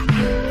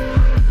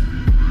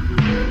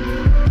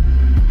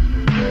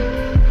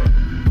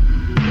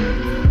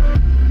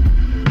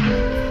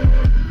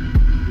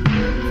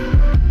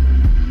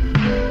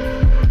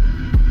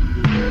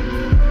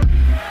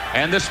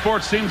 And this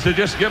sport seems to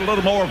just get a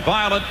little more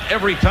violent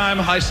every time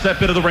I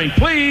step into the ring.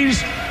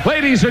 Please,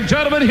 ladies and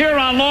gentlemen, here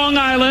on Long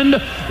Island,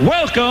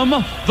 welcome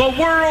the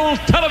World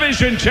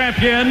Television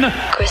Champion,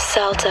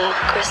 Griselda.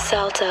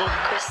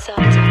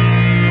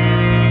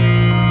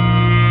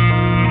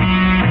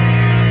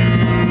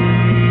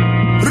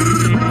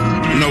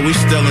 You know, we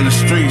still in the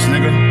streets,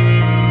 nigga.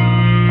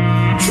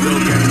 Still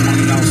getting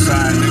money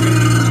outside,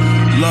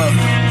 nigga. Look.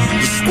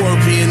 The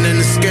scorpion and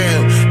the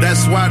scale,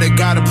 that's why they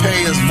gotta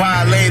pay us.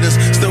 Violators,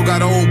 still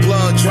got old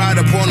blood dried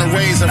up on the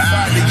razor.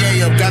 Fried the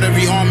yay up, got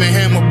every arm and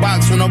hammer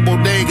box from a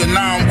bodega.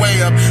 Now I'm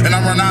way up, and I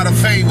run out of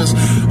favors.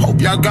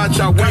 Hope y'all got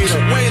y'all weight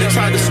up. They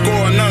tried to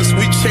score on us,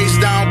 we chased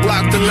down,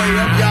 blocked the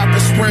layup. Y'all can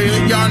spray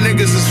it, y'all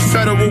niggas is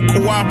federal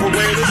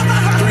cooperators.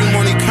 3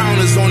 money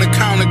counters on the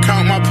counter,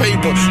 count my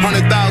paper.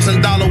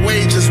 $100,000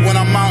 wages when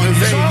I'm out in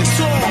Vegas.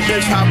 My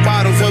bitch hot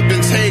bottle of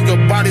Bentayga,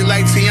 body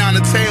like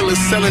Tiana Taylor.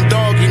 Selling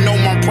dog, you know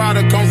my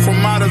product come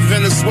from out of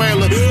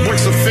Venezuela.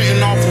 Bricks are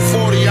fitting off of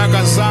 40, I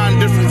got Zion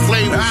different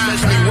flavors.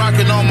 Catch me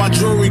rocking all my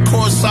jewelry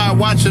courtside,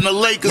 watching the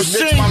Lakers.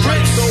 Bitch, my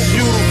life so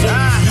beautiful.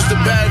 Used to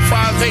bag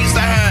 5/8,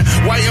 I had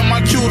white in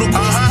my cuticles.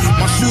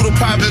 My shooter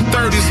popping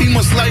 30s, he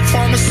must like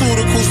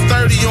pharmaceuticals.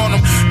 30 on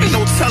him, ain't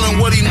no telling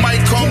what he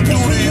might come do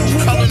to you.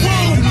 Color me,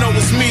 you know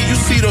it's me. You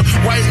see the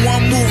white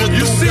one moving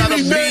through, got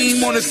a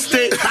beam on the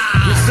stick.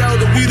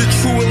 Griselda, we the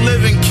true and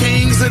living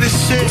kings of this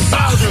shit.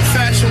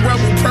 Fashion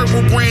rebel,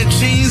 purple brand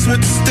jeans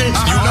with the stick.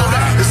 You know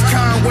that? It's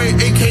Conway,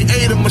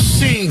 aka the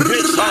machine,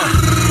 bitch.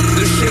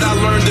 This shit I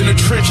learned in the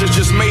trenches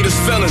just made us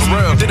fellas.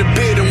 Did a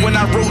bid, and when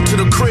I wrote to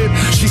the crib,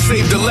 she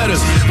saved the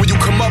letters. When you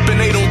come up and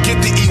they don't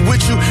get to eat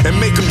with you and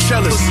make them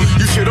jealous,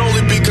 you should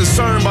only be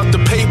concerned about the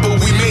paper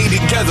we made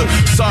together.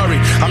 Sorry,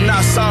 I'm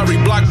not sorry.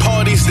 Block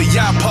parties, the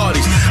yacht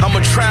parties. I'm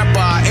a trapper,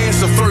 I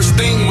answer first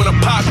thing when a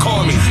pot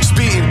call me.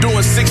 Speeding,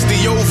 doing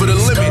 60 over the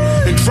limit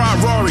and try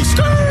Rarries.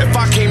 If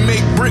I can't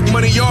make brick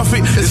money off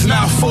it, it's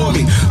not for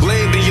me.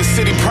 Land in your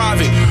city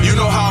private, you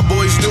know how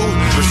boys do.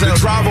 The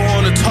driver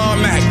on the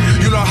tarmac,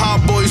 you know how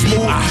boys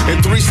move.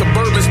 And 3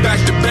 Suburbans back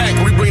to back,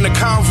 we bring the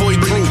convoy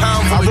through.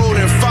 I rode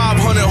in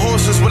 500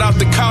 horses without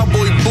the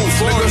cowboy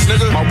boots.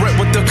 Nigga. My rep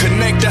with the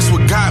connect, that's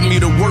what got me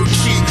to work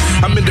cheap.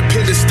 I'm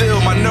independent still,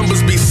 my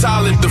numbers be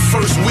solid the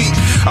first week.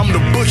 I'm the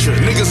butcher,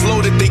 niggas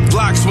loaded they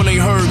Glocks when they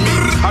heard me.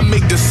 I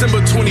make December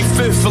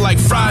 25th feel like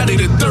Friday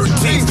the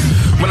 13th.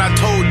 When I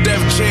told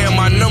Def Jam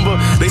my number,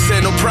 they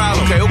said no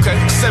problem. Okay.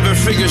 7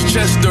 figures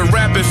just to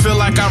rap it, feel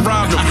like I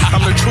robbed them.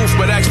 I'm the truth,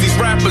 but ask these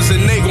rappers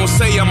and they gon'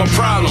 say I'm a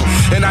problem.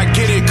 And I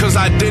get it, cause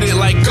I did it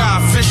like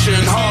God Fisher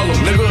in Harlem,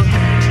 nigga.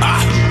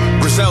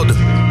 Griselda,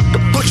 the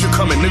butcher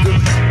coming, nigga.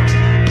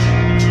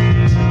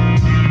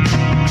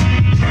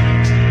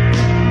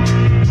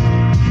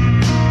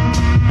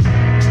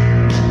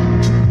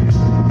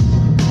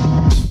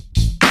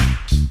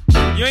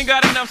 You ain't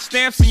got enough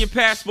stamps in your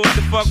passport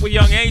to fuck with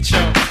young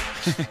H.O.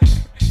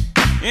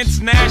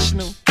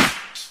 International.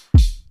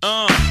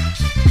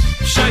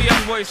 Show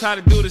young boys how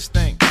to do this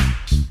thing.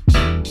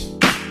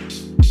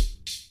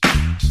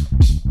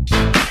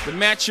 The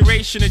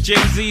maturation of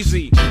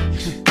Jay-Z.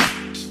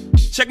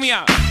 Check me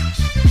out.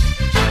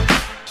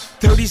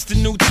 30's the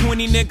new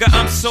 20, nigga,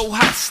 I'm so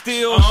hot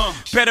still.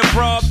 Better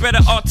broad,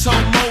 better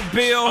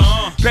automobile.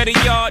 Better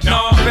yard,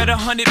 no, better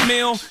 100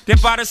 mil. Then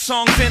by the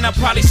songs in, I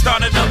probably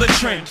start another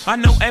trend. I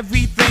know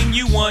everything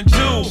you want to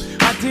do.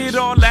 I did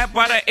all that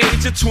by the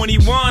age of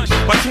 21.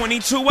 By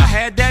 22, I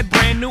had that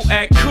brand new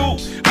act cool.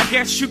 I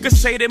guess you could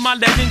say that my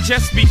legend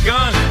just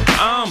begun.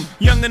 I'm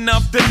young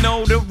enough to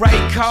know the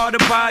right car to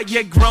buy,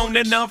 yet grown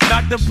enough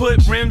not to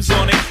put rims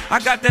on it. I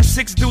got that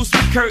 6 deuce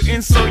with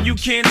curtains so you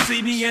can't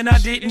see me, and I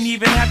didn't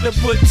even have to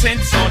put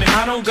tents on it.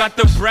 I don't got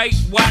the bright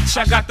watch,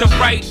 I got the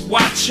right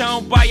watch. I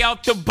don't buy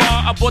out the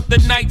bar, I bought the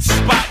night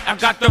spot. I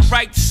got the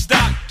right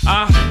stock,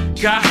 I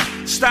got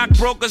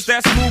stockbrokers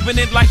that's moving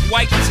it like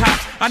white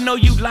tops. I know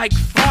you like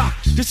fuck.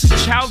 This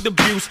is child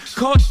abuse,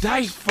 called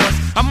diapers.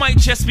 I might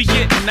just be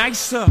getting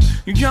nicer.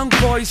 You young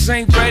boys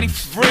ain't ready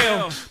for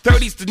real.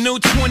 30's the new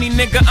 20,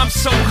 nigga, I'm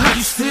so hot.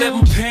 Used to live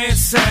in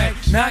pants sag,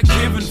 not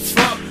giving a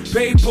fuck.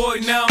 Baby boy,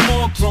 now I'm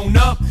all grown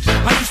up.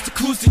 I used to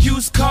cruise the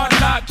used car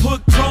lot,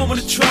 put chrome in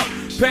the truck.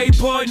 Baby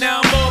boy,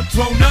 now I'm all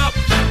grown up.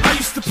 I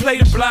used to play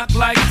the block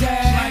like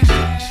that.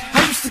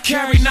 I used to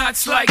carry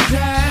knots like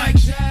that.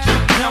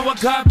 Now I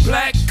got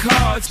black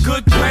cards,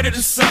 good credit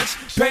and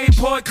such. Baby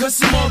boy,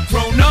 cause I'm all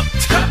grown up.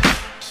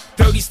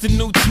 30's the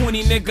new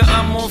 20, nigga,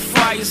 I'm on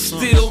fire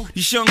still.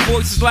 These young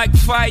boys is like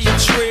fire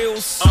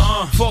drills.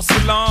 False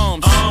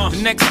alarms,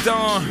 the next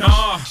dawn.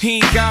 He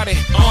ain't got it,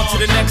 on to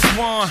the next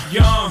one.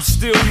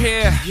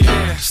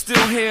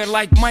 Still here,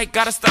 like Mike,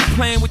 gotta stop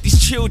playing with these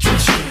children.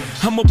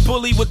 I'm a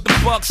bully with the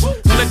bucks.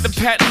 Don't let the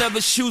patent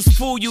leather shoes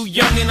fool you,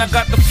 youngin'. I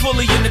got the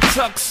fully in the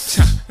tux.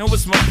 That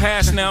was my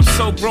past, now I'm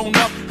so grown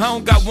up. I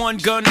don't got one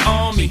gun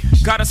on me.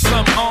 Got a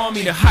slum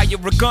army to hire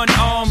a gun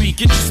on me.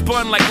 Get you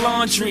spun like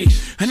laundry,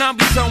 and I'll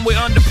be somewhere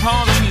under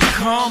palm trees,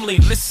 calmly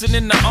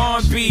listening to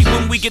R&B.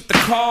 When we get the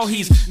call,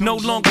 he's no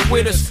longer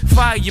with us.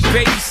 Fire your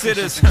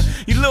babysitters.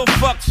 You little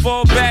fucks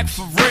fall back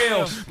for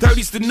real.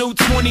 30's the new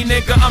 20,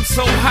 nigga, I'm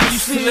so hot.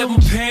 Used to live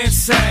in pants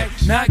sag,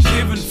 not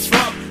giving a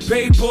fuck.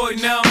 Baby boy,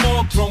 now I'm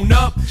all grown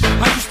up.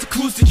 I used to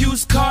cruise the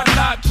used car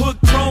lot, put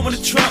chrome in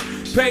the truck.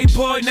 Baby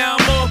boy, now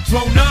I'm all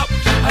grown up.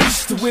 I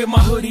used to wear my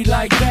hoodie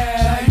like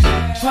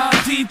that,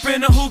 5 deep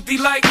in a hoopty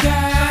like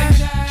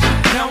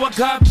that. Now I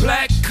got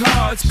black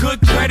cards, good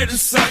credit and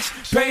such.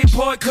 Baby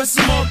boy, cause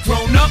I'm all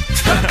grown up.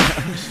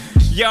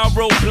 Y'all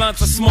roll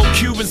blunts, I smoke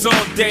Cubans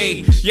all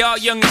day. Y'all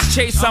young as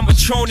Chase, I'm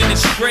patroning it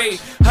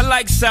straight. I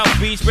like South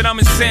Beach, but I'm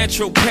in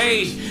Central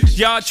Pay.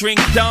 Y'all drink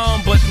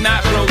Dom, but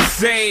not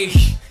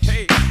rosé.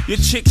 Your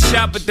chick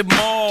shop at the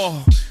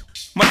mall.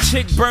 My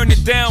chick burn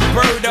it down,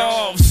 bird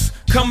offs.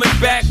 Coming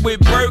back with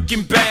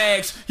Birkin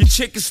bags. Your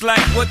chick is like,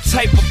 what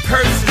type of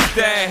purse is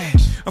that?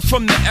 I'm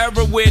from the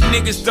era where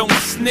niggas don't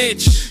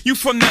snitch. You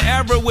from the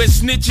era where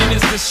snitching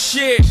is the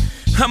shit.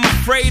 I'm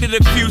afraid of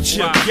the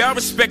future. Y'all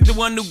respect the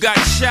one who got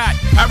shot.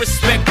 I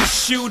respect the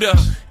shooter.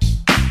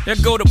 I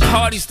go to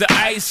parties, the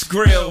ice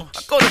grill.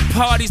 I go to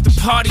parties, the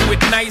party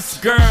with nice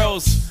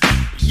girls.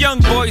 Young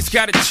boys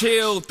gotta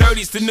chill.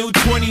 30's the new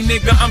 20,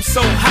 nigga, I'm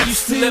so hot.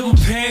 Used to live in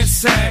pants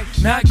sag,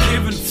 not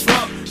giving a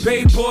fuck.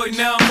 Baby boy,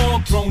 now I'm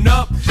all grown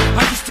up.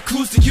 I used to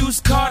cruise the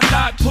used car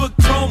lot, put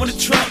chrome in the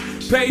truck.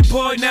 Baby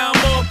boy, now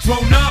I'm all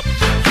grown up.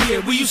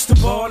 Yeah, we used to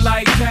ball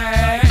like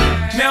that.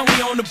 Now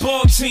we on the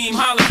ball team,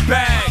 holla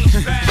back.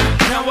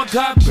 Now I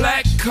got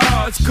black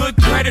cards, good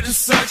credit and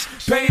such.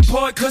 Baby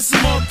boy, cause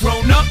I'm all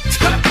grown up.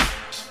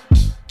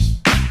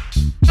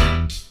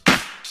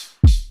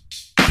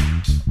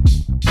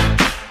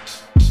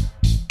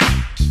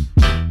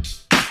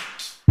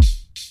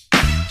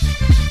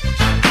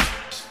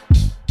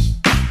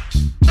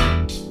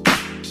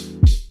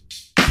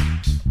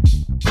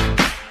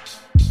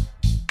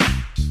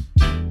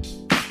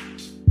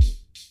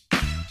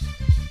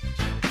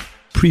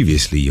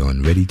 Previously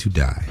on Ready to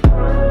Die.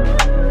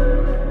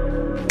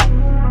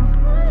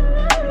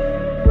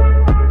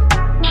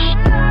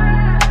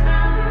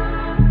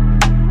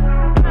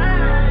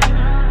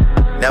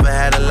 Never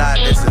had a lot,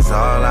 this is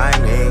all I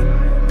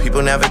need.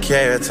 People never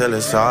care till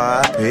it's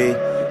R.I.P.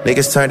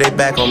 Niggas turn their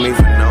back on me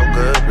for no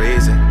good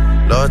reason.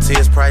 Loyalty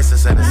is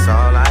priceless and it's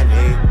all I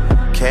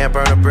need. Can't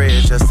burn a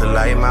bridge just to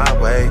light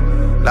my way.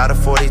 Lot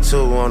of 42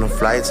 on the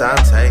flights I'm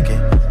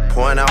taking.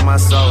 Pouring out my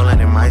soul and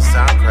it might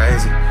sound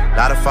crazy.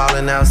 Lot of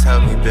falling outs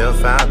help me build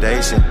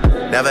foundation.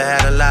 Never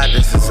had a lot,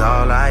 this is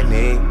all I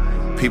need.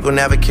 People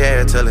never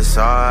care till it's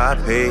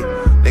R.I.P.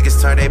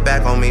 Niggas turn their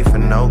back on me for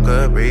no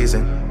good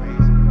reason.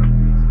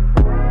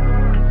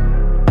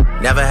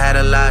 Never had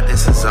a lot,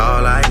 this is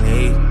all I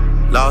need.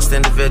 Lost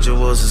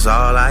individuals is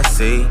all I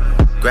see.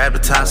 Grab the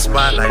top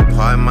spot like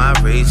part of my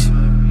reach.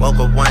 Woke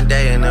up one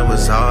day and it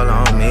was all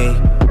on me.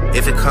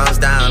 If it comes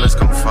down, it's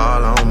gon'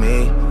 fall on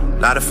me.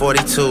 Lot of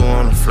 42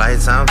 on the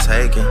flights I'm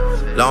taking.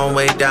 Long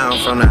way down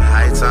from the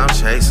heights I'm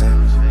chasing.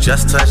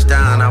 Just touched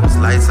down, I was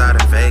lights out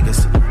in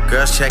Vegas.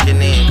 Girls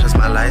checking in cause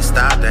my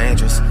lifestyle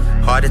dangerous.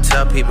 Hard to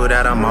tell people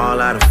that I'm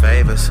all out of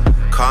favors.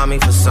 Call me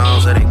for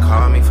songs or they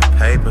call me for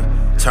paper.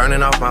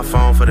 Turning off my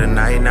phone for the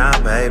night now,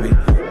 baby.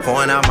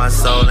 Pouring out my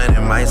soul and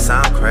it might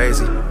sound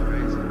crazy.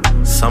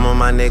 Some of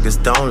my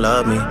niggas don't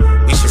love me.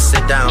 We should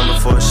sit down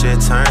before shit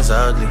turns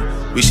ugly.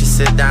 We should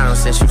sit down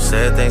since you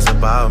said things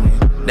about me.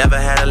 Never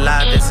had a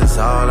lot, this is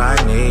all I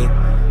need.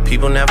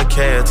 People never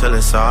care till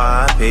it's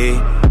R.I.P.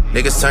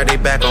 Niggas turn their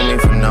back on me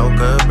for no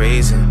good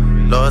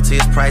reason. Loyalty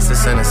is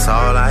priceless and it's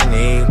all I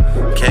need.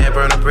 Can't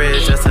burn a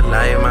bridge just to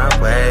light my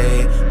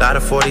way. Lot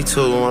of 42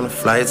 on the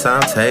flights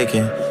I'm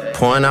taking.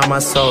 Pouring out my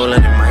soul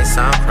and it might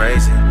sound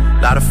crazy.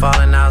 Lot of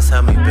falling outs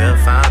help me build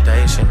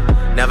foundation.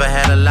 Never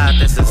had a lot,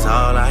 this is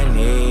all I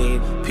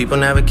need. People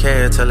never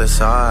care till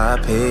it's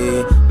R.I.P.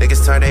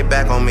 Niggas turn their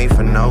back on me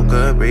for no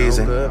good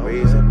reason.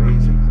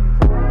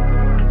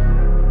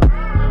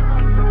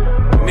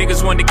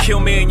 Niggas wanted to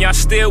kill me and y'all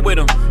still with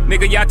them.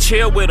 Nigga, y'all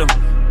chill with them.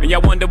 And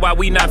y'all wonder why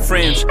we not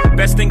friends.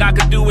 Best thing I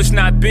could do is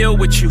not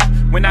build with you.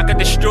 When I could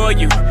destroy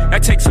you,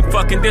 that takes some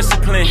fucking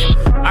discipline.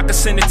 I could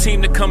send a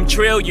team to come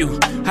drill you.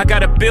 I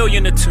got $1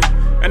 billion or 2,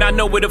 and I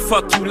know where the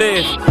fuck you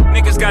live.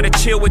 Niggas gotta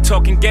chill with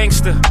talking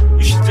gangster.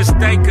 You should just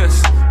thank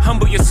us.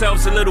 Humble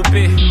yourselves a little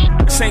bit.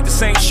 This ain't the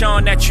same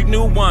Sean that you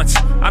knew once.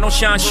 I don't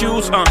shine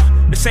shoes,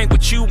 this ain't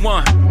what you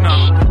want,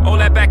 no. All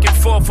that back and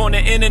forth on the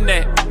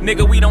internet.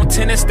 Nigga, we don't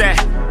tennis that.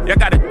 Y'all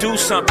gotta do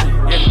something,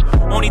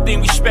 yeah. Only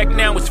thing we respect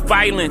now is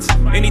violence.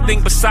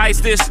 Anything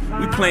besides this,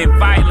 we playing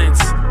violence,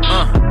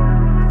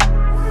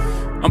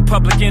 I'm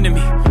public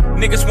enemy.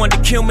 Niggas want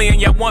to kill me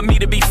and y'all want me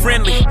to be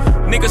friendly.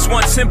 Niggas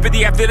want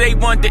sympathy after they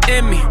want to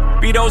end me.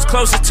 Be those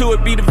closest to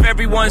it, be the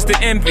very ones to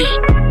envy.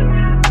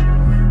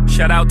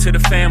 Shout out to the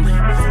family.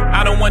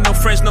 I don't want no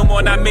friends no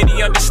more, not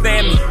many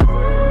understand me.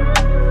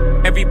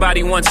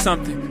 Everybody wants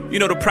something. You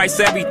know the price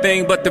of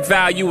everything, but the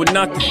value of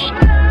nothing.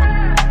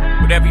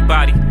 With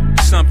everybody,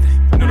 something.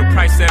 You know the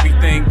price of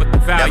everything, but the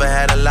value. Never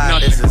had a lot,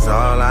 nothing. This is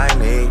all I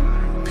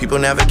need. People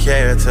never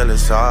care till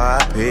it's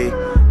R.I.P.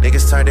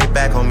 Niggas turn their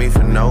back on me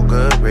for no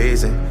good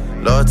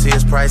reason. Loyalty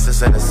is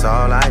priceless and it's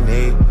all I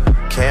need.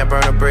 Can't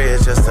burn a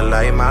bridge just to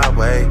light my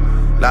way.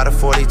 Lot of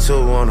 42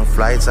 on the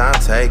flights I'm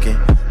taking.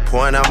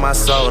 Pouring out my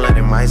soul and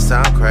it might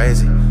sound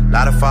crazy.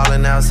 Lot of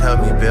falling outs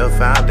help me build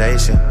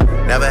foundation.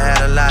 Never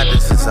had a lot,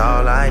 this is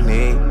all I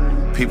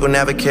need. People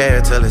never care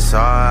till it's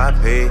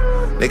R.I.P.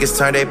 Niggas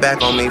turn their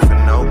back on me for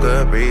no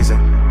good reason.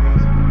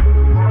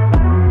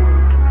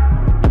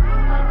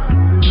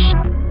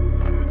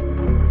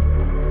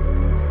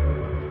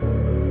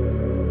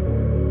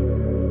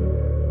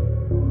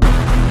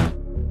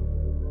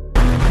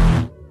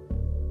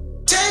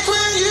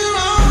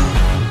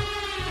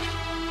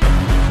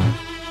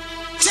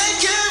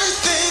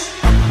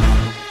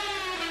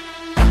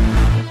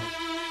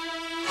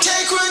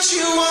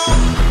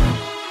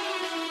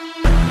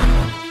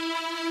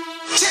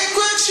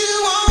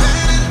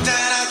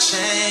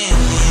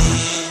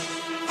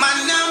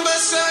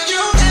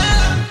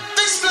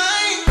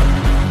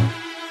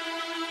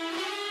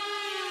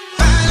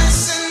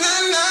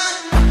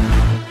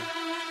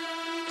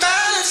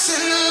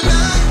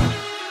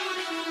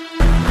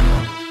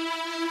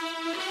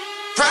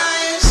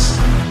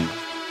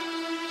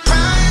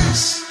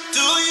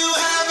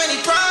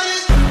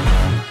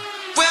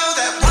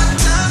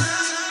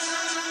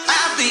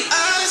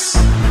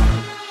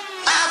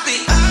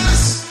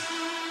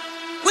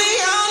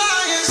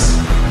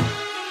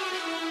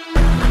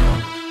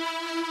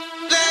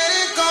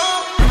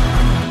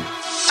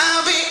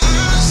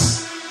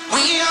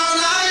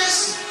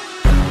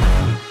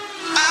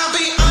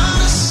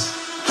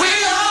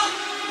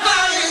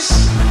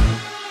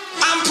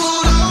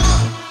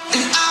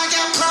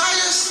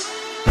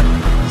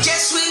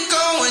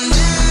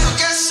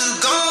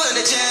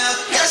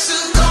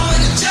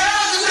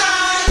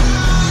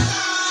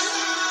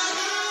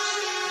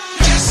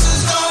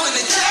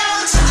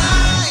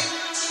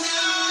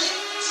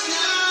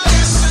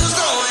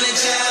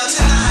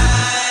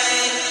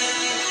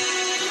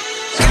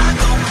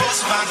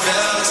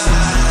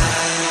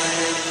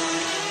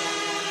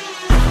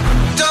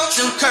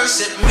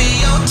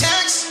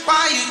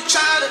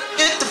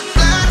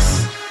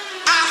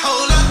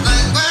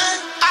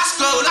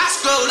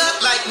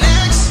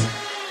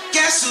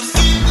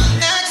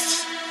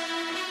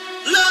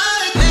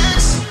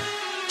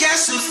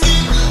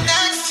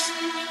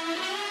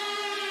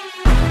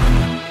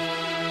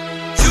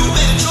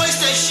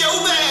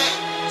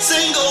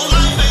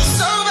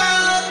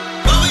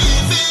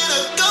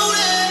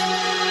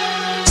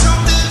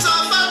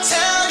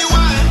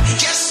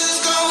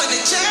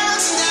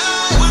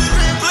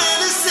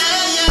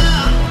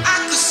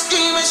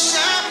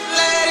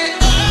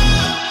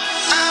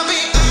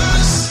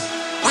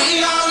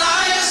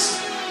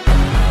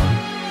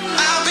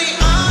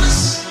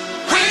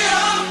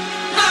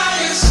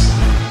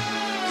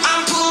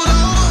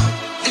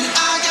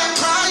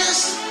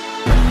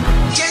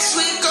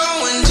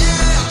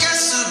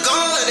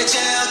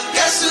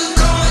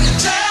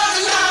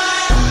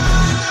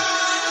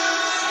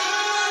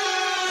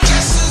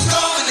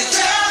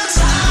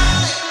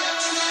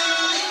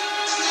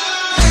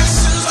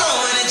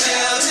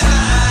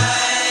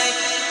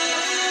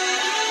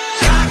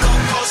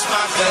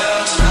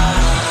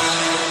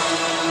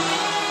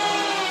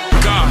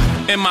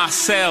 In my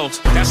cells,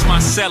 that's my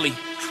celly.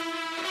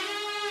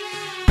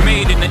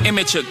 Made in the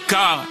image of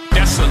God,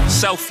 that's a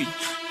selfie.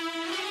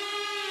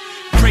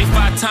 Pray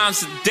 5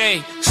 times a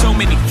day, so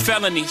many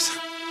felonies.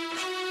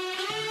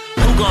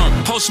 Who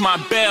gon' post my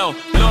bail?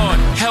 Lord,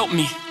 help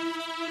me.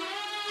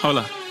 Hold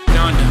up,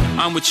 Donda,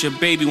 I'm with your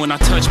baby when I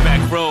touch back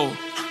road.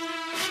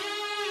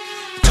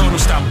 Told him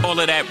stop all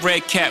of that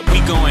red cat, we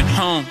going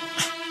home.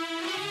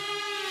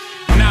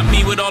 Not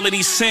me with all of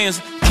these sins,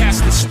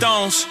 casting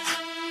stones.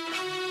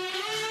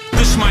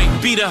 This might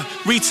be the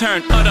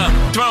return of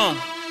the throne.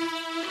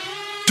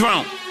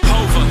 Throne,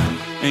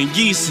 hover, and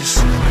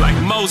Jesus, like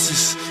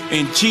Moses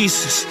and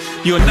Jesus.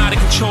 You're not in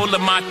control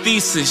of my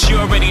thesis. You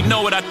already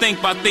know what I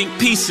think by think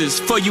pieces.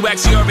 For you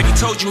actually already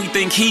told you who you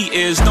think he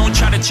is. Don't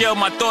try to jail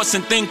my thoughts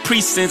and think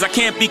precincts. I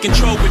can't be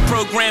controlled with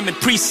programming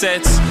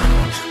presets.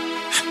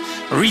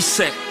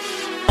 Reset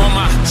on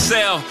my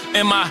cell,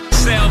 in my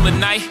cell at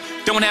night.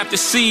 Don't have to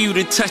see you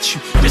to touch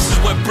you. This is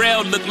what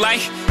Braille look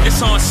like.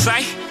 It's on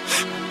sight.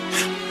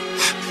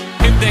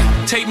 If they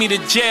take me to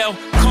jail,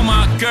 call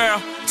my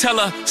girl, tell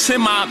her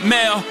send my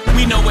mail.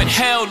 We know what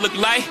hell look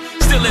like.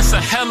 Still it's a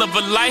hell of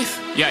a life.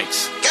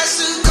 Yikes. Guess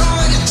who's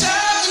going to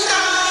jail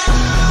tonight?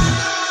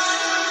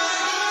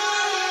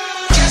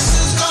 Guess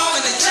who's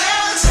going to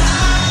jail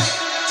tonight?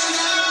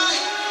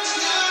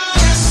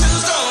 Guess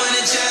who's going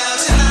to jail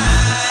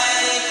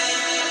tonight?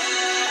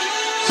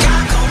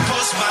 God gon'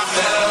 post my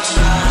bail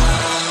tonight.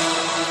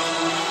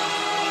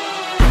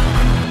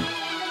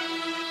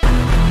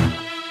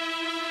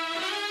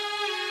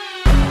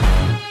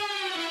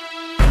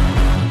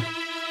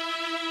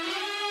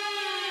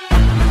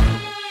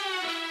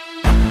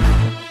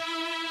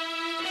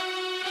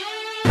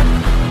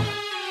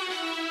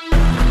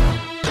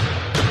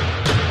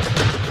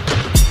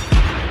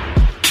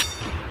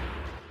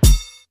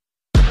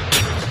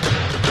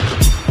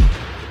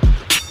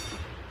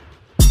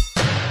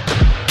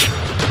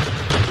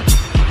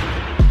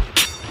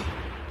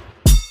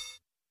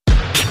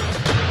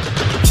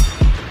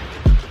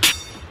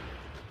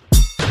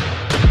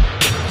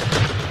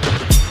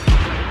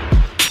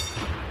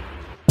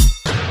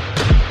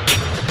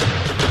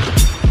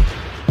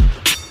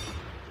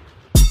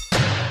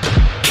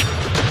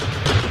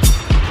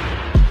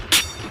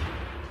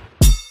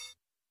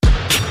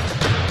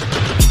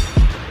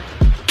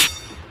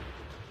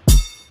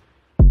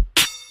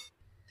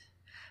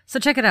 So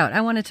check it out.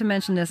 I wanted to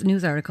mention this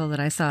news article that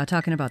I saw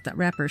talking about that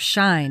rapper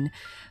Shine.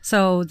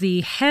 So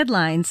the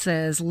headline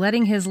says,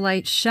 letting his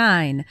light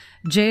shine.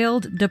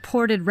 Jailed,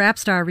 deported rap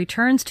star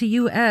returns to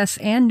U.S.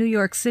 and New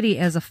York City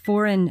as a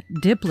foreign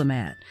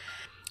diplomat.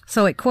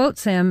 So it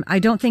quotes him, I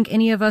don't think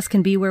any of us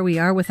can be where we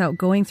are without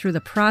going through the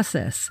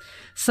process.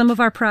 Some of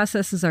our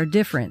processes are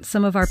different.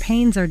 Some of our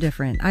pains are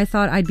different. I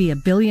thought I'd be a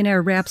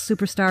billionaire rap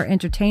superstar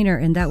entertainer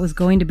and that was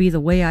going to be the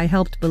way I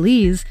helped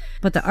Belize.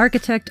 But the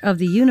architect of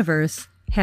the universe